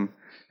 a.m.?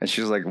 And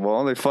she's like,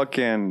 well,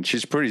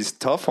 she's pretty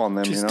tough on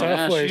them, she's you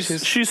know? Tough,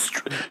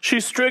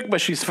 she's strict,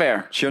 but she's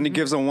fair. She only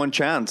gives them one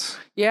chance.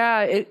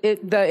 Yeah,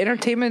 the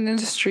entertainment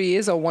industry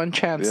is a one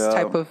chance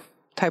type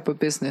of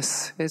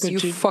business. Is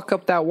you fuck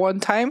up that one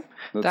time,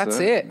 that's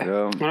it.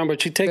 Yeah. No,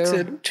 but she takes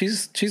it.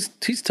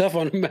 She's tough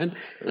on them, man.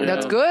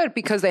 That's good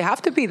because they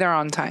have to be there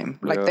on time.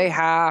 Like they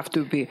have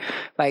to be.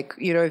 Like,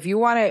 you know, if you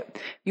want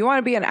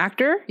to be an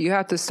actor, you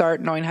have to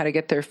start knowing how to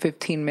get there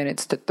 15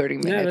 minutes to 30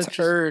 minutes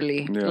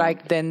early. Yeah.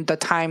 Like then the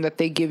time that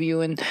they give you,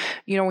 and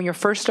you know when you're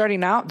first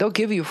starting out, they'll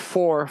give you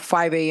 4 or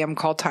 5 a.m.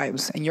 call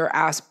times, and your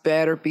ass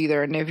better be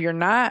there. And if you're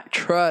not,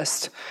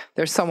 trust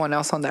there's someone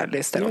else on that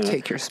list that'll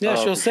take your spot.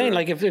 Yeah, she was saying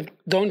like if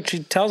she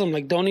tells them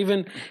like don't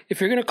even, if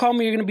you're gonna call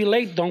me, you're gonna be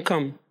late, don't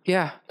come.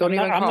 Yeah, I'm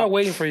not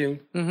waiting for you.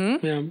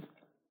 Mm-hmm. Yeah.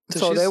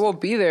 So they will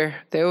be there.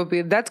 They will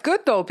be. That's good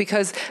though,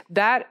 because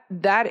that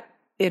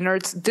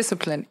inerts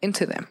discipline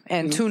into them,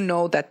 and to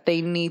know that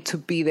they need to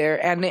be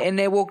there, and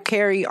it will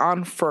carry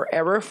on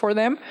forever for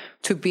them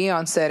to be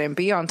on set and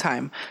be on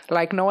time.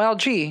 Like Noel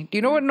G. Do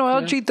you know what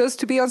Noel G does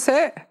to be on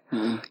set?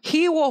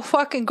 He will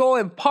fucking go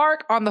and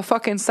park on the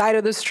fucking side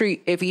of the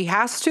street if he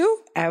has to,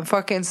 and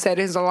fucking set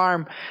his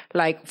alarm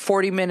like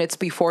 40 minutes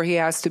before he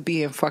has to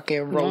be, and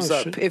fucking rolls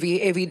up. Shit. If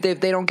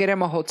they don't get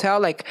him a hotel,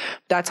 like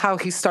that's how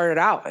he started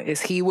out.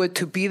 Is he would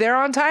to be there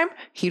on time,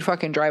 he'd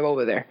fucking drive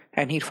over there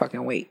and he'd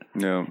fucking wait.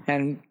 Yeah.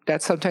 And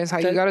that's sometimes how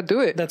you got to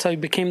do it. That's how you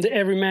became the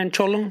everyman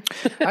cholo.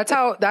 That's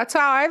how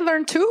I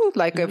learned too.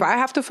 Like if I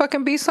have to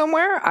fucking be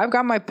somewhere, I've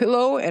got my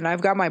pillow and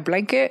I've got my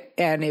blanket,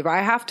 and if I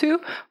have to,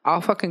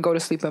 I'll fucking go to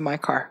sleep in my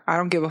car. I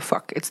don't give a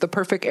fuck. It's the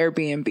perfect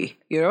Airbnb,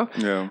 you know?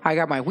 Yeah. I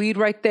got my weed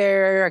right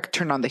there. I can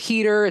turn on the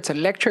heater. It's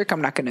electric.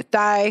 I'm not gonna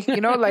die.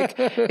 You know, like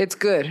it's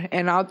good.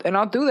 And I'll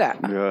do that.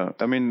 Yeah.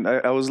 I mean,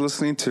 I was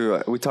listening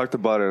to we talked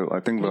about it, I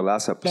think the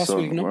last episode.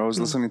 Last week, no? Where I was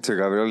listening to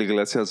Gabriel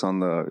Iglesias on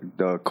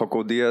the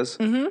Coco Diaz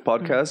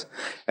podcast.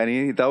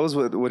 And that was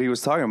what he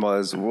was talking about,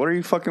 is what are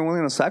you fucking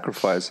willing to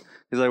sacrifice?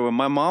 He's like, when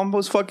my mom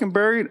was fucking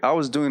buried, I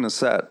was doing a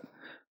set.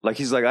 Like,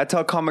 he's like, I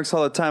tell comics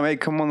all the time, hey,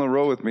 come on the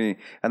road with me.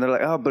 And they're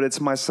like, oh, but it's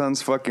my son's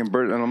fucking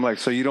birthday. And I'm like,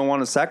 so you don't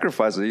want to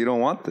sacrifice it? You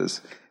don't want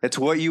this? It's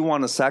what you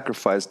want to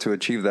sacrifice to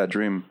achieve that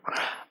dream.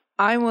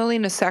 I'm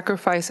willing to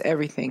sacrifice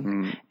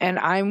everything. And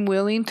I'm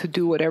willing to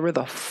do whatever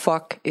the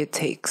fuck it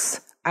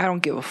takes. I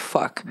don't give a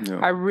fuck. Yeah.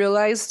 I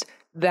realized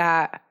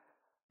that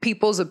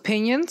people's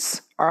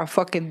opinions are a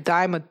fucking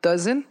dime a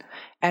dozen.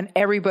 And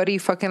everybody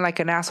fucking like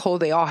an asshole,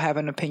 they all have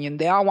an opinion.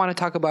 They all want to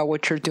talk about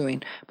what you're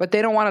doing, but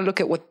they don't want to look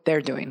at what they're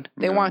doing.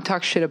 They want to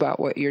talk shit about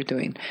what you're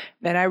doing.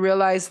 And I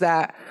realized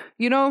that,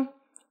 you know,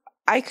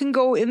 I can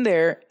go in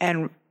there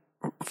and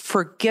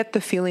forget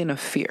the feeling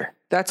of fear.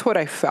 That's what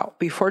I felt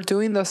before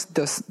doing this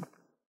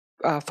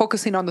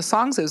focusing on the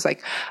songs. It was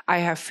like, I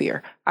have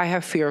fear. I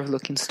have fear of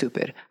looking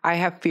stupid. I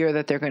have fear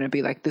that they're going to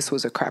be like, this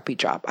was a crappy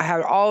job. I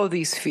had all of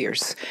these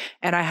fears,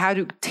 and I had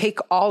to take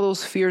all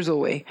those fears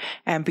away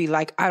and be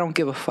like, I don't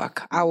give a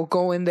fuck. I will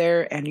go in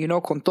there and, you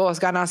know, con todas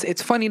ganas.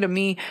 It's funny to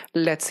me.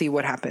 Let's see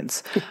what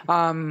happens.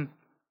 When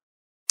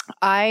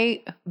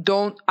I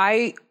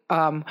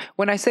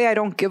say I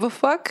don't give a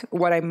fuck,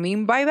 what I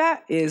mean by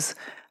that is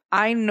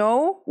I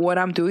know what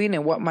I'm doing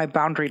and what my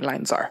boundary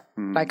lines are.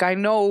 Like I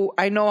know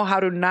how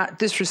to not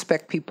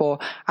disrespect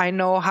people. I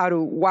know how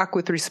to walk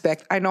with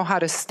respect. I know how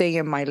to stay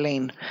in my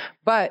lane.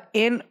 But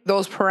in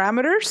those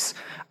parameters,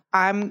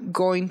 I'm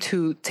going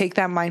to take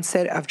that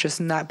mindset of just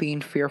not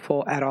being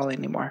fearful at all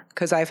anymore,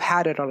 because I've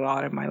had it a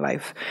lot in my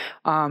life.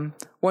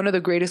 One of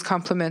the greatest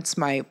compliments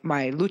my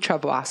lucha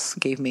boss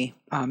gave me,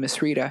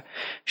 Miss Rita,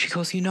 she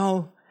goes,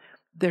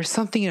 there's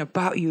something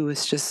about you.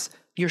 It's just,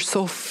 you're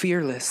so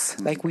fearless.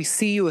 Like we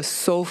see you as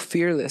so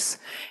fearless.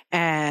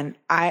 And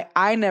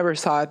I never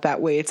saw it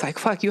that way. It's like,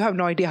 fuck, you have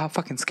no idea how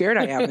fucking scared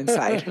I am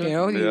inside.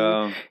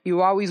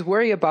 You always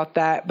worry about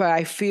that. But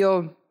I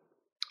feel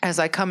as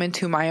I come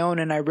into my own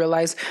and I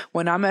realize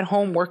when I'm at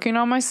home working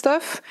on my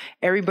stuff,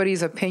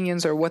 everybody's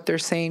opinions or what they're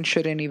saying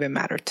shouldn't even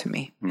matter to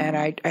me. And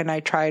I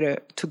try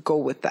to go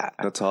with that.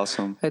 That's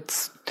awesome.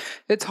 It's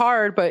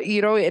hard, but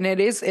and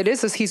it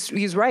is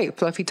he's right.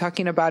 Fluffy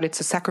talking about it's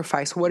a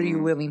sacrifice. What are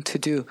you willing to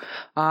do?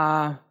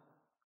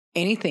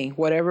 Anything,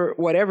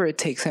 whatever it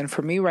takes. And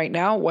for me right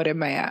now, what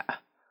am I at?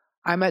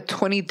 I'm at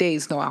 20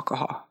 days no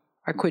alcohol.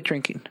 I quit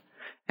drinking.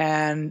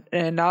 And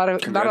not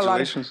a lot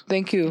of,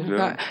 thank you.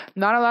 Yeah.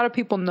 Not a lot of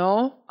people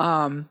know.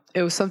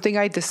 It was something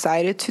I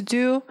decided to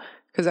do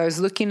because I was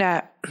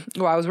I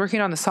was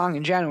working on the song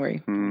in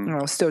January and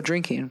I was still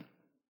drinking.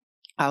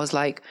 I was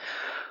like,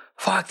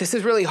 fuck, this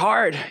is really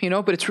hard,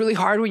 but it's really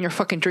hard when you're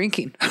fucking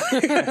drinking.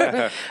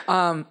 I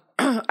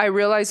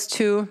realized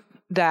too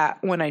that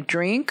when I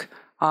drink,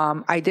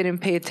 I didn't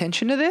pay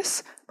attention to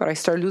this, but I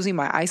started losing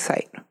my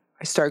eyesight.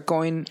 I start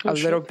going a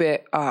little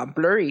bit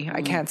blurry.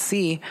 I can't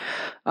see.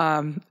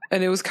 And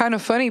it was kind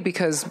of funny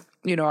because,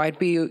 I'd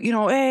be,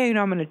 hey,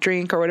 I'm going to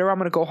drink or whatever. I'm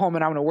going to go home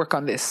and I'm going to work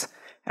on this.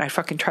 And I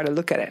fucking try to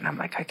look at it and I'm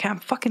like, I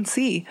can't fucking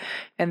see.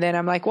 And then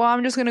I'm like, well,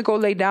 I'm just going to go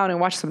lay down and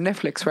watch some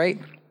Netflix, right?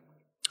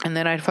 And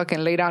then I'd fucking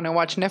lay down and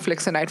watch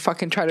Netflix and I'd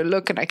fucking try to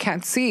look and I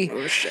can't see.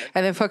 Oh, shit.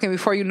 And then fucking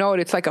before you know it,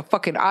 it's like a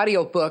fucking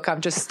audiobook.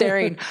 I'm just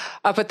staring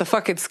up at the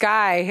fucking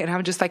sky and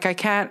I'm just like, I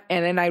can't.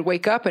 And then I'd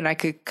wake up and I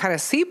could kind of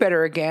see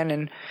better again.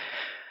 And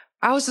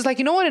I was just like,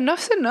 you know what?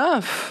 Enough's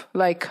enough.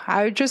 Like,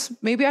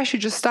 maybe I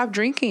should just stop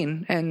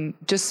drinking and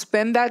just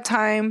spend that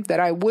time that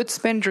I would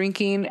spend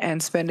drinking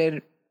and spend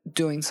it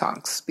doing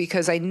songs,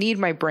 because I need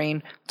my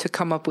brain to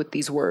come up with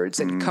these words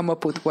and come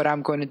up with what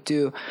I'm going to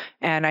do.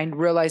 And I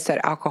realized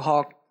that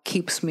alcohol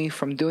keeps me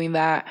from doing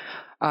that.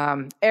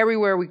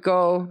 Everywhere we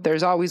go,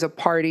 there's always a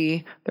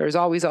party. There's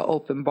always an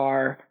open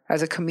bar.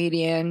 As a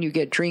comedian, you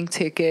get drink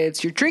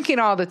tickets. You're drinking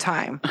all the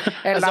time.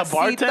 At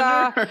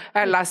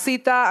La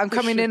Cita, I'm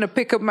coming in to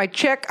pick up my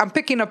check. I'm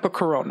picking up a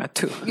Corona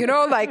too.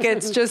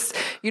 It's just,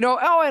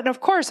 and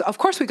of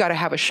course we got to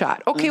have a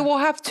shot. Okay, we'll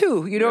have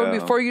two.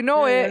 Before you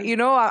know it,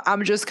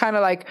 I'm just kind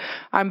of like,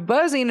 I'm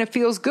buzzing. It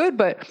feels good,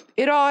 but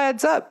it all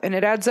adds up and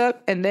it adds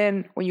up. And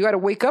then when you got to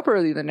wake up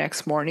early the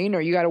next morning,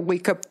 or you got to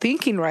wake up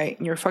thinking right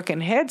and your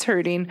fucking head's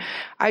hurting,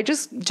 I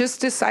just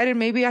decided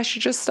maybe I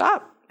should just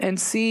stop and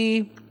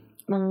see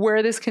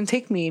where this can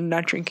take me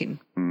not drinking.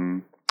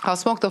 I'll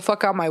smoke the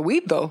fuck out my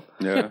weed though.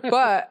 Yeah.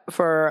 But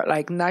for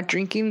like not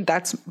drinking,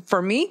 for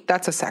me,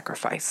 that's a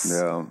sacrifice.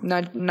 Yeah.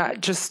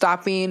 Not just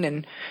stopping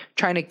and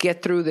trying to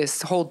get through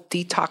this whole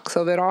detox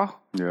of it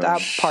all. Yeah.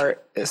 That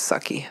part is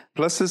sucky.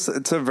 Plus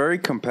it's a very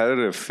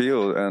competitive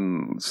field,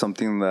 and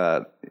something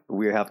that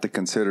we have to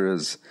consider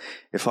is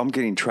if I'm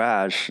getting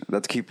trash,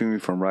 that's keeping me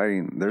from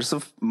writing. There's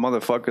a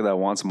motherfucker that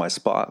wants my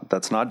spot.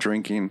 That's not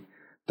drinking.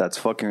 That's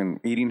fucking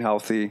eating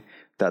healthy.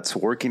 That's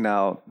working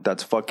out,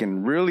 that's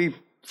fucking really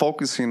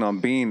focusing on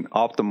being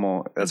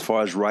optimal as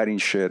far as writing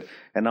shit.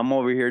 And I'm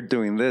over here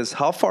doing this.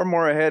 How far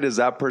more ahead is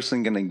that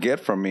person going to get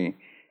from me?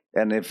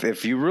 And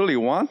if you really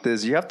want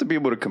this, you have to be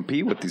able to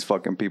compete with these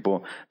fucking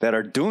people that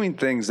are doing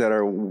things that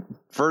are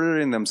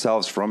furthering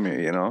themselves from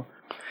you,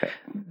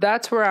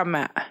 That's where I'm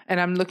at. And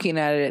I'm looking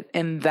at it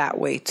in that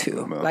way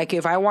too. Like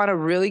if I want to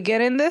really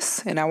get in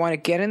this and I want to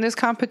get in this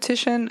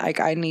competition, like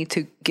I need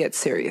to get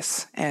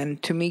serious.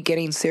 And to me,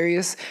 getting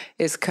serious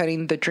is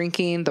cutting the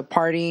drinking, the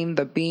partying,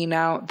 the being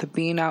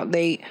out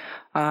late.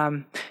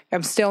 I'm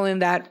still in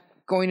that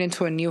going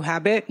into a new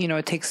habit.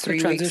 It takes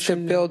 3 weeks to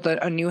build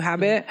a new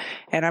habit.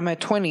 And I'm at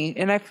 20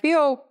 and I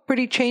feel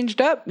pretty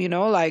changed up,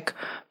 like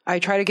I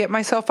try to get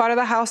myself out of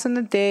the house in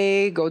the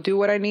day, go do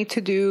what I need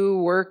to do,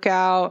 work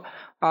out.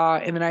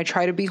 And then I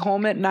try to be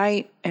home at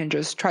night and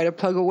just try to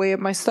plug away at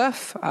my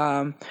stuff.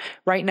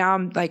 Right now,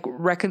 I'm like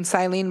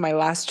reconciling my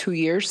last 2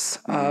 years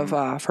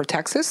of for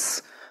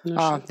Texas.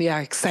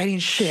 Exciting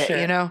shit,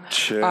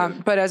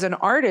 Shit. But as an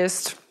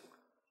artist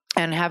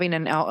and having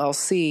an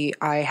LLC,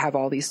 I have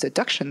all these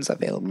deductions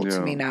available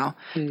to me now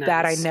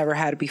that I never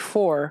had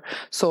before.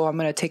 So I'm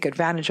going to take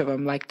advantage of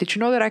them. Like, did you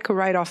know that I could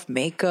write off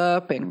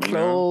makeup and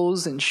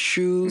clothes and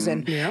shoes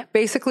and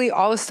basically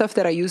all the stuff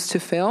that I used to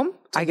film?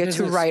 I get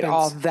to write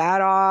all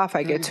that off.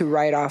 I get to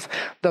write off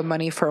the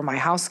money for my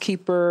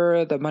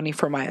housekeeper, the money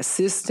for my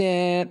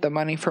assistant, the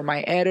money for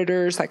my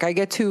editors. Like I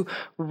get to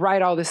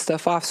write all this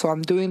stuff off. So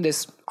I'm doing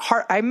this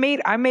hard. I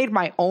made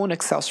my own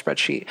Excel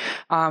spreadsheet.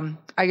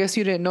 I guess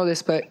you didn't know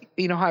this, but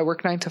you know how I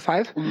work 9 to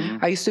 5?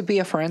 I used to be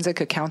a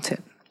forensic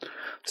accountant.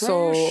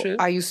 So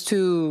I used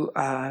to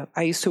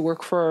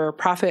work for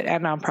profit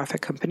and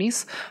nonprofit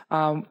companies.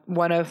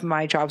 One of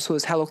my jobs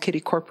was Hello Kitty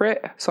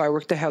Corporate. So I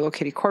worked at Hello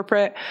Kitty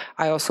Corporate.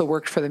 I also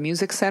worked for the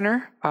Music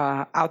Center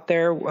out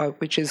there,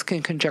 which is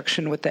in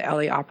conjunction with the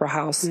LA Opera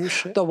House,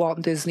 the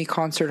Walt Disney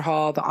Concert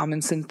Hall, the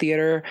Amundsen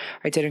Theater.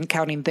 I did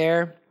accounting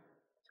there.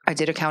 I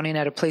did accounting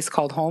at a place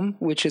called Home,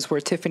 which is where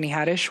Tiffany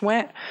Haddish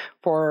went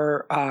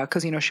for,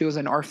 cause you know, she was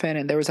an orphan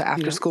and there was an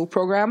after school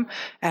program,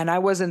 and I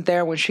wasn't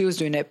there when she was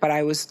doing it, but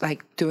I was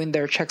like doing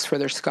their checks for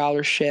their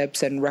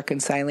scholarships and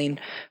reconciling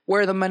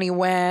where the money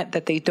went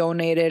that they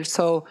donated.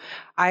 So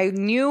I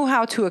knew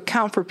how to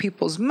account for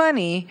people's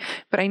money,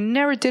 but I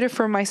never did it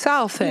for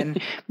myself.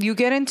 And you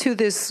get into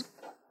this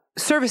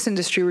service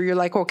industry where you're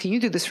like, oh, can you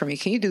do this for me?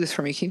 Can you do this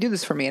for me? Can you do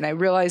this for me? And I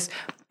realized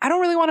I don't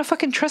really want to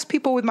fucking trust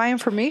people with my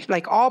information,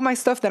 like all my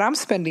stuff that I'm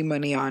spending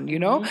money on, you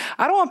know?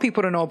 I don't want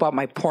people to know about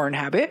my porn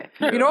habit,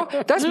 you know?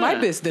 That's my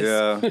business.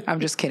 Yeah.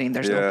 I'm just kidding.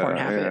 There's no porn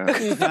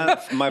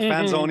habit. My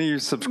fans only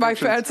subscriptions. My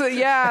fans,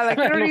 like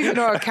I don't even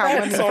know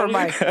account money for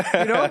my,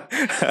 you know?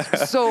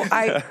 So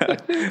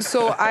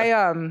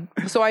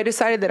I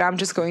decided that I'm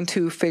just going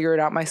to figure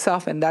it out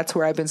myself, and that's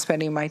where I've been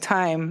spending my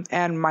time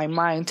and my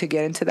mind to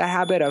get into that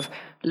habit of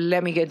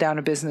let me get down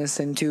to business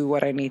and do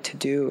what I need to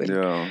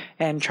do,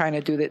 and trying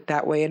to do it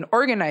that way and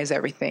organize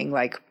everything.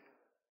 Like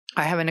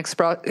I have an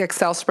Excel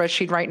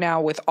spreadsheet right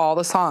now with all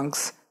the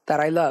songs that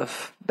I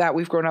love that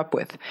we've grown up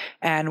with.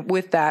 And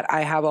with that,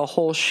 I have a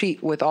whole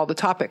sheet with all the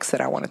topics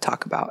that I want to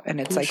talk about. And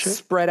it's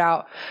spread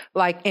out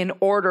like in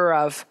order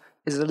of,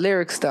 is the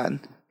lyrics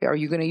done? Are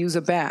you going to use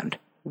a band?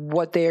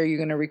 What day are you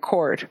going to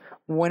record?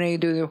 When are you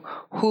doing,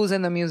 who's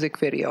in the music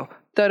video?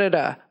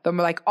 I'm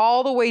like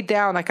all the way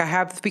down, like I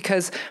have,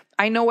 because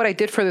I know what I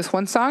did for this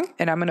one song,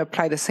 and I'm going to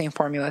apply the same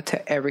formula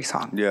to every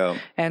song. Yeah.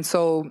 And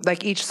so,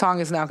 like, each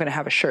song is now going to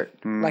have a shirt,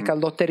 like a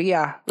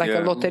loteria, a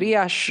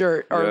loteria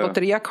shirt or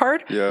loteria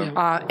card.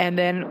 Yeah. And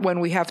then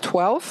when we have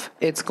 12,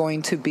 it's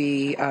going to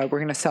be, we're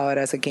going to sell it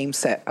as a game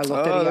set, a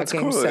loteria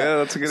game set. Yeah,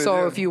 that's a good idea.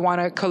 So if you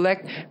want to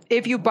collect,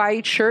 if you buy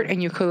each shirt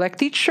and you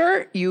collect each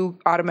shirt, you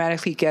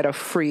automatically get a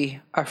free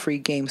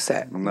game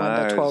set when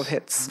the 12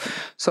 hits.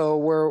 So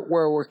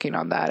we're working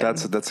on that.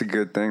 That's a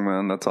good thing,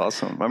 man. That's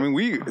awesome. I mean,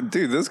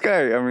 this guy,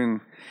 I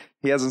mean,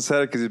 he hasn't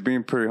said it because he's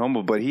being pretty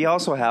humble, but he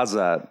also has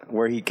that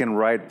where he can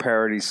write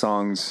parody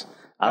songs.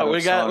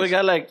 We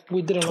got like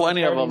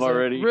 20 of them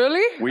already.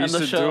 Really? We used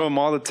to do them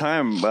all the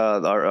time.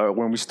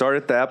 When we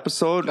started the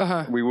episode,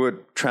 we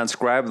would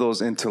transcribe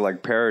those into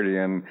like parody.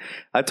 And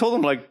I told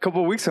him like a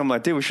couple of weeks ago, I'm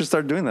like, dude, we should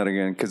start doing that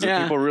again because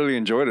people really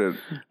enjoyed it.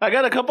 I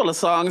got a couple of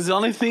songs. The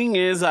only thing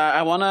is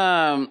I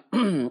wanna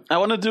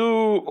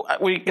do.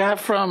 We got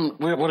from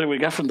what did we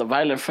got from the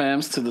Violent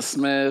Femmes to the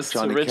Smiths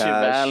to Richie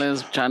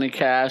Valens, Johnny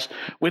Cash.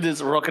 We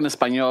did rock en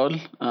español.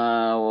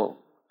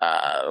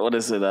 What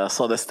is it?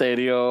 Soda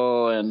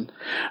Stereo, and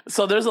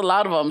so there's a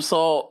lot of them.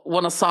 So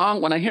when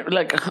I hear,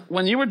 like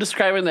when you were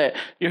describing that,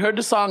 you heard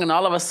the song and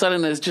all of a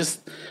sudden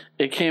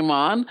it came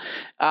on.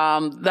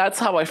 That's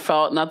how I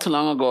felt not too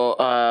long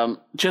ago.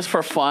 Just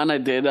for fun, I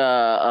did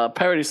a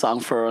parody song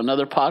for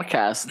another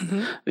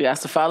podcast, the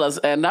Ask the Fellas,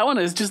 and that one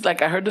is just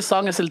like I heard the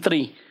song. Es El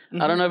Tri.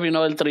 I don't know if you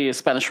know El Tri, is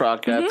Spanish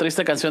rock.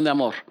 Triste Canción de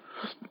Amor.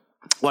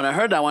 When I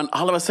heard that one,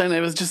 all of a sudden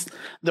it was just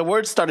the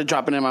words started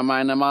dropping in my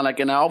mind. I'm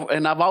like, and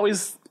I've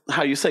always,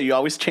 how you say, you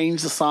always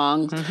change the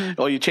songs,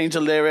 or you change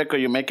the lyric, or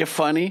you make it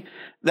funny.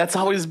 That's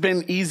always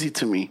been easy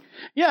to me.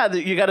 Yeah,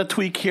 you got to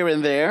tweak here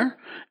and there,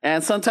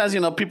 and sometimes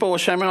people will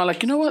share me,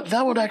 like, you know what,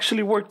 that would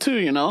actually work too,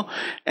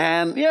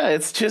 And yeah,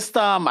 it's just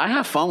I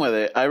have fun with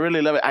it. I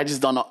really love it. I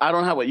just don't know. I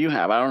don't have what you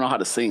have. I don't know how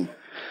to sing.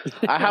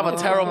 I have a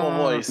terrible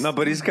voice. No,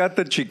 but he's got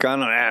the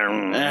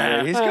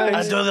Chicano. He's got.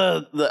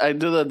 I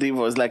do the deep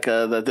voice, like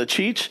the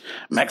Cheech,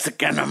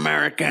 Mexican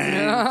American.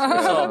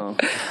 So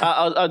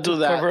I'll do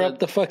that. Cover up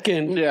the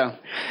fucking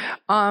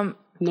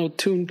no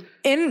tune.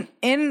 And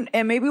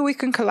maybe we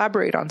can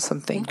collaborate on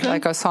something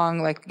like a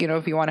song. Like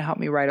if you want to help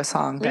me write a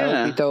song, that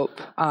would be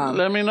dope.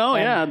 Let me know.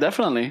 Yeah,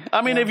 definitely.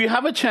 I mean, if you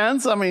have a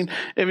chance,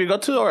 if you go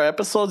to our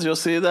episodes, you'll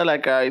see that.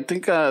 Like I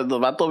think the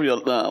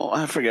Vato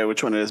I forget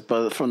which one it is,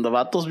 but from the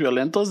Vatos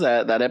Violentos,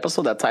 that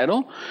episode, that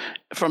title.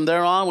 From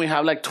there on, we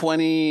have like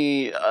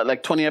 20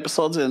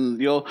 episodes, and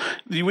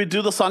we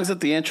do the songs at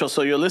the intro,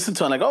 so you'll listen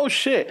to it like, oh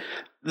shit.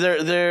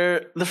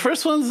 They're the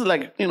first ones,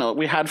 like,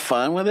 we had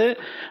fun with it,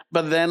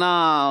 but then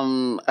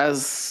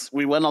as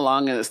we went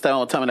along, and Esteban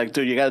would tell me, like,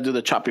 dude, you got to do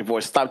the choppy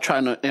voice. Stop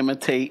trying to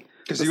imitate.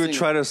 Because you would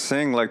try to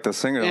sing like the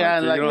singer.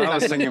 Yeah, like, you don't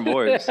have a singing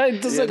voice.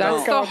 That's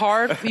the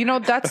hard.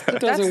 That's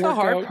the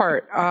hard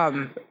part.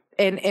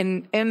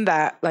 In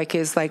that, like,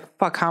 is like,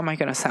 fuck, how am I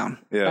gonna sound?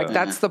 Yeah. Like,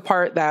 that's the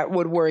part that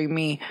would worry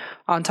me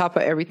on top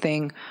of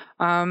everything.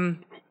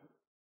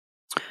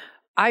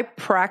 I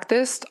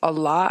practiced a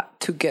lot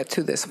to get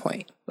to this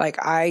point. Like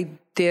I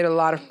did a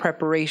lot of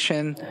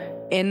preparation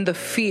in the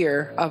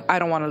fear of I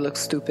don't want to look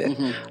stupid.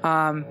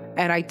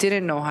 And I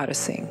didn't know how to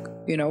sing.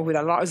 You know,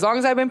 as long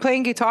as I've been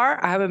playing guitar,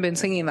 I haven't been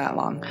singing that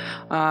long.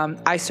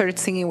 I started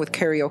singing with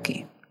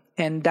karaoke.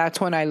 And that's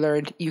when I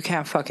learned you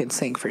can't fucking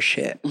sing for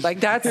shit.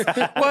 Like that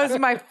was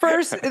my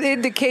first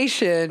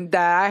indication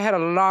that I had a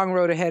long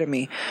road ahead of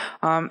me.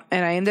 And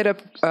I ended up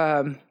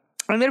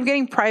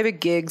getting private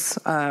gigs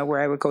where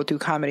I would go do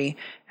comedy.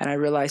 And I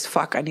realized,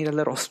 fuck, I need a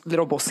little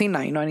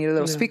bocina. You know, I need a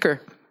little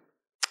speaker.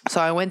 So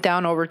I went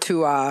down over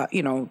to,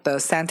 the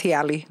Santee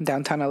Alley,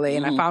 downtown LA,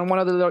 and I found one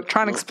of the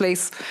electronics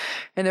place,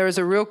 and there was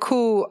a real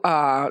cool,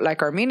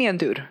 Armenian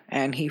dude,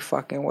 and he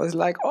fucking was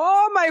like,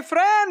 oh, my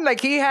friend,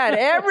 like he had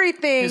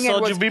everything. He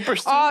sold you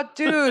beepers too? Oh,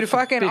 dude,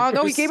 fucking, oh,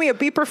 no, he gave me a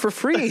beeper for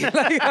free.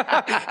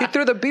 Like, he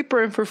threw the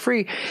beeper in for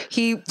free.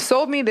 He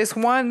sold me this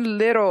one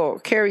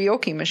little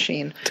karaoke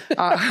machine.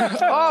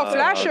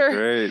 Flasher.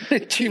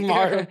 Great.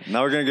 Chimaro.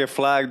 Now we're going to get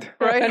flagged.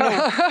 Right?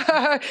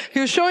 He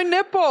was showing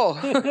nipple.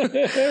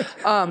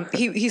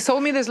 He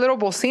sold me this little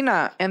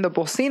bocina, and the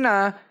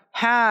bocina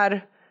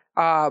had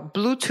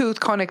Bluetooth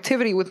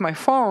connectivity with my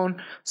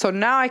phone, so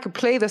now I could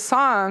play the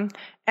song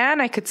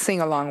and I could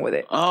sing along with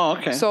it. Oh,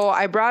 okay. So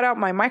I brought out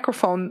my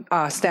microphone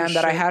stand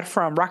that I had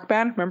from Rock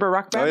Band. Remember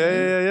Rock Band?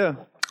 Oh, yeah.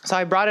 So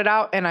I brought it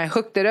out and I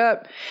hooked it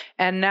up,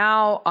 and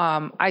now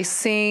I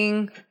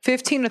sing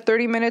 15 to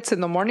 30 minutes in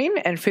the morning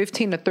and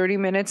 15 to 30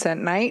 minutes at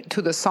night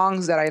to the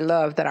songs that I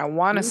love, that I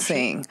want to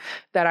sing,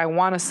 that I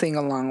want to sing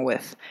along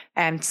with.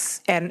 And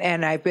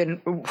I've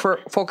been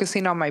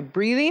focusing on my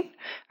breathing.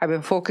 I've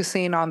been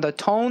focusing on the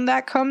tone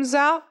that comes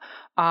out,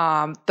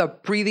 the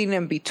breathing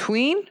in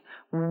between,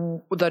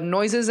 the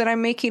noises that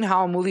I'm making,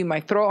 how I'm moving my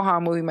throat, how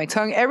I'm moving my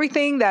tongue,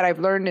 everything that I've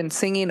learned in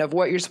singing of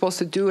what you're supposed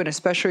to do, and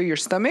especially your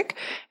stomach.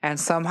 And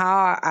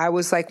somehow I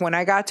was like, when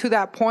I got to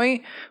that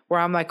point where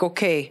I'm like,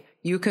 okay,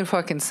 you can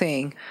fucking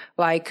sing,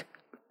 like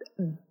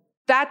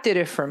that did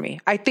it for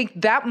me. I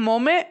think that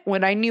moment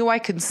when I knew I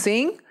could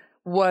sing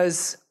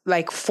was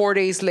like 4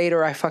 days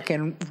later, I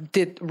fucking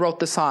wrote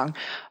the song.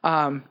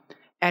 And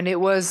it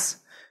was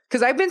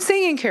because I've been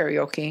singing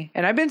karaoke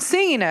and I've been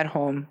singing at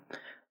home,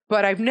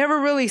 but I've never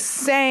really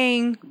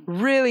sang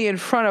really in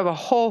front of a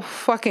whole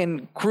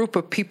fucking group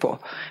of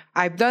people.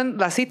 I've done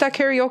La Cita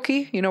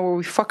karaoke, you know, where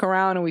we fuck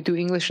around and we do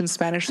English and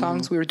Spanish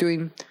songs. We were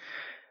doing,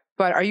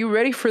 but are you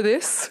ready for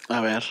this?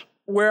 A ver.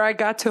 Where I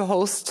got to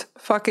host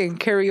fucking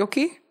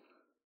karaoke?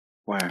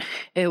 Where?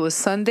 It was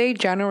Sunday,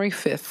 January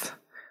 5th,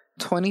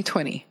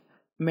 2020.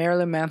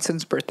 Marilyn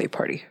Manson's birthday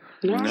party.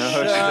 Shut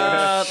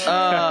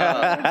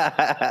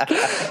up.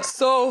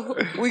 So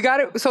we got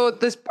it. So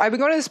I've been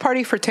going to this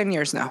party for 10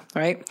 years now,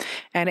 right?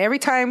 And every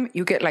time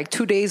you get like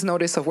 2 days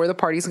notice of where the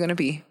party's going to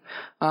be.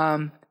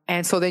 And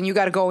so then you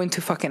got to go into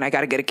fucking, I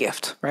got to get a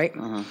gift, right?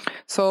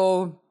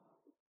 So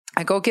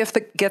I go get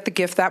the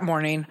gift that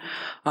morning.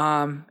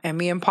 And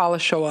me and Paula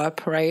show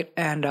up, right?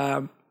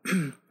 And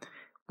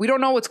we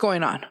don't know what's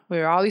going on.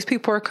 All these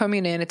people are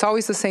coming in. It's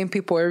always the same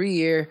people every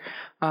year.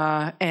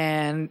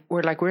 And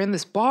we're in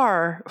this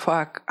bar.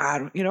 Fuck,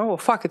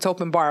 it's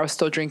open bar. I was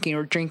still drinking.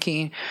 We're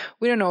drinking.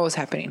 We didn't know what was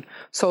happening.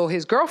 So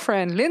his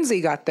girlfriend,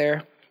 Lindsay, got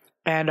there.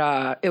 And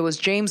it was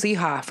James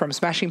Iha from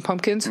Smashing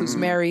Pumpkins, who's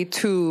married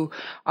to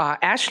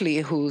Ashley,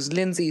 who's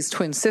Lindsay's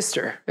twin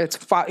sister.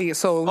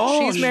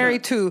 She's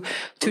married to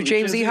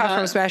James Iha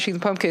from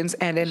Smashing Pumpkins.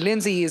 And then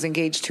Lindsay is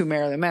engaged to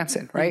Marilyn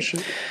Manson, right?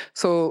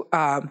 So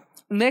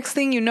next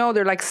thing you know,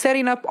 they're like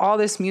setting up all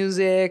this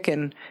music,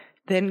 and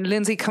then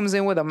Lindsay comes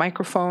in with a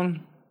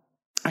microphone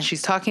and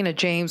she's talking to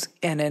James,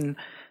 and then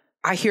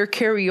I hear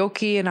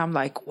karaoke and I'm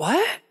like,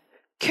 what?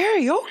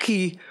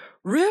 Karaoke?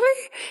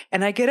 Really?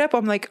 And I get up,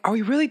 I'm like, are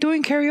we really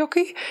doing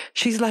karaoke?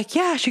 She's like,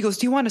 yeah. She goes,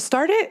 do you want to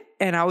start it?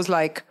 And I was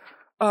like,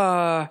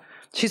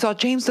 she's all,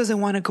 James doesn't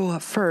want to go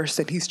up first.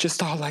 And he's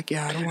just all like,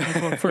 yeah, I don't want to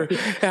go up first.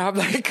 And I'm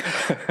like,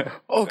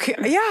 okay,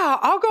 yeah,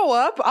 I'll go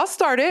up. I'll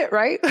start it,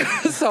 right?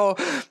 So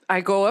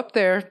I go up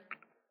there.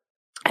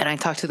 And I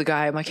talk to the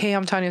guy. I'm like, hey,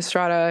 I'm Tanya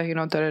Estrada, I'm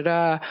going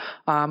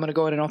to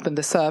go in and open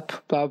this up,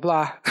 blah,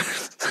 blah.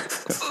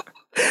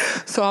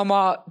 So I'm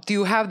all, do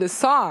you have this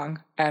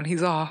song? And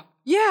he's all,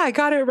 yeah, I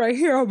got it right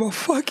here. I'm all,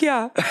 fuck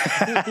yeah.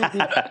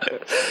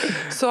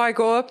 So I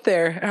go up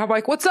there and I'm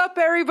like, what's up,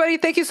 everybody?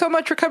 Thank you so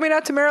much for coming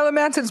out to Marilyn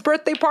Manson's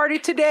birthday party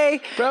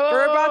today.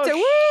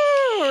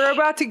 We're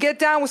about to get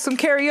down with some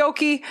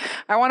karaoke.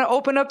 I want to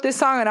open up this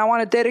song and I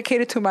want to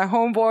dedicate it to my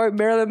homeboy,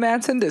 Marilyn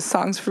Manson. This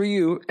song's for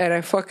you. And I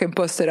fucking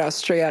busted out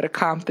straight out of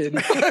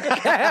Compton.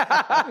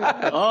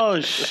 Oh,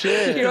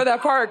 shit. You know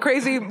that part,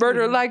 crazy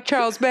murder like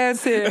Charles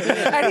Manson.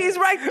 And he's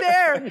right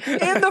there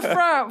in the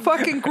front,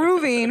 fucking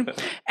grooving.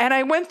 And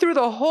I went through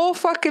the whole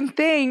fucking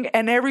thing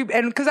and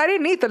because I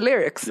didn't need the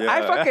lyrics. Yeah.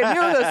 I fucking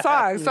knew the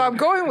song. So I'm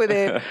going with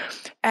it.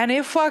 And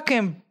it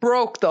fucking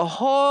broke the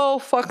whole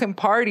fucking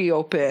party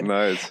open.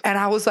 Nice. And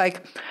I was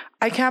like,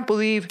 I can't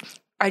believe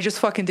I just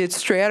fucking did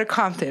straight out of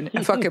Compton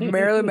and fucking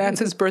Marilyn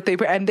Manson's birthday.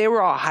 And they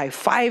were all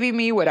high-fiving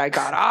me when I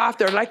got off.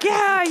 They're like,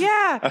 yeah,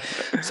 yeah.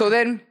 So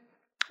then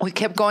we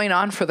kept going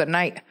on for the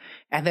night.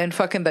 And then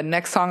fucking the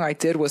next song I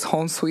did was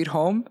Home Sweet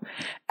Home.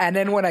 And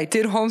then when I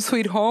did Home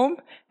Sweet Home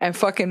and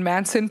fucking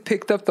Manson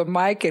picked up the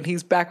mic and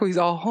he's back, he's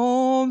all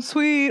home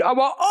sweet. I'm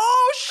all,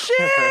 oh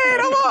shit.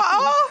 I'm all,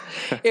 oh.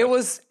 It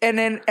was,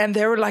 and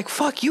they were like,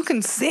 fuck, you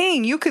can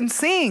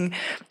sing.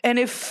 And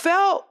it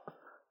felt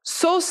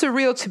so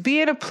surreal to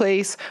be in a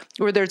place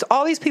where there's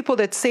all these people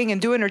that sing and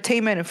do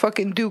entertainment and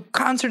fucking do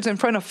concerts in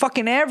front of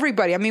fucking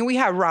everybody. I mean, we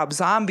had Rob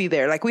Zombie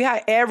there. Like, we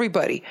had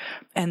everybody.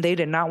 And they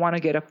did not want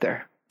to get up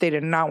there. They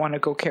did not want to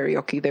go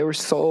karaoke. They were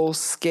so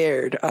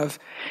scared of,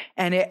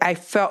 and I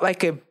felt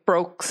like it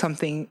broke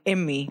something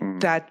in me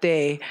that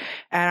day.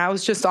 And I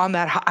was just on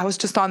that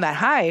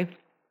high.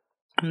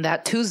 And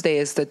that Tuesday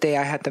is the day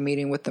I had the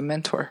meeting with the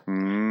mentor.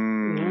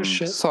 Oh,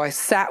 shit. So I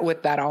sat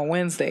with that on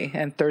Wednesday,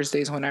 and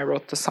Thursday's when I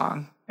wrote the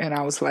song. And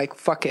I was like,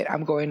 fuck it,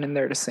 I'm going in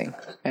there to sing.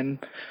 And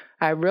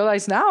I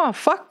realize now,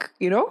 fuck,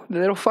 the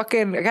little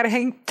fucking, I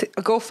gotta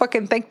go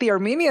fucking thank the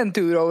Armenian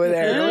dude over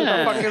there with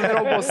the fucking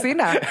little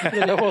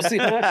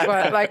bocina.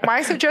 But like,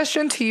 my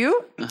suggestion to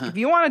you, if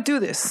you want to do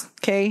this,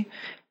 okay,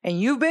 and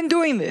you've been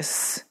doing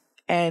this,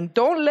 and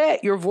don't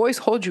let your voice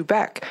hold you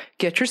back.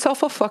 Get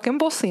yourself a fucking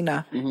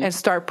bocina and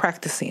start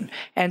practicing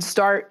and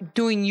start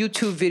doing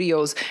YouTube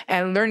videos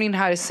and learning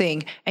how to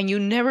sing. And you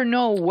never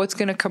know what's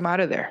going to come out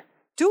of there.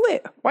 Do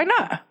it. Why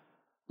not?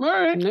 All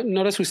right.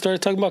 Notice we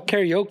started talking about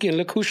karaoke, and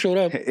look who showed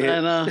up. Do you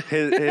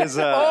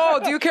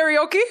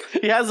karaoke?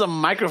 He has a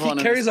microphone.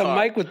 He carries a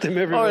mic with him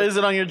everywhere. Oh, is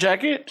it on your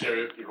jacket?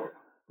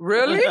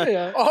 Really?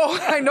 Yeah. Oh,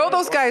 I know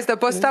those guys that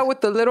bust out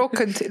with the little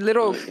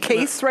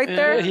case right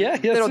there. Yeah.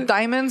 Little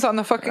diamonds on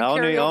the fucking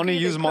I only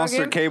use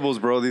Monster cables,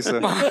 bro.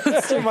 Lisa.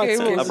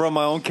 I brought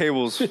my own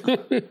cables.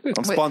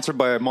 I'm sponsored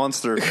by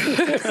Monster.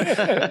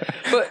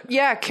 But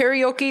yeah,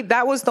 karaoke,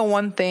 that was the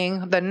one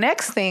thing. The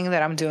next thing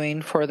that I'm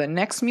doing for the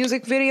next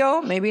music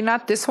video, maybe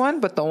not this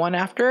one, but the one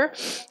after,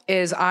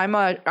 is I'm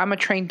a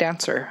trained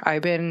dancer.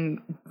 I've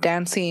been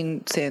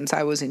dancing since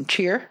I was in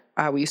cheer.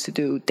 We used to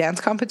do dance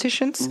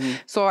competitions.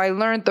 So I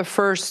learned the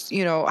first,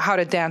 how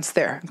to dance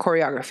there,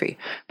 choreography.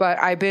 But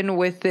I've been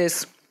with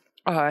this,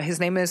 his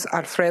name is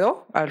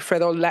Alfredo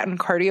Latin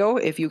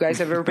Cardio. If you guys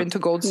have ever been to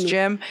Gold's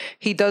Gym,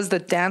 he does the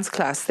dance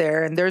class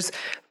there. And there's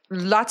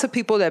lots of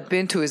people that have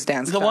been to his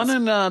dance class. The one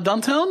in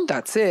downtown?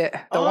 That's it.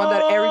 The one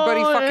that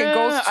everybody fucking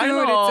goes to.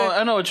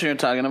 I know what you're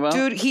talking about.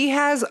 Dude, he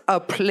has a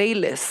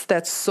playlist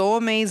that's so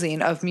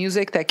amazing of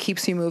music that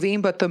keeps you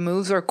moving, but the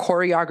moves are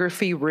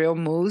choreography, real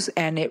moves.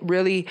 And it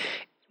really,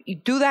 you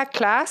do that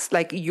class,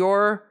 like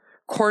your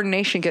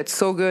coordination gets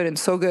so good and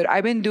so good.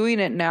 I've been doing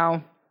it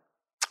now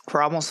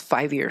for almost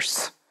 5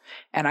 years.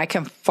 And I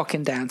can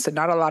fucking dance. And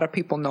not a lot of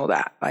people know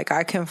that. Like,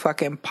 I can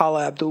fucking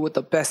Paula Abdul with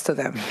the best of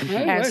them.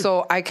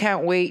 So I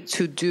can't wait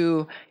to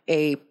do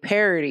a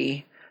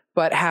parody,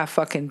 but have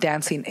fucking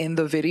dancing in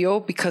the video,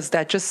 because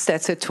that just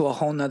sets it to a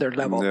whole nother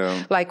level.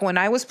 Yeah. Like, when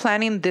I was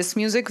planning this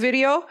music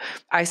video,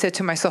 I said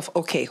to myself,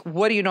 okay,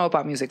 what do you know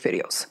about music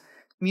videos?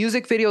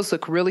 Music videos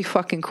look really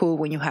fucking cool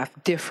when you have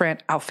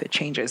different outfit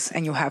changes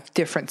and you have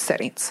different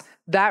settings.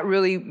 That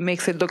really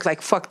makes it look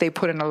like, fuck, they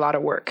put in a lot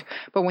of work.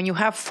 But when you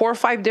have 4 or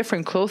 5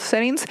 different clothes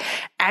settings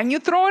and you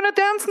throw in a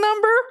dance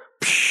number,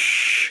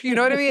 you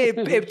know what I mean?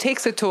 It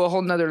takes it to a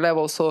whole nother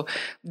level. So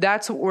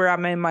that's where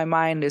I'm in my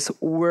mind, is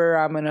where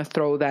I'm going to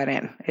throw that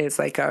in. It's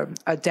like a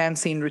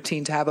dancing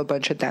routine to have a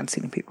bunch of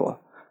dancing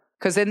people.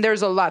 Because then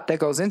there's a lot that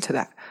goes into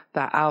that.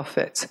 The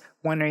outfits.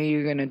 When are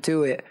you going to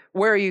do it?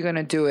 Where are you going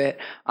to do it?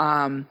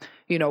 When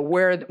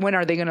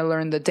are they going to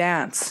learn the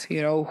dance?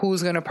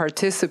 Who's going to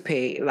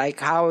participate? Like,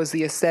 how is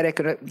the aesthetic?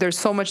 There's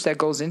so much that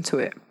goes into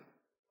it.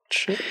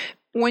 Sure.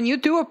 When you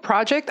do a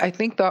project, I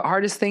think the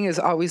hardest thing is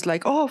always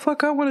like, oh,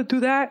 fuck, I want to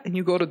do that. And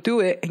you go to do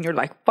it and you're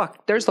like,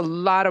 fuck, there's a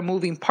lot of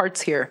moving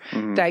parts here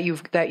that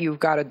you've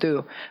got to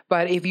do.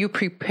 But if you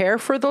prepare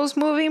for those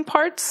moving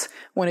parts,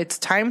 when it's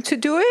time to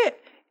do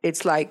it,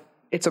 it's like,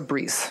 it's a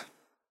breeze.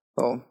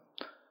 So...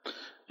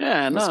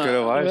 Yeah, no, that's good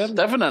advice.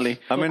 Definitely.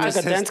 I mean, his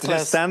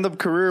stand-up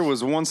career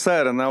was one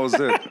set, and that was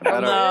it. No.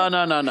 At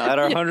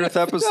our 100th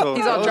episode,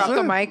 he's all dropped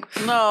the mic.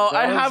 No,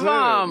 I have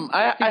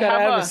I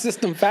have a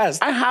system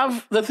fast. I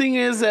have, the thing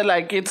is that,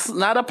 like, it's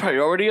not a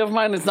priority of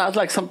mine. It's not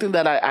like something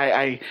that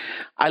I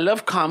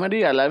love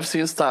comedy. I love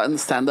seeing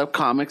stand-up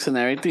comics and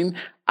everything.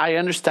 I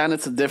understand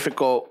it's a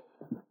difficult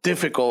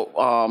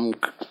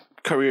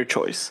career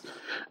choice,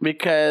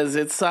 because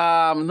it's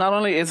not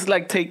only, it's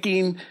like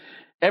taking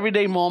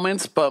everyday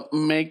moments, but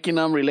making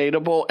them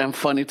relatable and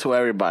funny to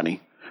everybody,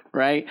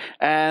 right?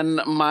 And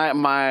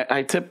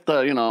I tip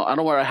I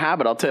don't wear a hat,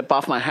 but I'll tip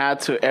off my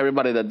hat to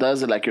everybody that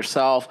does it, like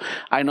yourself.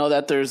 I know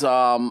that there's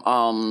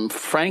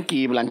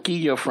Frankie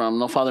Blanquillo from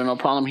No Father, No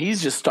Problem.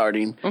 He's just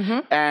starting.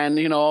 And,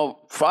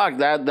 fuck,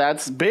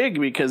 that's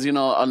big, because, a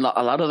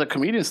lot of the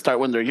comedians start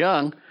when they're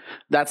young.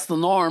 That's the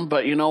norm,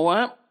 but you know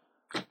what?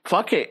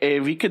 Fuck it.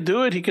 If he could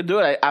do it, he could do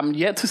it. I'm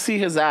yet to see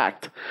his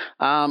act.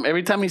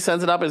 Every time he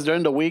sends it up is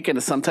during the week,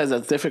 and sometimes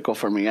that's difficult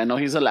for me. I know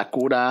he's at La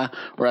Cura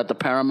or at the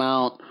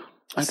Paramount.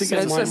 I think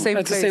it's the same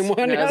place. The same one.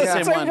 Yeah, it's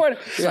the same one.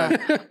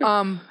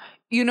 Yeah.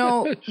 You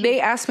know, they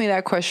asked me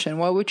that question.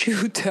 What would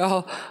you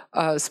tell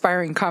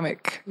aspiring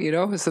comic? You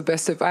know, it's the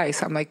best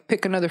advice. I'm like,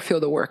 pick another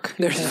field of work.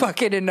 There's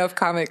fucking enough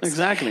comics.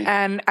 Exactly.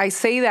 And I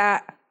say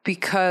that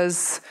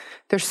because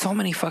there's so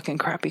many fucking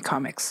crappy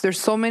comics. There's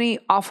so many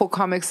awful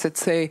comics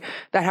that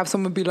have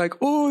someone be like,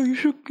 oh, you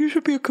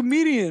should be a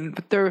comedian.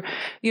 But they're,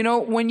 you know,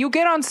 when you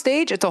get on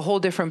stage, it's a whole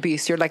different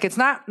beast. You're like, it's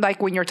not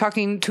like when you're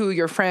talking to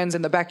your friends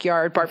in the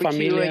backyard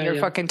barbecue and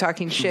you're fucking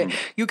talking shit.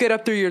 You get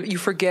up there, you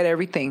forget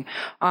everything.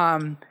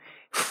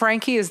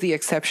 Frankie is the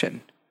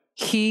exception.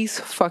 He's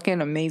fucking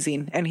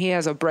amazing, and he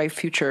has a bright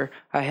future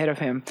ahead of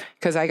him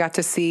because I got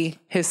to see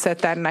his set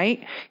that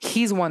night.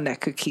 He's one that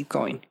could keep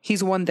going.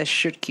 He's one that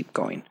should keep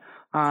going.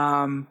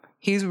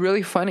 He's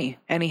really funny,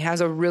 and he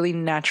has a really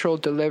natural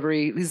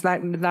delivery. He's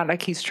not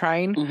like he's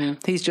trying. Mm-hmm.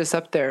 He's just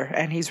up there,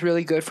 and he's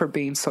really good for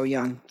being so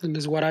young. And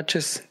his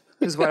huaraches.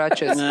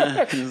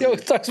 Yo,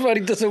 talks about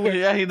he doesn't wear.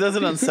 Yeah, he does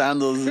it on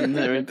sandals and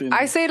everything.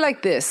 I say it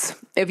like this.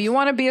 If you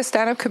want to be a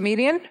stand-up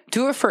comedian,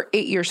 do it for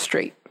 8 years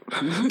straight.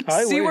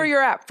 See where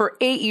you're at for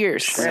 8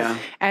 years. Yeah.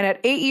 And at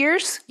 8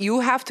 years,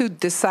 you have to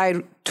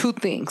decide two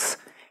things.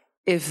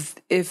 If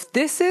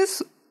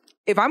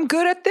I'm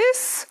good at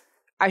this,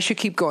 I should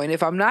keep going.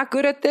 If I'm not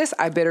good at this,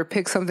 I better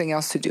pick something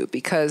else to do.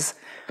 Because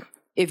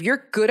if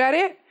you're good at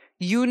it,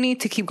 you need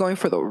to keep going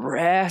for the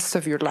rest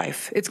of your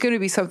life. It's going to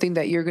be something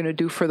that you're going to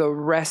do for the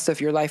rest of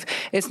your life.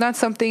 It's not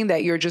something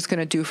that you're just going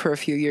to do for a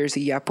few years,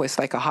 pues,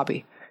 like a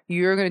hobby.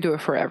 You're going to do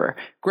it forever.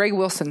 Greg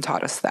Wilson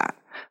taught us that.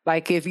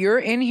 Like, if you're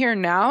in here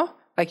now,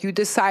 like, you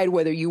decide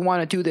whether you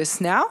want to do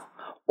this now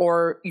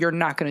or you're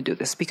not going to do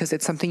this because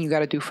it's something you got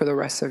to do for the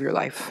rest of your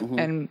life. Mm-hmm.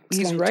 And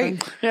he's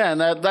right. Yeah,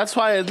 and that's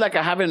why it's like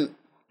I haven't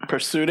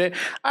pursued it.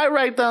 I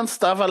write down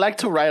stuff. I like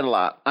to write a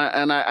lot,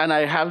 and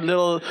I have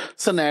little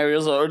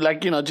scenarios or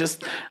like, you know,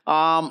 just if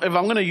I'm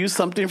gonna use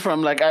something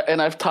from like,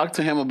 and I've talked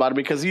to him about it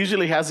because he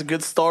usually has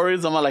good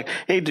stories. I'm like,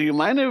 hey, do you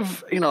mind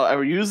if, you know,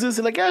 I use this?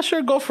 He's like, yeah,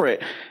 sure, go for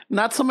it.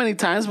 Not so many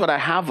times, but I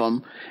have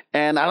them,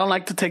 and I don't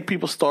like to take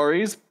people's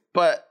stories,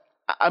 but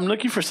I'm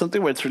looking for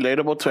something where it's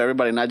relatable to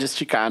everybody, not just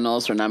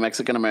Chicanos or not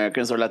Mexican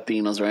Americans or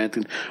Latinos or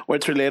anything, where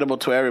it's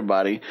relatable to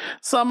everybody.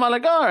 So I'm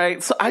like, all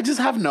right. So I just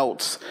have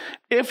notes.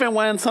 If and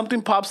when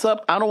something pops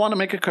up, I don't want to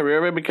make a career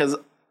of it because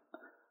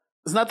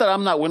it's not that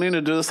I'm not willing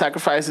to do the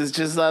sacrifice. It's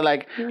just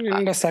like,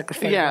 you're not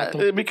sacrifice.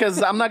 Yeah,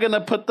 because I'm not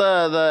gonna put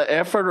the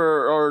effort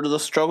or the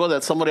struggle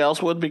that somebody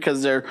else would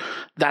because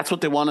that's what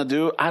they want to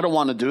do. I don't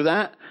want to do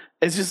that.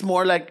 It's just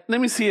more like, let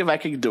me see if I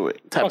can do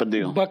it type of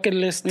deal. Bucket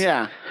list.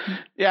 Yeah.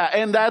 Yeah.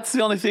 And that's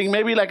the only thing.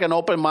 Maybe like an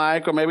open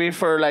mic or maybe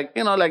for like,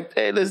 you know, like,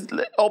 hey, let's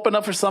open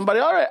up for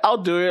somebody. All right,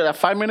 I'll do it. At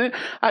 5 minutes,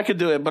 I could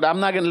do it. But I'm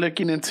not going to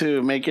looking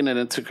into making it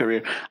into a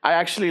career. I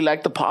actually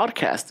like the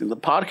podcasting. The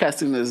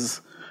podcasting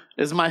is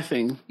my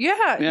thing.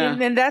 Yeah.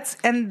 And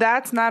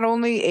that's not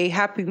only a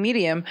happy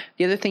medium.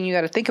 The other thing you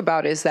got to think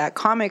about is that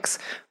comics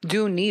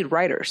do need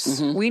writers.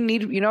 Mm-hmm. We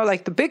need, you know,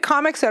 like the big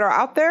comics that are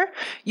out there,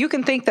 you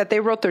can think that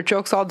they wrote their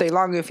jokes all day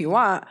long if you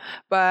want,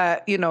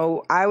 but, you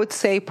know, I would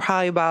say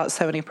probably about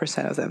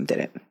 70% of them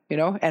didn't. You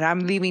know, and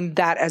I'm leaving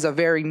that as a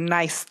very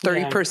nice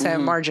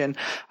 30% margin.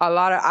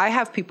 I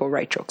have people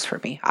write jokes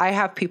for me. I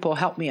have people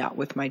help me out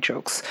with my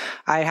jokes.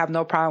 I have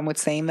no problem with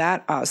saying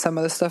that. Some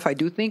of the stuff I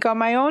do think on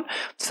my own.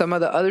 Some of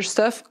the other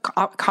stuff,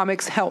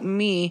 comics help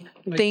me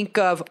think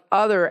of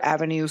other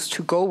avenues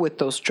to go with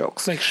those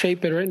jokes. Like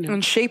shape it right now.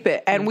 And shape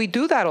it. And we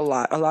do that a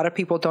lot. A lot of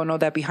people don't know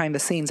that behind the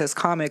scenes as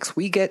comics,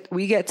 we get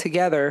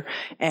together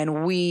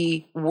and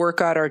we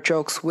work out our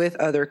jokes with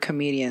other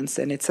comedians.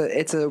 And it's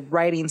a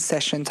writing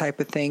session type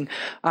of thing.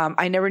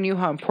 I never knew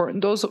how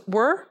important those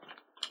were.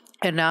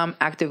 And now I'm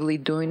actively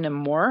doing them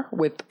more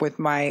with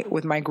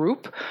my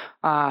group,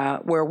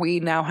 where we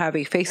now have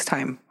a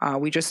FaceTime.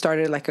 We just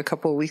started like a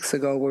couple of weeks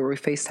ago where we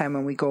FaceTime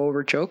and we go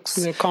over jokes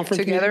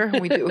together.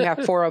 We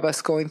have 4 of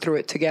us going through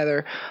it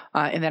together.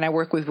 And then I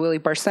work with Willie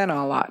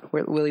Barcena a lot.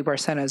 Willie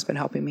Barcena has been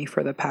helping me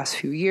for the past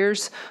few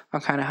years on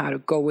kind of how to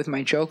go with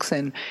my jokes.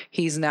 And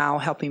he's now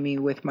helping me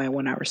with my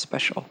 1 hour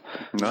special.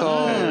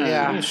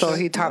 Nice. So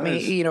he taught me,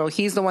 you know,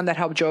 he's the one that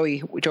helped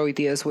Joey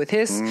Diaz with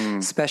his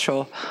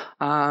special.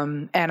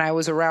 And I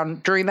was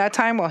around during that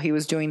time while he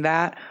was doing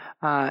that.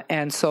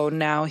 And so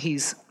now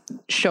he's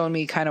shown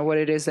me kind of what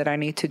it is that I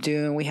need to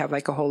do. And we have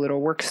like a whole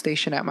little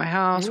workstation at my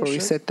house where we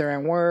sit there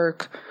and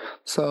work.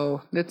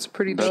 So it's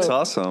pretty dope. That's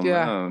awesome.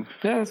 Yeah.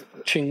 Yeah.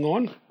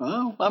 Chingon.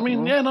 Oh, I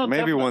mean, maybe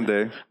definitely. One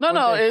day.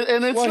 No,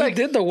 and it's like, he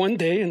did the one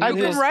day. And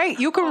you can write.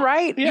 You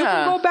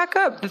can go back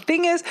up. The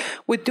thing is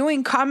with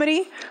doing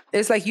comedy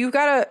is like, you've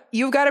got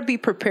to be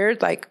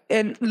prepared. Like,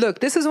 and look,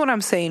 this is what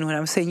I'm saying when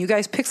I'm saying you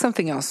guys pick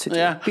something else to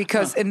do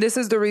because, and this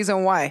is the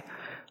reason why.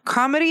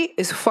 Comedy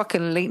is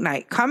fucking late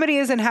night. Comedy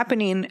isn't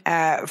happening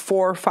at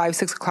 4, 5,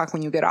 6 o'clock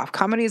when you get off.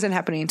 Comedy isn't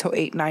happening until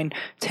 8, 9,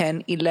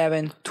 10,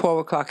 11, 12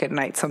 o'clock at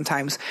night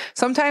sometimes.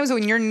 Sometimes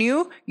when you're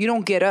new, you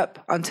don't get up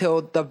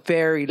until the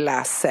very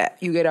last set.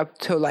 You get up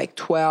till like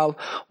 12,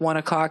 1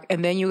 o'clock,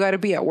 and then you got to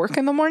be at work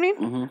in the morning.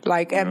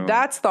 Mm-hmm. And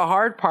that's the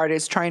hard part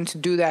is trying to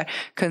do that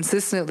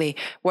consistently.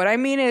 What I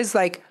mean is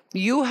like,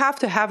 You have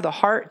to have the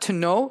heart to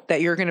know that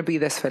you're going to be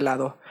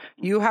desvelado.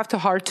 You have the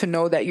heart to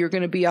know that you're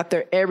going to be out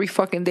there every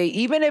fucking day.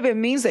 Even if it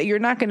means that you're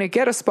not going to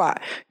get a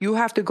spot, you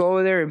have to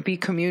go there and be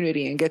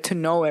community and get to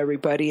know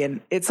everybody. And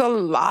it's a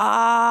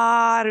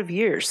lot of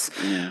years.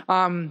 Yeah.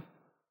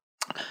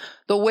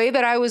 The way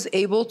that I was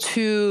able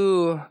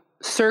to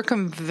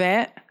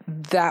circumvent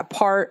that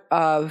part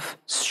of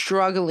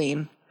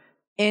struggling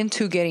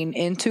into getting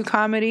into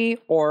comedy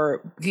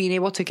or being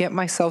able to get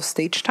myself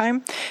stage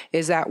time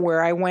is that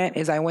where I went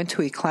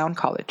to a clown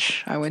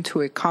college. I went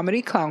to a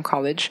comedy clown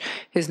college.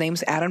 His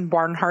name's Adam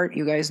Barnhart.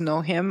 You guys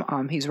know him.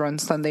 He's run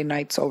Sunday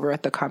nights over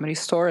at the Comedy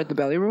Store at the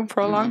Belly Room for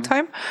a long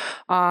time.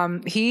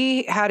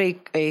 He had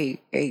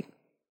a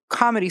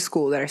comedy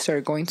school that I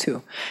started going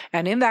to.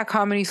 And in that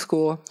comedy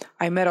school,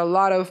 I met a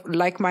lot of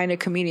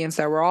like-minded comedians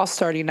that were all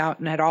starting out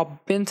and had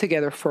all been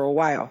together for a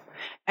while.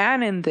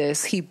 And in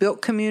this, he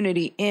built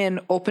community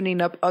in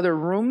opening up other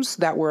rooms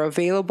that were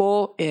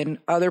available in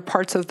other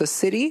parts of the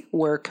city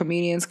where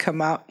comedians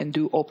come out and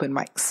do open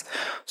mics.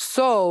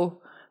 So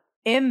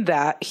in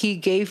that, he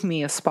gave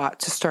me a spot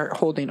to start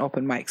holding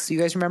open mics. You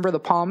guys remember the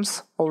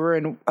Palms over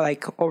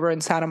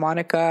in Santa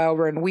Monica,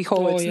 over in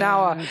WeHo?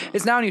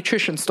 It's now a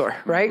nutrition store,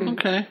 right?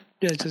 Okay.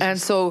 Yeah, and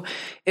so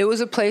it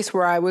was a place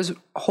where I was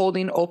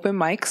holding open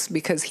mics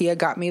because he had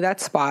got me that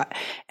spot.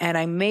 And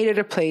I made it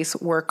a place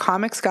where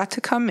comics got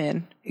to come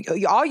in.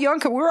 All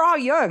young, we were all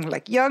young,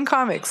 like young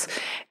comics.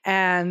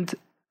 And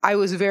I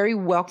was very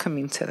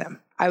welcoming to them.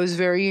 I was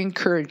very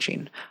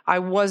encouraging. I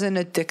wasn't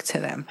a dick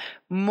to them.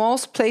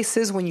 Most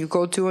places, when you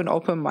go to an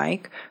open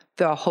mic,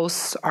 the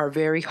hosts are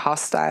very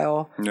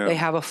hostile. Yeah. They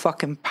have a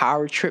fucking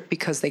power trip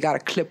because they got a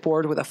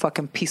clipboard with a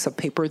fucking piece of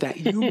paper that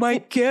you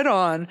might get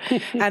on.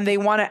 And they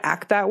want to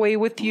act that way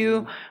with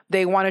you.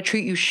 They want to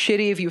treat you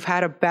shitty if you've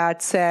had a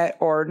bad set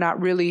or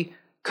not really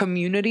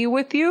community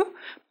with you.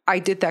 I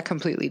did that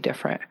completely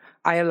different.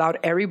 I allowed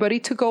everybody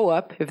to go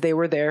up if they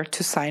were there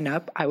to sign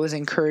up. I was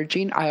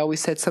encouraging. I always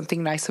said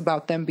something nice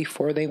about them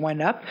before they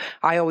went up.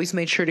 I always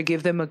made sure to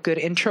give them a good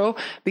intro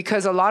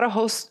because a lot of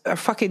hosts are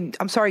fucking,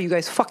 I'm sorry, you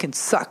guys fucking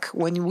suck.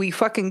 When we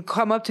fucking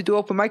come up to do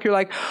open mic, you're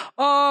like,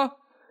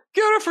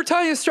 give it up for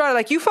Tanya Estrada.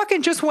 Like, you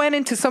fucking just went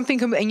into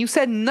something and you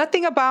said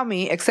nothing about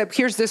me except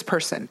here's this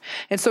person.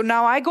 And so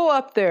now I go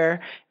up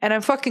there and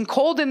I'm fucking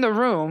cold in the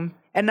room.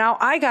 And now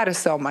I got to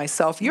sell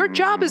myself. Your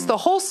job as the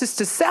host is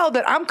to sell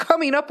that I'm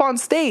coming up on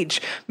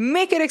stage.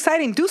 Make it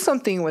exciting. Do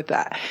something with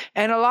that.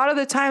 And a lot of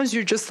the times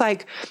you're just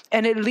like,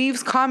 and it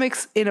leaves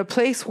comics in a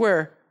place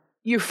where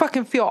you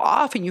fucking feel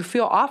off and you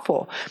feel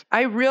awful.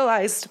 I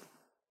realized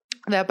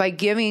that by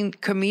giving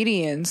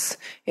comedians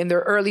in their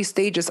early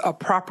stages a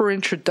proper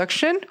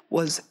introduction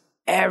was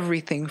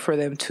everything for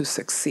them to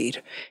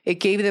succeed. It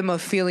gave them a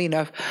feeling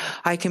of,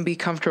 I can be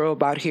comfortable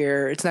about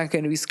here. It's not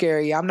going to be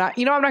scary. I'm not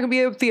going to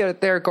be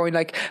up there going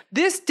like,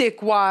 this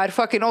dickwad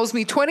fucking owes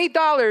me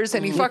 $20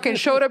 and he fucking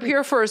showed up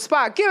here for a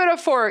spot. Give it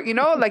up for it.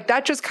 Like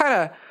that just kind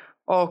of,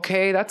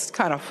 okay, that's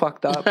kind of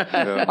fucked up.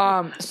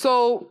 Yeah.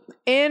 So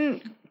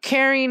in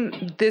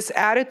carrying this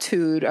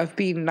attitude of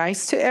being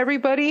nice to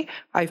everybody,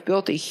 I've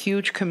built a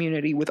huge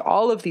community with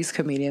all of these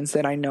comedians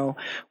that I know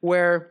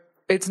where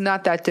it's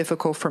not that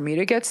difficult for me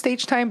to get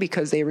stage time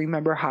because they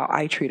remember how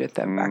I treated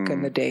them back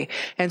in the day.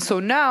 And so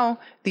now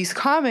these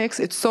comics,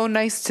 it's so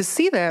nice to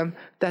see them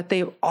that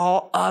they're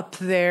all up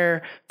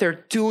there. They're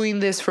doing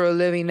this for a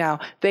living now.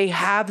 They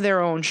have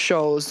their own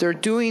shows. They're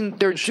doing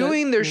their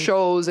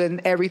shows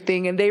and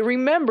everything. And they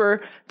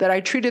remember that I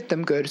treated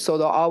them good. So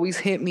they'll always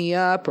hit me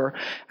up or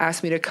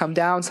ask me to come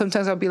down.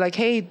 Sometimes I'll be like,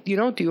 hey,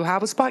 do you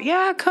have a spot?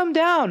 Yeah, come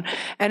down.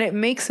 And it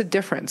makes a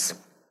difference.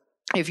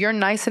 If you're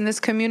nice in this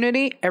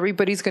community,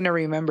 everybody's going to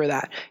remember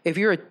that. If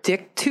you're a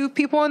dick to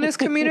people in this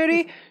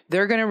community,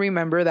 they're going to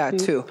remember that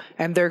too.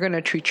 And they're going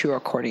to treat you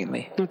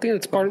accordingly. I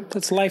think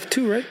that's life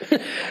too, right?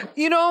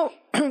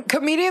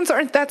 Comedians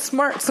aren't that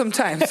smart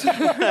sometimes.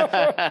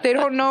 They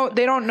don't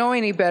know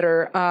any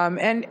better.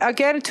 And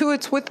again, too,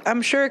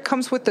 I'm sure it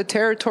comes with the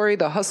territory,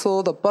 the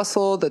hustle, the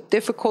bustle, the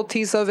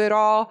difficulties of it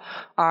all,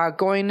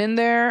 going in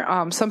there.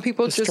 Some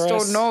people just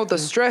don't know the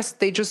stress.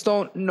 They just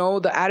don't know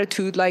the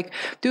attitude. Like,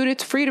 dude,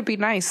 it's free to be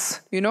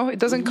nice. It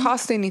doesn't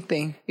cost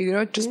anything.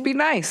 Just be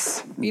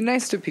nice. Be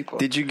nice to people.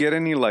 Did you get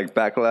any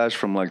backlash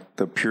from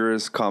the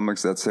purist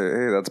comics that say,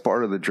 hey, that's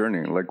part of the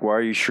journey? Like, why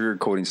are you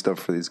sugarcoating stuff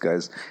for these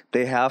guys?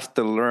 They have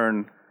to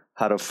learn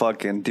how to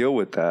fucking deal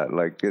with that.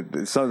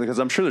 Because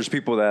I'm sure there's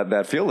people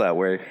that feel that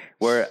way.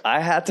 Where I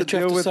had to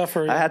deal with,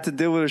 I had to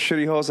deal with a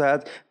shitty host.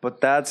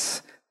 But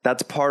that's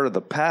part of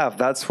the path.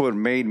 That's what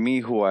made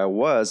me who I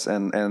was.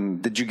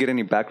 And did you get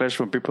any backlash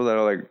from people that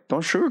are like,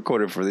 don't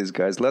sugarcoat it for these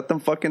guys. Let them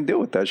fucking deal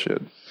with that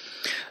shit?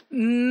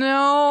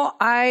 No,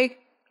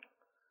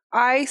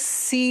 I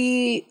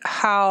see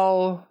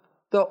how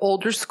the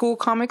older school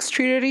comics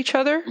treated each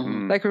other.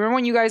 Like, remember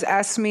when you guys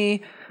asked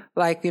me,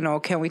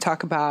 can we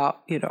talk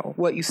about,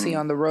 what you see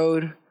on the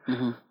road?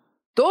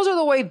 Those are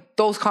the way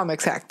those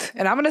comics act.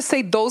 And I'm going to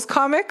say those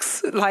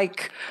comics,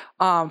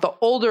 our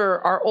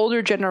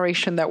older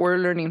generation that we're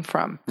learning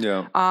from.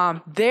 Yeah.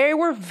 They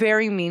were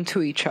very mean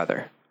to each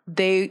other.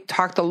 They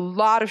talked a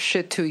lot of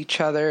shit to each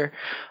other.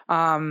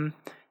 And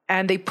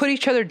they put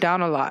each other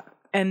down a lot.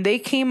 And they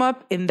came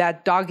up in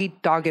that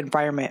dog-eat-dog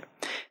environment.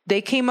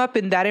 They came up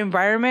in that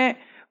environment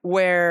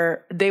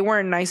where they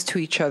weren't nice to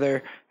each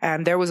other.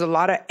 And there was a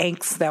lot of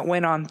angst that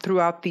went on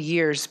throughout the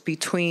years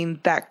between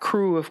that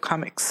crew of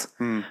comics.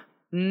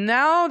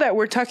 Now that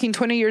we're talking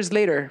 20 years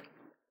later,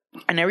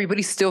 and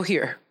everybody's still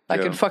here,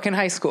 like in fucking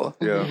high school.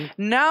 Yeah.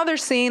 Now they're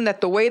seeing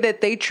that the way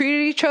that they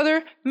treated each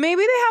other,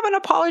 maybe they have an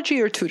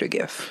apology or two to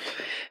give.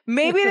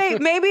 Maybe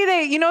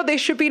they, you know, they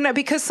should be,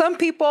 because some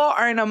people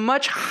are in a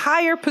much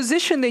higher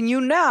position than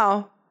you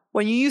now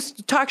when you used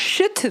to talk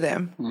shit to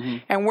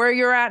them. And where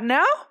you're at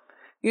now,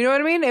 you know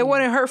what I mean? It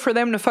wouldn't hurt for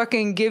them to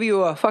fucking give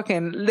you a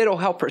fucking little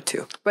help or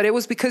two. But it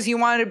was because you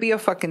wanted to be a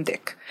fucking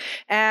dick.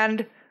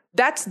 And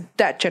that's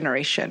that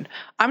generation.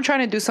 I'm trying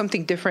to do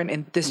something different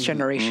in this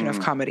generation of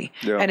comedy.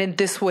 And in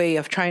this way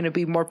of trying to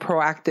be more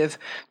proactive,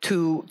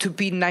 to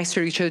be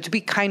nicer to each other, to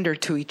be kinder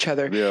to each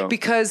other.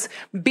 Because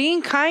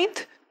being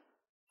kind,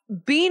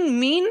 being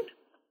mean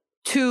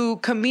to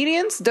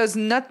comedians does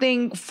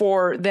nothing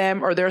for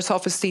them or their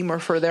self-esteem or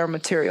for their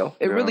material.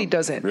 It really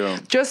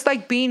doesn't. Just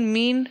like being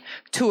mean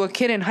to a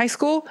kid in high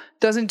school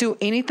doesn't do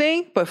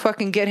anything but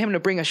fucking get him to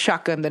bring a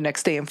shotgun the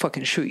next day and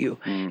fucking shoot you.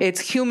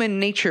 It's human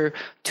nature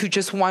to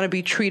just want to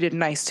be treated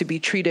nice, to be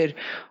treated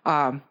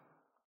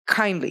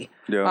kindly.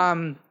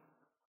 That's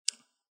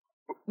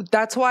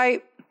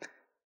why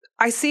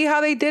I see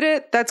how they did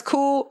it. That's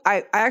cool.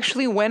 I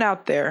actually went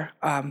out there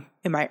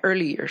in my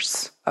early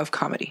years of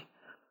comedy.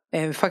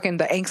 And fucking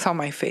the angst on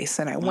my face.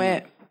 And I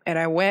went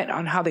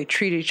on how they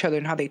treated each other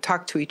and how they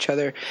talked to each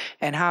other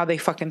and how they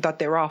fucking thought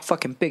they were all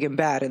fucking big and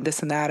bad and this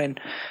and that. And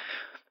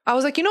I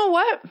was like, you know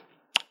what?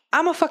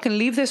 I'm going to fucking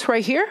leave this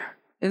right here.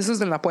 And this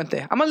was in La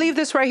Puente. I'm going to leave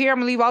this right here. I'm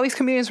going to leave all these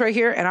comedians right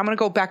here. And I'm going to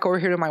go back over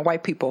here to my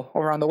white people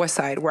over on the west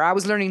side where I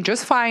was learning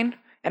just fine.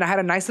 And I had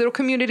a nice little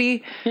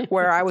community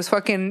where I was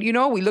fucking, you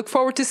know, we look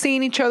forward to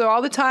seeing each other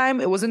all the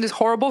time. It wasn't this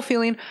horrible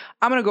feeling.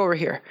 I'm going to go over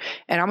here.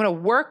 And I'm going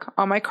to work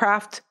on my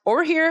craft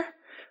over here.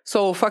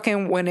 So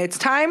fucking when it's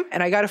time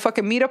and I got to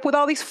fucking meet up with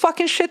all these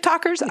fucking shit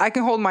talkers, I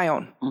can hold my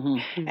own.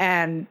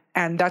 And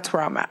that's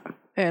where I'm at.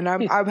 And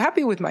I'm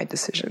happy with my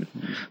decision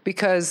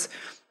because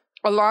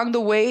along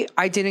the way,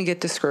 I didn't get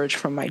discouraged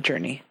from my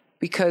journey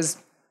because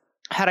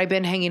had I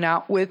been hanging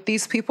out with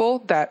these people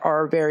that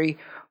are very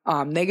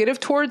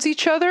negative towards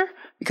each other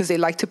because they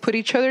like to put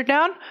each other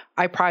down,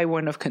 I probably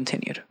wouldn't have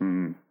continued.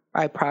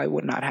 I probably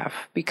would not have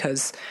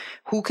because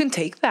who can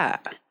take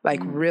that? Like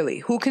really,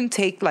 who can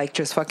take like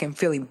just fucking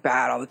feeling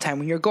bad all the time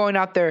when you're going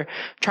out there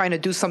trying to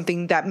do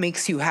something that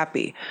makes you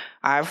happy?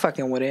 I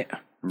fucking wouldn't.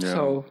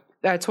 So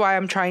that's why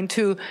I'm trying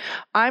to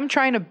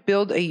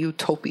build a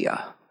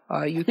utopia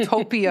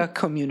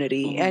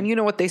community. And you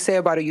know what they say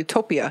about a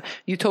utopia?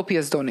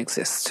 Utopias don't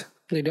exist.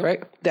 They don't.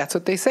 Right? That's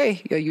what they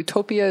say. A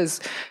utopia is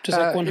just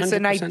like 100%. It's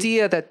an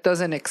idea that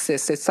doesn't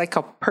exist. It's like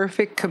a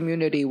perfect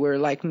community where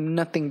like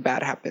nothing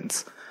bad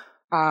happens.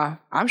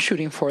 I'm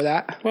shooting for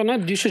that. Well, no,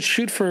 you should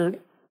shoot for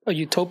a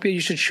utopia.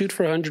 You should shoot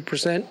for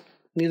 100%.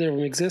 Neither of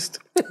them exist.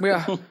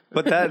 Yeah.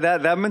 But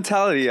that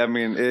mentality, I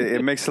mean,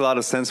 it makes a lot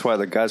of sense why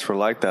the guys were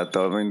like that,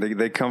 though. I mean,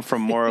 they come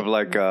from more of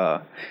like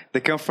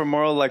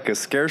a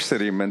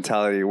scarcity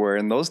mentality, where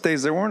in those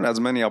days there weren't as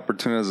many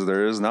opportunities as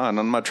there is now. And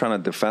I'm not trying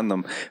to defend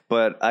them,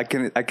 but I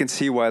can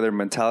see why their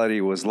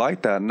mentality was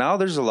like that. Now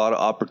there's a lot of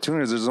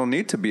opportunities. There's no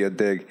need to be a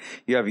dig.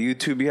 You have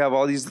YouTube. You have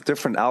all these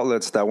different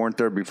outlets that weren't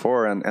there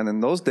before. And in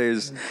those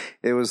days,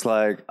 it was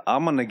like,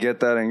 I'm gonna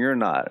get that and you're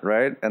not,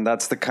 right? And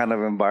that's the kind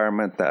of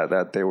environment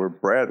that they were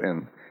bred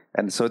in.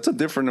 And so it's a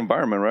different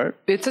environment, right?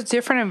 It's a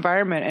different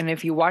environment. And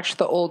if you watch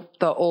the old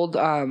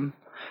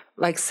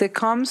like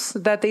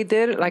sitcoms that they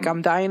did, like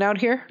I'm Dying Out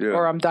Here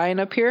or I'm Dying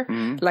Up Here,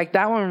 like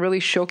that one really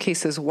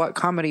showcases what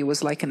comedy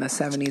was like in the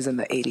 70s and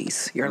the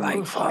 80s. You're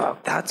like,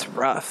 fuck, that's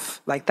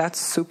rough. Like that's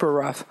super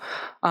rough.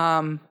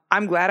 I'm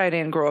glad I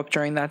didn't grow up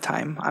during that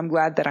time. I'm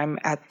glad that I'm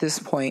at this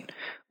point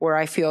where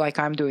I feel like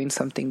I'm doing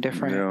something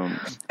different. Yeah.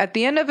 At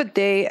the end of the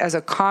day, as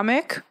a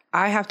comic,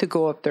 I have to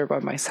go up there by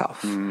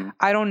myself.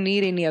 I don't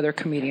need any other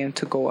comedian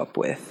to go up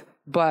with.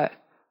 But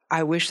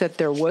I wish that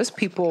there was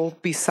people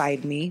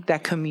beside me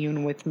that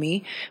commune with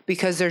me,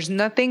 because there's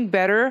nothing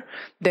better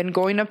than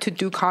going up to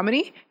do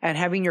comedy and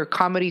having your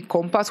comedy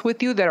compas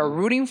with you that are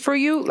rooting for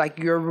you like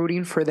you're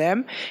rooting for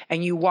them,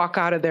 and you walk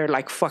out of there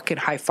like fucking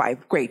high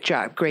five, great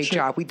job,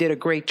 we did a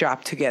great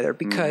job together,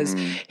 because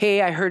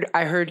hey, I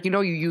heard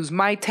you use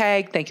my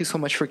tag, thank you so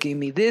much for giving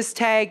me this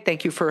tag,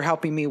 thank you for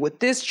helping me with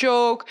this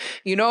joke,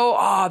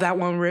 that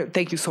one,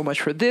 thank you so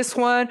much for this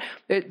one.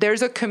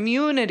 There's a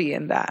community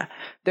in that.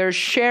 There's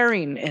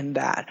sharing in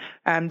that.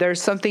 And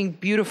there's something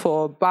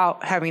beautiful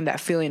about having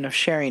that feeling of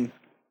sharing.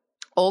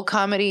 Old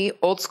comedy,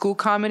 old school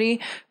comedy,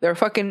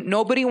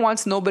 nobody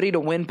wants nobody to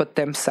win but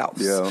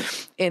themselves. Yeah.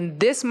 In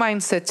this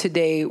mindset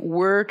today,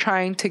 we're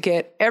trying to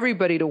get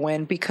everybody to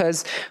win,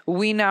 because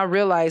we now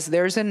realize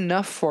there's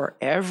enough for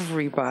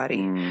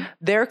everybody.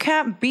 There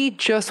can't be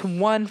just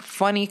one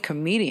funny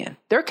comedian.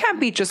 There can't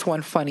be just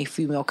one funny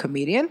female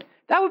comedian.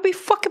 That would be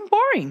fucking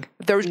boring.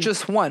 There's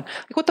just one.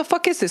 Like, what the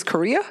fuck is this,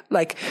 Korea?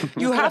 Like,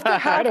 you have to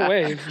have...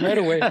 Right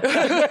away.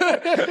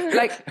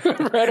 Like,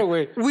 right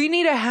away. We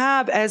need to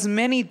have as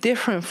many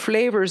different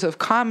flavors of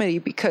comedy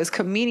because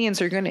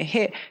comedians are going to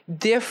hit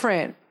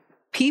different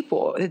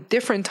people at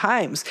different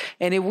times.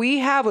 And if we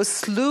have a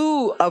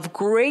slew of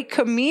great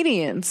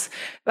comedians,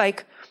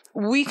 like,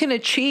 we can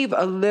achieve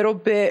a little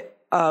bit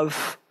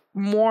of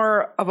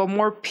a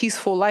more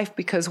peaceful life,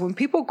 because when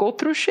people go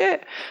through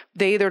shit,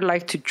 they either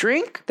like to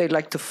drink, they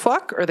like to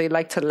fuck, or they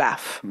like to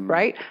laugh,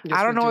 right? Yes,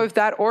 I don't know if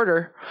that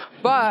order,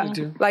 but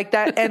like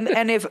that,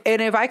 and if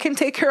I can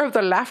take care of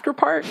the laughter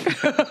part,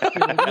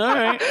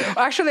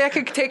 actually I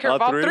can take care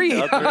of all three.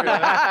 Now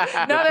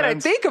that I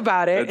think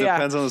about it, it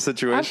depends on the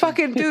situation.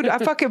 I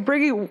fucking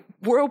bring you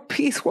world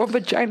peace, one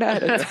vagina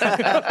at a time.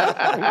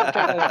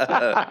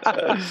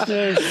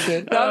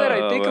 Now that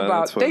I think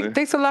about it,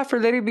 thanks a lot for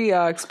letting me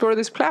explore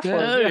this platform.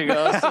 Yeah, there you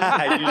go.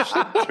 You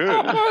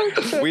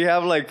should do. We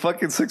have like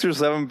fucking 6 or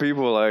 7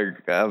 people.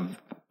 Like, I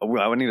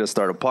need to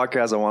start a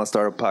podcast. I want to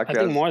start a podcast. I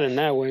think more than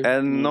that way.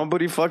 And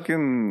nobody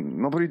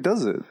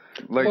does it.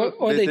 Like,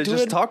 or they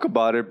just talk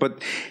about it,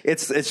 but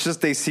it's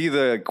just they see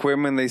the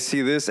equipment, they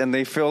see this, and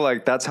they feel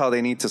like that's how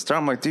they need to start.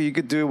 I'm like, dude, you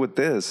could do it with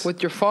this,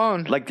 with your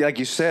phone. Like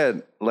you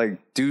said, like,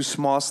 do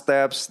small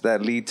steps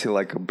that lead to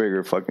like a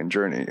bigger fucking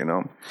journey, you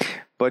know.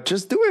 But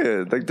just do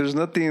it. Like, there's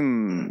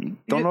nothing.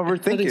 Don't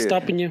overthink nothing it.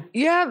 Stopping you.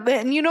 Yeah,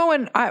 and you know,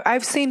 and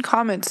I've seen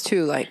comments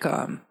too, like,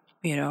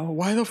 you know,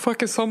 why the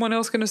fuck is someone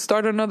else going to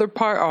start another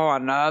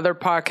another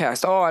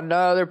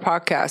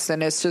podcast?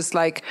 And it's just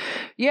like,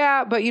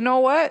 yeah, but you know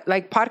what?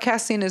 Like,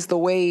 podcasting is the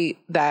way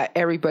that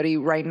everybody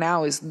right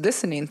now is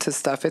listening to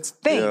stuff. It's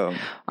the thing.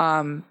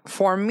 Yeah.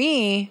 For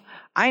me,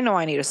 I know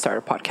I need to start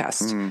a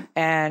podcast.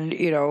 And,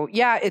 you know,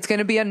 yeah, it's going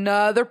to be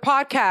another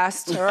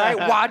podcast. All right.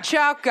 Watch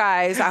out,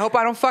 guys. I hope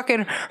I don't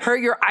fucking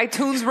hurt your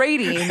iTunes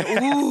rating.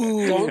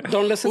 Ooh.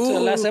 Don't listen to the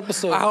last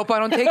episode. I hope I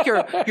don't take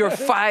your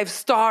 5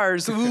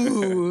 stars.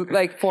 Ooh.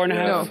 Like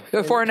 4.5.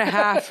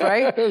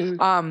 4.5,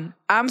 right?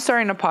 I'm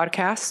starting a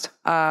podcast.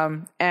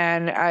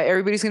 And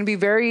everybody's going to be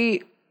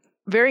very,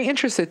 very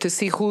interested to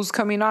see who's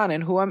coming on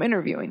and who I'm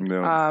interviewing.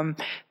 Yeah.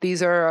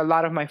 These are a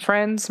lot of my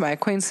friends, my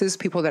acquaintances,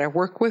 people that I've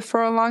worked with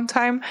for a long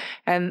time.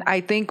 And I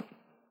think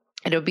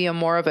it'll be a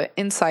more of an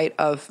insight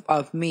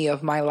of me,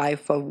 of my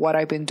life, of what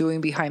I've been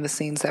doing behind the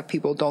scenes that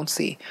people don't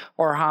see,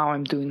 or how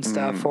I'm doing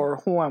stuff,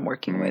 or who I'm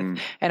working with.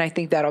 And I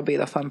think that'll be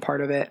the fun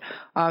part of it.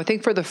 I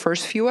think for the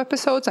first few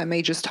episodes, I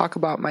may just talk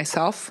about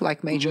myself,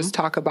 like just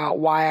talk about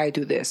why I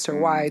do this or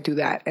why I do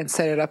that, and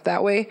set it up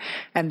that way,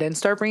 and then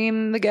start bringing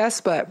in the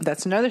guests. But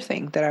that's another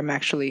thing that I'm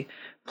actually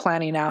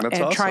planning out. That's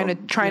and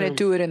awesome. trying to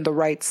do it in the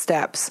right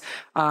steps.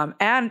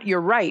 And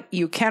you're right,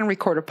 you can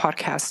record a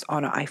podcast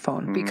on an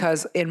iPhone,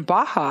 because in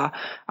Baja,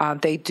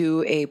 they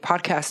do a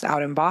podcast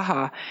out in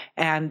Baja,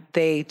 and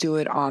they do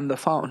it on the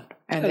phone.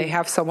 And they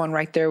have someone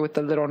right there with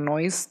the little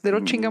noise,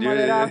 little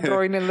chingamadera,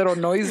 throwing in little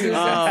noises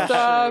and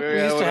stuff.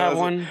 We used to have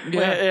one.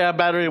 Yeah,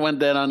 battery went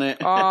dead on it.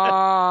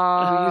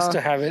 We used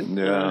to have it.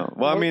 Yeah.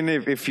 Well, I mean,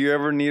 if you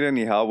ever need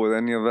any help with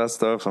any of that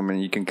stuff, I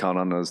mean, you can count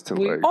on us to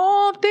like.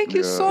 Oh, thank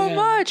you so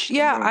much.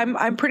 Yeah,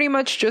 I'm pretty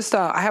much just.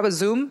 I have a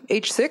Zoom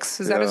H6.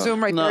 Is that a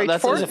Zoom right there?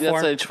 That's H4?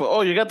 That's H4.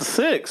 Oh, you got the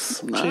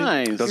 6.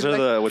 Nice. Those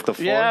are with the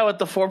 4. Yeah, with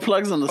the 4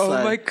 plugs on the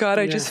side. Oh my god,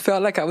 I just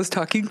felt like I was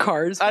talking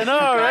cars. I know,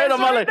 right?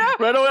 I'm like,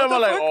 right away, I'm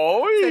like,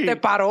 oh. Se te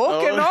paró,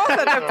 que no? Se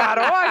te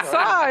paró.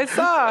 I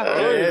saw.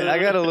 I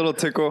got a little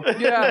tickle.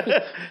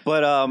 Yeah.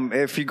 But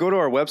if you go to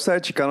our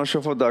website,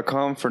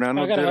 chicanoshuffle.com,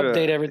 Fernando I gotta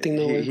update everything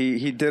though.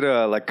 He did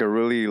a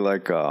really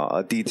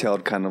a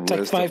detailed kind of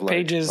list of 5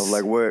 pages of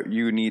like what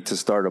you need to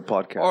start a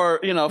podcast. Or,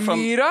 you know, from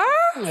Mira,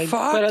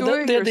 but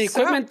the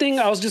equipment thing,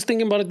 I was just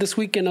thinking about it this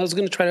weekend. I was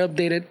going to try to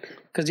update it.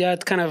 Because, yeah,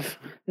 it's kind of...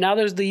 Now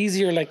there's the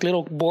easier, like,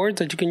 little boards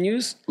that you can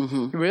use.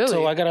 Really?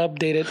 So I got to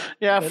update it.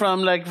 Yeah,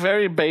 from, like,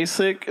 very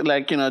basic,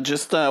 like, you know,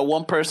 just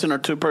 1 person or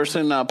 2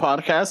 person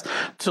podcast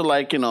to,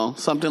 like, you know,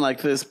 something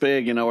like this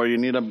big, you know, where you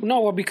need a...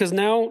 No, well, because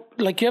now,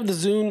 like, you have the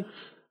Zoom...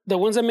 The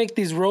ones that make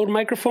these Rode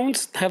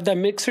microphones have that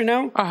mixer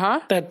now.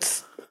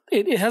 That's...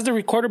 It has the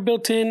recorder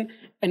built in...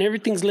 And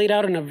everything's laid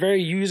out in a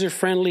very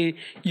user-friendly...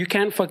 You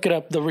can't fuck it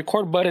up. The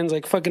record button's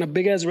like fucking a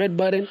big-ass red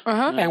button.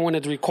 And when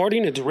it's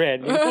recording, it's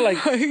red. You know, like,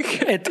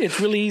 it's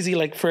really easy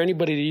like for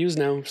anybody to use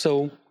now.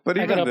 So but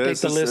I gotta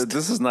update the list.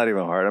 This is not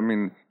even hard. I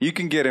mean, you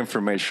can get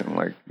information.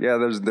 Like, yeah,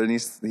 he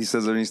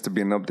says there needs to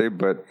be an update,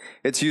 but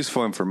it's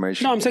useful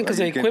information. No, I'm saying because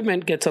the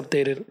equipment gets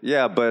updated.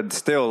 Yeah, but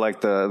still,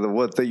 like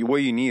what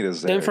you need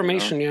is there, the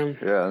information. You know?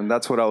 Yeah, and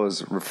that's what I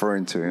was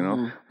referring to. You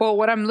know. Well,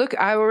 what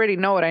I already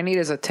know what I need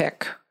is a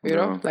tech. You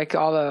know, like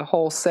all the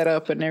whole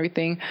setup and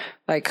everything.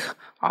 Like,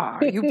 are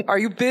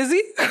you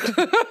busy?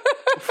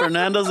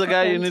 Fernando's the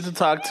guy you need to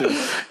talk to.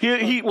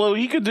 What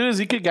he could do is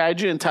he could guide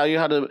you and tell you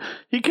how to.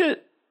 He could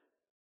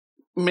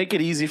make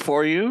it easy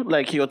for you.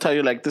 Like, he'll tell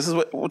you, like, this is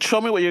what.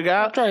 Show me what you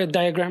got. I'll draw a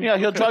diagram. Yeah,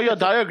 he'll draw you a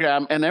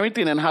diagram and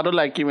everything, and how to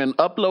like even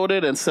upload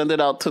it and send it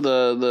out to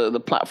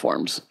the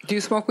platforms. Do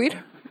you smoke weed?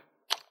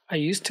 I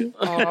used to.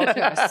 Oh, I was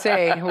gonna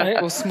say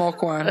we'll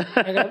smoke one.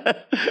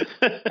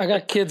 I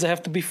got kids that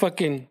have to be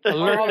fucking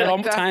alert at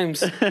all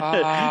times. You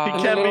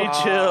can't be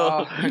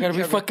chill. I gotta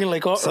be fucking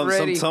like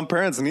Some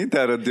parents need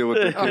that to deal with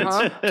their kids.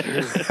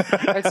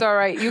 It's all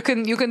right. You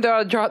can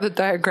draw the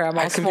diagram.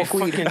 I'll can be smoke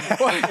weed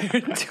while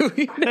you're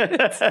doing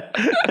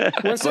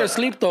it. Once they're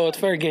asleep, though, it's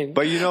fair game.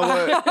 But you know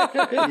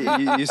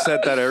what? you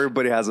said that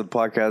everybody has a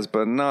podcast,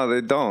 but no,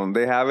 they don't.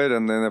 They have it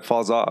and then it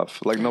falls off.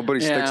 Like nobody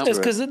sticks to It's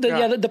it. because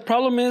the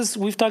problem is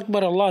we've talked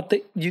about it a lot.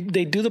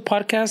 They do the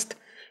podcast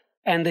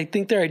and they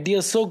think their idea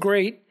is so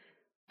great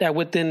that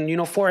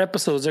within 4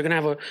 episodes they're gonna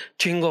have a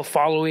chingo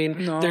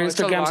following. No, their it's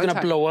a Instagram's long gonna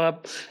time. blow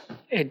up.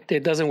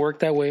 It doesn't work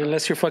that way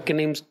unless your fucking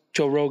name's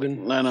Joe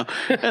Rogan. I know.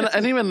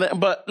 And even,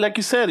 but like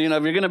you said, if you're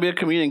going to be a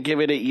comedian, give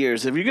it 8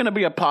 years. If you're going to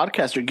be a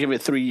podcaster, give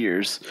it 3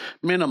 years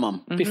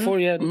minimum. Before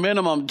you had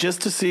Minimum,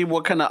 just to see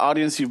what kind of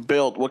audience you've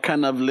built, what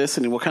kind of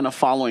listening, what kind of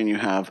following you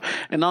have.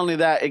 And not only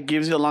that, it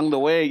gives you along the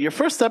way. Your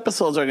first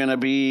episodes are going to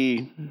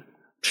be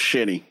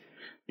shitty.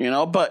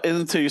 But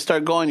until you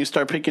start going, you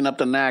start picking up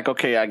the knack.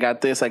 Okay, I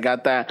got this, I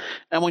got that.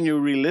 And when you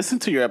re-listen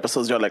to your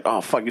episodes, you're like,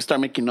 oh, fuck, you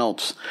start making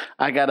notes.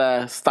 I got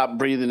to stop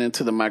breathing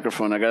into the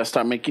microphone. I got to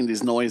start making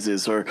these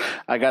noises, or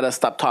I got to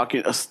stop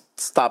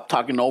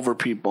talking over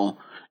people.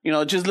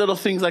 Just little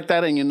things like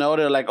that. And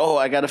they're like, oh,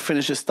 I got to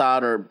finish this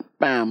thought, or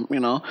bam,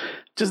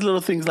 just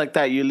little things like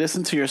that. You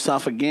listen to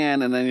yourself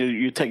again, and then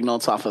you take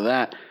notes off of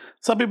that.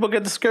 Some people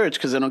get discouraged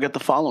because they don't get the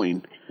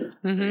following.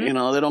 They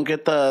don't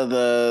get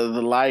the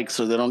likes,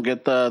 or they don't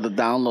get the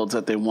downloads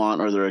that they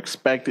want or they're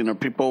expecting, or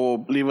people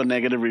will leave a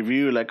negative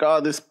review like,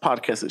 oh, this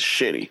podcast is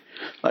shitty.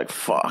 Like,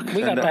 fuck.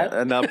 we got that.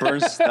 And that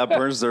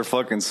burns their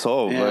fucking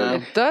soul. Yeah.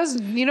 It does,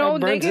 That burns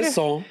negative. his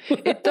soul.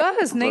 It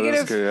does But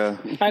negative. yeah.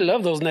 I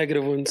love those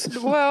negative ones.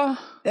 Well,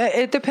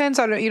 it depends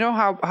on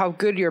how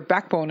good your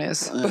backbone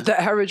is. But the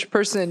average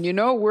person,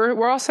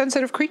 we're all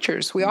sensitive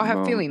creatures. We all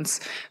have feelings.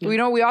 We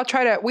all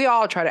try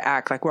to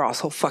act like we're all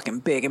so fucking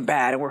big and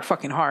bad and we're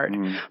fucking hard.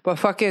 But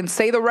fucking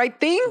say the right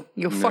thing,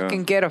 you'll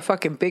fucking get a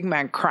fucking big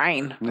man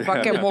crying.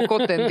 Fucking moco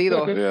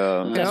tendido.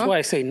 Yeah. That's why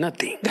I say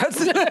nothing.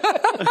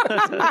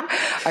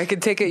 I can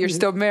take it. You're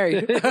still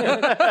married.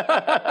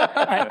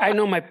 I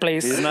know my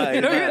place.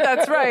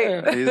 That's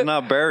right. He's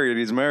not buried.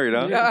 He's married,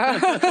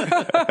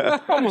 huh?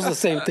 Almost the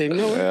same thing.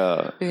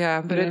 No?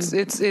 Yeah, but it's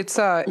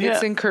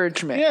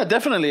encouragement. Yeah,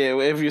 definitely.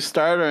 If you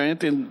start or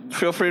anything,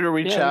 feel free to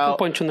reach Yeah, we can out.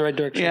 point you in the right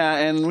direction. Yeah,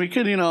 and we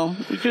could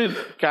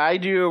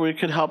guide you, or we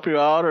could help you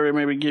out, or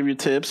maybe give you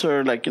tips,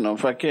 or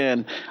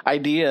fucking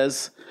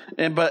ideas.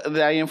 But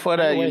the info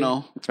that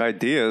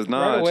Ideas, no,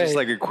 Right it's just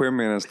away. like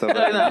equipment and stuff.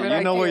 know.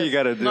 You know what you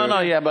gotta do.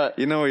 but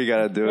You know what you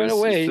gotta do. Right It's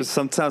away. just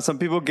sometimes some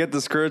people get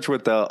discouraged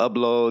with the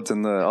uploads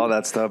and all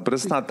that stuff, but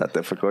it's not that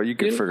difficult. You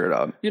can figure it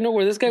out. You know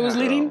where this guy was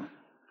leading?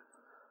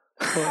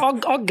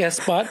 I'll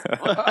guest spot.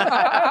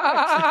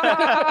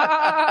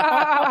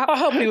 I'll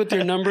help you with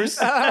your numbers.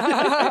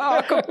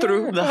 I'll come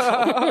through.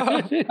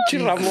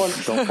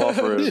 Chiramon. Don't fall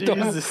for it.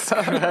 Jesus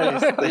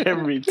Christ,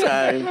 every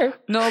time.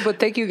 No, but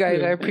thank you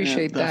guys. I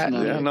appreciate that.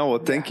 Yeah, no. Well,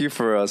 thank you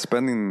for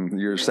spending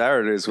your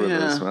Saturdays with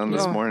us, man.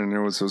 This No. morning it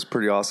was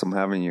pretty awesome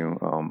having you,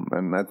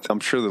 and I'm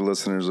sure the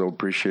listeners will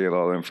appreciate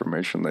all the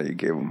information that you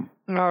gave them.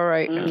 All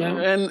right.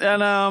 And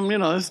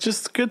it's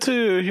just good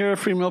to hear a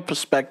female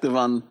perspective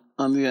on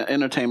the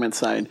entertainment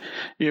side.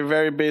 You're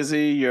very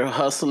busy, you're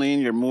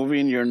hustling, you're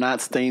moving, you're not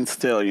staying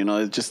still,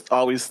 it's just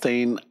always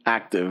staying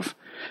active.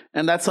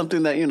 And that's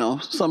something that,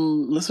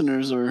 some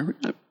listeners or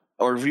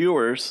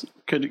viewers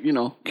could,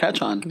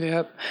 catch on.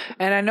 Yep.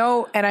 And I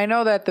know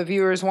that the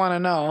viewers want to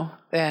know,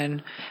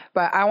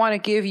 but I want to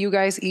give you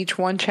guys each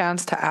one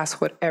chance to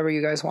ask whatever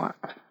you guys want.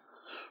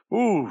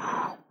 Ooh,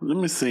 let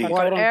me see.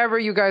 Whatever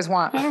you guys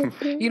want.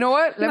 You know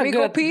what? Let me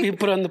go pee.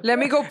 Let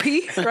me go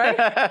pee, right?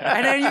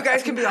 And then you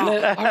guys can be all.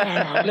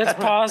 Let's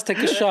pause, take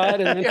a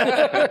shot, and then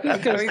Let me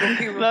go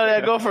pee. No,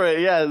 yeah, go for it.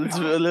 Yeah, it's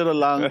a little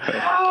long. Se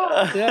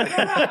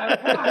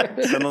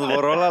nos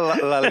borró la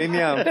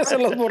línea. se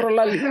los borró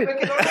la línea.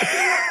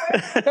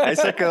 Ahí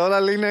se quedó la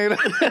línea.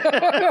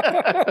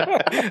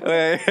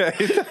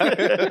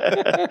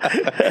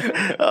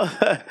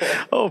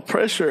 Oh,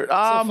 pressure.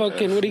 So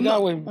fucking, what do you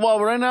got with? Well,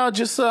 right now,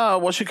 just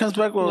when she comes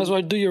back, That's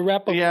why do your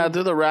wrap up. yeah,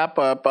 do the wrap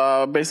up.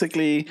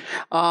 Basically,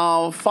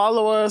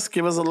 follow us,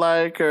 give us a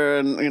like,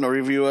 or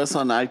review us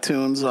on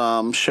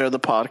iTunes. Share the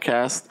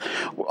podcast.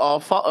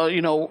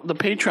 The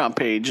Patreon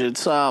page.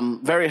 It's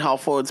very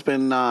helpful. It's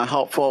been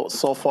helpful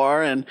so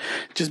far, and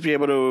just be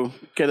able to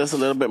get us a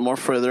little bit more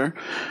further.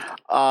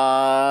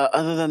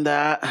 Other than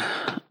that,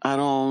 I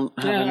don't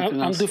have anything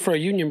I'm else. due for a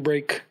union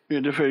break. You're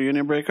due for a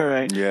union break, all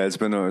right? Yeah, it's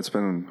been a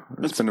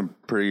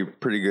pretty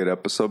good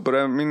episode. But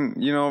I mean,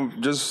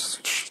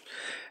 just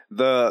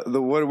the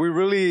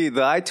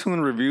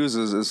iTunes reviews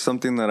is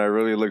something that I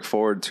really look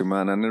forward to,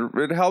 man, and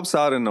it helps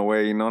out in a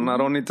way, you know. Not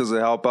only does it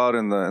help out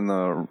in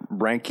the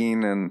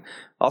ranking, and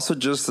also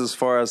just as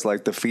far as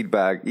like the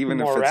feedback, even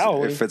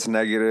if it's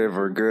negative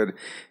or good,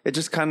 it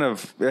just kind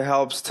of it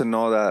helps to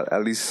know that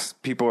at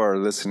least people are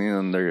listening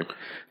and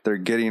they're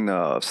getting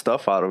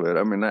stuff out of it.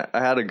 I mean, I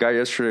had a guy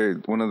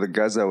yesterday, one of the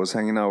guys that was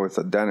hanging out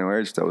with Daniel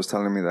H, that was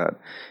telling me that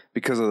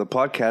because of the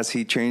podcast,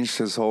 he changed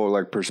his whole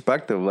like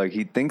perspective. Like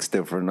he thinks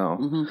different now.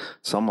 Mm-hmm.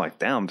 So I'm like,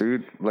 damn,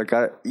 dude. Like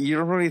you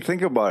don't really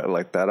think about it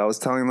like that. I was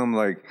telling them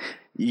like,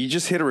 you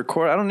just hit a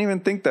record. I don't even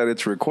think that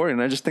it's recording.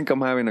 I just think I'm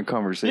having a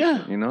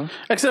conversation, you know?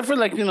 Except for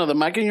like, you know, the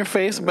mic in your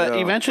face, but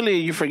eventually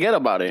you forget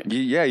about it.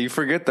 You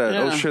forget that,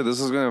 oh shit, this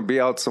is going to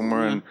be out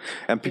somewhere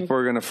and people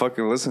are going to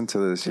fucking listen to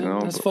this, you know?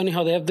 That's funny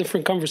how they have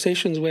different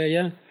conversations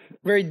where,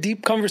 very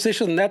deep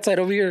conversation on that side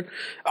over here.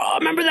 Oh,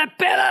 remember that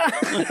peda?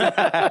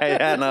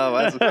 Yeah, no,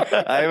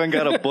 I even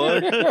got a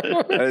book.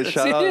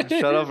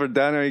 Shout out for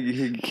Daniel.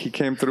 He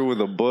came through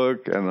with a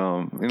book,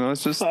 and you know,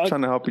 it's just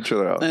trying to help each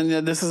other out.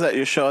 And this is at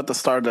your show at the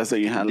Stardust that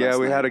you had. Yeah,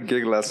 we had a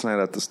gig last night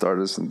at the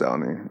Stardust in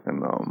Downey,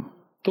 and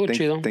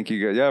thank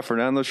you guys. Yeah,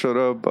 Fernando showed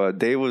up.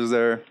 Dave was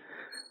there.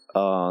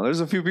 There's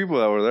a few people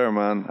that were there,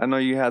 man. I know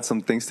you had some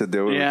things to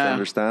do with it, I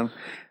understand.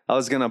 I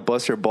was gonna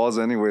bust your balls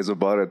anyways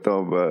about it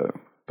though,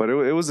 but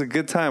it was a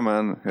good time,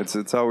 man.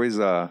 It's always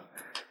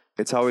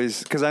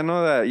because I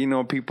know that, you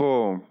know,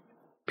 people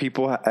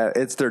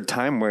it's their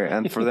time way,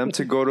 and for them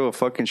to go to a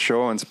fucking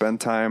show and spend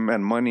time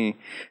and money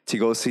to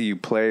go see you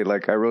play,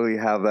 like I really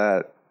have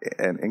that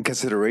in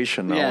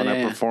consideration now when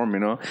I perform, you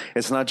know.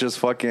 It's not just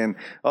fucking,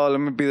 oh, let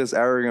me be this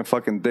arrogant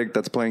fucking dick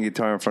that's playing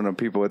guitar in front of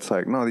people. It's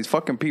like, no, these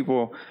fucking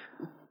people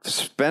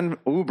spend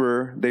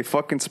Uber, they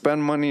fucking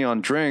spend money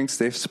on drinks,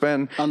 they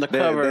spend on the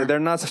cover. They're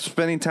not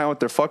spending time with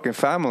their fucking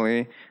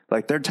family.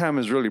 Like, their time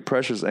is really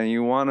precious, and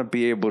you want to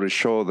be able to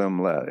show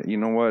them that, you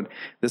know what,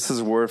 this is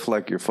worth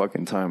like your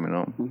fucking time, you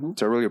know. Mm-hmm.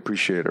 So I really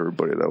appreciate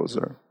everybody that was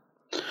there.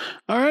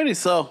 Alrighty,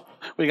 so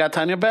we got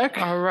Tanya back.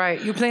 All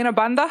right, you playing a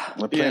banda?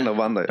 I'm playing a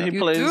banda. He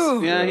plays.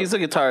 Do? Yeah, he's a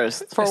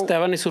guitarist.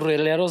 Esteban y sus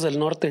rieleros del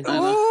norte.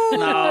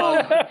 No.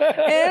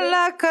 En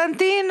la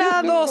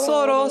cantina dos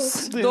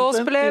oros, dos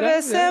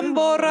plebes se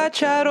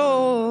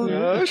emborracharon.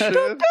 Oh, shit.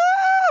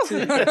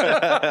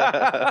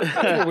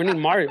 We need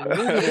Mario.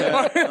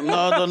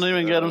 No, don't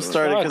even get him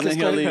started because then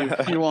he'll leave.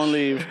 He won't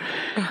leave.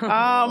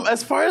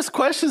 As far as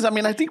questions, I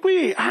mean, I think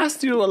we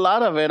asked you a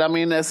lot of it. I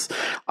mean,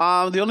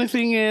 the only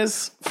thing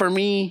is for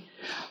me,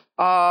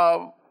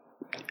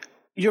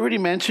 you already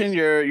mentioned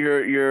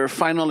your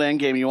final end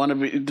game. You want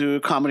to do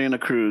comedy on a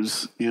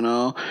cruise. You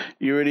know,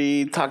 you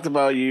already talked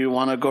about you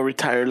want to go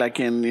retire like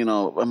in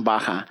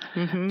Baja.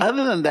 Mm-hmm.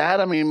 Other than that,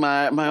 I mean,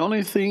 my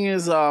only thing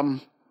is.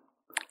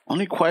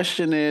 Only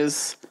question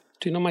is,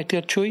 do you know my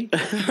tío Chuy?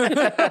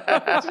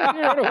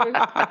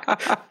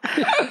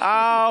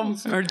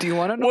 Or do you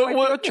want to know my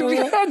tío Chuy?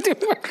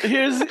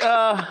 Here's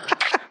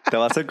Te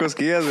va a hacer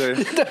cosquillas, güey.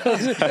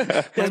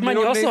 Es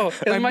mañoso.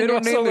 Es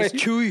mañoso, güey.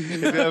 Chuy.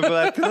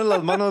 Tienes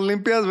las manos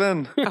limpias,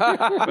 ven.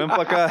 Ven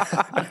para acá.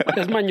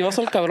 Es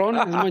mañoso el cabrón.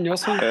 Es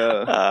mañoso.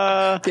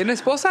 ¿Tiene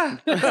esposa?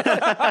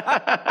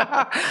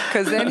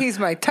 Because then he's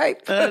my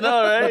type. I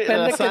know, right?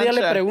 Depende qué día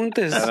le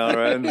preguntes. I know,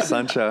 right?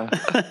 Sancha.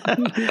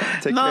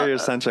 Take care of your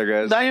Sancha,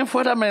 guys. Diane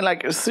Fuera, man,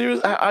 like,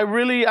 seriously,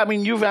 I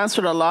mean, you've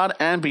answered a lot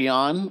and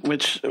beyond,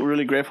 which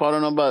really grateful. I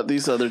don't know about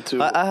these other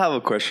two. I have a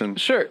question.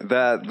 Sure.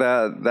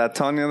 That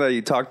Tanya that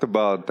you talked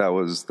about, that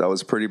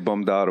was pretty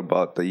bummed out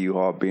about the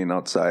U-Haul being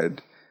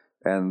outside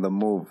and the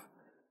move.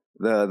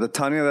 The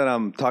Tanya that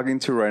I'm talking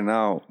to right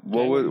now,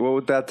 what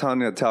would that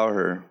Tanya tell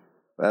her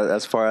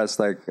as far as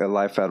like a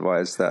life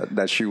advice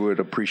that she would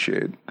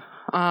appreciate?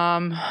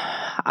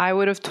 I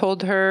would have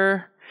told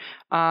her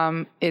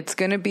it's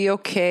gonna be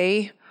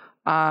okay.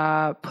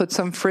 Put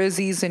some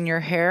frizzies in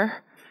your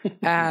hair.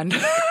 And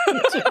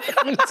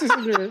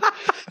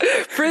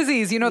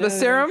frizzies, you know, the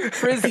serum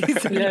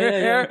frizzies in your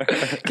hair.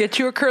 Get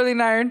you a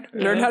curling iron,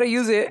 learn how to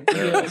use it.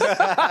 There's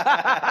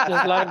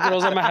a lot of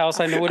girls at my house,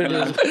 I know what it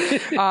is.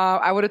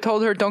 I would have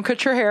told her, don't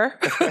cut your hair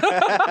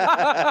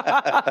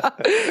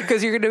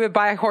because you're going to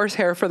buy horse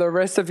hair for the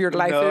rest of your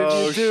life.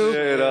 No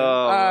shit.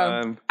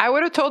 Man. I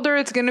would have told her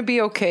it's going to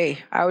be okay.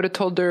 I would have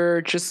told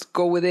her just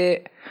go with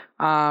it.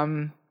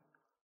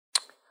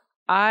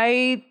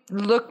 I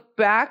look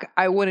back,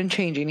 I wouldn't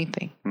change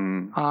anything.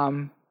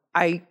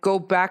 I go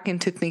back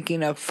into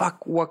thinking of,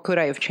 fuck, what could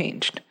I have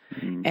changed?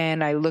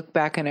 And I look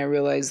back and I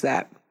realize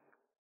that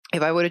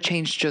if I would have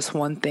changed just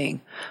one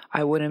thing,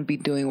 I wouldn't be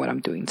doing what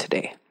I'm doing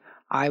today.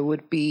 I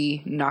would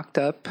be knocked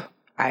up.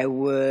 I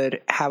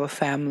would have a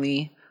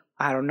family.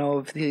 I don't know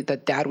if the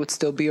dad would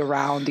still be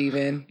around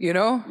even, you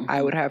know?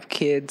 I would have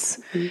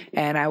kids.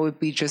 And I would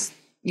be just,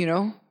 you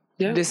know,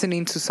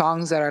 listening to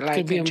songs that I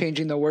like and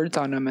changing the words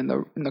on them in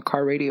the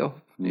car radio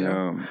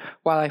Yeah.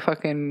 While I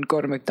fucking go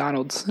to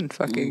McDonald's and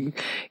fucking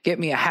get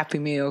me a Happy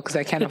Meal because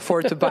I can't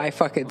afford to buy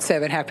fucking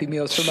 7 Happy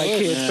Meals for my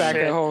kids back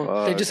at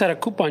home. They just had a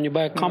coupon. You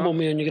buy a combo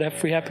meal and you get a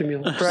free Happy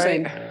Meal. Right?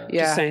 Saying.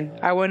 Yeah. Just saying.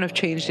 I wouldn't have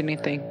changed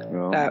anything.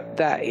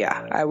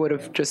 I would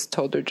have just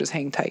told her just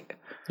hang tight.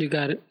 You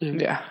got it.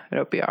 Yeah,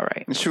 it'll be all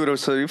right. And she would have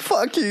said,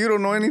 "Fuck you! You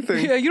don't know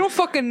anything." Yeah, you don't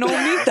fucking know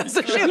me. That's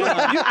the shit. You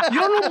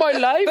don't know my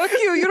life. Fuck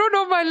you. You don't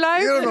know my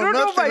life. You don't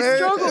know my nothing,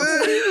 struggles.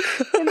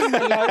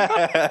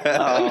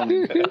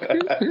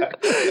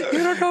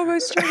 You don't know my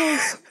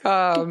struggles.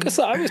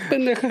 Sabes,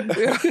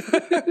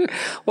 pendeja.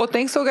 Well,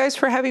 thanks, so guys,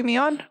 for having me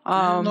on.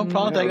 No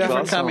problem. Thank you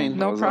for coming.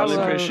 No problem.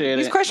 Really appreciate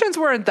These it. questions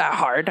weren't that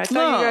hard. I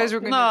thought you guys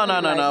were going to.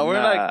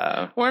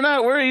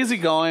 No. We're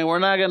easygoing. We're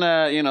not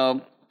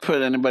gonna,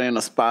 put anybody in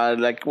a spot.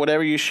 Like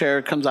whatever you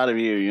share comes out of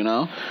you.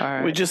 All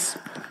right. We just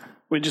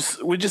do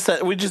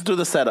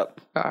the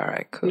setup. All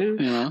right, cool.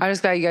 I'm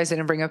just glad you guys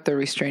didn't bring up the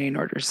restraining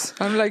orders.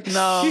 I'm like,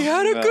 No. he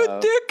had a good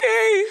dick,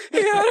 eh?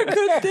 He had a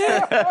good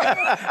dick.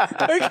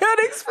 I can't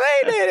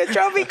explain it. It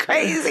drove me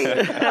crazy.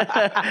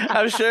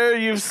 I'm sure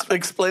you've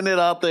explained it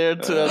out there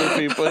to other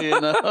people,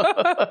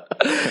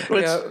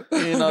 which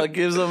it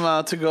gives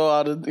them to go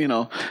out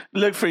and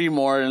look for you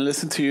more and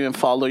listen to you and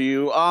follow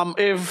you.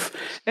 If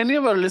any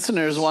of our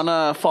listeners want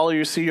to follow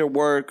you, see your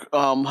work,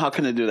 how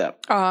can they do that?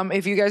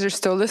 If you guys are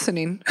still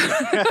listening,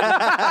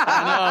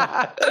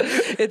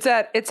 it's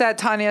at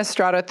Tanya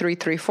Estrada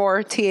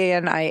 334,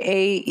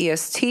 TANIA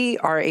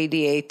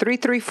ESTRADA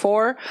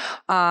 334.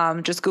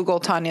 Just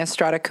Google Tanya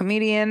Estrada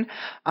comedian.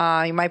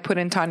 You might put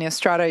in Tanya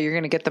Estrada. You're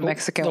gonna get the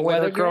Mexican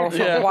weather girl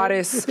from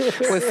Juarez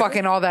with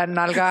fucking all that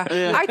nalga.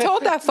 Yeah. I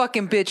told that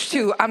fucking bitch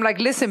too. I'm like,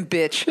 listen,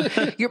 bitch,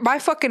 my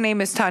fucking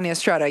name is Tanya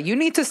Estrada. You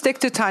need to stick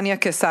to Tanya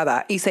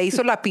Quesada. Y se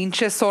hizo la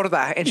pinche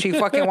sorda, and she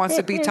fucking wants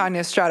to be Tanya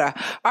Estrada.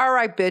 All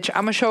right, bitch,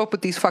 I'm gonna show up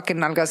with these fucking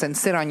nalgas and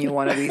sit on you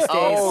one of these days.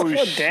 Oh,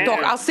 shit.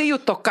 I'll see you,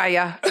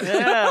 Tocaya.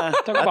 Yeah.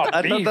 Talk about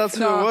I thought beef. that's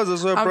who it was.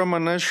 That's why I brought my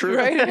nice shirt.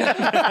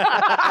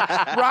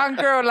 Right? Wrong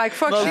girl. Like,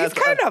 fuck, she's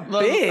kind of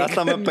big.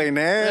 Hasta me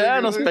peiné. Yeah,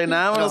 nos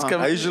peinamos.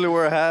 I usually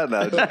wear a hat.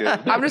 No, just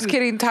kidding. I'm just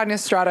kidding, Tanya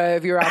Estrada,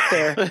 if you're out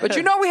there. But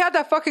we had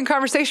that fucking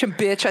conversation,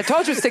 bitch. I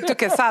told you to stick to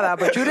Quesada,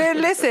 but you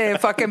didn't listen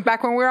fucking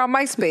back when we were on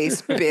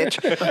MySpace, bitch.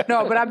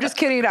 No, but I'm just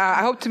kidding.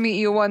 I hope to meet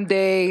you one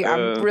day.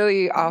 I'm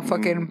really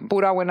fucking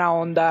pura buena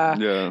onda.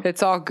 Yeah.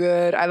 It's all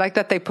good. I like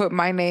that they put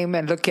my name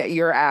and look at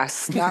your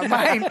ass, not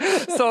mine.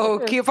 So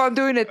keep on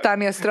doing it,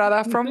 Tanya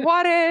Estrada from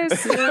Juarez.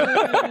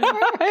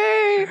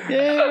 Hey.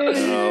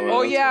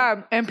 Oh,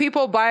 yeah. And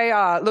people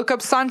look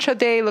up Sancha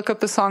Day, look up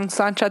the song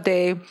Sancha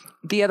Day,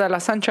 Dia de la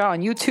Sancha on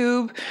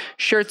YouTube.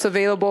 Shirts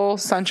available,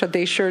 Sancha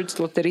Day shirts,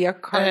 Loteria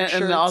card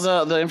shirts. And all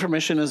the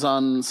information is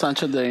on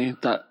Sancha Day.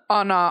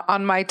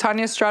 On my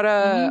Tanya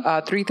Estrada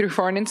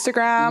 334 on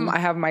Instagram. I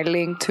have my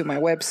link to my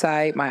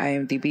website, my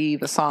IMDb,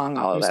 the song,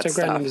 all of that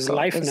stuff. Instagram is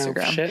life now.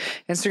 Shit.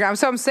 Instagram.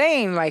 So I'm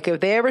saying, like, if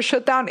they ever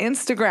shut down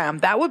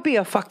Instagram, that would be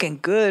a fucking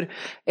good.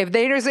 If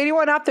there's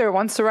anyone out there who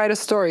wants to write a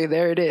story,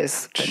 there it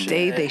is. The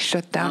day they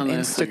shut down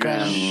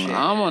Instagram.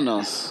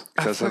 Vámonos.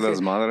 Casa de las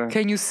Madres.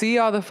 Can you see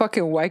all the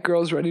fucking white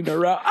girls running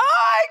around? Oh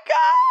my God!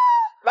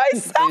 My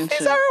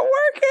selfies aren't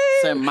working.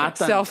 Se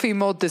matan. Selfie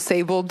mode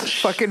disabled.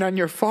 Fucking on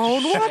your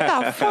phone. What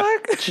the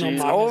fuck? It's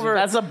over.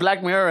 That's a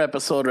Black Mirror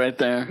episode right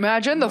there.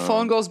 Imagine the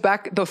phone goes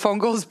back. The phone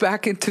goes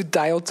back into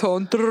dial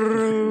tone.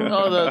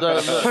 Oh,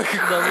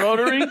 the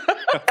rotary.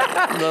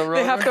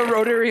 They have the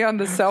rotary on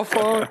the cell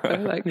phone.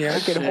 Like,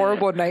 fucking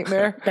horrible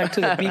nightmare. Back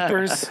to the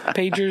beepers,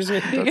 pagers.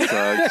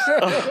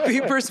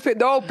 Beepers.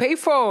 No,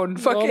 payphone.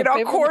 Fucking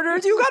all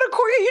quarters. You got a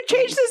quarter. You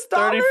changed this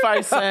dollar.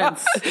 35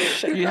 cents.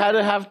 You had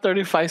to have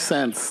 35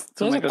 cents.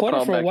 So it was a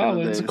quarter for a while.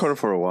 It's a quarter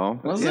for a while.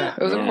 Was Yeah,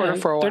 it was a quarter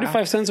for a while.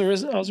 35 cents. I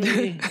was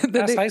really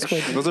past high school.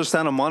 Those are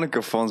Santa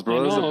Monica phones,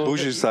 bro. There's a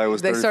bougie side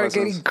with They 35 started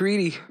cents. getting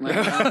greedy.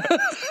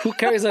 Who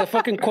carries a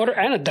fucking quarter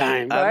and a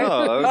dime? I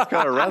know. That was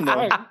kind of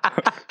random.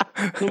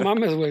 No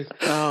mames, güey.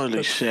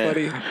 Holy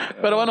shit.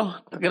 Pero bueno,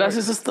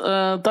 gracias,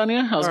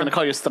 Tanya. I was going to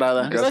call you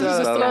Estrada. Gracias,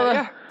 Estrada.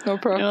 Yeah, no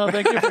problem.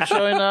 Thank you for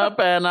showing up.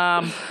 And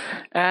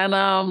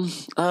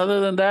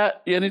other than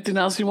that, anything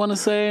else you want to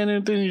say?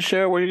 Anything you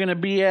share where you're going to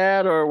be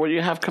at or what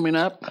you have coming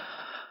up?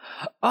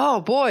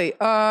 Oh boy.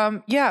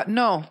 Yeah,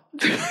 no.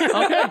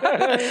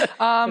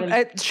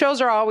 Shows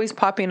are always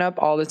popping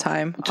up all the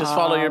time. Just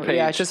follow your page.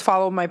 Yeah, just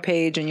follow my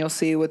page and you'll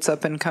see what's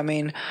up and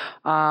coming.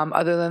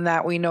 Other than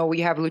that, we know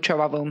we have Lucha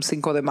Vavoom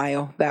 5 de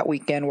Mayo that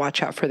weekend.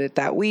 Watch out for it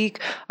that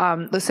week.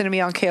 Listen to me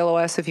on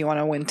KLOS if you want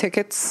to win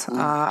tickets.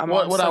 I'm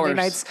What on Sunday hours?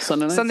 nights.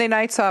 Sunday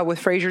nights? With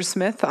Fraser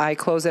Smith. I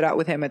close it out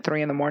with him at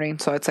 3 a.m,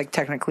 so it's like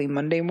technically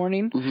Monday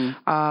morning.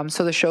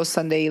 So the show's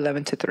Sunday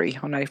 11 to 3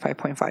 on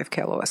 95.5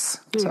 KLOS.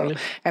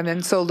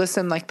 So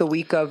listen like the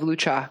week of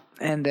Lucha,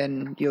 and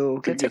then you'll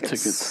get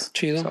tickets.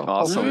 Chido. So,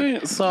 Awesome. All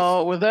right.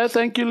 So with that,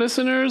 thank you,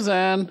 listeners,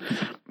 and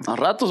a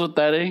ratos with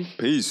that, eh?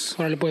 Peace.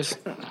 Órale, pues.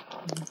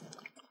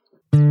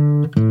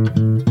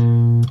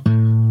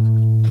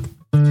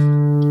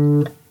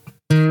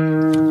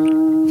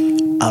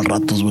 Al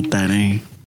ratos with that, eh?